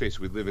 let's face it.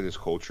 We live in this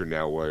culture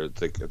now where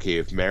it's like, okay,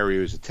 if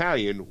Mario is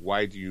Italian,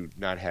 why do you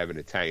not have an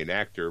Italian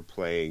actor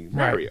playing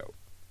Mario?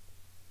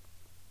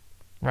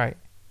 Right.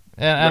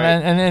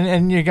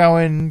 And you're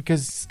going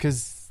because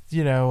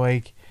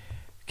like,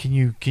 can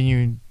you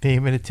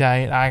name an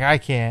Italian? I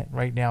can't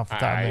right now off the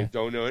top of my head. I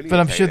don't know any.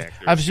 But Italian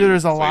I'm sure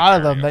there's a lot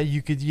of them Mario. that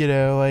you could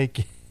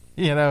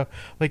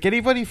like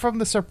anybody from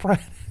The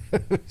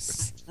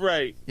Sopranos.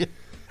 Right.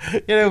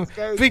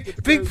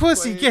 Big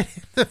pussy, get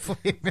him to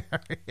play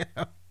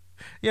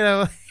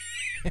Mario.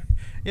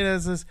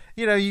 It's just,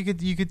 you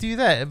could do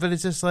that, but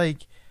it's just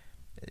like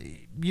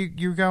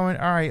you're going,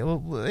 all right.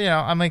 Well,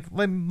 I'm like,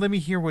 let me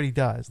hear what he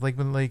does. Like,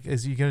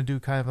 is he gonna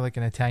do kind of like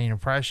an Italian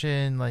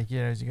impression? Like,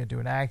 is he gonna do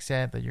an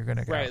accent that you're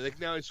gonna go? Right.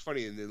 Like now, it's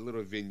funny in the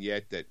little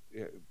vignette that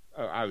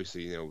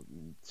obviously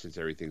since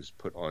everything's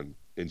put on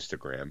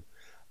Instagram.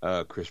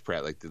 Chris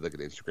Pratt did like an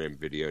Instagram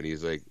video, and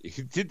he's like,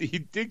 he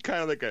did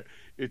kind of like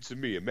it's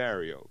me, a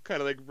Mario, kind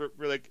of like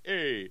we're like,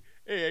 hey,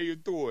 how you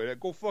doing?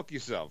 Go fuck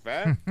yourself,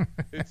 huh?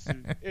 It's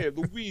hey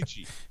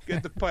Luigi,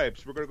 get the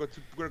pipes. We're gonna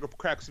go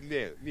crack some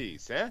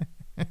knees, huh?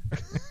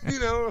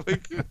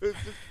 Like just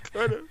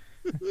kind of.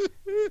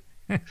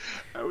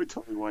 I would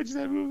totally watch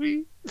that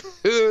movie.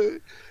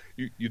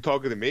 You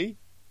talking to me?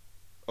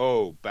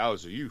 Oh,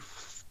 Bowser, you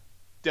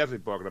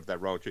definitely barking up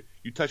that wrong tree.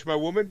 You touch my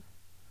woman?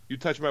 You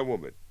touch my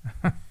woman.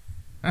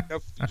 You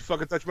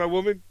fucking touch my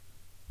woman?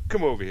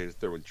 Come over here.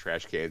 Throwing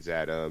trash cans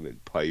at him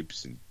and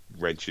pipes and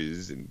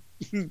wrenches and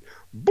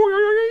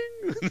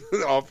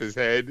boing off his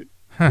head.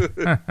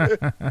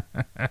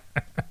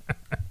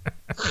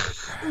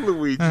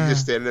 Luigi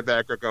just standing in the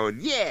background going,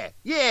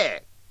 yeah,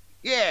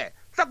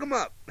 fuck him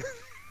up.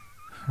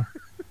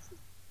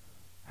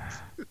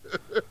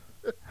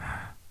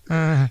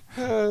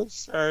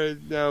 Sorry,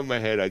 now in my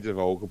head I just have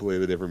a whole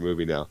completely different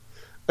movie now.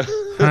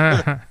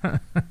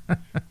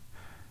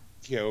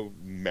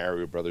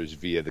 Mario Brothers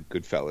via the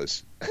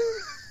Goodfellas.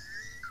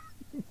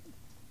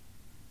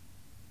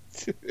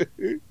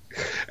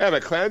 Am I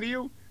clown to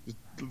you?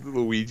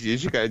 Luigi.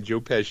 Is you got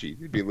Joe Pesci?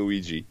 It'd be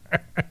Luigi.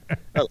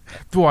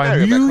 Do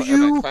I know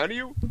you? Am I clown to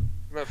you?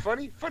 Am I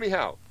funny? Funny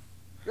how?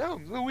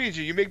 No,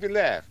 Luigi. You make me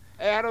laugh.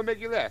 Hey, how do I make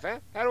you laugh? Huh?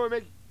 How do I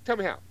make? Tell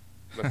me how.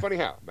 Am I funny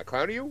how? Am I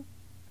clown to you?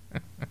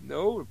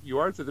 No, you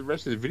are to the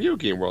rest of the video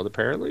game world,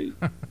 apparently.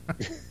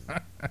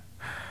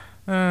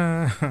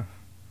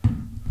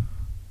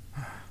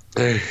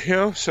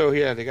 So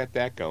yeah, they got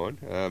that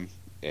going.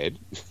 Ed.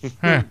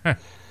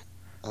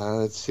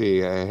 Let's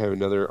see. I have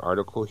another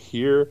article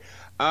here.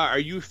 Are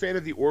you a fan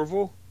of the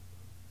Orville?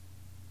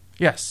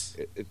 Yes.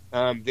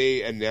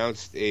 They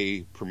announced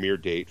a premiere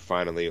date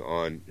finally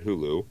on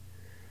Hulu.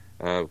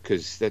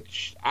 Because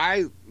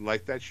I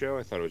liked that show.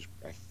 I thought it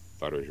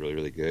was really,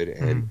 really good.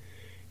 And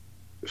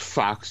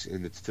Fox,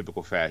 in its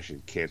typical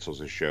fashion, cancels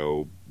a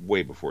show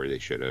way before they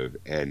should have.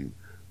 And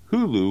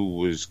Hulu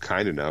was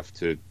kind enough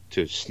to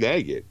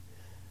snag it.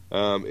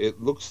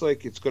 It looks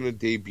like it's going to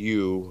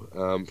debut.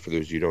 For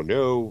those of you who don't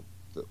know,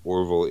 the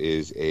Orville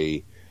is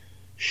a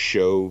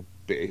show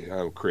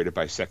created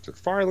by Seth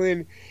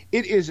MacFarlane.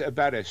 It is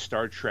about as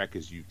Star Trek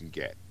as you can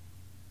get.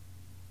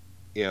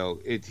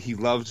 He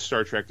loved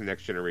Star Trek: The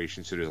Next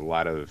Generation, so there's a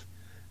lot of,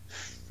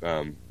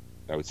 I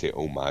would say,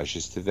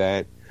 homages to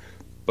that.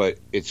 But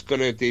it's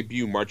going to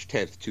debut March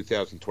 10th,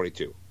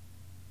 2022.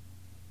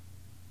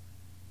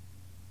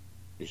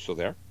 You still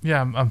there?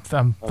 Yeah, I'm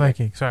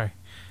thinking. Sorry.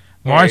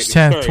 March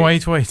 10th,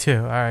 2022.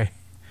 All right.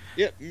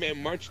 Yeah,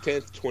 man, March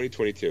 10th,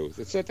 2022.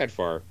 It's not that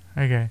far.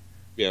 Okay.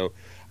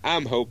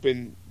 I'm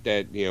hoping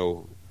that,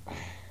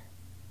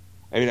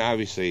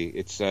 obviously,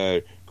 it's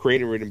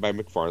created and written by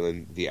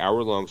MacFarlane. The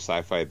hour-long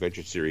sci-fi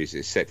adventure series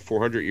is set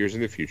 400 years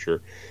in the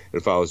future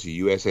and follows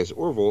the USS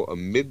Orville, a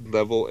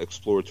mid-level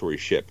exploratory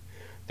ship.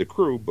 The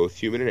crew, both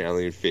human and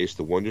alien, face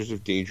the wonders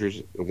and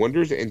dangers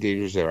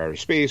of outer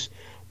space,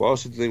 while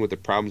also dealing with the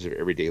problems of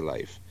everyday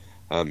life.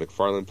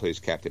 MacFarlane plays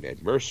Captain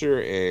Ed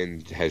Mercer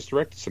and has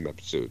directed some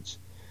episodes.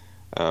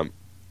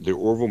 The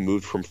Orville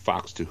moved from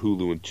Fox to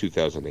Hulu in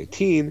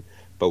 2019,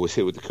 but was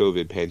hit with the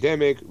COVID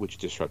pandemic, which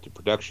disrupted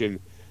production.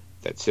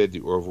 That said, the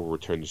Orville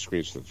returned to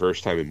screens for the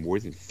first time in more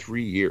than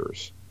 3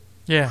 years.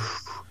 Yeah.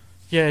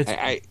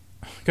 Yeah.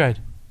 Good.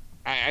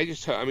 I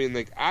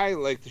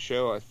like the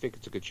show. I think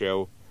it's a good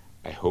show.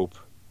 I hope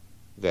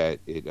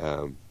that it.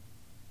 I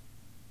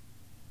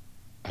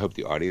hope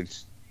the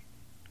audience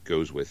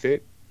goes with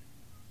it.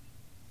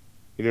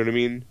 You know what I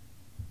mean?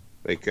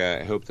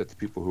 I hope that the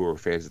people who are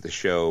fans of the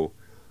show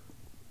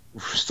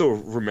still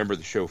remember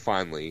the show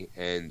fondly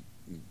and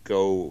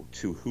go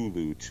to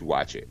Hulu to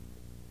watch it.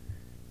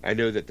 I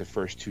know that the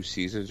first 2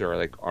 seasons are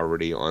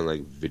already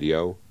on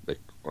video,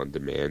 on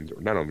demand,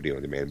 or not on video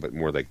on demand, but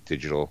more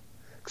digital.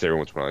 Because every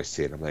once in a while I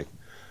see it, I'm like,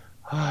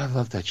 oh, I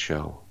love that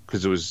show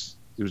because it was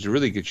a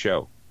really good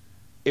show.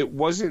 It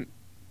wasn't.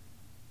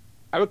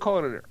 I would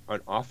call it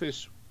an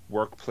office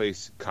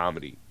workplace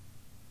comedy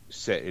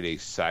set in a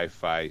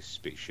sci-fi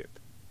spaceship.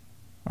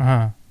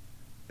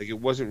 It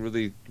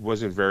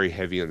wasn't very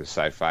heavy on the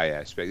sci-fi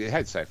aspect. It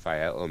had sci-fi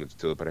elements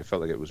to it, but I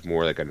felt like it was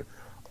more like an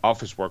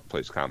office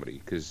workplace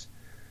comedy. Because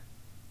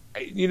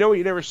what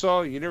you never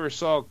saw? You never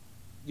saw,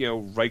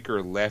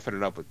 Riker laughing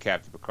it up with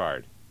Captain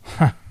Picard.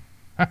 Every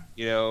once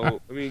in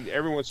a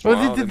while.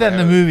 Well, they did that in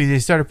the movie. They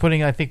started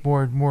putting, I think,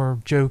 more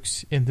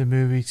jokes in the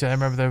movie. So I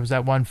remember there was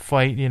that one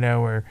fight,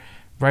 where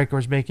Riker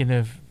was making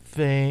a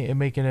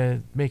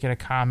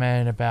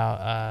comment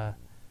about.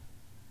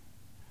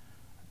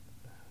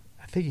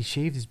 I think he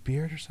shaved his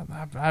beard or something.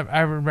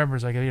 I remember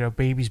it was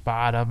baby's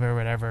bottom or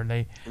whatever, and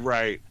they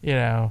right.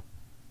 Right.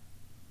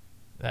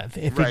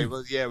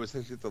 Well, yeah, it was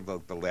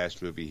the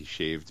last movie he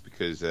shaved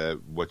because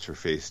what's her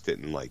face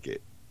didn't like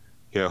it.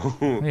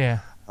 Yeah.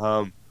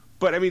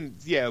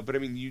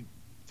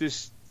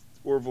 This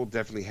Orville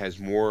definitely has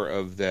more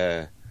of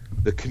the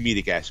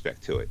comedic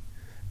aspect to it,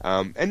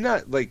 and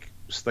not I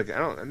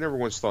never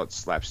once thought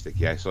slapstick.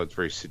 Yeah, I saw it's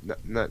very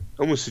not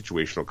almost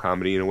situational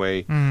comedy in a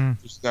way.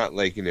 It's not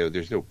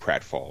there's no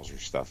pratfalls or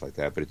stuff like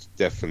that, but it's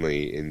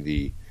definitely in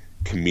the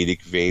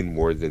comedic vein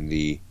more than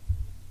the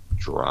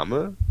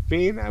drama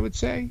vein, I would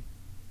say.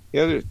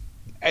 I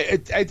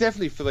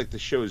definitely feel like the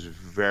show is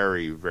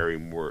very, very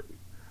more.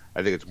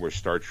 I think it's more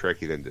Star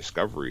Trek-y than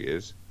Discovery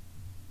is.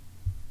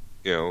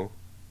 Yeah.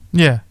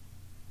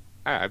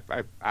 I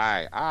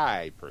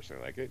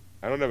personally like it.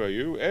 I don't know about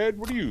you, Ed.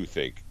 What do you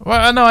think?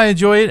 Well, no, I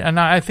enjoy it, and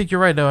I think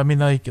you're right. Though,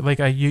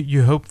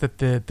 you hope that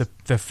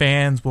the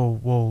fans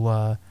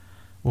will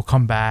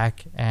come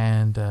back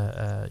and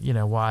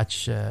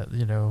watch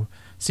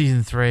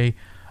season 3.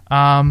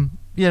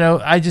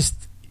 It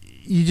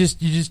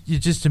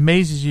just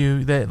amazes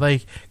you that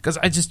because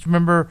I just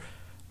remember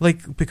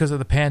because of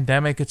the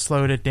pandemic it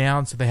slowed it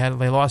down, so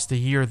they lost a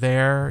year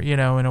there, in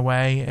a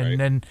way, and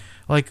then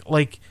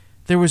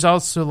there was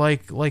also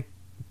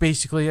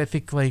basically I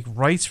think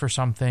rights for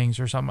some things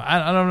or something.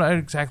 I don't know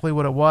exactly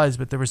what it was,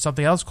 but there was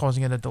something else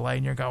causing it a delay,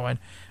 and you're going,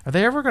 are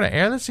they ever going to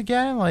air this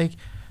again?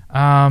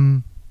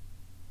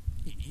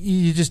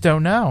 You just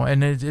don't know,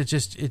 and it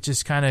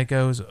just kind of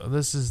goes,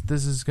 this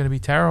is going to be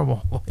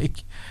terrible. Are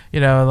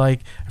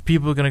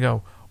people going to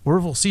go,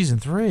 Orville season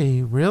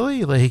 3,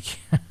 really?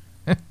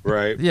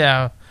 Right?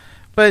 Yeah,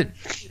 but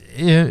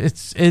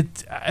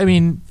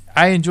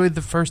I enjoyed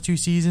the first 2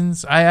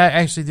 seasons. I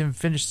actually didn't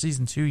finish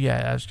season 2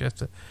 yet. I was just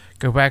to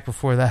go back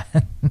before that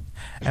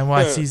and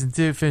watch season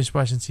 2. Finish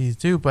watching season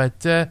 2,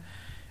 but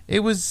it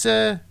was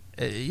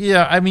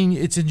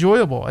it's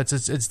enjoyable.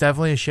 It's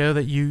definitely a show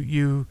that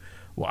you.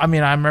 I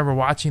remember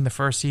watching the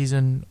first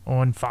season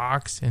on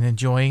Fox and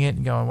enjoying it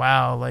and going,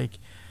 wow,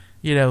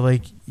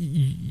 because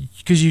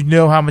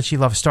how much you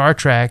love Star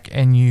Trek,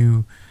 and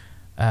you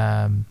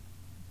could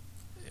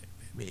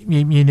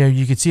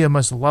see how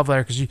much love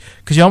there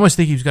because you almost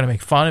think he was going to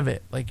make fun of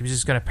it, he was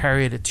just going to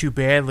parody it too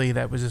badly.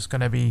 That was just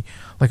going to be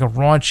a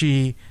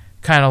raunchy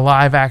kind of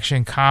live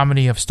action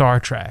comedy of Star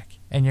Trek,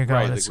 and you're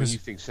going, right. When you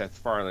think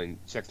Seth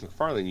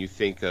MacFarlane, you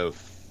think of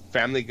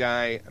Family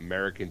Guy,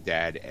 American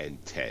Dad,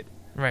 and Ted.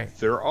 Right.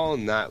 They're all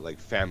not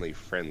family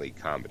friendly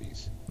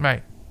comedies.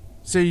 Right.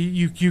 So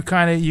you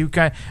kind of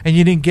and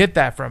you didn't get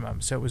that from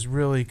him, so it was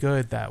really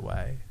good that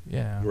way.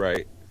 Yeah.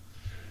 Right.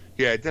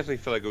 Yeah, it definitely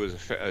felt like it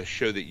was a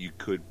show that you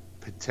could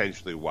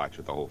potentially watch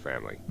with the whole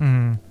family.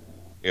 Mm-hmm.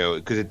 You know,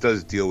 because it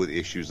does deal with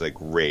issues like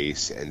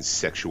race and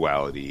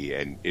sexuality,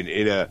 and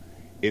in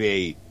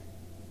a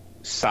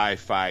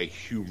sci-fi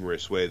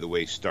humorous way, the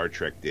way Star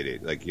Trek did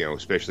it. Like, you know,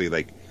 especially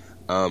like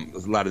a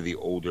lot of the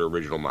older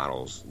original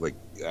models, like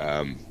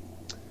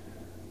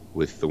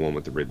with the one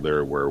with the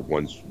Riddler, where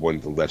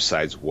the left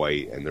side's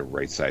white and the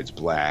right side's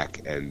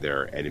black, and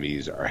their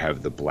enemies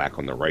have the black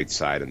on the right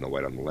side and the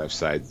white on the left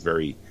side.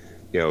 Very,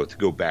 you know, to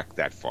go back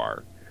that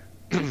far.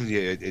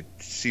 Yeah, it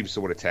seems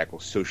to want to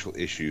tackle social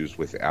issues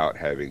without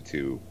having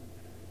to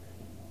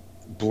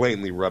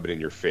blatantly rub it in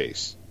your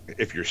face.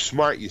 If you're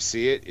smart, you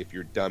see it. If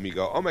you're dumb, you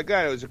go, "Oh my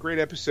god, it was a great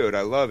episode.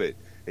 I love it."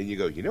 And you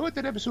go, "You know what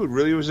that episode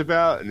really was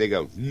about?" And they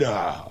go,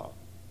 "No,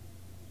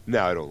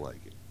 I don't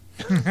like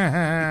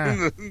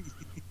it."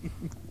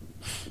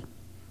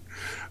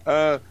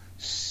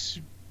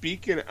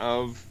 Speaking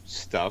of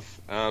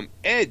stuff,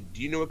 Ed,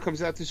 do you know what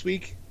comes out this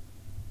week?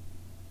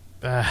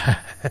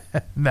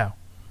 No.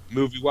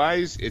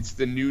 Movie-wise, it's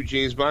the new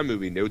James Bond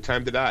movie, No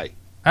Time to Die.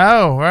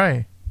 Oh,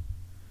 right.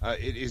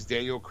 It is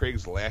Daniel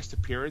Craig's last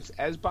appearance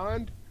as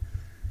Bond.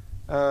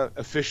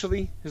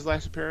 Officially, his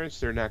last appearance.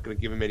 They're not going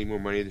to give him any more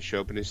money to show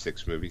up in his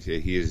 6th movie.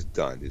 He is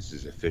done. This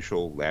is his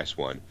official last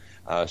one.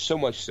 So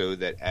much so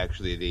that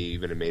actually they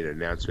even made an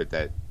announcement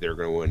that they're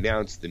going to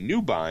announce the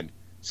new Bond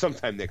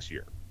sometime next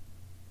year.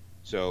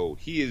 So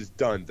he is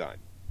done.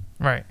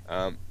 Right.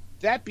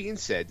 That being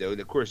said, though,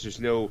 of course,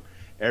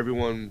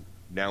 everyone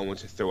now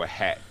wants to throw a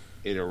hat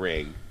in a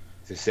ring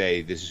to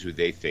say this is who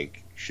they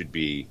think should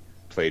be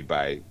played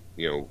by,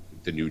 you know,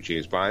 the new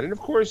James Bond. And of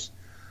course,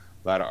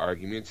 a lot of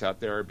arguments out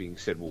there are being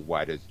said, well,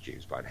 why does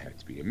James Bond have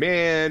to be a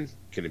man?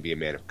 Can it be a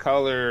man of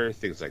color?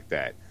 Things like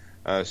that.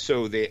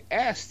 So they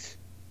asked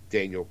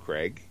Daniel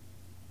Craig,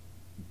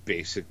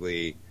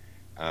 basically,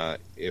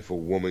 if a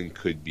woman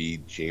could be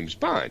James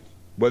Bond,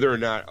 whether or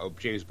not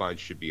James Bond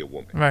should be a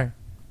woman.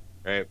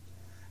 Right.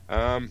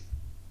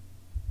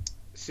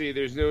 See,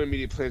 there's no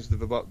immediate plans to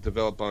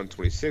develop Bond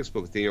 26,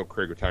 but with Daniel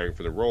Craig retiring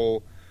from the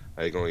role,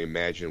 I can only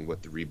imagine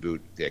what the reboot,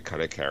 that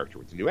kind of character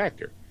with the new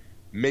actor.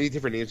 Many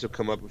different names have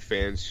come up with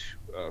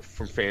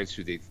from fans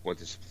who they want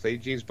to play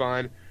James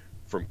Bond,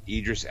 from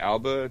Idris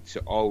Elba to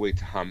all the way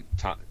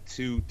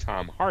to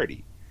Tom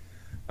Hardy.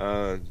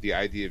 The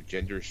idea of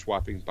gender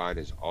swapping Bond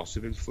has also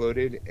been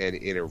floated, and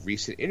in a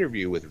recent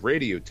interview with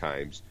Radio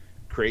Times,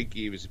 Craig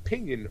gave his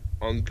opinion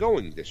on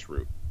going this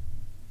route.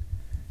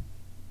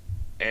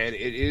 And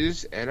it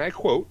is, and I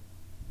quote,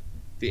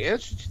 "The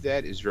answer to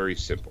that is very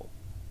simple.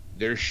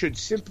 There should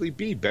simply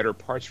be better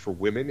parts for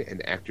women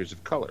and actors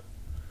of color.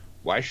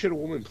 Why should a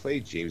woman play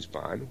James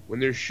Bond when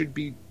there should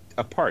be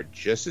a part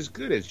just as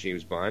good as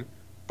James Bond,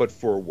 but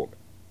for a woman?"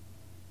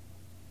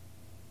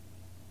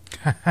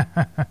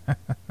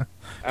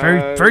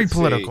 Very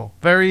political.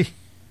 Very,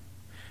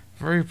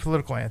 very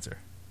political answer.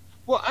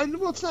 Well,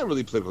 it's not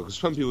really political, because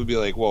some people would be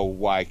like, well,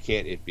 why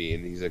can't it be?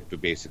 And he's like, but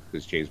basically,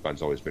 because James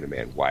Bond's always been a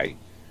man. Why?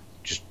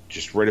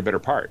 Just write a better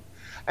part.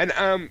 And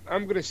I'm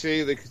going to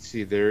say, let's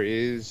see, there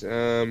is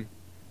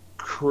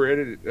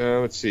credit,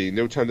 let's see,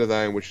 No Time to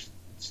Die, in which,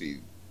 let's see,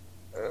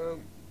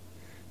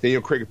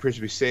 Daniel Craig appears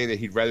to be saying that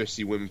he'd rather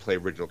see women play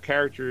original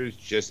characters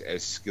just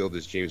as skilled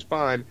as James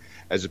Bond,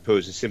 as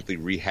opposed to simply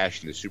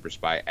rehashing the super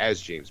spy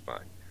as James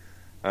Bond.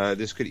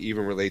 This could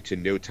even relate to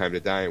No Time to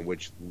Die, in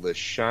which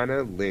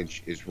Lashana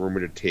Lynch is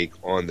rumored to take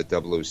on the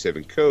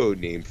 007 code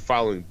name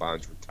following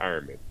Bond's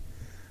retirement.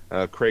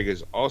 Craig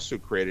has also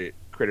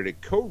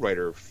credited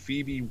co-writer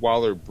Phoebe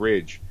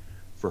Waller-Bridge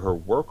for her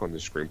work on the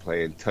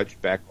screenplay and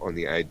touched back on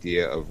the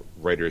idea of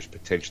writers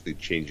potentially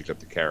changing up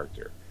the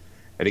character.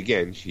 And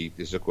again, this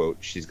is a quote,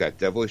 "She's got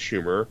devilish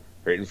humor.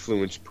 Her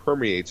influence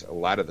permeates a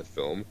lot of the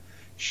film.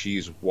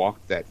 She's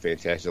walked that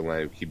fantastic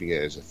line of keeping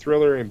it as a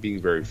thriller and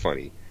being very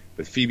funny.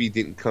 But Phoebe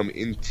didn't come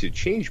in to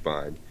change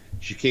Bond.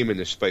 She came in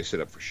to spice it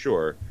up for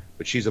sure.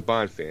 But she's a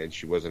Bond fan.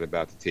 She wasn't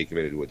about to take him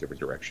into a different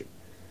direction."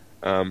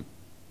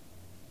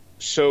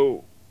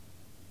 So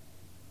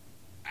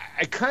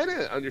I kind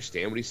of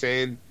understand what he's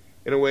saying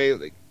in a way.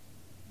 Like,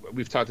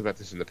 we've talked about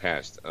this in the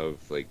past of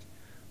like,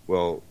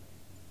 well,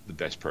 the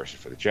best person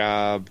for the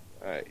job.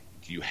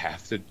 Do you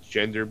have to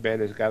gender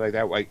bend as a guy like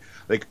that?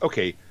 Like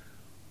okay,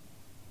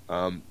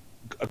 a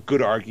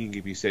good argument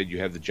if you said you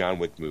have the John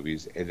Wick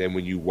movies, and then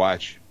when you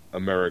watch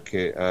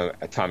American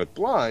Atomic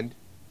Blonde,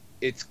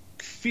 it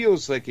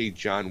feels like a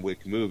John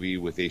Wick movie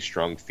with a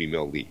strong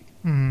female lead.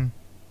 Mm-hmm.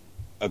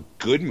 A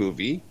good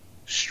movie,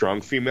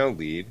 strong female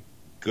lead,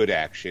 good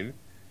action,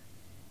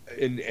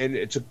 and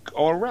it's an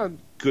all-around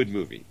good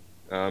movie.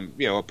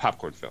 A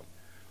popcorn film.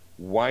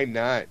 Why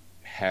not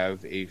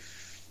have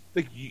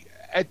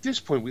at this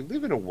point, we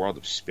live in a world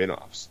of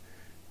spin-offs.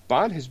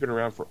 Bond has been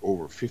around for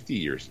over 50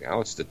 years now.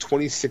 It's the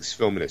 26th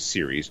film in a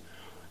series.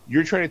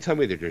 You're trying to tell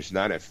me that there's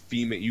not a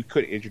female... You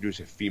could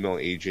introduce a female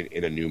agent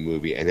in a new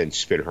movie and then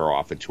spin her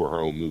off into her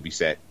own movie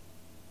set?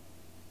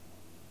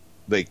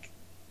 Like,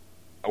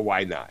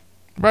 why not?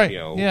 Right. You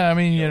know, yeah, I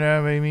mean, you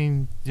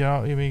mean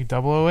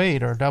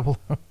 008 or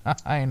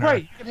 009.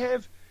 Right.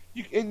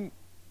 You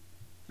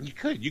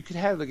could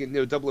have like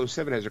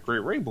 007 has a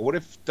great ring, but what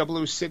if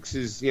 006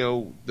 is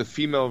the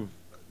female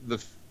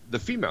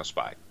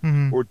spy,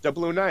 or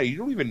 009? You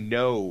don't even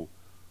know.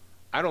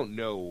 I don't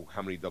know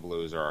how many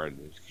 00s are on.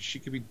 She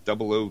could be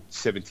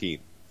 0017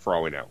 for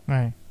all we know,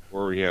 right?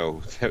 Or she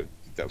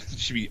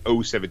should be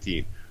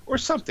 017 or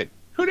something.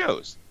 Who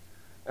knows?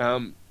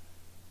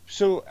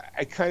 So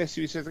I kind of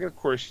see what he says. Like, of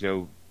course,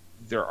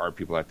 there are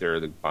people out there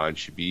that Bond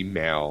should be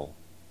male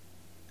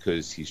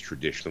because he's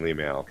traditionally a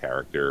male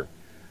character.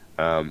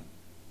 I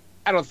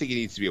don't think he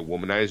needs to be a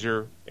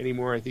womanizer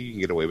anymore. I think you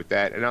can get away with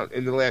that. And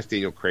in the last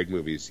Daniel Craig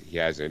movies, he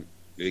hasn't.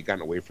 They've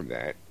gotten away from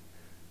that.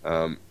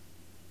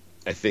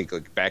 I think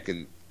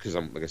because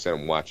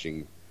I'm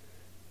watching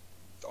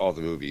all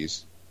the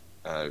movies.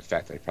 In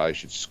fact, I probably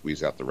should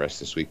squeeze out the rest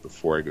this week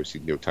before I go see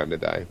No Time to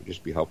Die. It would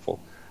just be helpful.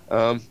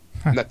 Not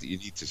that you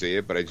need to see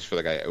it, but I just feel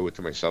like I owe it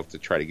to myself to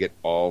try to get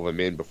all of them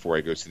in before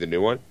I go see the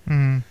new one.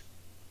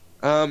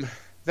 Mm-hmm.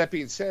 That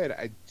being said,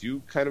 I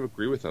do kind of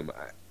agree with him.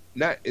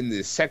 Not in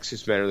the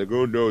sexist manner, like,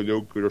 oh,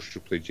 no girl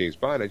should play James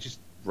Bond. I just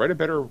write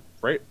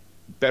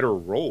better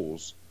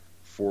roles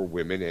for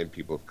women and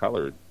people of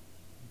color.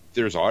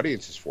 There's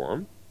audiences for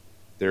them.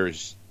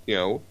 There's,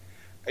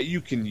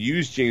 you can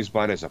use James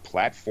Bond as a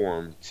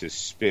platform to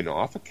spin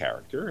off a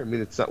character. I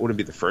mean, wouldn't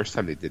be the first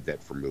time they did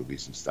that for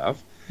movies and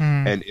stuff.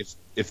 And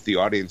if the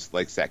audience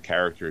likes that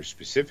character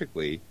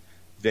specifically,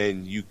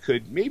 then you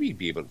could maybe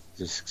be able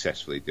to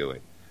successfully do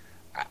it.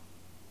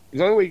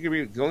 The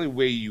only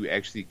way you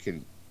actually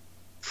can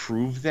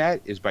prove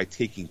that is by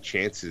taking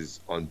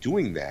chances on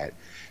doing that,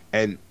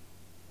 and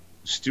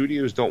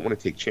studios don't want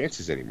to take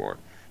chances anymore.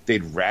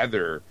 They'd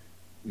rather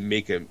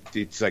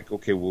it's like,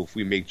 okay, well, if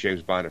we make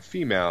James Bond a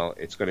female,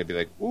 it's going to be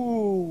like,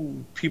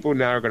 ooh, people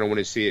now are going to want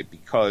to see it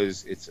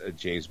because it's a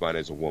James Bond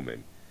as a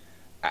woman.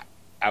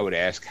 I would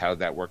ask how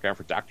that worked out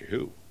for Doctor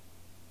Who.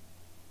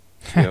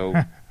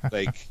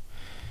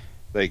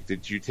 Like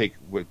did you take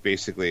what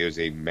basically is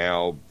a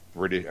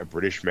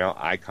British male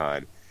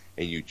icon,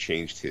 and you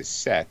changed his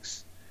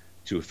sex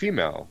to a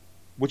female,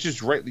 which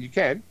is right. You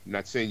can. I'm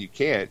not saying you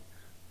can't.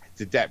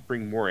 Did that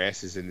bring more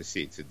asses in the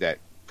seats? Did that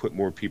put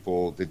more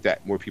people? Did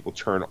that more people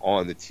turn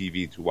on the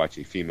TV to watch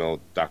a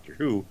female Doctor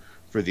Who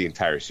for the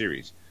entire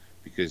series?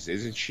 Because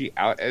isn't she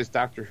out as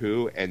Doctor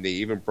Who? And they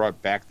even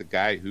brought back the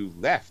guy who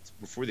left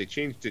before they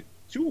changed it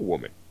to a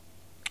woman.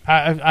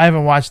 I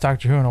haven't watched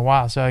Doctor Who in a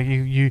while, so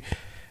you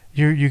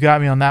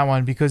got me on that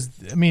one, because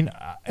I mean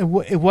it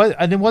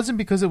wasn't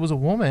because it was a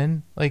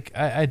woman. Like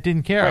I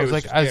didn't care. Right,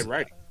 I was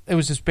like, it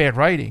was just bad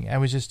writing. It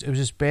was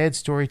just bad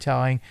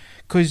storytelling.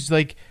 Because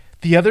like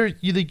the other,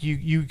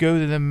 you go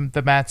to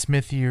the Matt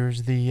Smith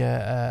years,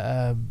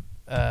 the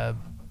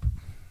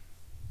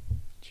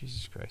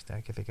Jesus Christ, I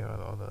can think of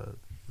all the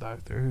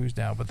Doctor Who's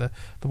now, but the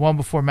one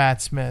before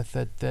Matt Smith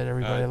that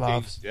everybody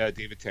loves,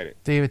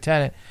 David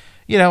Tennant,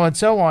 and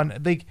so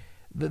on. Like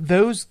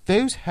those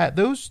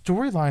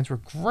storylines were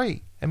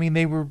great. I mean,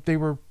 they were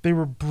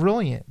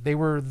brilliant. They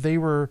were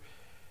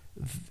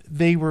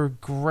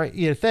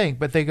great thing.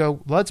 But they go,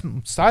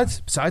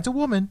 besides a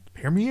woman,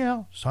 hear me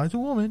out. Besides a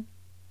woman,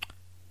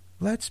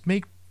 let's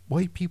make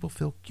white people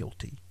feel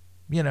guilty.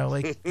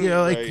 Right.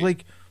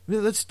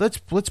 Let's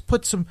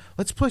put some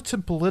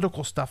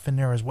political stuff in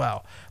there as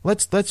well.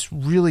 Let's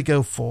really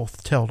go full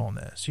tilt on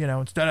this.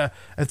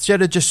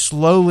 Instead of just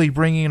slowly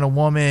bringing in a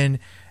woman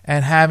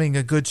and having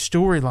a good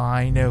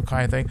storyline,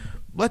 kind of thing.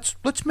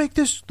 Let's make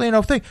this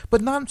thing,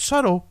 but not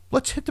subtle.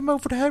 Let's hit them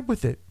over the head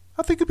with it.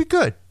 I think it'd be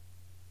good.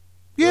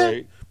 Yeah,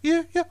 right.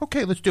 yeah.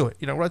 Okay, let's do it.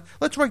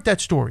 Let's write that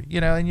story.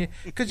 And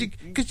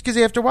because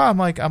after a while,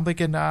 I'm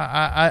thinking,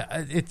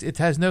 it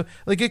has no,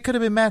 like, it could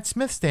have been Matt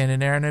Smith standing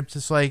there, and it's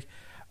just like,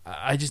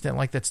 I just didn't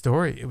like that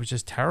story. It was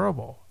just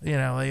terrible.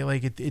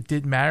 It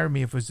didn't matter to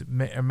me if it was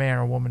a man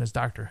or a woman as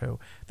Doctor Who.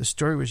 The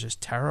story was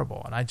just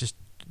terrible, and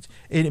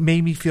it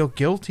made me feel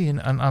guilty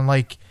and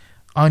like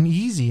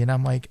uneasy, and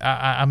I'm like,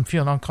 I'm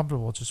feeling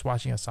uncomfortable just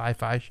watching a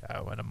sci-fi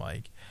show, and I'm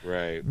like,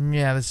 right,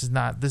 yeah, this is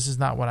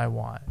not what I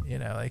want,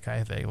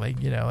 kind of thing. Like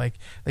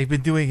they've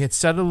been doing it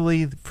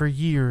subtly for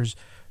years,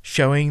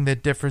 showing the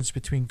difference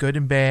between good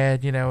and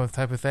bad,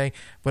 type of thing.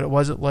 But it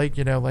wasn't like,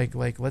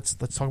 like let's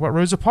talk about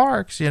Rosa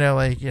Parks,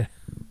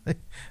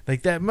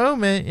 like that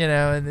moment,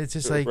 and it's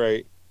just like,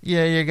 right.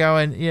 Yeah, you're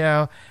going,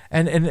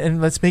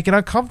 and let's make it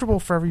uncomfortable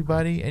for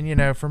everybody,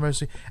 and for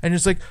mostly, and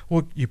it's like,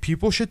 well, you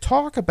people should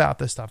talk about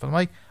this stuff. And I'm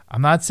like,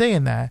 I'm not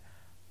saying that.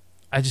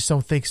 I just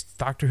don't think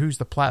Doctor Who's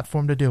the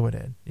platform to do it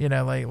in.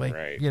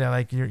 Right. You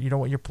don't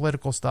want your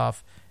political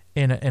stuff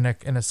in a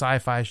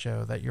sci-fi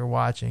show that you're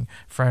watching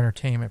for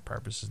entertainment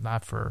purposes,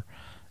 not for,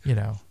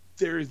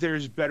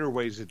 There's better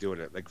ways of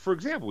doing it. Like, for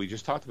example, we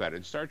just talked about it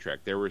in Star Trek.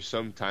 There were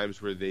some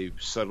times where they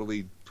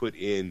subtly put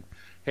in,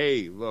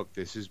 hey, look,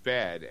 this is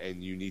bad,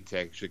 and you need to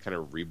actually kind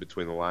of read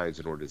between the lines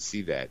in order to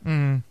see that.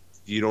 Mm.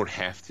 You don't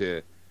have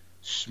to.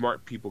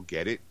 Smart people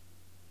get it,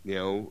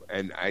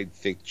 and I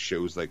think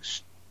shows like,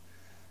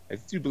 I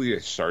do believe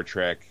that Star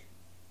Trek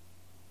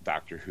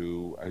Doctor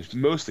Who,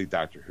 mostly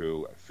Doctor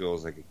Who,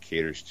 feels like it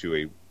caters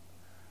to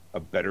a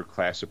better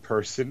class of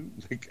person.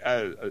 Like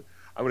I'm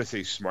going to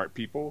say smart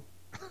people.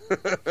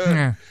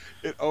 Yeah.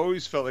 It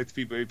always felt like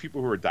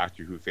people who are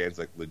Doctor Who fans,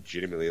 like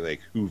legitimately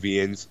like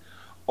Whovians,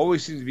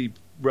 always seem to be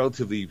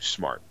relatively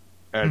smart.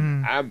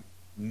 And I'm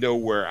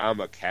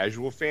a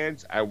casual fan.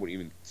 I wouldn't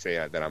even say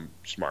that I'm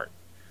smart.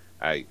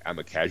 I'm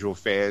a casual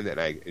fan, and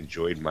I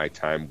enjoyed my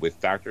time with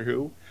Doctor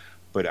Who,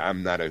 but I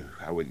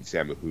wouldn't say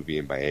I'm a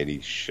Whovian by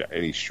any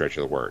stretch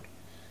of the word.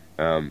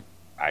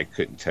 I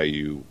couldn't tell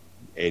you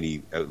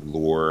any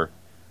lore.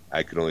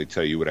 I could only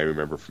tell you what I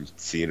remember from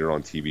seeing it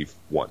on TV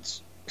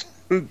once.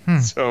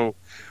 So,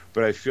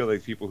 but I feel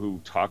like people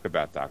who talk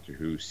about Doctor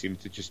Who seem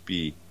to just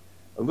be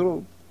a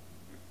little.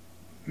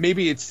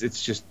 Maybe it's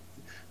just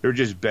they're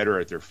just better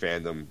at their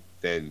fandom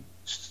than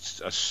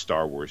us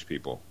Star Wars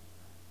people,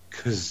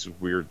 because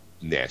we're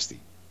nasty.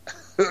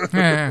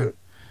 Yeah.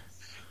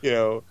 You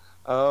know,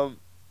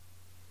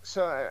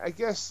 so I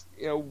guess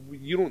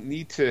you don't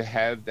need to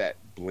have that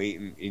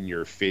blatant in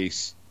your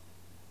face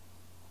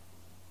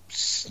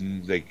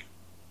like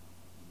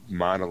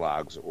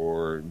monologues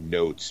or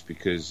notes,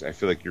 because I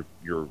feel like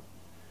you're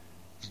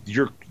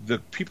the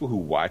people who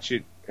watch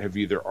it have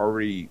either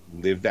already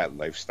lived that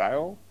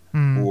lifestyle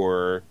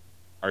or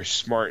are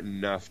smart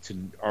enough to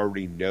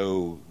already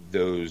know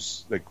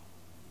those, like,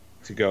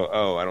 to go,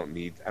 oh, I don't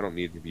need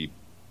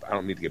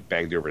to get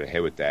banged over the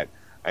head with that.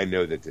 I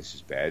know that this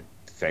is bad.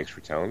 Thanks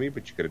for telling me,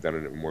 but you could have done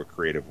it in a more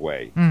creative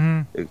way.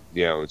 And,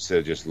 instead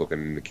of just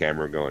looking in the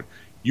camera and going,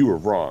 you were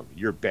wrong.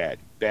 You're bad.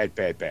 Bad.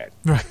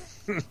 Right.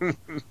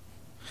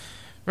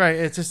 Right.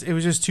 It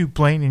was just too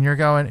blatant, and you're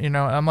going,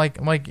 I'm like,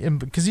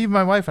 because even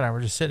my wife and I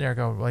were just sitting there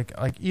going, like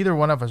either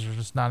one of us are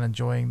just not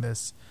enjoying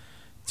this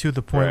to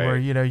the point where,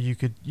 you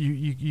could,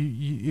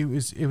 it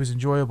was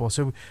enjoyable.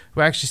 So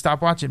we actually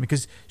stopped watching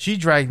because she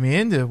dragged me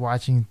into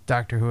watching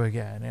Doctor Who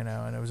again, and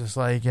it was just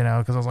like,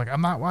 because I was like,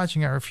 I'm not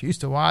watching. I refuse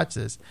to watch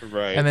this.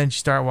 Right. And then she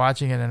started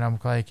watching it, and I'm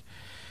like,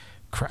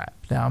 crap.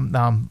 Now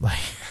I'm like,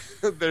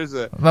 there's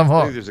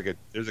like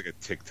a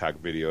TikTok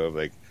video of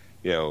like,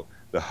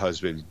 the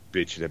husband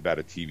bitching about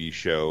a TV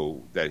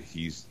show that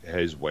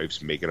his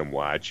wife's making him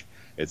watch.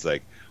 It's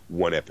like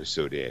one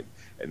episode in,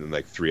 and then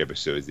like 3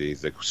 episodes in,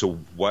 he's like, so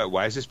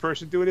why is this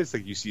person doing this?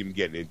 Like, you see him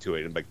getting into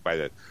it, and like by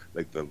the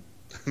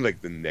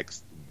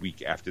next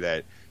week after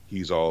that,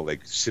 he's all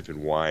like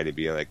sipping wine and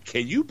being like,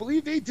 can you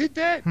believe they did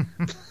that?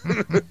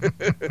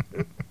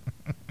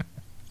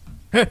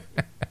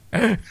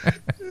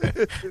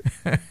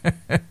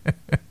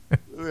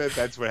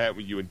 That's what happened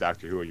with you and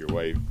Doctor Who and your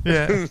wife.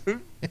 Yeah.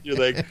 You're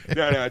like,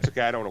 no, it's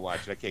okay. I don't want to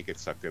watch it. I can't get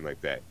sucked in like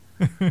that.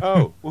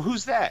 Oh, well,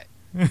 who's that?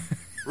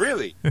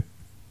 Really?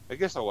 I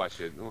guess I'll watch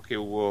it. Okay,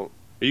 well,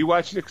 are you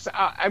watching it? Cause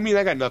I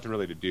got nothing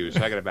really to do,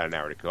 so I got about an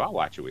hour to go. I'll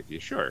watch it with you,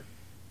 sure.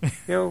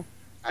 Oh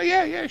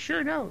yeah,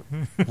 sure, no.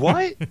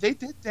 What? They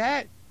did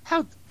that?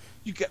 How?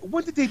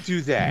 When did they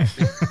do that?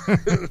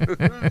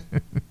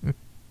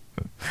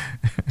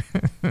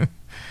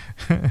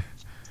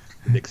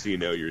 Next thing you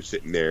know, you're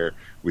sitting there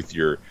with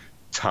your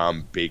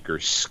Tom Baker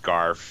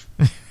scarf,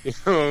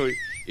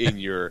 in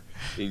your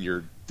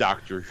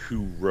Doctor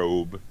Who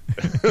robe,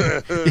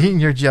 eating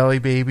your jelly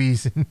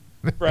babies,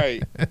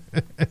 right?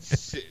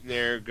 Sitting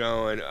there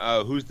going,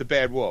 "Oh, who's the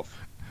bad wolf?"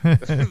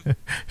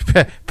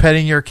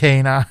 Petting your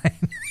canine,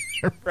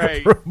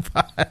 right?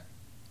 Robot.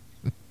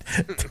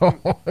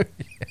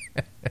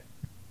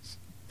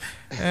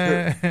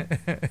 Hey,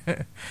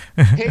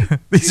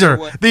 these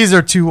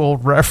are 2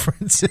 old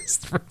references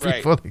for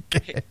people to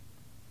get. Hey,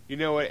 you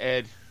know what,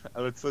 Ed?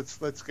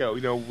 Let's go.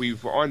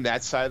 We've on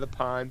that side of the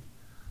pond.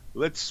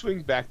 Let's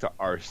swing back to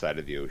our side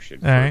of the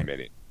ocean for a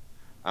minute.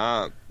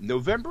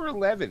 November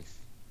 11th,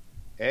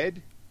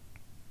 Ed.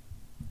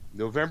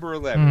 November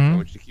 11th. I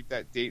want you to keep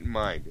that date in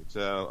mind. It's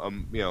a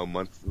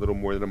little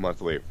more than a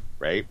month away,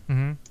 right?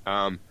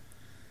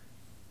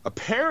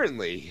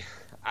 Apparently,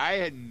 I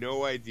had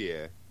no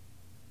idea.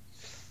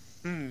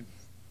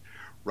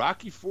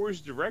 Rocky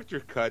IV's director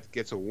cut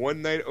gets a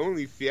one-night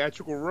only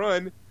theatrical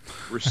run,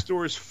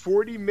 restores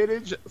 40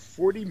 minutes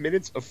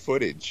of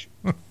footage.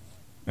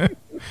 And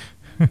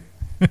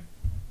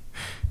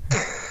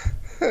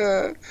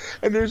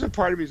there's a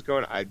part of me who's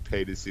going, I'd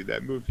pay to see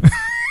that movie.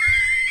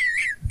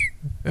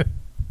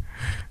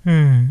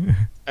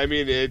 I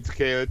mean, it's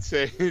okay. Let's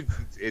say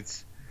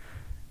it's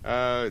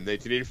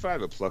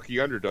 1985. A plucky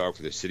underdog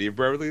from the city of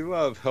brotherly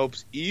love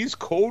helps ease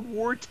Cold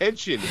War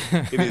tension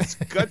in his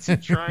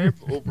gutsy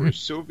triumph over a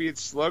Soviet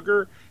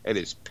slugger, and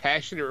his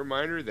passionate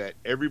reminder that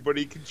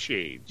everybody can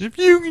change. If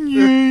you can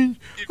change,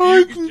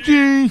 I can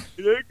change.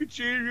 If I can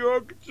change, you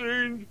all can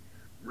change.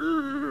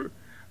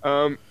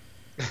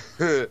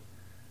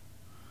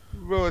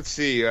 Well, let's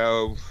see.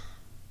 The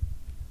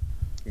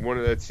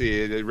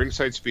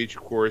ringside speech,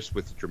 of course,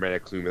 with the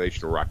dramatic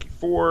accumulation of Rocky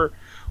IV,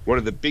 one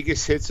of the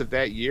biggest hits of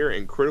that year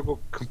and critical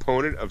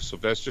component of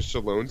Sylvester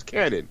Stallone's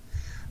canon.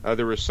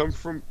 There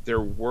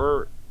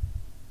were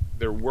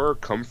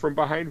come from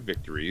behind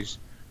victories,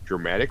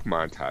 dramatic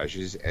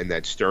montages, and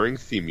that stirring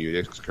theme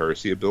music,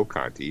 courtesy of Bill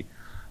Conti.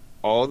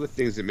 all the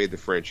things that made the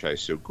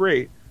franchise so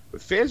great,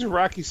 but fans of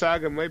Rocky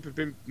Saga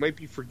might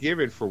be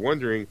forgiven for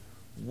wondering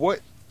what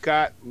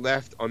got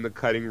left on the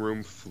cutting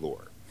room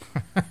floor.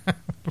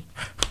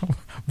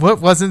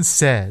 What wasn't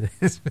said?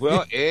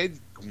 Well, Ed,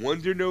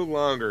 wonder no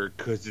longer,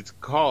 because it's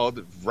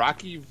called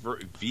Rocky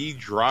v.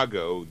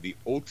 Drago, the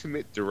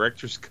Ultimate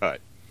Director's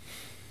Cut.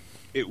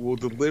 It will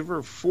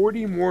deliver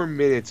 40 more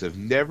minutes of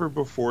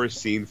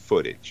never-before-seen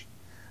footage.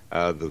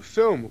 The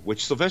film,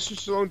 which Sylvester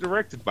Stallone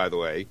directed, by the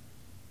way,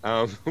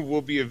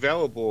 will be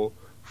available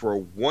for a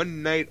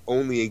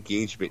one-night-only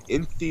engagement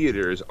in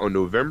theaters on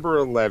November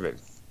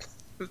 11th.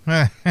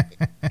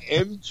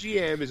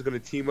 MGM is going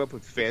to team up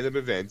with Fandom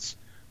Events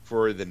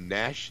for the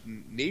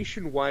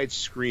nationwide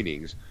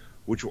screenings,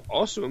 which will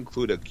also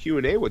include a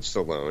Q&A with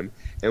Stallone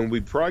and will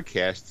be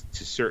broadcast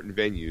to certain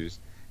venues,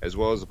 as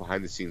well as a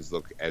behind-the-scenes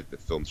look at the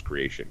film's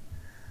creation.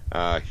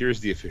 Here's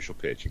the official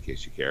pitch, in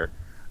case you care.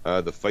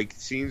 The fight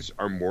scenes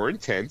are more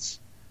intense,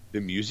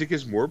 the music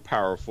is more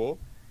powerful,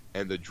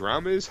 and the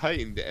drama is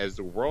heightened as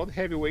the world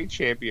heavyweight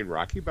champion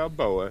Rocky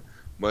Balboa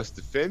must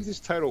defend his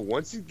title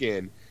once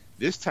again,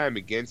 this time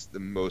against the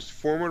most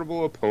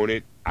formidable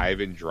opponent,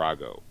 Ivan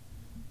Drago.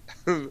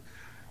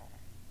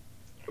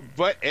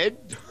 But Ed,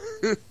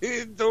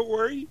 don't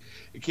worry.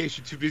 In case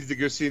you're too busy to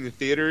go see it in the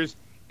theaters,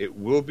 it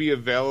will be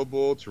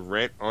available to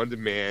rent on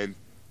demand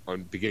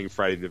on beginning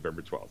Friday,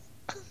 November 12th.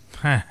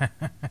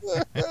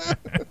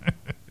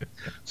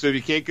 So if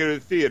you can't go to the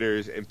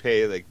theaters and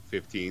pay like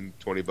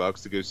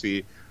 $15-$20 to go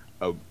see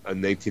a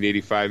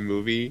 1985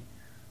 movie,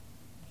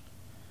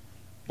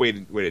 wait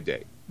a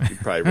day. You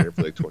probably rent it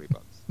for like $20.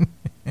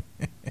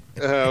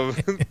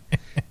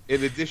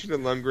 In addition to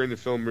Lundgren, the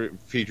film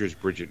features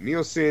Bridget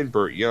Nielsen,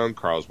 Burt Young,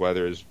 Carl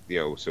Weathers,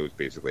 so it's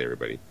basically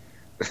everybody.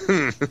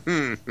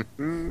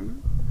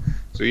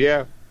 So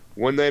yeah,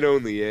 one night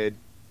only, Ed.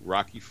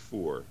 Rocky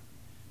IV.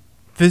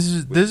 This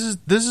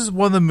is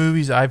one of the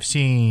movies I've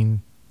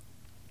seen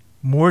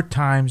more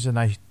times than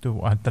I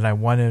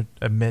want to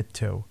admit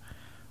to.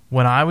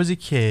 When I was a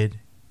kid,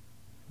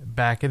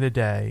 back in the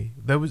day,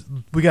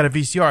 we got a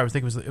VCR. I was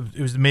thinking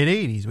it was the mid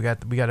 '80s.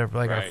 We got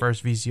our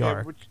first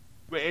VCR.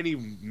 Yeah, any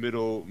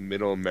middle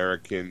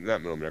American,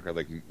 not middle American,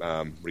 like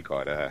what do you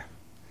call it?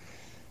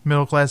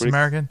 Middle class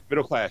American.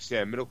 Middle class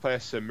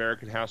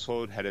American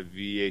household had a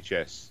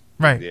VHS.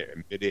 Right.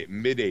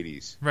 Mid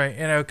 '80s. Right,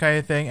 kind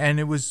of thing, and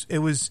it was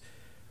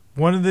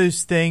one of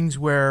those things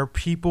where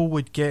people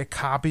would get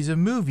copies of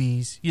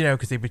movies,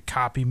 because they would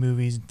copy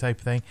movies and type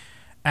of thing.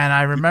 And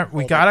I remember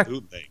we got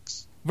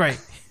bootlegs. Right,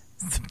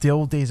 the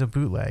old days of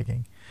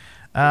bootlegging.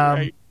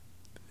 Right.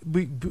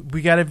 We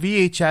got a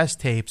VHS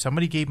tape.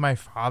 Somebody gave my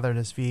father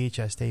this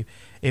VHS tape.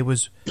 It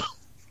was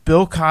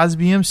Bill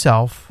Cosby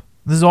himself.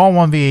 This is all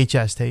one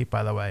VHS tape,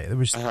 by the way. There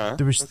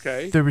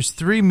was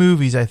 3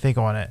 movies, I think,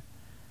 on it.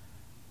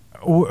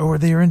 Or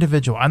they were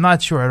individual. I'm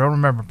not sure. I don't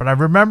remember. But I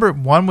remember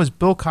one was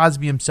Bill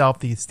Cosby himself,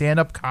 the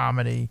stand-up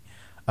comedy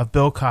of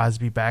Bill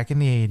Cosby back in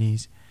the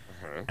 80s.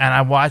 And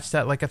I watched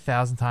that like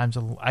 1,000 times.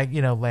 I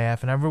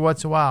laugh. And every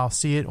once in a while I'll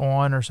see it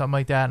on or something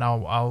like that. And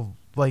I'll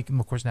like,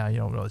 of course, now you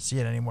don't really see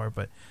it anymore.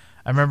 But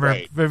I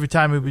remember every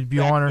time it would be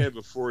back on. Then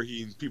before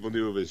people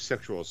knew of his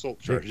sexual assault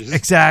charges.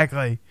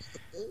 Exactly.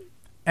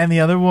 And the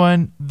other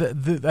one,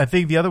 I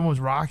think the other one was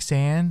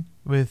Roxanne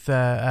with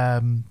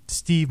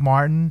Steve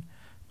Martin.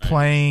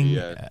 Playing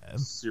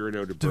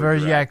Cyrano de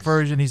Bergerac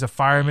version. He's a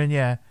fireman,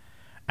 yeah.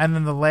 And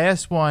then the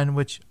last one,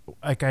 which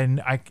I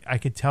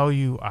could tell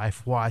you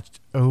I've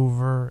watched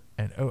over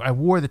and over. I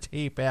wore the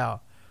tape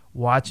out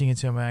watching it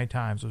so many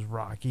times, was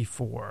Rocky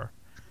IV.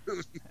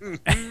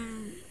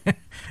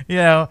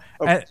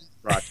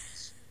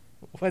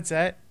 What's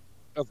that?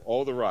 Of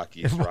all the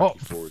Rockies,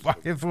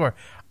 Rocky IV.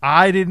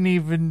 I didn't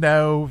even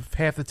know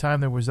half the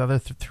time there was 3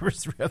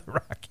 other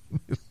Rocky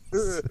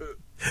movies.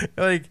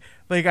 I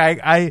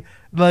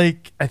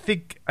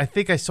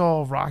think I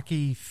saw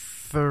Rocky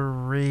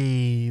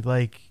 3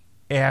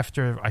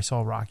 after I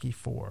saw Rocky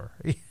 4.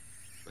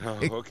 Oh,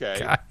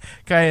 okay.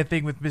 Kind of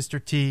thing with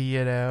Mr. T,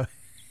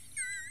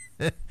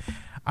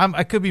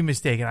 I could be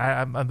mistaken.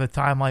 The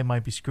timeline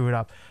might be screwed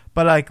up,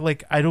 but I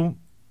don't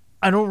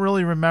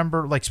really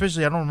remember.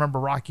 Especially I don't remember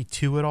Rocky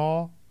 2 at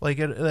all.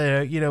 When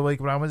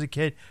I was a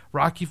kid,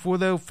 Rocky 4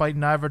 though,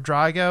 fighting Ivan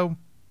Drago.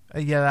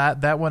 Yeah,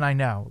 that one I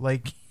know.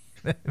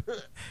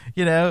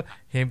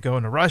 Him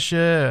going to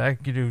Russia,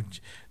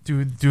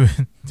 doing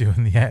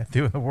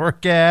the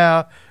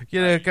workout,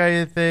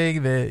 kind of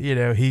thing.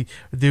 That he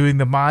doing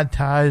the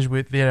montage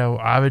with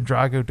Ivan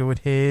Drago doing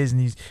his, and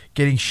he's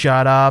getting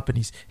shot up, and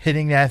he's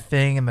hitting that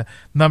thing, and the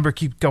number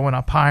keeps going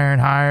up higher and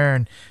higher,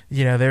 and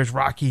there's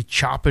Rocky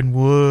chopping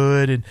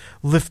wood and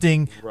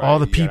lifting all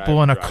the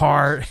people in a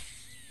cart.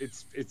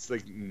 It's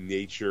like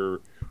nature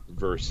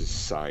versus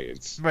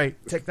science, right?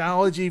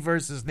 Technology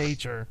versus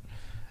nature.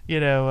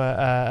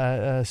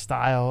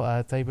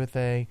 Style type of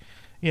thing.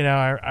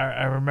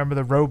 I remember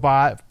the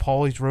robot,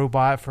 Paulie's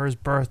robot for his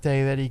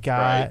birthday that he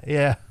got. Right.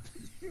 Yeah.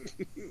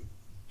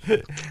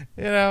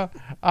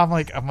 I'm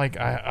like,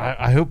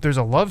 I hope there's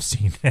a love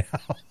scene now.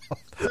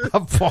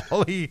 I'm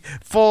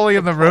falling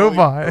in the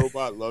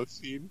robot love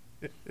scene.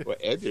 Well,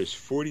 Ed, there's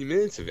 40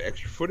 minutes of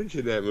extra footage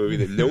in that movie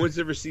that no one's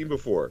ever seen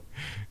before.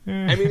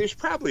 I mean, there's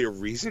probably a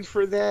reason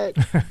for that.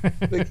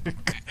 Like,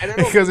 I don't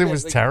know because it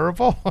was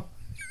terrible,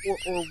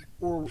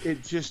 or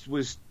it just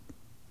was.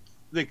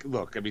 Like,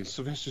 look, I mean,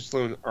 Sylvester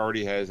Stallone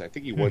already has. I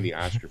think he won the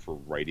Oscar for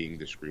writing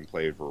the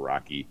screenplay for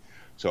Rocky.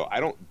 So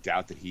I don't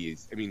doubt that he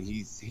is. I mean,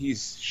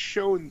 he's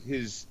shown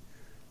his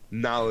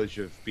knowledge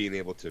of being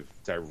able to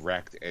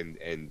direct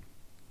and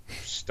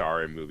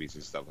star in movies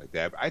and stuff like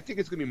that. But I think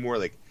it's gonna be more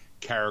like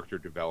character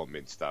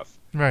development stuff.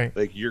 Right.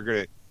 Like you're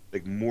gonna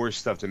like more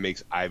stuff that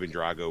makes Ivan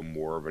Drago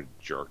more of a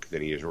jerk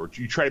than he is, or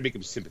you try to make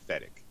him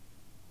sympathetic.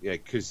 Yeah,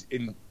 because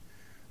in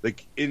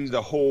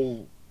the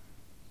whole.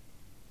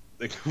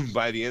 Like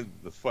by the end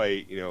of the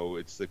fight,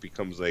 it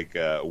becomes like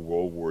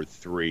World War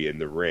III in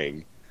the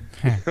ring.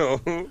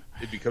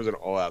 It becomes an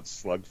all-out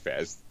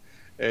slugfest,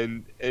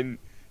 and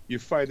you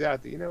find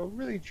out that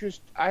really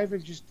just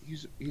Ivan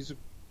he's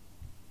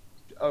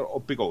a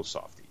big old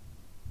softy.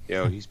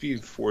 He's being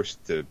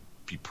forced to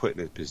be put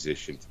in a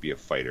position to be a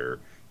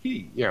fighter.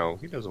 He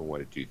doesn't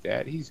want to do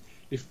that.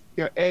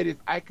 Ed, if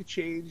I could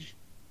change,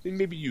 then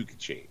maybe you could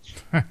change,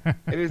 and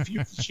if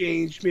you could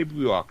change, maybe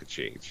we all could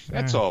change.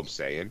 That's all I'm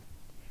saying.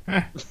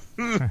 And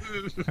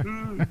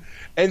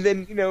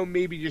then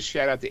maybe just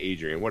shout out to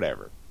Adrian,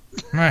 whatever.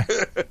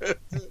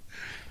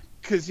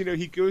 Because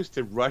he goes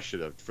to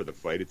Russia for the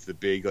fight. It's the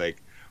big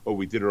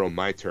we did it on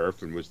my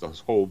turf, and was this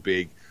whole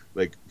big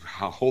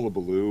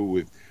hullabaloo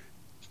with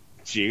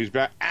James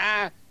Brown.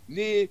 I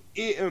live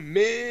in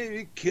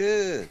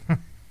America.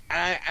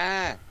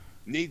 I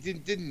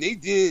Nathan to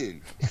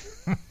Nathan.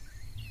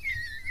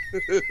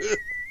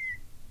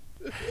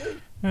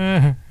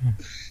 And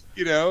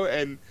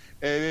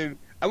then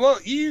I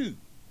want you.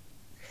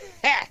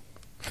 Ha!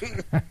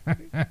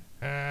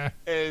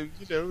 And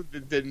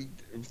then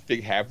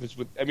thing happens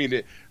with. I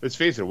mean, let's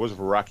face it. It wasn't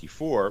for Rocky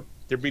IV,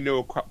 there'd be no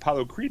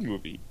Apollo Creed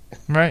movie.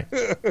 Right.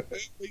 There'd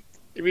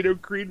be no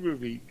Creed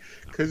movie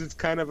because it's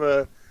kind of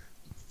the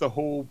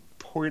whole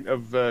point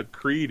of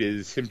Creed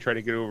is him trying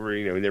to get over.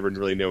 Never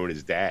really knowing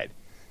his dad.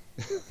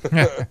 So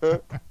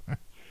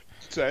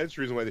that's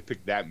the reason why they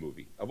picked that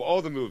movie. Of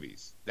all the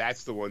movies,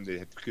 that's the one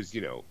that because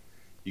you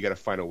got to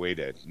find a way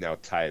to now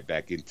tie it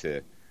back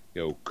into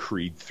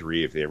Creed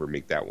 3 if they ever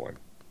make that one.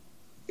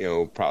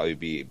 Probably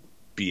be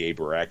B.A.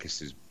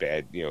 Baracus'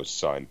 bad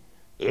son.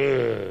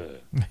 So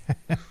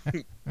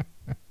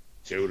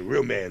the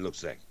real man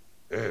looks like.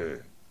 I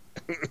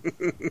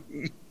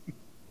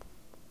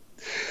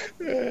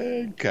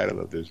kind of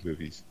love those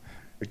movies.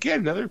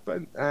 Again,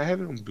 but I have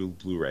it on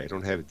Blu-ray. I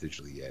don't have it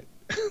digitally yet.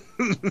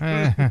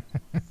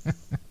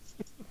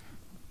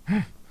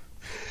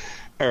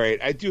 All right,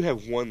 I do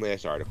have one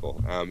last article,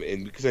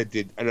 and because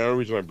another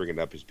reason why I'm bringing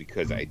it up is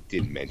because I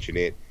did mention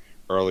it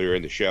earlier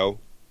in the show.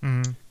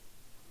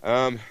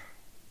 Mm-hmm.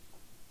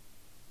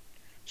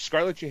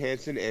 Scarlett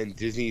Johansson and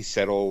Disney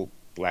settle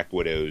Black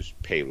Widow's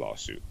pay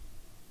lawsuit.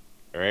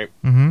 All right.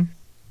 Mm-hmm.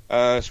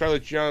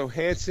 Scarlett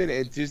Johansson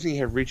and Disney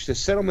have reached a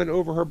settlement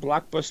over her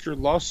blockbuster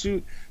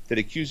lawsuit that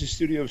accused the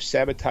studio of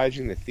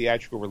sabotaging the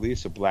theatrical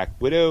release of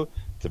Black Widow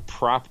to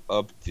prop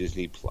up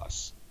Disney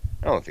Plus.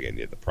 I don't think I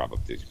need the prop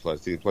up Disney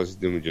Plus. Disney Plus is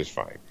doing just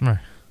fine. Right.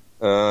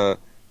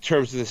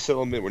 Terms of the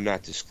settlement were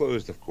not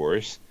disclosed, of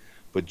course,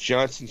 but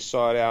Johansson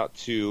sought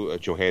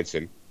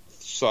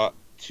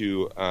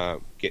to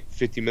get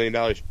 $50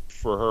 million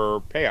for her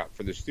payout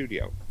for the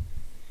studio.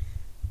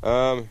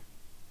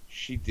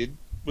 She did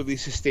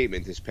release a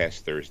statement this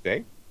past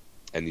Thursday,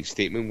 and the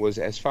statement was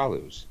as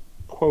follows,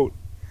 quote,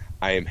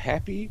 I am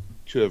happy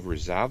to have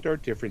resolved our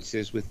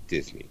differences with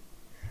Disney.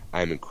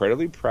 I am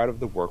incredibly proud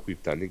of the work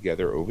we've done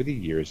together over the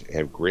years and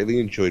have greatly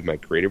enjoyed my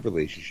creative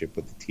relationship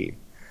with the team.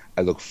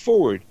 I look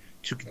forward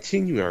to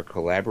continuing our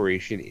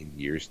collaboration in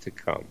years to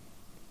come.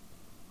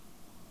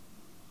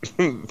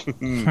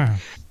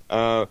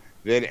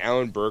 Then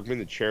Alan Bergman,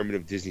 the chairman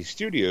of Disney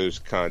Studios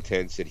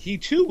Content, said he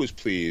too was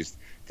pleased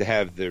to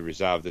have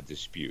resolve the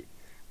dispute.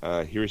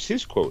 Here's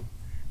his quote.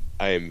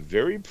 I am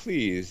very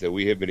pleased that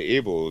we have been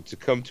able to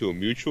come to a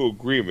mutual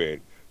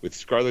agreement with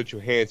Scarlett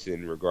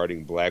Johansson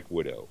regarding Black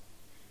Widow.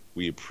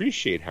 We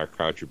appreciate her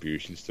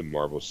contributions to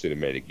Marvel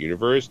Cinematic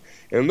Universe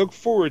and look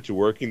forward to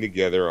working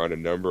together on a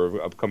number of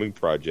upcoming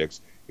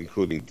projects,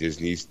 including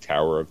Disney's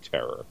Tower of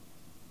Terror.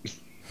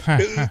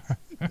 I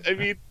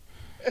mean,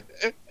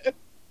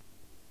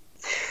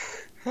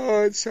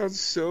 oh, it sounds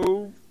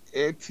so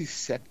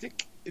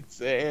antiseptic. It's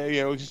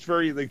just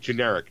very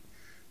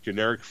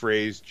generic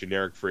phrase,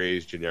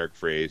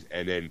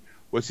 and then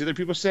what's the other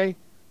people say?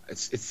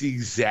 It's the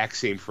exact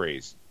same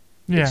phrase.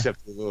 Yeah. Except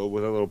with a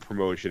little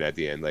promotion at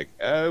the end,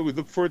 we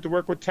look forward to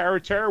work with Tower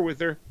of Terror with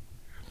her.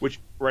 Which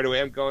right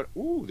away I'm going,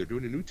 ooh, they're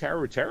doing a new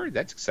Tower of Terror.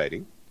 That's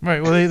exciting.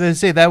 Right. Well, they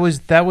say that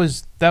was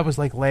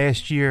like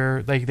last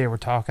year. Like they were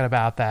talking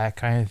about that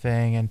kind of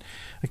thing, and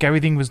like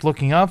everything was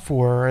looking up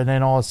for her, and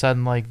then all of a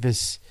sudden, like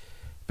this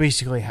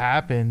basically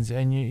happens,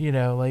 and you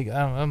know, like it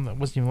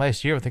wasn't even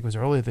last year. I think it was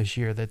earlier this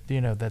year that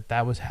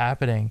that was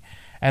happening,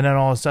 and then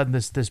all of a sudden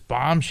this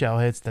bombshell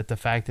hits that the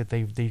fact that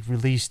they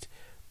released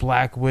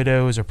Black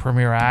Widow as a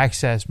premiere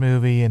access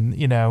movie, and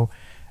you know,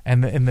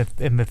 and in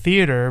the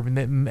theater,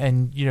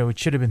 and you know, it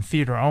should have been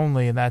theater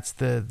only, and that's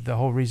the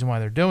whole reason why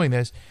they're doing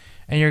this,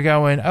 and you're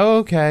going, oh,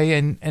 okay,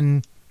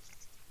 and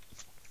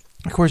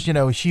of course, you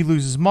know, she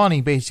loses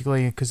money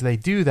basically because they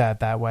do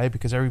that way,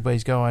 because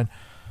everybody's going,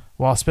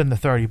 well, I'll spend the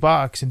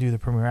 $30 and do the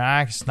premiere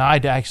access. Now, I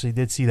actually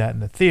did see that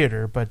in the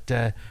theater, but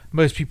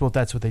most people,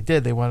 that's what they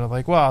did. They wanted,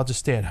 like, well, I'll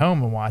just stay at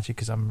home and watch it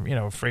because I'm, you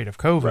know, afraid of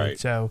COVID. Right.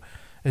 So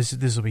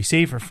this will be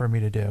safer for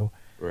me to do.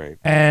 Right.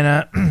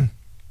 And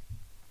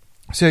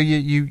so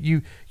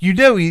you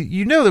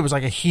know there was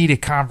like a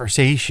heated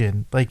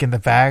conversation, like in the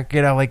back,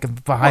 you know, like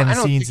behind the scenes.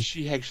 I don't think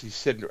she actually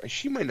said.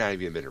 She might not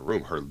even have been in a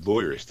room. Her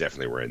lawyers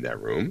definitely were in that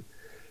room.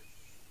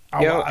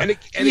 You know, and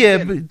yeah,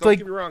 again, but don't like,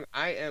 get me wrong,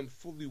 I am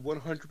fully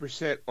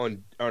 100%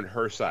 on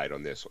her side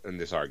on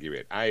this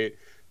argument. I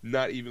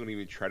not even going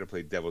to try to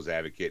play devil's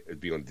advocate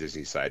and be on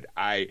Disney's side.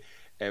 I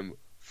am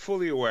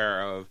fully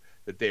aware of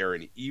that they are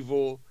an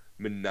evil,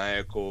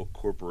 maniacal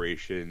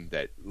corporation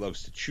that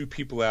loves to chew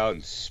people out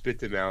and spit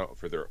them out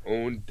for their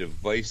own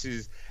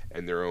devices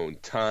and their own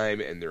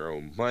time and their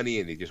own money,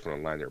 and they just want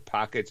to line their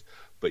pockets.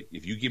 But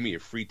if you give me a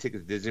free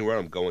ticket to Disney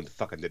World, I'm going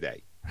fucking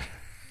today.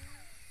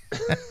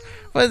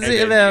 and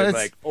then know, you're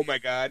like, oh my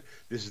God,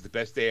 this is the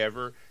best day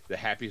ever, the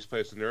happiest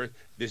place on earth.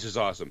 This is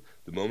awesome.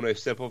 The moment I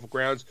step off the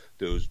grounds,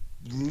 those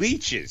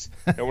leeches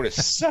that want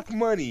to suck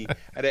money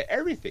out of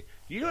everything.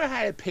 You know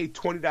how to pay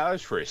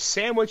 $20 for a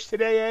sandwich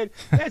today, Ed?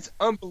 That's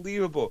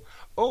unbelievable.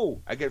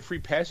 Oh, I get free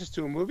passes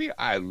to a movie?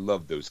 I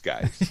love those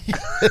guys.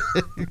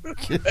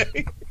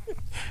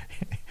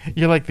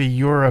 You're like the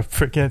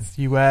Europe against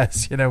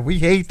U.S. You know, we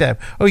hate them.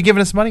 Oh, you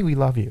giving us money? We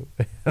love you.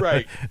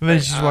 Right. And then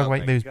you just walk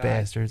like those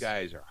bastards. You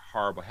guys are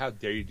horrible. How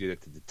dare you do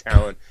that to the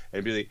talent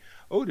and be like,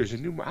 oh, there's a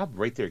new mob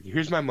right there.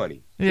 Here's my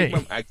money.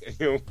 Yeah.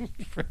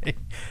 Right.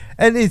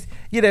 And it's,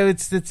 you know,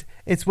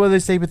 it's one of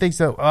those type of things.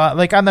 So,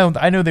 like, I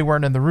know they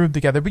weren't in the room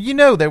together, but you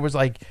know, there was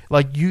like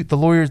the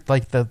lawyers,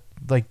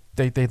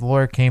 the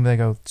lawyer came and they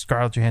go,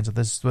 Scarlett Johansson,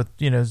 this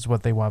is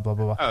what they want, blah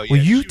blah blah. Oh, yeah,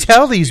 well, you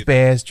tell these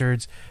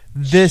bastards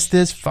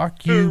this,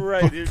 fuck you.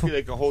 Right. It'd be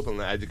like, hold on,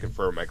 I had to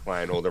confirm my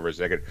client. Hold on for a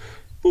second.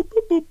 Boop,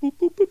 boop, boop, boop,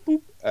 boop,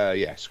 boop, boop.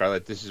 Yeah,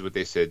 Scarlett, this is what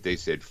they said. They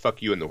said,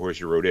 fuck you and the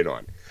horse you rode in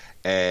on.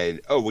 And,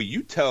 oh, well,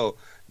 you tell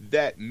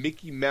that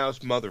Mickey Mouse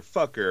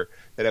motherfucker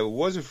that if it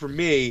wasn't for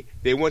me,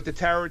 they want the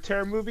Tower of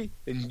Terror movie,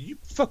 and you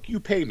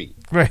pay me.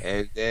 Right.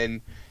 And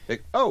then,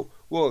 like, oh,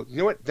 well, you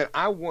know what? Then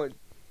I want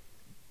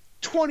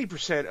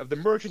 20% of the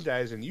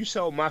merchandise, and you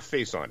sell my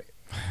face on it.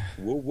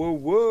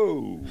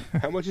 Whoa.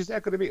 How much is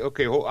that going to be?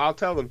 Okay, I'll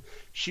tell them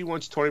she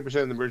wants 20%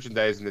 of the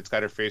merchandise, and it's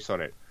got her face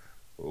on it.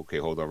 Okay,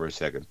 hold on for a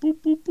second. Boop,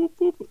 boop, boop,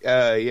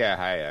 boop. Yeah,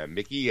 hi,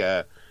 Mickey.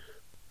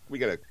 We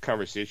got a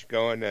conversation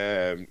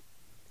going.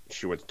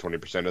 She wants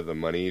 20% of the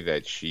money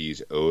that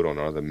she's owed on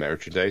all the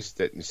merchandise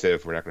that instead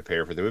of we're not going to pay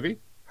her for the movie.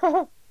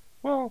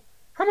 Well,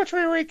 how much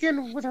are we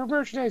raking with her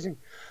merchandising?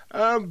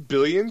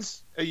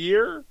 Billions a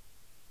year?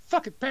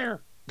 Fuck it, pay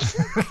her.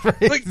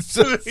 Like,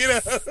 you know.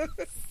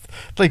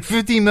 Like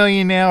 50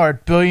 million now or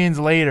billions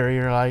later,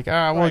 you're like,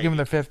 we'll Right. give them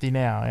the 50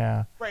 now,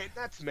 yeah. Right,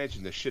 not to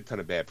mention the shit ton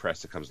of bad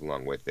press that comes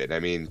along with it. I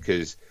mean,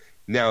 because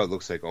now it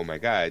looks like, oh my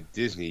God,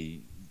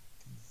 Disney,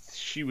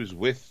 she was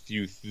with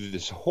you through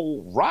this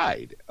whole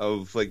ride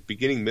of like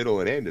beginning, middle,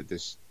 and end of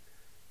this,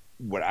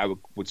 what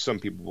some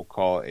people will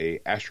call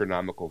a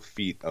astronomical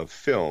feat of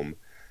film.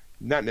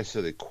 Not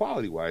necessarily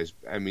quality-wise.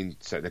 I mean,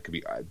 so that could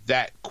be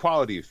that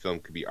quality of film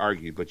could be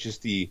argued, but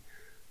just the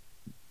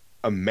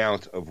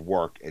amount of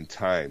work and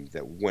time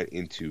that went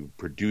into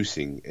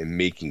producing and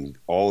making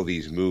all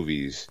these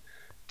movies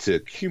to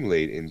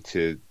accumulate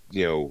into,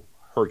 you know,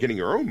 her getting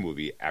her own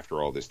movie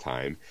after all this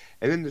time,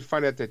 and then to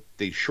find out that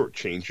they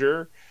shortchange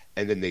her,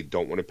 and then they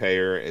don't want to pay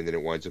her, and then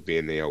it winds up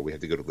being, you know, we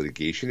have to go to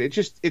litigation. It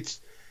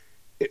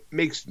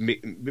makes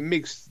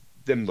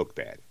them look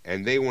bad,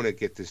 and they want to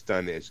get this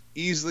done as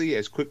easily,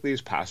 as quickly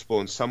as possible.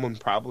 And someone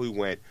probably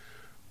went,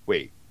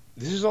 "Wait,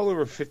 this is all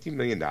over $50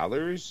 million.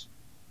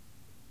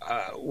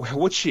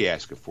 What's she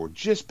asking for?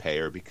 Just pay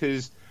her,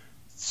 because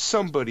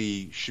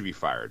somebody should be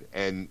fired."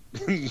 And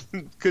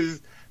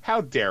because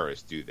how dare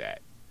us do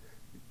that?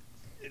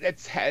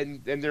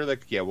 And they're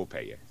like, "Yeah, we'll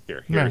pay you.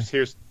 Here."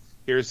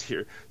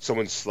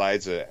 Someone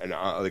slides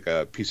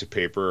a piece of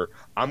paper.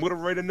 I'm going to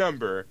write a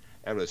number.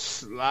 I'm going to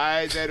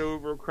slide that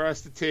over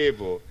across the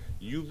table.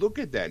 You look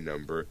at that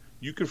number.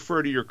 You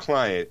confer to your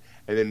client,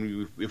 and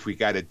then if we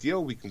got a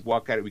deal, we can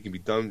walk out. We can be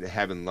done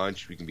having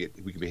lunch. We can be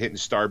hitting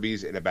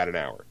Starbucks in about an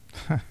hour.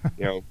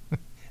 You know.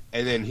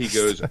 And then he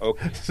goes,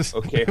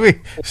 "Okay,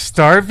 Wait,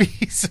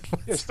 Starbucks?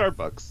 Yeah,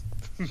 Starbucks."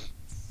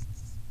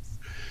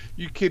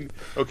 You can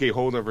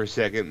hold on for a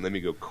second. Let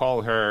me go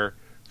call her,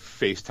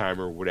 FaceTime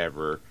or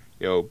whatever.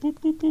 You know, boop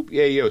boop boop.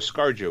 Yeah,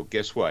 ScarJo.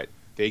 Guess what?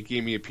 They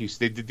gave me a piece.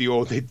 They did the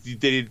old. They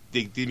did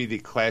me the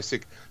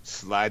classic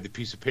slide the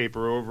piece of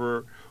paper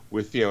over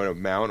with an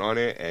amount on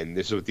it, and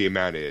this is what the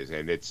amount is,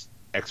 and it's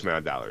X amount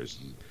of dollars.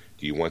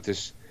 Do you want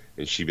this?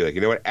 And she'd be like,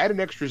 you know what? Add an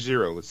extra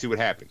 0. Let's see what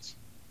happens.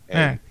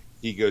 And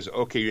he goes,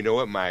 okay, you know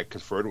what? I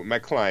conferred with my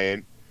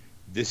client.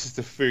 This is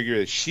the figure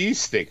that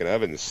she's thinking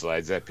of, and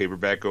slides that paper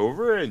back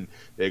over, and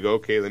they go,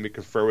 okay, let me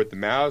confer with the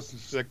mouse.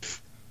 And she's like,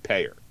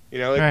 pay her.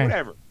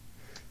 Whatever.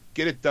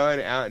 Get it done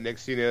out.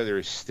 Next thing you know,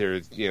 they're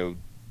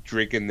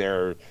drinking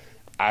their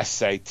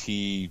acai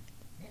tea,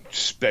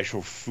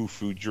 special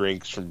foo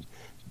drinks from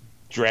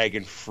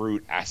dragon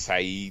fruit,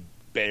 acai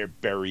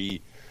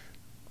berry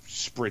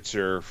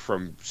spritzer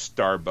from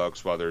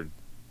Starbucks while they're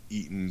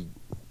eating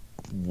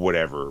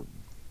whatever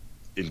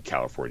in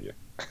California.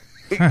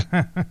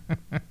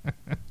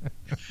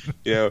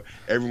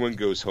 Everyone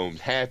goes home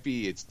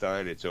happy. It's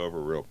done. It's over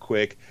real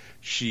quick.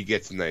 She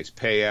gets a nice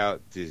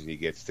payout. Disney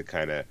gets to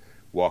kind of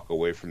walk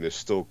away from this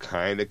still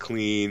kind of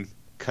clean,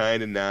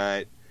 kind of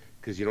not,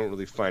 because you don't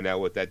really find out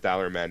what that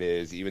dollar amount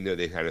is, even though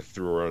they kind of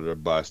threw her under the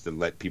bus and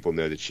let people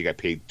know that she got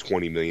paid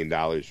 $20 million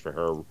for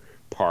her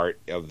part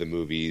of the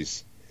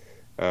movies.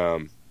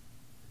 For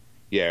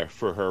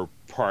her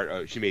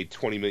part, she made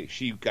 $20 million.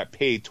 She got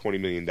paid $20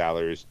 million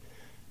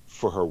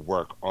for her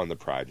work on the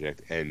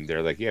project, and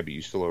they're like, yeah, but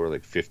you still owe her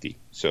like 50,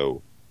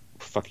 so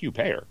fuck you,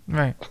 pay her.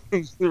 Right.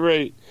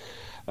 Right.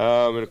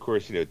 And of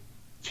course,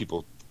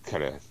 people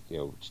kind of,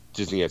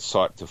 Disney had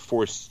sought to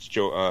force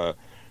her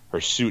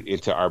suit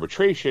into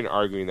arbitration,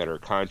 arguing that her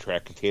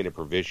contract contained a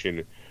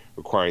provision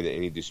requiring that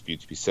any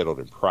disputes be settled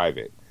in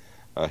private.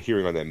 A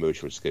hearing on that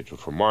motion was scheduled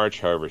for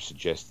March, however,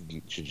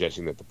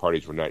 suggesting that the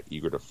parties were not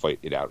eager to fight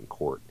it out in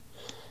court.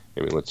 I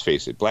mean, let's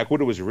face it. Black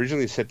Widow was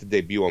originally set to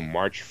debut on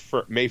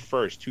May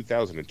 1st,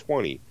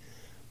 2020,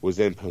 was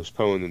then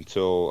postponed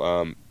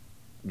until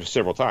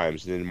several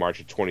times. And then in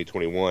March of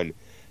 2021,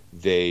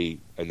 they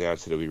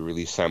announced that it would be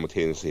released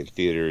simultaneously in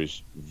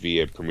theaters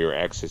via Premier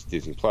Access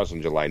Disney Plus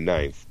on July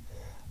 9th,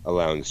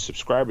 allowing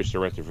subscribers to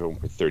rent the film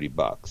for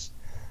 $30.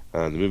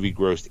 The movie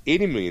grossed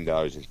 $80 million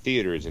in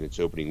theaters in its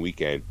opening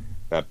weekend.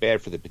 Not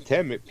bad for the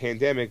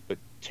pandemic, but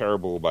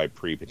terrible by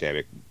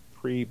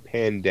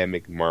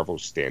pre-pandemic Marvel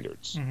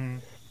standards.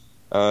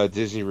 Mm-hmm.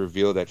 Disney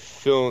revealed that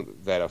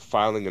a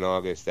filing in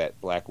August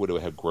that Black Widow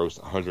had grossed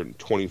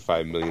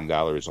 $125 million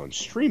on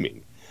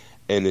streaming,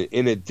 and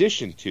in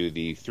addition to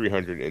the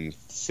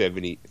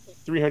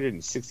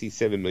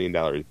 $367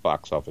 million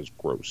box office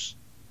gross.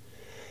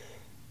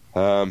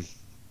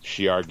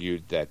 She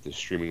argued that the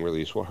streaming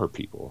release, her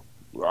people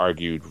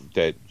argued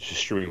that the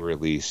streaming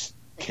release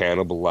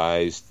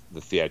cannibalized the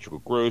theatrical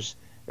gross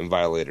and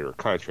violated her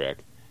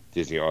contract.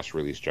 Disney also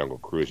released Jungle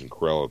Cruise and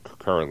Cruella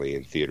currently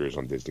in theaters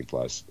on Disney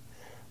Plus.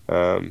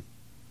 Warner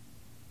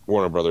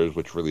Brothers,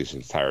 which released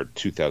its entire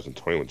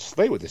 2021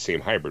 slate with the same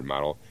hybrid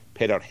model,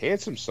 paid out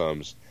handsome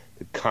sums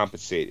to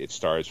compensate its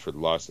stars for the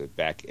loss of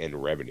back-end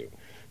revenue.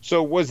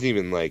 So it wasn't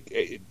even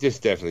this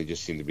definitely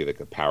just seemed to be like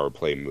a power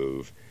play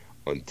move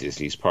on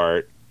Disney's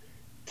part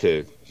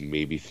to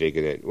maybe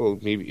thinking that, well,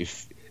 maybe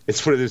if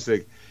it's one of those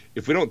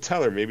if we don't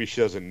tell her, maybe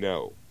she doesn't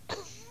know.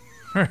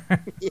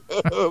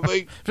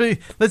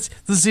 Let's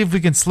see if we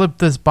can slip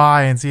this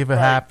by and see if it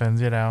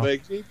happens.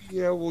 Maybe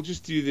we'll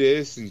just do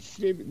this, and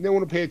maybe no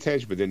one will pay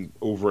attention. But then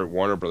over at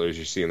Warner Brothers,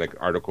 you're seeing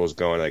articles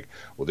going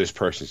well, this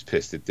person's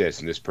pissed at this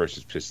and this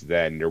person's pissed at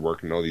that, and they're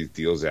working all these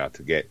deals out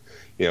to get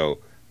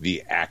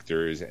the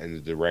actors and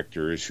the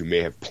directors who may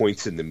have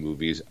points in the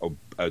movies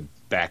a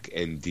back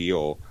end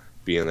deal,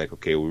 being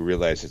okay, we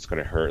realize it's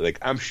going to hurt.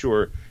 I'm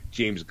sure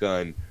James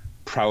Gunn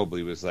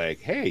probably was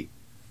hey,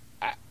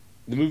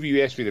 the movie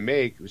you asked me to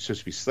make was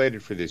supposed to be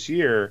slated for this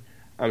year.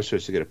 I'm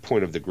supposed to get a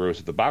point of the gross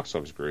of the box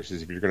office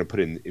grosses. If you're going to put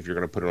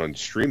it on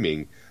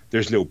streaming,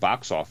 there's no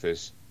box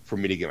office for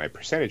me to get my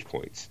percentage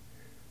points.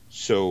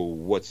 So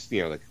what's how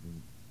are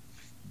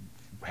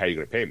you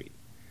going to pay me?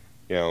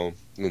 And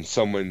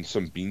some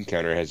bean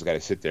counter has got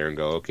to sit there and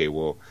go, okay,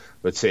 well,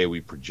 let's say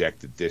we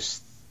projected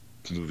this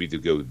movie to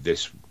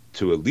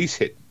at least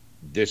hit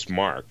this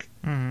mark.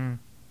 Mm-hmm.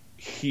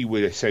 He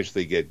would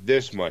essentially get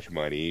this much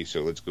money,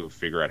 so let's go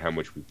figure out how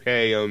much we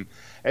pay him.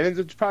 And then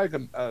there's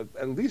probably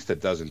at least a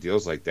dozen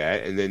deals like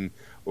that. And then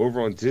over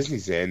on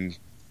Disney's end,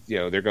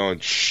 they're going,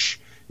 shh,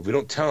 if we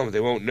don't tell them, they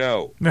won't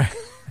know.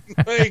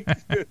 Keep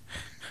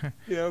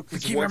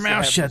our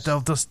mouth shut. They'll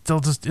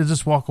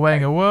just walk away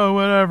and go, whoa,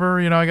 whatever.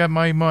 I got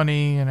my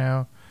money.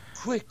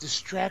 Quick,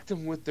 distract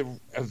them with the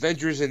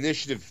Avengers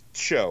Initiative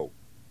show.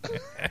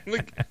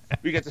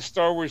 We got the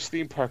Star Wars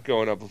theme park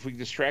going up. If we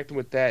distract them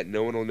with that,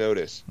 no one will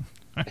notice,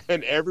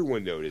 and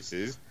everyone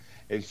notices.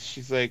 And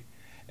she's like,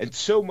 and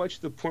so much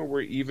to the point where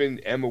even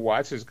Emma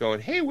Watson's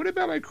going, "Hey, what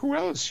about my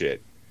Cruella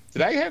shit?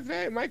 Did I have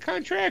that in my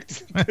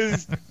contract?"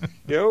 Because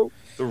The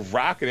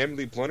Rock and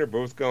Emily Blunt are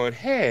both going,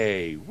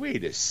 "Hey,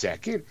 wait a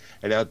second."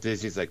 And now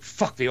Disney's like,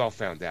 "Fuck, they all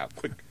found out.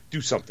 Quick,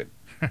 do something."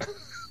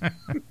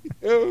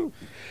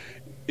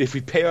 If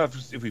we pay off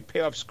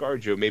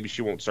ScarJo, maybe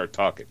she won't start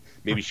talking.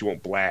 Maybe she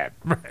won't blab.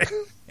 Right.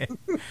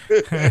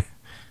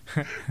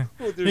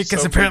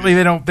 Because apparently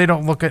they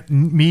don't look at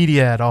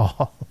media at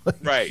all.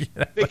 Right.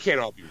 They can't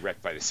all be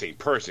wrecked by the same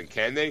person,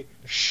 can they?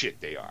 Shit,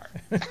 they are.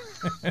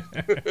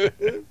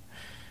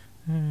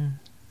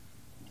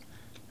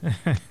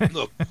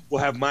 Look,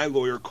 we'll have my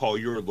lawyer call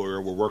your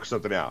lawyer. We'll work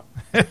something out.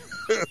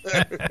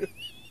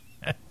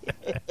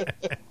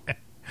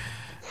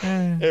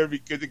 It'll be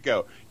good to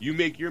go. You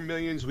make your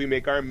millions, we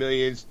make our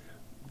millions.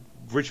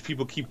 Rich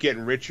people keep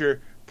getting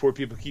richer. Poor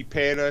people keep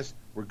paying us.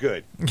 We're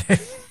good.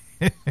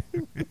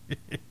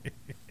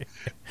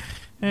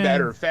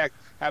 Matter of fact,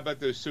 how about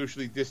those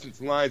socially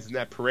distanced lines in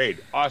that parade?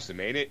 Awesome,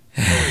 ain't it?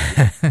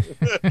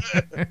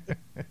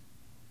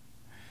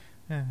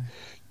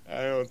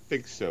 I don't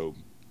think so,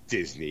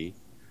 Disney.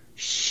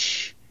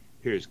 Shh.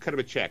 Here's, cut him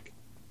a check.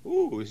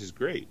 Ooh, this is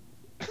great.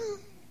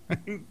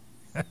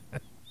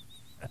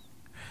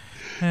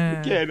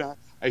 Again,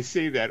 I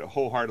say that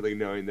wholeheartedly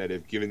knowing that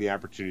if given the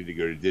opportunity to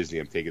go to Disney,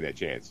 I'm taking that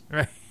chance.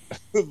 Right.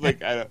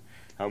 Like,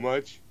 how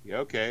much? Yeah,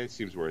 okay, it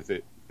seems worth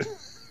it.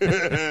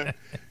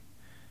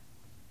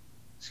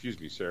 Excuse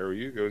me, sir. Were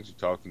you going to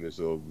talk in this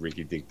little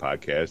rinky-dink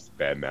podcast,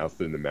 Bad Mouth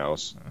and the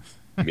Mouse?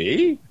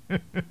 Me?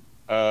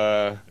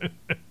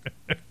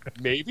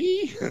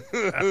 Maybe?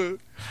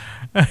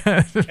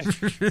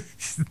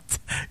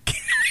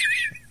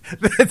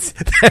 That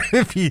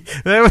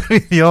would be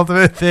the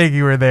ultimate thing.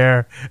 You were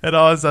there, and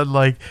all of a sudden,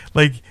 like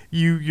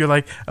you're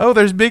like, oh,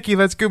 there's Mickey.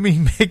 Let's go meet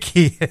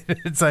Mickey.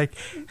 It's like,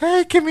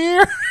 hey, come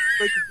here.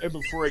 And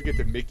before I get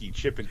to Mickey,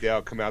 Chip and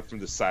Dale come out from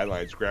the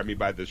sidelines, grab me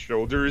by the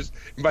shoulders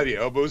and by the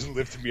elbows, and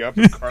lift me up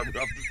and cart me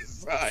off to the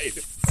side.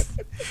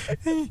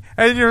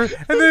 and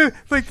then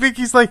like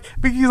Mickey's like,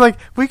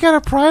 we got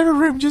a private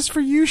room just for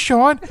you,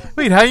 Sean.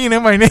 Wait, how do you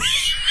know my name?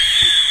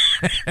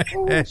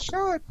 Oh,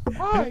 Sean,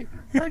 hi.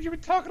 Heard you been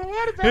talking a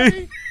lot about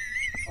me.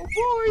 Oh,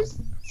 boys.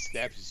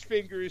 Snaps his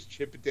fingers.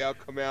 Chip and Dale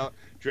come out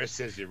dressed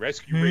as the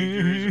Rescue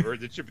Rangers or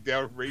the Chip and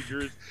Dale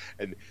Rangers,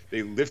 and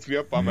they lift me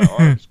up by my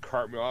arms,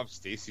 cart me off.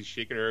 Stacy's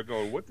shaking her head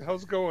going, what the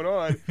hell's going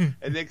on?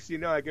 And next thing you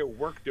know, I get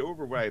worked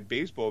over by a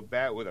baseball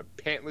bat with a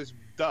pantless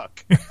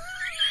duck.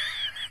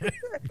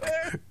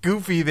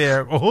 Goofy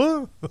there.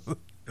 I'll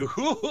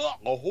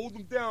hold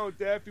him down,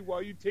 Daffy,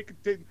 while you take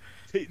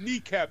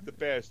kneecap the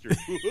bastard.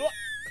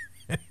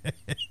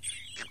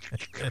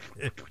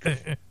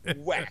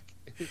 Whack.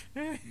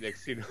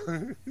 Next thing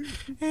you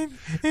know.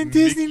 and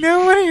Disney,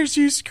 no one hears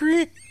you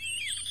scream.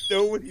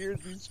 No one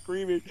hears me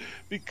screaming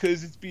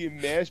because it's being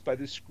masked by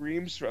the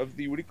screams of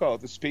the, what do you call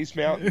it, the Space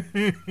Mountain.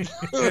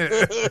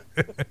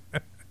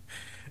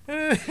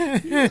 And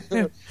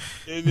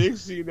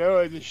next thing you know,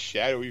 I just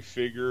shadowy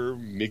figure,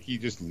 Mickey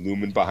just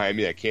looming behind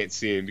me. I can't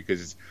see him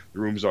because the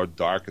room's all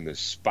dark and the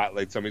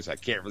spotlight's on me, so I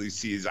can't really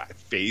see his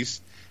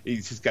face.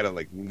 He's just got to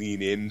like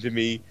lean into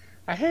me.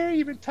 I hear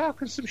you've been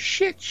talking some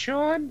shit,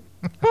 Sean.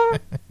 Huh?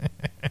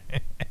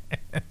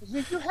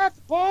 Did you have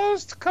the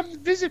balls to come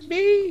visit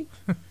me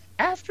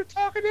after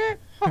talking that?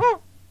 Huh?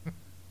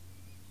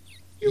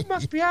 You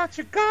must be out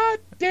your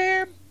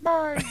goddamn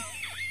mind.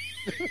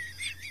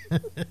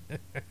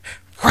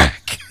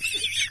 Whack.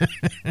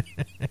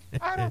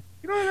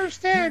 You don't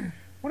understand.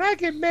 When I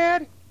get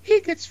mad,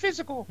 he gets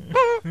physical.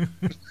 Huh?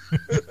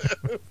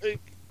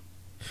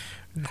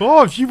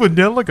 Gosh, you went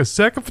down like a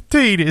sack of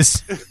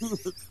potatoes.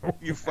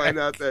 You find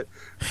out that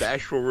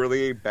Bashful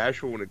really ain't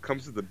bashful when it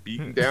comes to the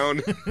beating down.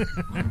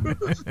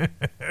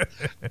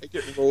 I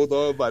get rolled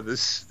on by the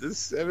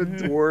seven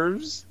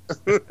dwarves.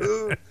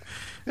 There's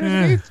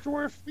an eighth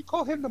dwarf. We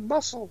call him the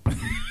Muscle.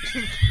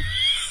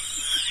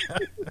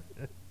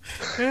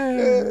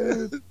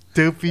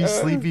 Dopey,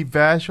 sleepy,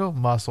 bashful,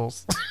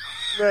 muscles.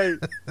 Right.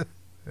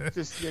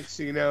 Just next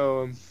thing you know,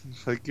 I'm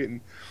like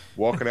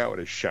walking out with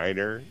a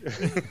shiner.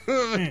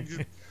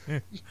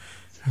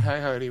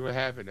 Hi, honey, what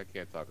happened? I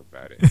can't talk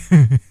about it.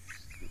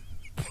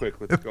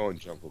 Quick, let's go on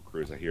Jungle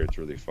Cruise. I hear it's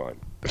really fun.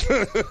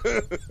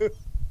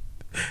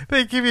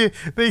 They give you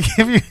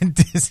a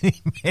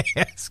Disney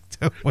mask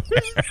to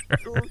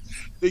wear.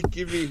 They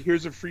give me,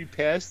 here's a free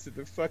pass to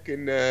the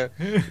fucking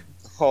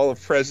Hall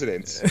of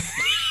Presidents.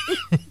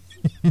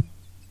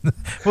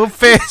 We'll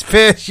fast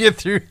pass you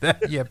through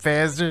that, you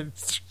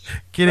bastards.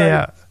 Get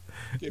out.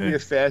 Give me a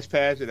fast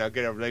pass and I'll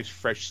get a nice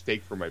fresh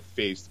steak for my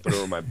face to put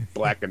over my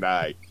blackened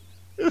eye.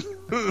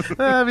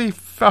 That'd be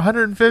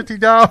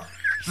 $150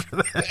 for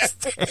that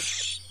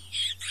steak.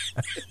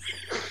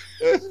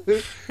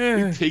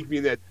 You take me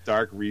in that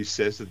dark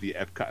recess of the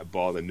Epcot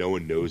ball that no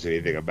one knows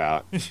anything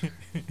about.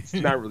 It's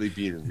not really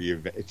being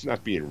it's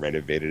not being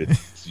renovated.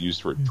 It's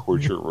used for a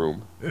torture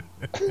room.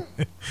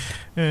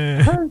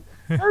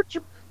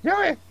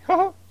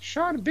 Oh,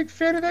 Sean, a big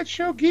fan of that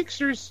show,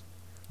 Geeksters.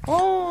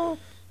 Oh,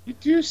 you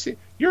do see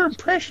your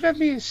impression of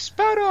me is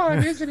spot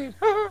on, isn't it?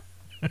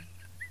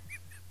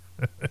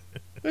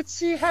 Let's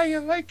see how you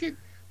like it.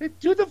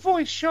 Do the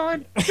voice,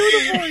 Sean. Do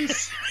the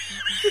voice.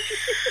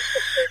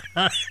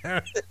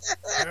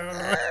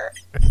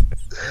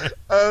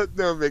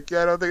 No, Mickey,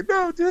 I don't think.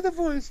 No, do the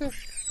voice. You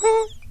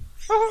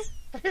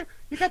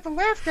got the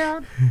laugh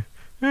down.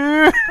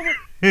 Come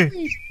on,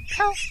 please.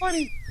 How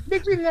funny.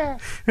 Make me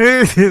laugh.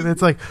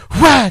 It's like,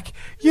 whack!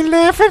 You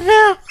laughing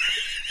now?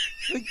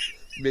 Like,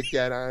 Mickey,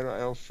 I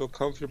don't feel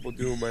comfortable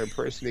doing my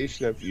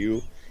impersonation of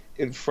you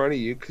in front of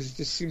you because it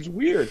just seems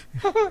weird.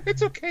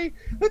 It's okay.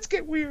 Let's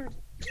get weird.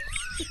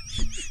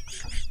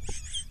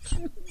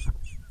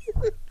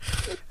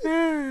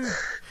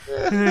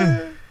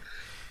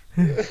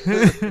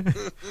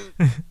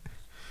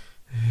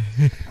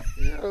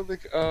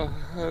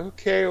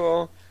 Okay,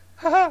 well,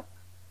 hi,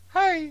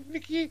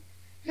 Mickey.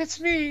 It's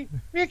me,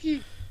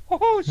 Mickey.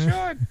 Oh,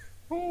 Sean.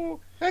 Oh,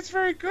 that's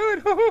very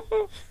good.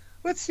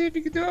 Let's see if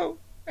you can do it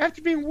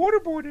after being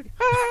waterboarded.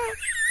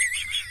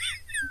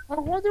 I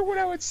wonder what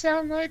I would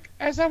sound like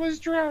as I was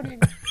drowning.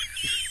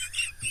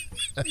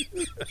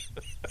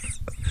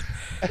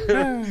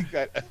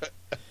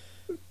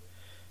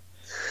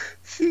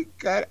 She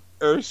got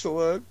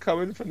Ursula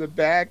coming from the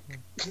back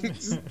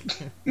with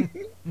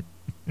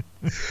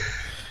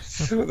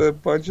a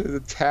bunch of the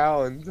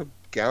towel and a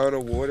gallon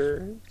of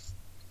water.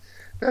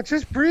 Now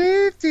just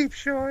breathe deep,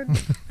 Sean.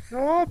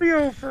 It'll all be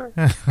over.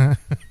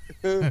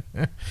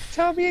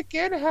 Tell me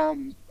again how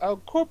a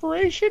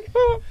corporation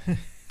want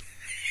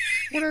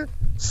to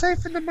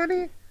siphon the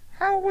money.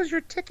 How was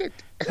your ticket?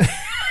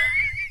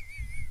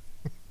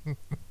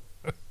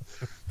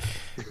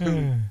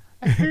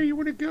 I hear you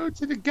want to go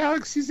to the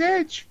galaxy's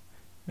edge.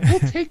 We'll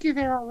take you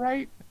there, all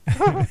right.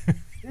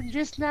 You're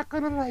just not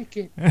going to like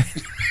it.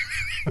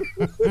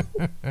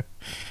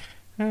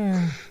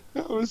 All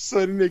of a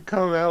sudden, they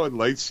come out with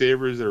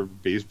lightsabers or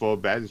baseball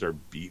bats and start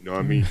beating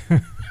on me.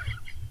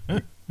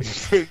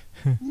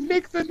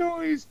 Make the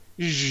noise.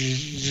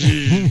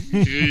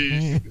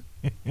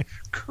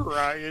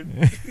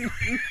 Crying.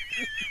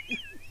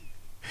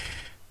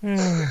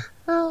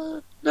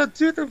 Now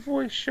do the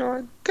voice,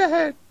 Sean. Go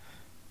ahead.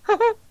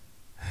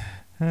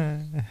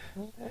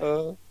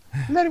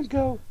 Let him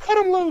go.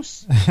 Cut him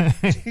loose.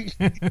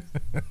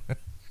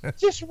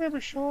 Just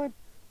remember, Sean,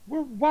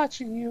 we're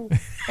watching you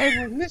and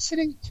we're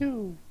listening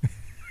too.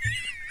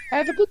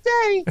 Have a good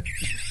day.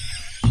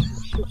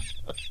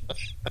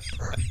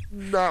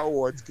 Not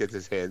once gets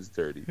his hands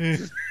dirty.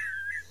 Just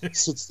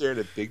sits there in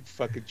a big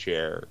fucking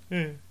chair,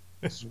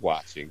 just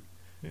watching,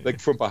 like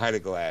from behind a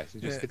glass,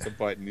 and just hits a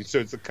button. So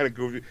it's kind of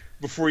goofy.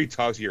 Before he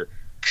talks, here.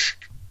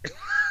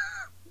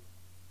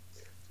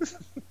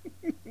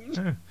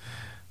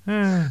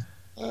 Yeah,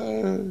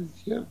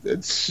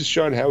 that's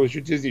Sean. How was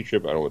your Disney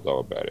trip? I don't want to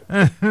talk about it.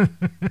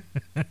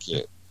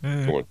 Can't.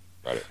 Don't want to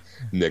talk about it.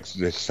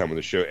 Next time on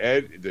the show,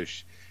 Ed.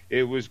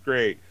 It was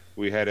great.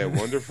 We had a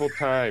wonderful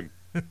time.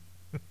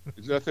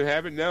 Nothing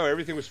happened. No,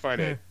 everything was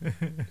fine. Ed.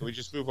 Can we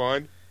just move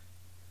on?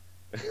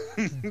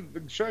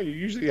 Sean, you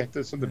usually have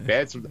to something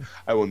bad.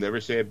 I will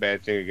never say a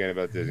bad thing again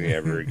about Disney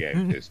ever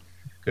again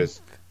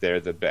because they're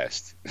the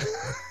best.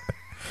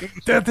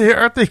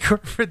 Aren't they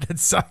corporate that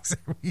sucks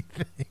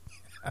everything?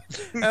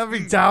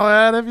 Having talent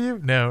out of you?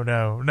 No,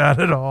 not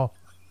at all.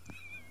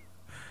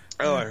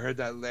 Oh, I heard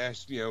that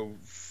last,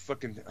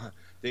 fucking...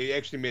 they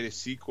actually made a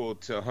sequel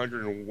to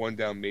 101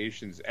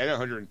 Dalmatians and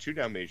 102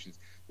 Dalmatians.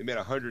 They made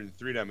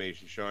 103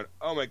 Dalmatians, Sean.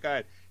 Oh, my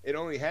God. It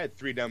only had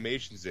 3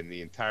 Dalmatians in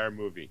the entire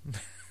movie.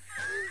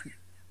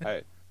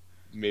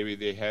 Maybe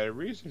they had a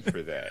reason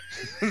for that.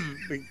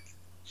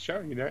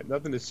 Sean, you got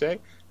nothing to say?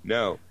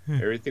 No.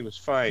 Everything was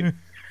fine.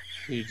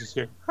 You just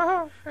hear,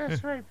 oh,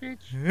 that's right,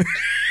 bitch.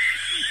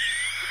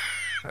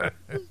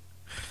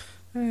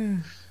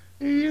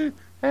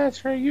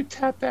 That's right, you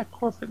tap that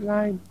corporate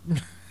line.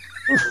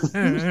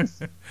 Ed,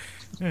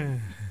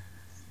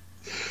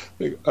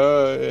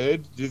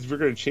 we're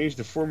going to change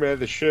the format of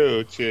the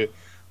show to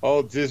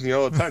all Disney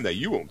all the time. Now,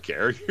 you won't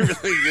care. You're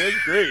like,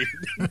 that's great.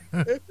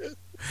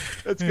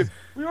 That's good.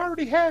 We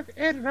already have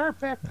Ed in our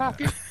back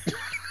pocket.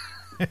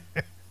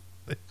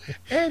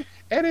 Ed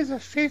is a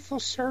faithful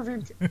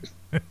servant.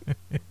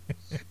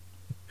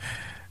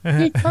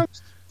 He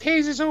comes,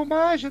 pays his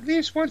homage at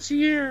least once a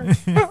year,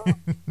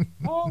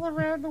 all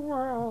around the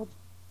world.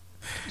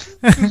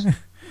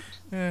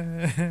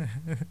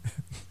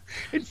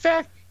 In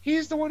fact,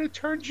 he's the one who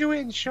turned you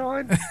in,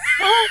 Sean.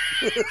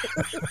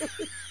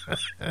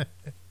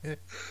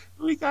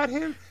 We got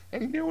him,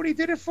 and you know what he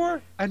did it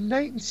for? A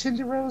night in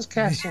Cinderella's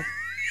castle.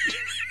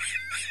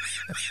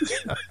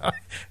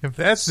 If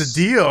that's the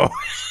deal.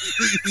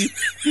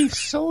 He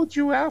sold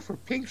you out for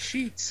pink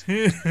sheets.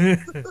 How's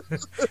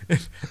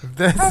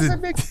that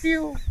make you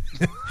feel?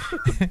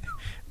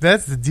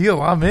 That's the deal,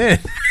 I'm in.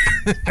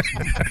 I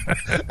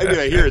mean,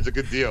 I hear it's a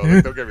good deal.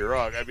 Like, don't get me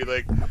wrong. I'd be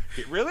like,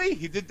 really?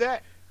 He did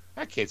that?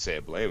 I can't say I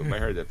blame him. I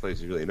heard that place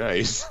is really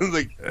nice.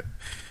 Like,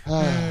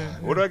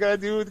 what do I gotta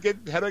do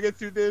to how do I get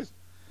through this?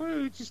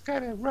 Well, just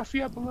gotta rough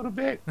you up a little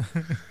bit.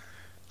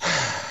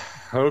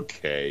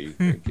 Okay,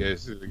 I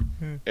guess.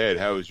 Ed,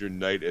 how was your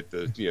night at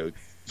the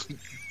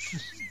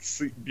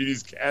Sleep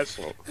Beauty's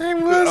castle?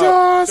 It was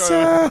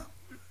awesome.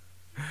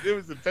 It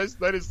was the best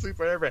night of sleep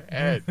I ever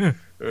had.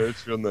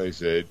 It's real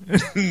nice, Ed.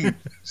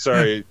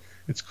 Sorry,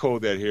 it's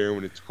cold out here.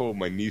 When it's cold,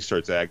 my knee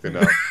starts acting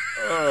up.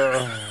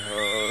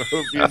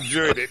 Hope you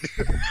enjoyed it.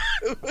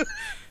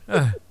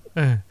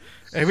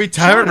 Every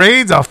time it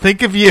rains, I'll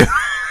think of you.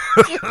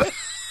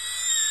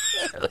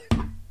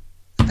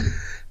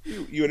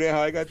 You and know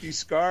how I got these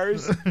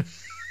scars?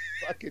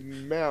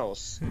 Fucking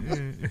mouse.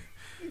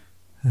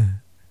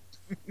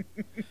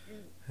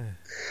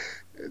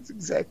 That's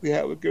exactly how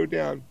it would go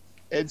down.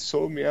 Ed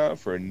sold me out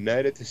for a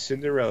night at the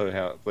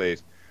Cinderella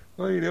place.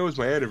 Well, it was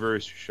my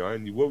anniversary,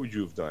 Sean. What would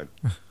you have done?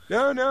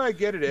 No, I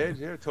get it, Ed.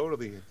 Yeah,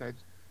 totally. I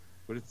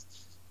would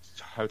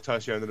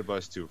toss you under the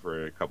bus, too,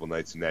 for a couple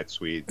nights in that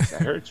suite.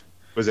 That hurts.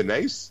 Was it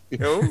nice?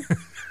 Got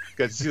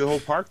to see the whole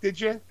park,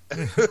 did you?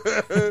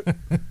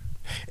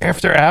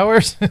 After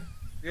hours?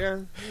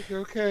 Yeah.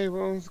 Okay,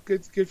 well,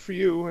 good for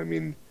you. I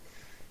mean...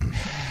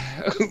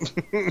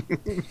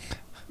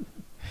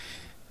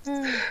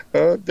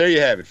 there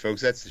you have it,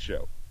 folks. That's the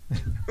show.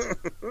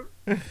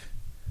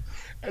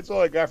 That's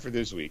all I got for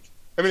this week.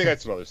 I mean, I got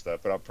some other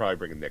stuff, but I'll probably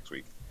bring it next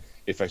week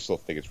if I still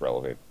think it's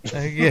relevant.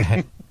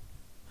 Yeah.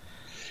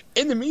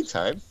 In the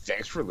meantime,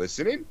 thanks for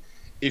listening.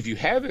 If you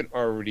haven't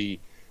already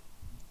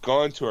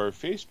gone to our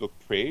Facebook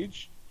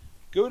page,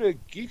 go to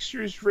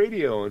Geeksters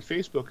Radio on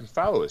Facebook and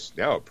follow us.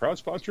 Now a proud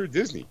sponsor of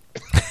Disney.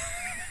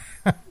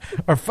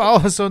 Or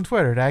follow us on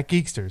Twitter at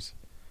Geeksters.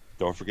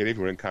 Don't forget, if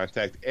you want to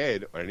contact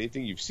Ed on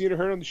anything you've seen or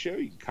heard on the show,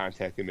 you can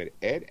contact him at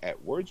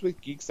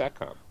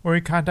ed@wordswithgeeks.com. Or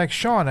you can contact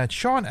Sean at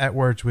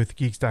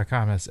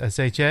sean@wordswithgeeks.com. That's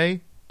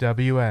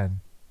SHAWN.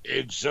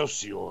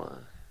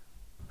 Excelsior.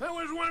 That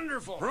was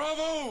wonderful.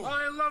 Bravo!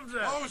 I loved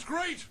that. Oh, it was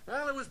great.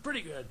 Well, it was pretty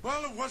good.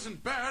 Well, it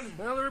wasn't bad.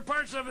 Well, there were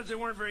parts of it that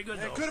weren't very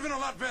good, though. It could have been a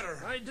lot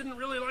better. I didn't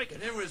really like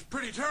it. It was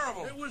pretty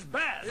terrible. It was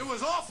bad. It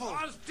was awful.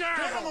 It was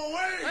terrible. Get him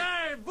away!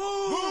 Hey,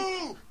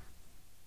 boo! Boo!